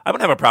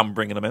wouldn't have a problem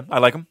bringing them in. I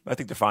like them. I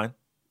think they're fine.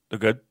 They're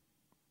good.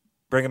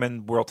 Bring them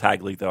in World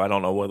Tag League, though. I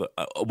don't know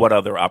what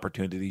other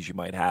opportunities you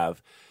might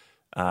have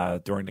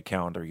during the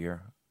calendar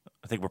year.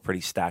 I think we're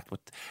pretty stacked with.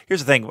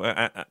 Here's the thing,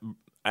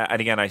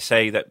 and again, I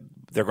say that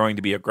they're going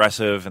to be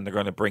aggressive and they're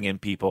going to bring in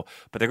people,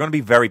 but they're going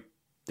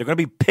to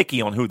be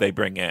picky on who they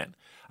bring in.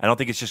 I don't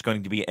think it's just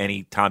going to be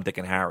any Tom, Dick,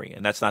 and Harry,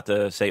 and that's not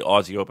to say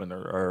Aussie Open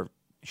or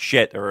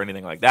shit or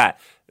anything like that.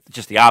 It's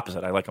just the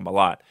opposite. I like them a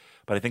lot,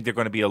 but I think they're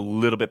going to be a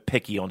little bit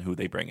picky on who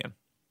they bring in.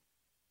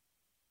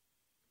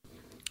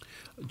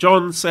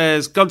 John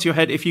says, gun to your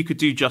head, if you could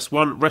do just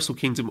one, Wrestle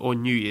Kingdom or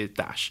New Year's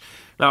Dash.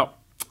 Now,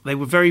 they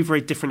were very,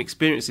 very different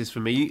experiences for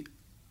me.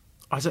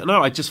 I don't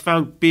know, I just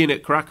found being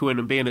at Korakuen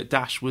and being at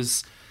Dash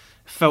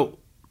felt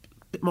a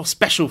bit more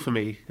special for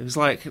me. It was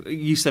like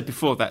you said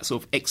before, that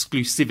sort of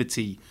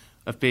exclusivity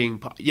of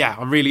being, yeah,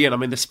 I'm really in.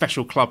 I'm in the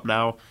special club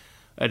now,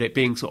 and it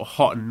being sort of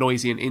hot and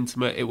noisy and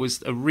intimate. It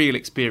was a real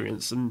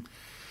experience, and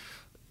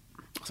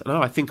I don't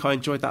know, I think I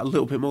enjoyed that a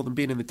little bit more than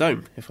being in the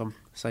Dome, if I'm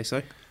say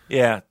so.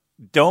 Yeah.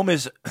 Dome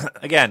is,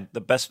 again,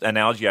 the best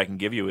analogy I can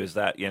give you is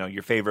that,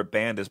 your favorite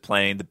band is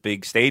playing the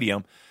big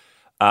stadium,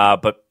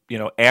 but,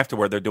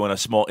 afterward they're doing a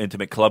small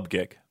intimate club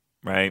gig,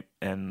 right?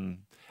 And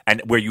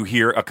where you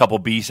hear a couple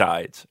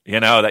B-sides,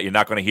 that you're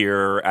not going to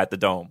hear at the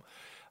Dome.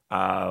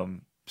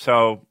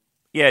 So,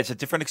 yeah, it's a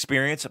different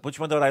experience. Which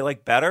one did I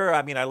like better?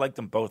 I mean, I like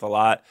them both a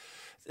lot.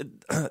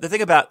 The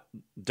thing about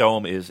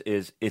Dome is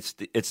it's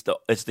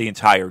the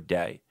entire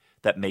day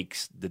that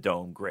makes the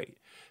Dome great.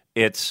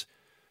 It's,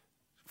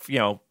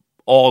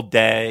 all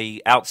day,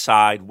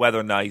 outside,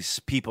 weather nice,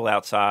 people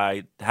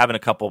outside, having a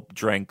couple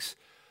drinks,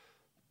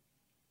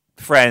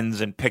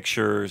 friends and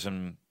pictures.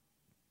 And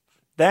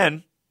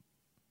then,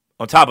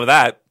 on top of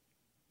that,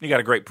 you got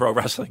a great pro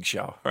wrestling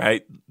show,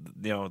 right?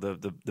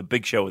 The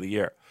big show of the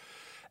year.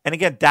 And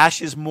again,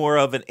 Dash is more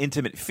of an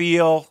intimate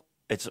feel.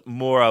 It's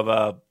more of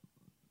a,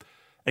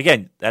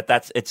 again,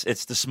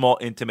 it's the small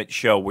intimate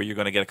show where you're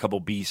going to get a couple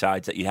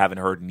B-sides that you haven't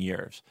heard in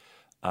years.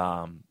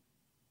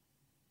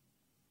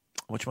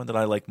 Which one did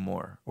I like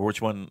more? Or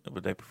which one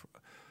would I prefer?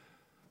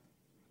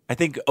 I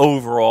think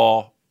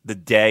overall, the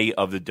day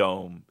of the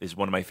Dome is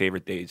one of my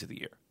favorite days of the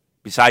year.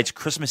 Besides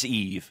Christmas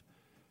Eve,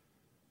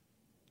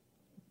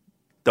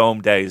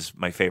 Dome Day is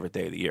my favorite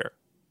day of the year.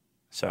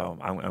 So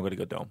I'm going to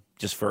go Dome,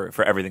 just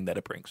for everything that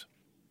it brings.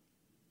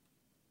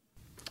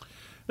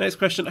 Next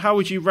question, how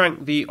would you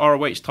rank the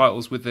ROH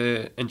titles with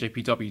the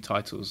NJPW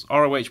titles?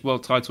 ROH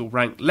World title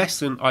ranked less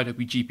than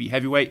IWGP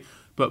Heavyweight,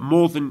 but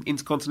more than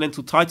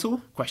Intercontinental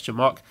title? ?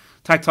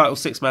 Tag title,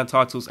 6-man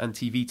titles, and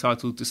TV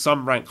title. Do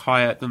some rank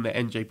higher than the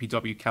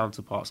NJPW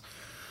counterparts?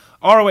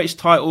 ROH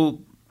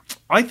title,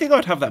 I think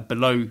I'd have that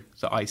below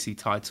the IC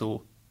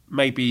title,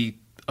 maybe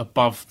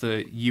above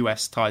the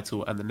US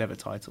title and the Never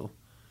title.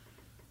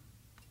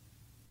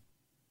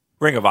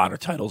 Ring of Honor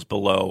title's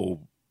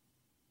below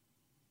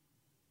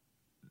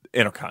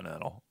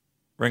Intercontinental.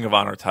 Ring of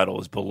Honor title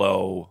is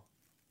below.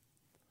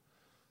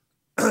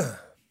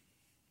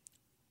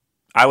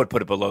 I would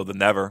put it below the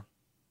Never.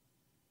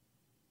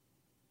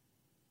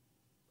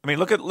 I mean,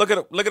 look at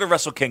a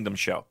Wrestle Kingdom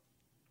show,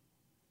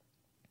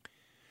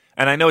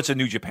 and I know it's a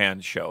New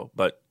Japan show,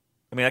 but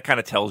I mean that kind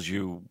of tells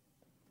you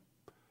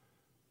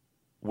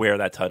where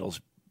that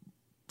title's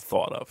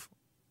thought of.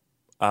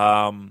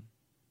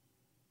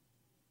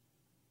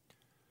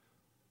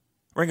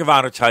 Ring of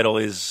Honor title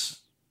is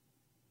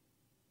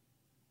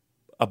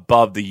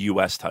above the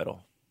U.S.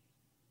 title,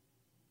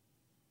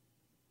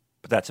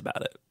 but that's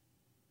about it.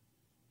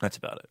 That's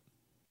about it.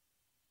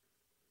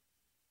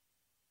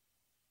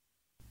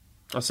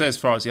 I'll say as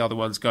far as the other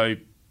ones go,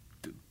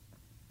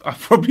 I'd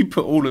probably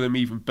put all of them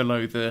even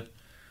below the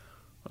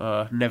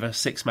Never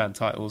 6-man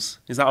titles.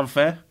 Is that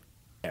unfair?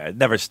 Yeah,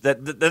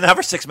 the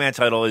Never 6-man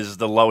title is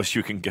the lowest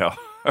you can go.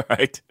 All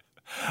right,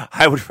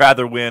 I would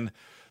rather win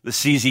the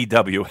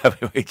CZW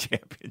Heavyweight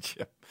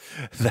Championship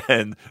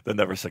than the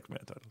Never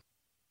 6-man title.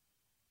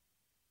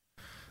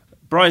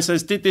 Brian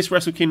says, did this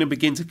Wrestle Kingdom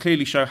begin to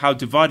clearly show how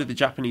divided the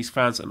Japanese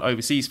fans and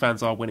overseas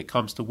fans are when it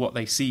comes to what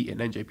they see in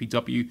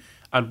NJPW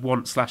and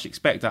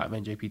want/expect out of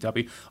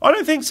NJPW? I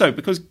don't think so,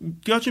 because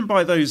judging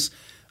by those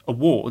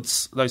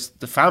awards,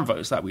 the fan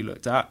votes that we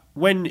looked at,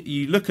 when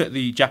you look at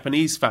the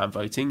Japanese fan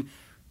voting,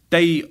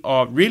 they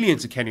are really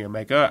into Kenny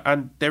Omega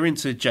and they're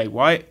into Jay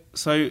White.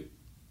 So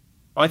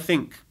I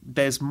think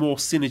there's more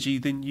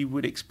synergy than you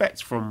would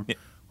expect from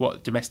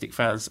what domestic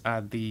fans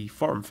and the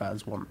foreign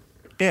fans want.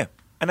 Yeah.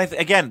 And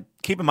again,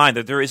 keep in mind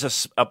that there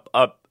is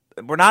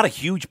we're not a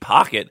huge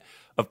pocket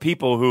of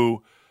people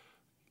who,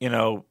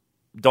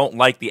 don't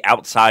like the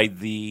outside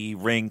the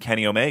ring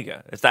Kenny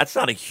Omega. That's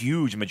not a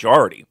huge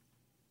majority,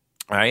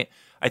 right?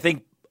 I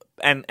think,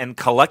 and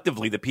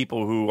collectively, the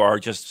people who are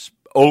just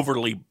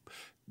overly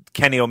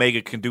Kenny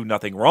Omega can do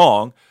nothing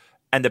wrong,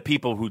 and the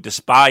people who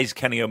despise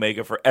Kenny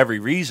Omega for every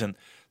reason,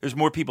 there's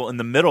more people in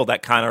the middle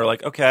that kind of are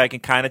like, okay, I can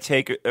kind of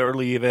take it or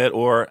leave it,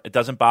 or it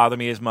doesn't bother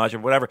me as much, or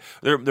whatever.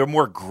 They're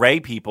more gray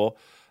people.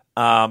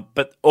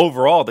 But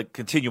overall, the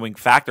continuing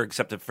factor,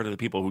 except for the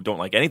people who don't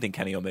like anything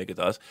Kenny Omega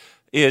does,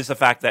 is the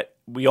fact that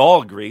we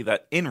all agree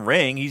that in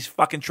ring he's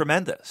fucking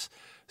tremendous.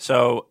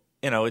 So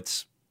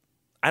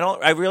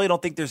I really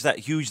don't think there's that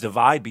huge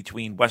divide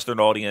between Western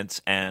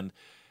audience and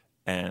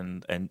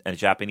a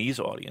Japanese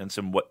audience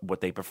and what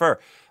they prefer.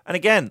 And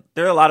again,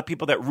 there are a lot of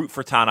people that root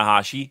for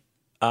Tanahashi.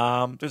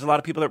 There's a lot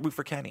of people that root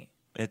for Kenny.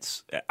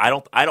 I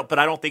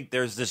don't think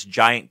there's this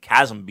giant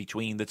chasm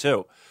between the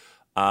two.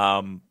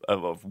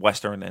 Of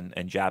Western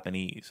and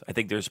Japanese. I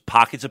think there's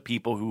pockets of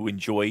people who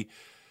enjoy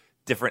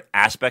different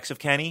aspects of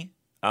Kenny,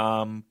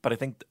 but I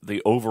think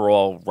the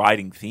overall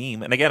riding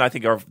theme, and again, I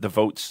think the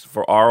votes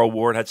for our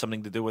award had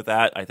something to do with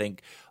that. I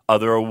think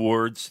other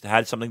awards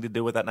had something to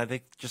do with that, and I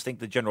think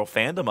the general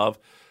fandom of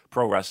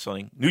pro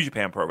wrestling, New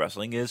Japan Pro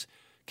Wrestling, is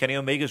Kenny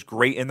Omega's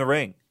great in the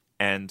ring,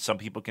 and some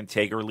people can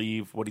take or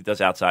leave what he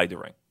does outside the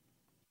ring.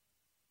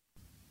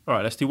 All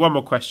right, let's do one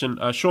more question.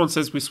 Sean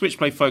says, with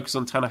Switchblade focus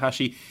on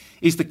Tanahashi,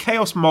 is the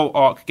Chaos Mole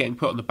arc getting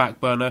put on the back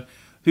burner?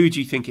 Who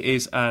do you think it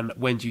is, and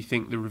when do you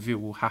think the reveal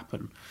will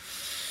happen?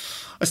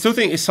 I still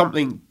think it's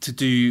something to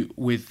do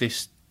with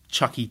this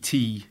Chucky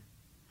T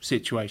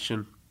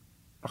situation.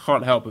 I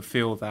can't help but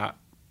feel that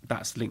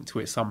that's linked to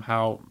it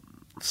somehow.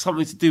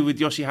 Something to do with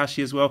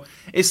Yoshihashi as well.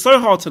 It's so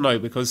hard to know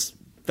because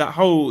that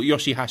whole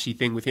Yoshihashi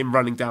thing with him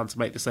running down to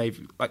make the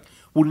save,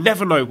 we'll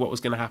never know what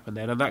was going to happen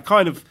then, and that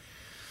kind of,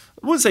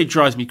 I wouldn't say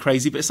drives me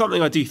crazy, but it's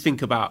something I do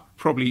think about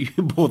probably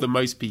more than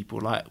most people.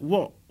 Like,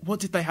 what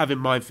did they have in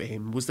mind for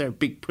him? Was there a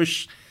big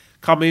push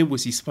coming?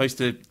 Was he supposed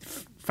to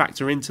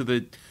factor into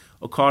the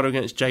Okada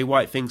against Jay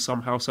White thing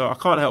somehow? So I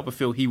can't help but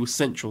feel he was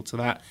central to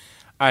that.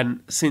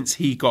 And since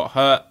he got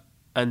hurt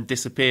and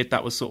disappeared,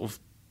 that was sort of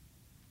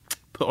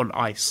put on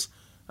ice.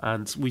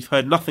 And we've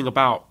heard nothing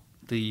about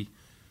the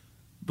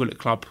Bullet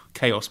Club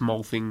Chaos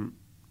Mole thing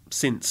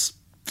since.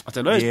 I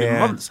don't know, it's been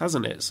months,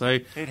 hasn't it? So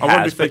I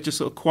wonder if they've just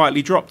sort of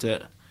quietly dropped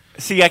it.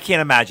 See, I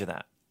can't imagine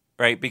that,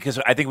 right? Because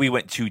I think we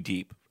went too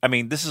deep. I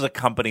mean, this is a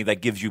company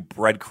that gives you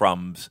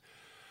breadcrumbs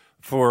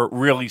for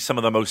really some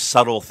of the most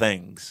subtle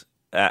things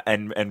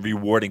and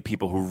rewarding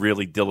people who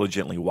really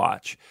diligently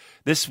watch.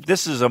 This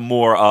is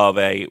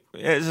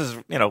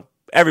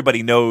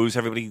everybody knows,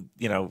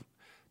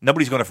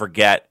 nobody's going to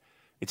forget.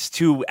 It's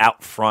too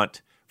out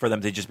front for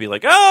them to just be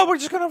like, oh, we're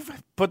just going to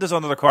put this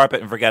under the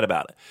carpet and forget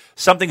about it.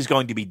 Something's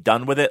going to be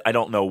done with it. I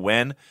don't know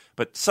when,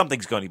 but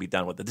something's going to be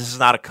done with it. This is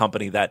not a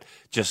company that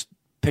just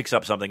picks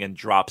up something and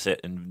drops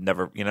it and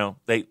never,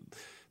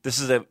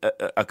 this is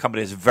a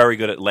company that's very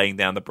good at laying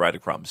down the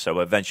breadcrumbs. So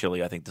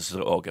eventually I think this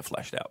will all get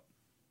fleshed out.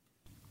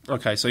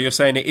 Okay, so you're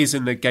saying it is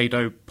in the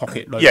Gedo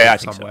pocket notebook I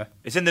think somewhere? So.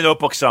 It's in the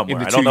notebook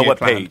somewhere. I don't know what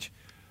page.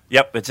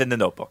 Yep, it's in the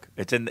notebook.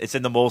 It's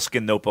in the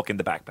moleskin notebook in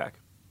the backpack.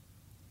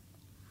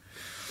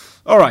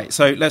 All right,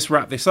 so let's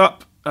wrap this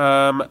up.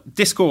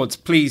 Discord,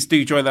 please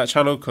do join that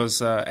channel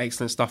because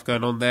excellent stuff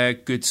going on there.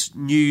 Good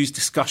news,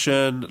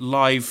 discussion,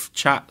 live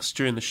chats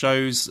during the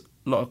shows.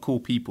 A lot of cool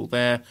people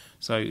there,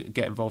 so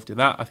get involved in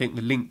that. I think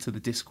the link to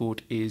the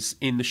Discord is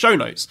in the show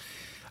notes.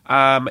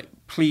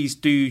 Please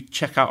do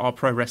check out our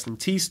Pro Wrestling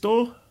Tee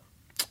store.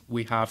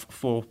 We have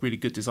 4 really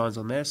good designs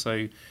on there,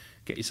 so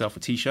get yourself a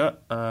t-shirt.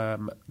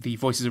 The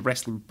Voices of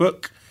Wrestling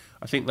book,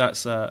 I think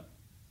that's...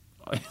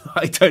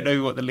 I don't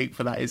know what the link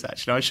for that is,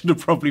 actually. I should have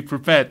probably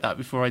prepared that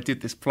before I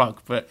did this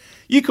plug, but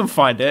you can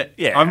find it.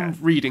 Yeah. I'm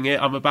reading it.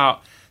 I'm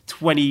about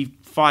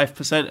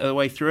 25% of the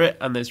way through it,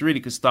 and there's really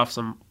good stuff,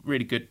 some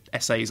really good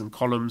essays and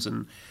columns,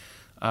 and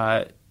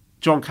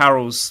John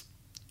Carroll's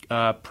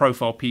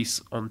profile piece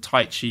on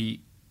Taichi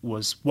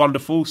was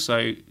wonderful,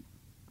 so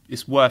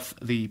it's worth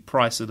the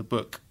price of the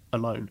book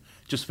alone,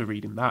 just for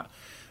reading that.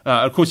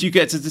 Of course, you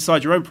get to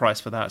decide your own price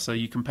for that, so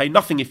you can pay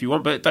nothing if you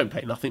want, but don't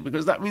pay nothing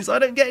because that means I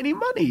don't get any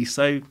money.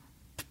 So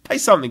pay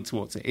something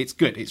towards it. It's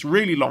good. It's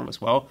really long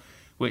as well,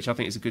 which I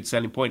think is a good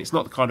selling point. It's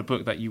not the kind of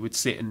book that you would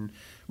sit and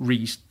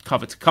read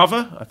cover to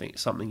cover. I think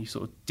it's something you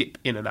sort of dip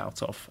in and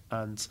out of,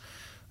 and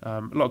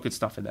a lot of good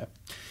stuff in there.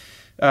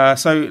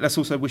 So let's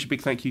also wish a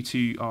big thank you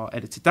to our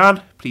editor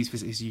Dan. Please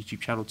visit his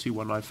YouTube channel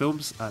 219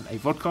 Films and a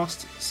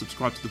vodcast.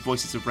 Subscribe to the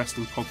Voices of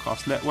Wrestling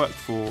podcast network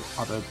for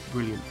other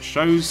brilliant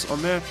shows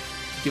on there.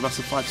 Give us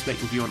a 5-star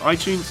review on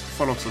iTunes.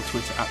 Follow us on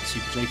Twitter at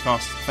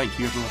SuperJcast. Thank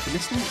you everyone for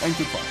listening, and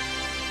goodbye.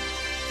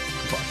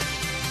 Goodbye.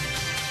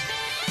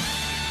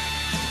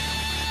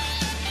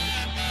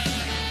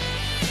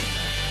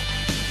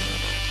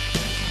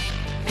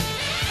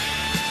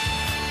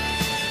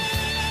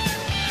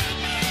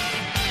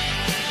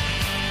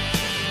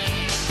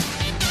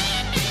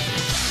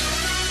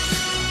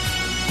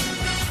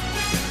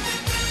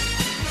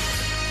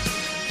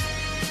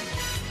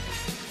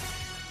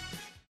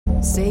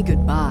 say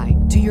goodbye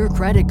to your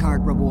credit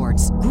card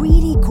rewards.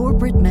 Greedy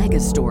corporate mega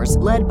stores,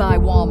 led by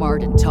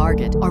Walmart and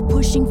Target, are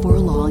pushing for a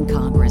law in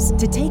Congress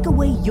to take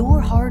away your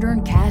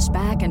hard-earned cash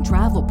back and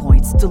travel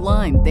points to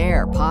line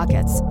their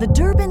pockets. The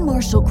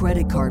Durbin-Marshall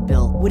credit card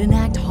bill would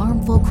enact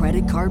harmful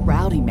credit card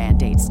routing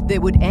mandates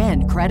that would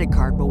end credit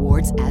card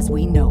rewards as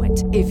we know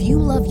it. If you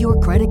love your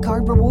credit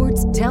card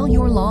rewards, tell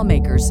your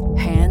lawmakers,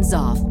 hands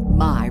off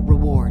my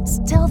rewards.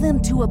 Tell them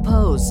to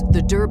oppose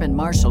the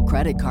Durbin-Marshall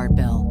credit card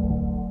bill.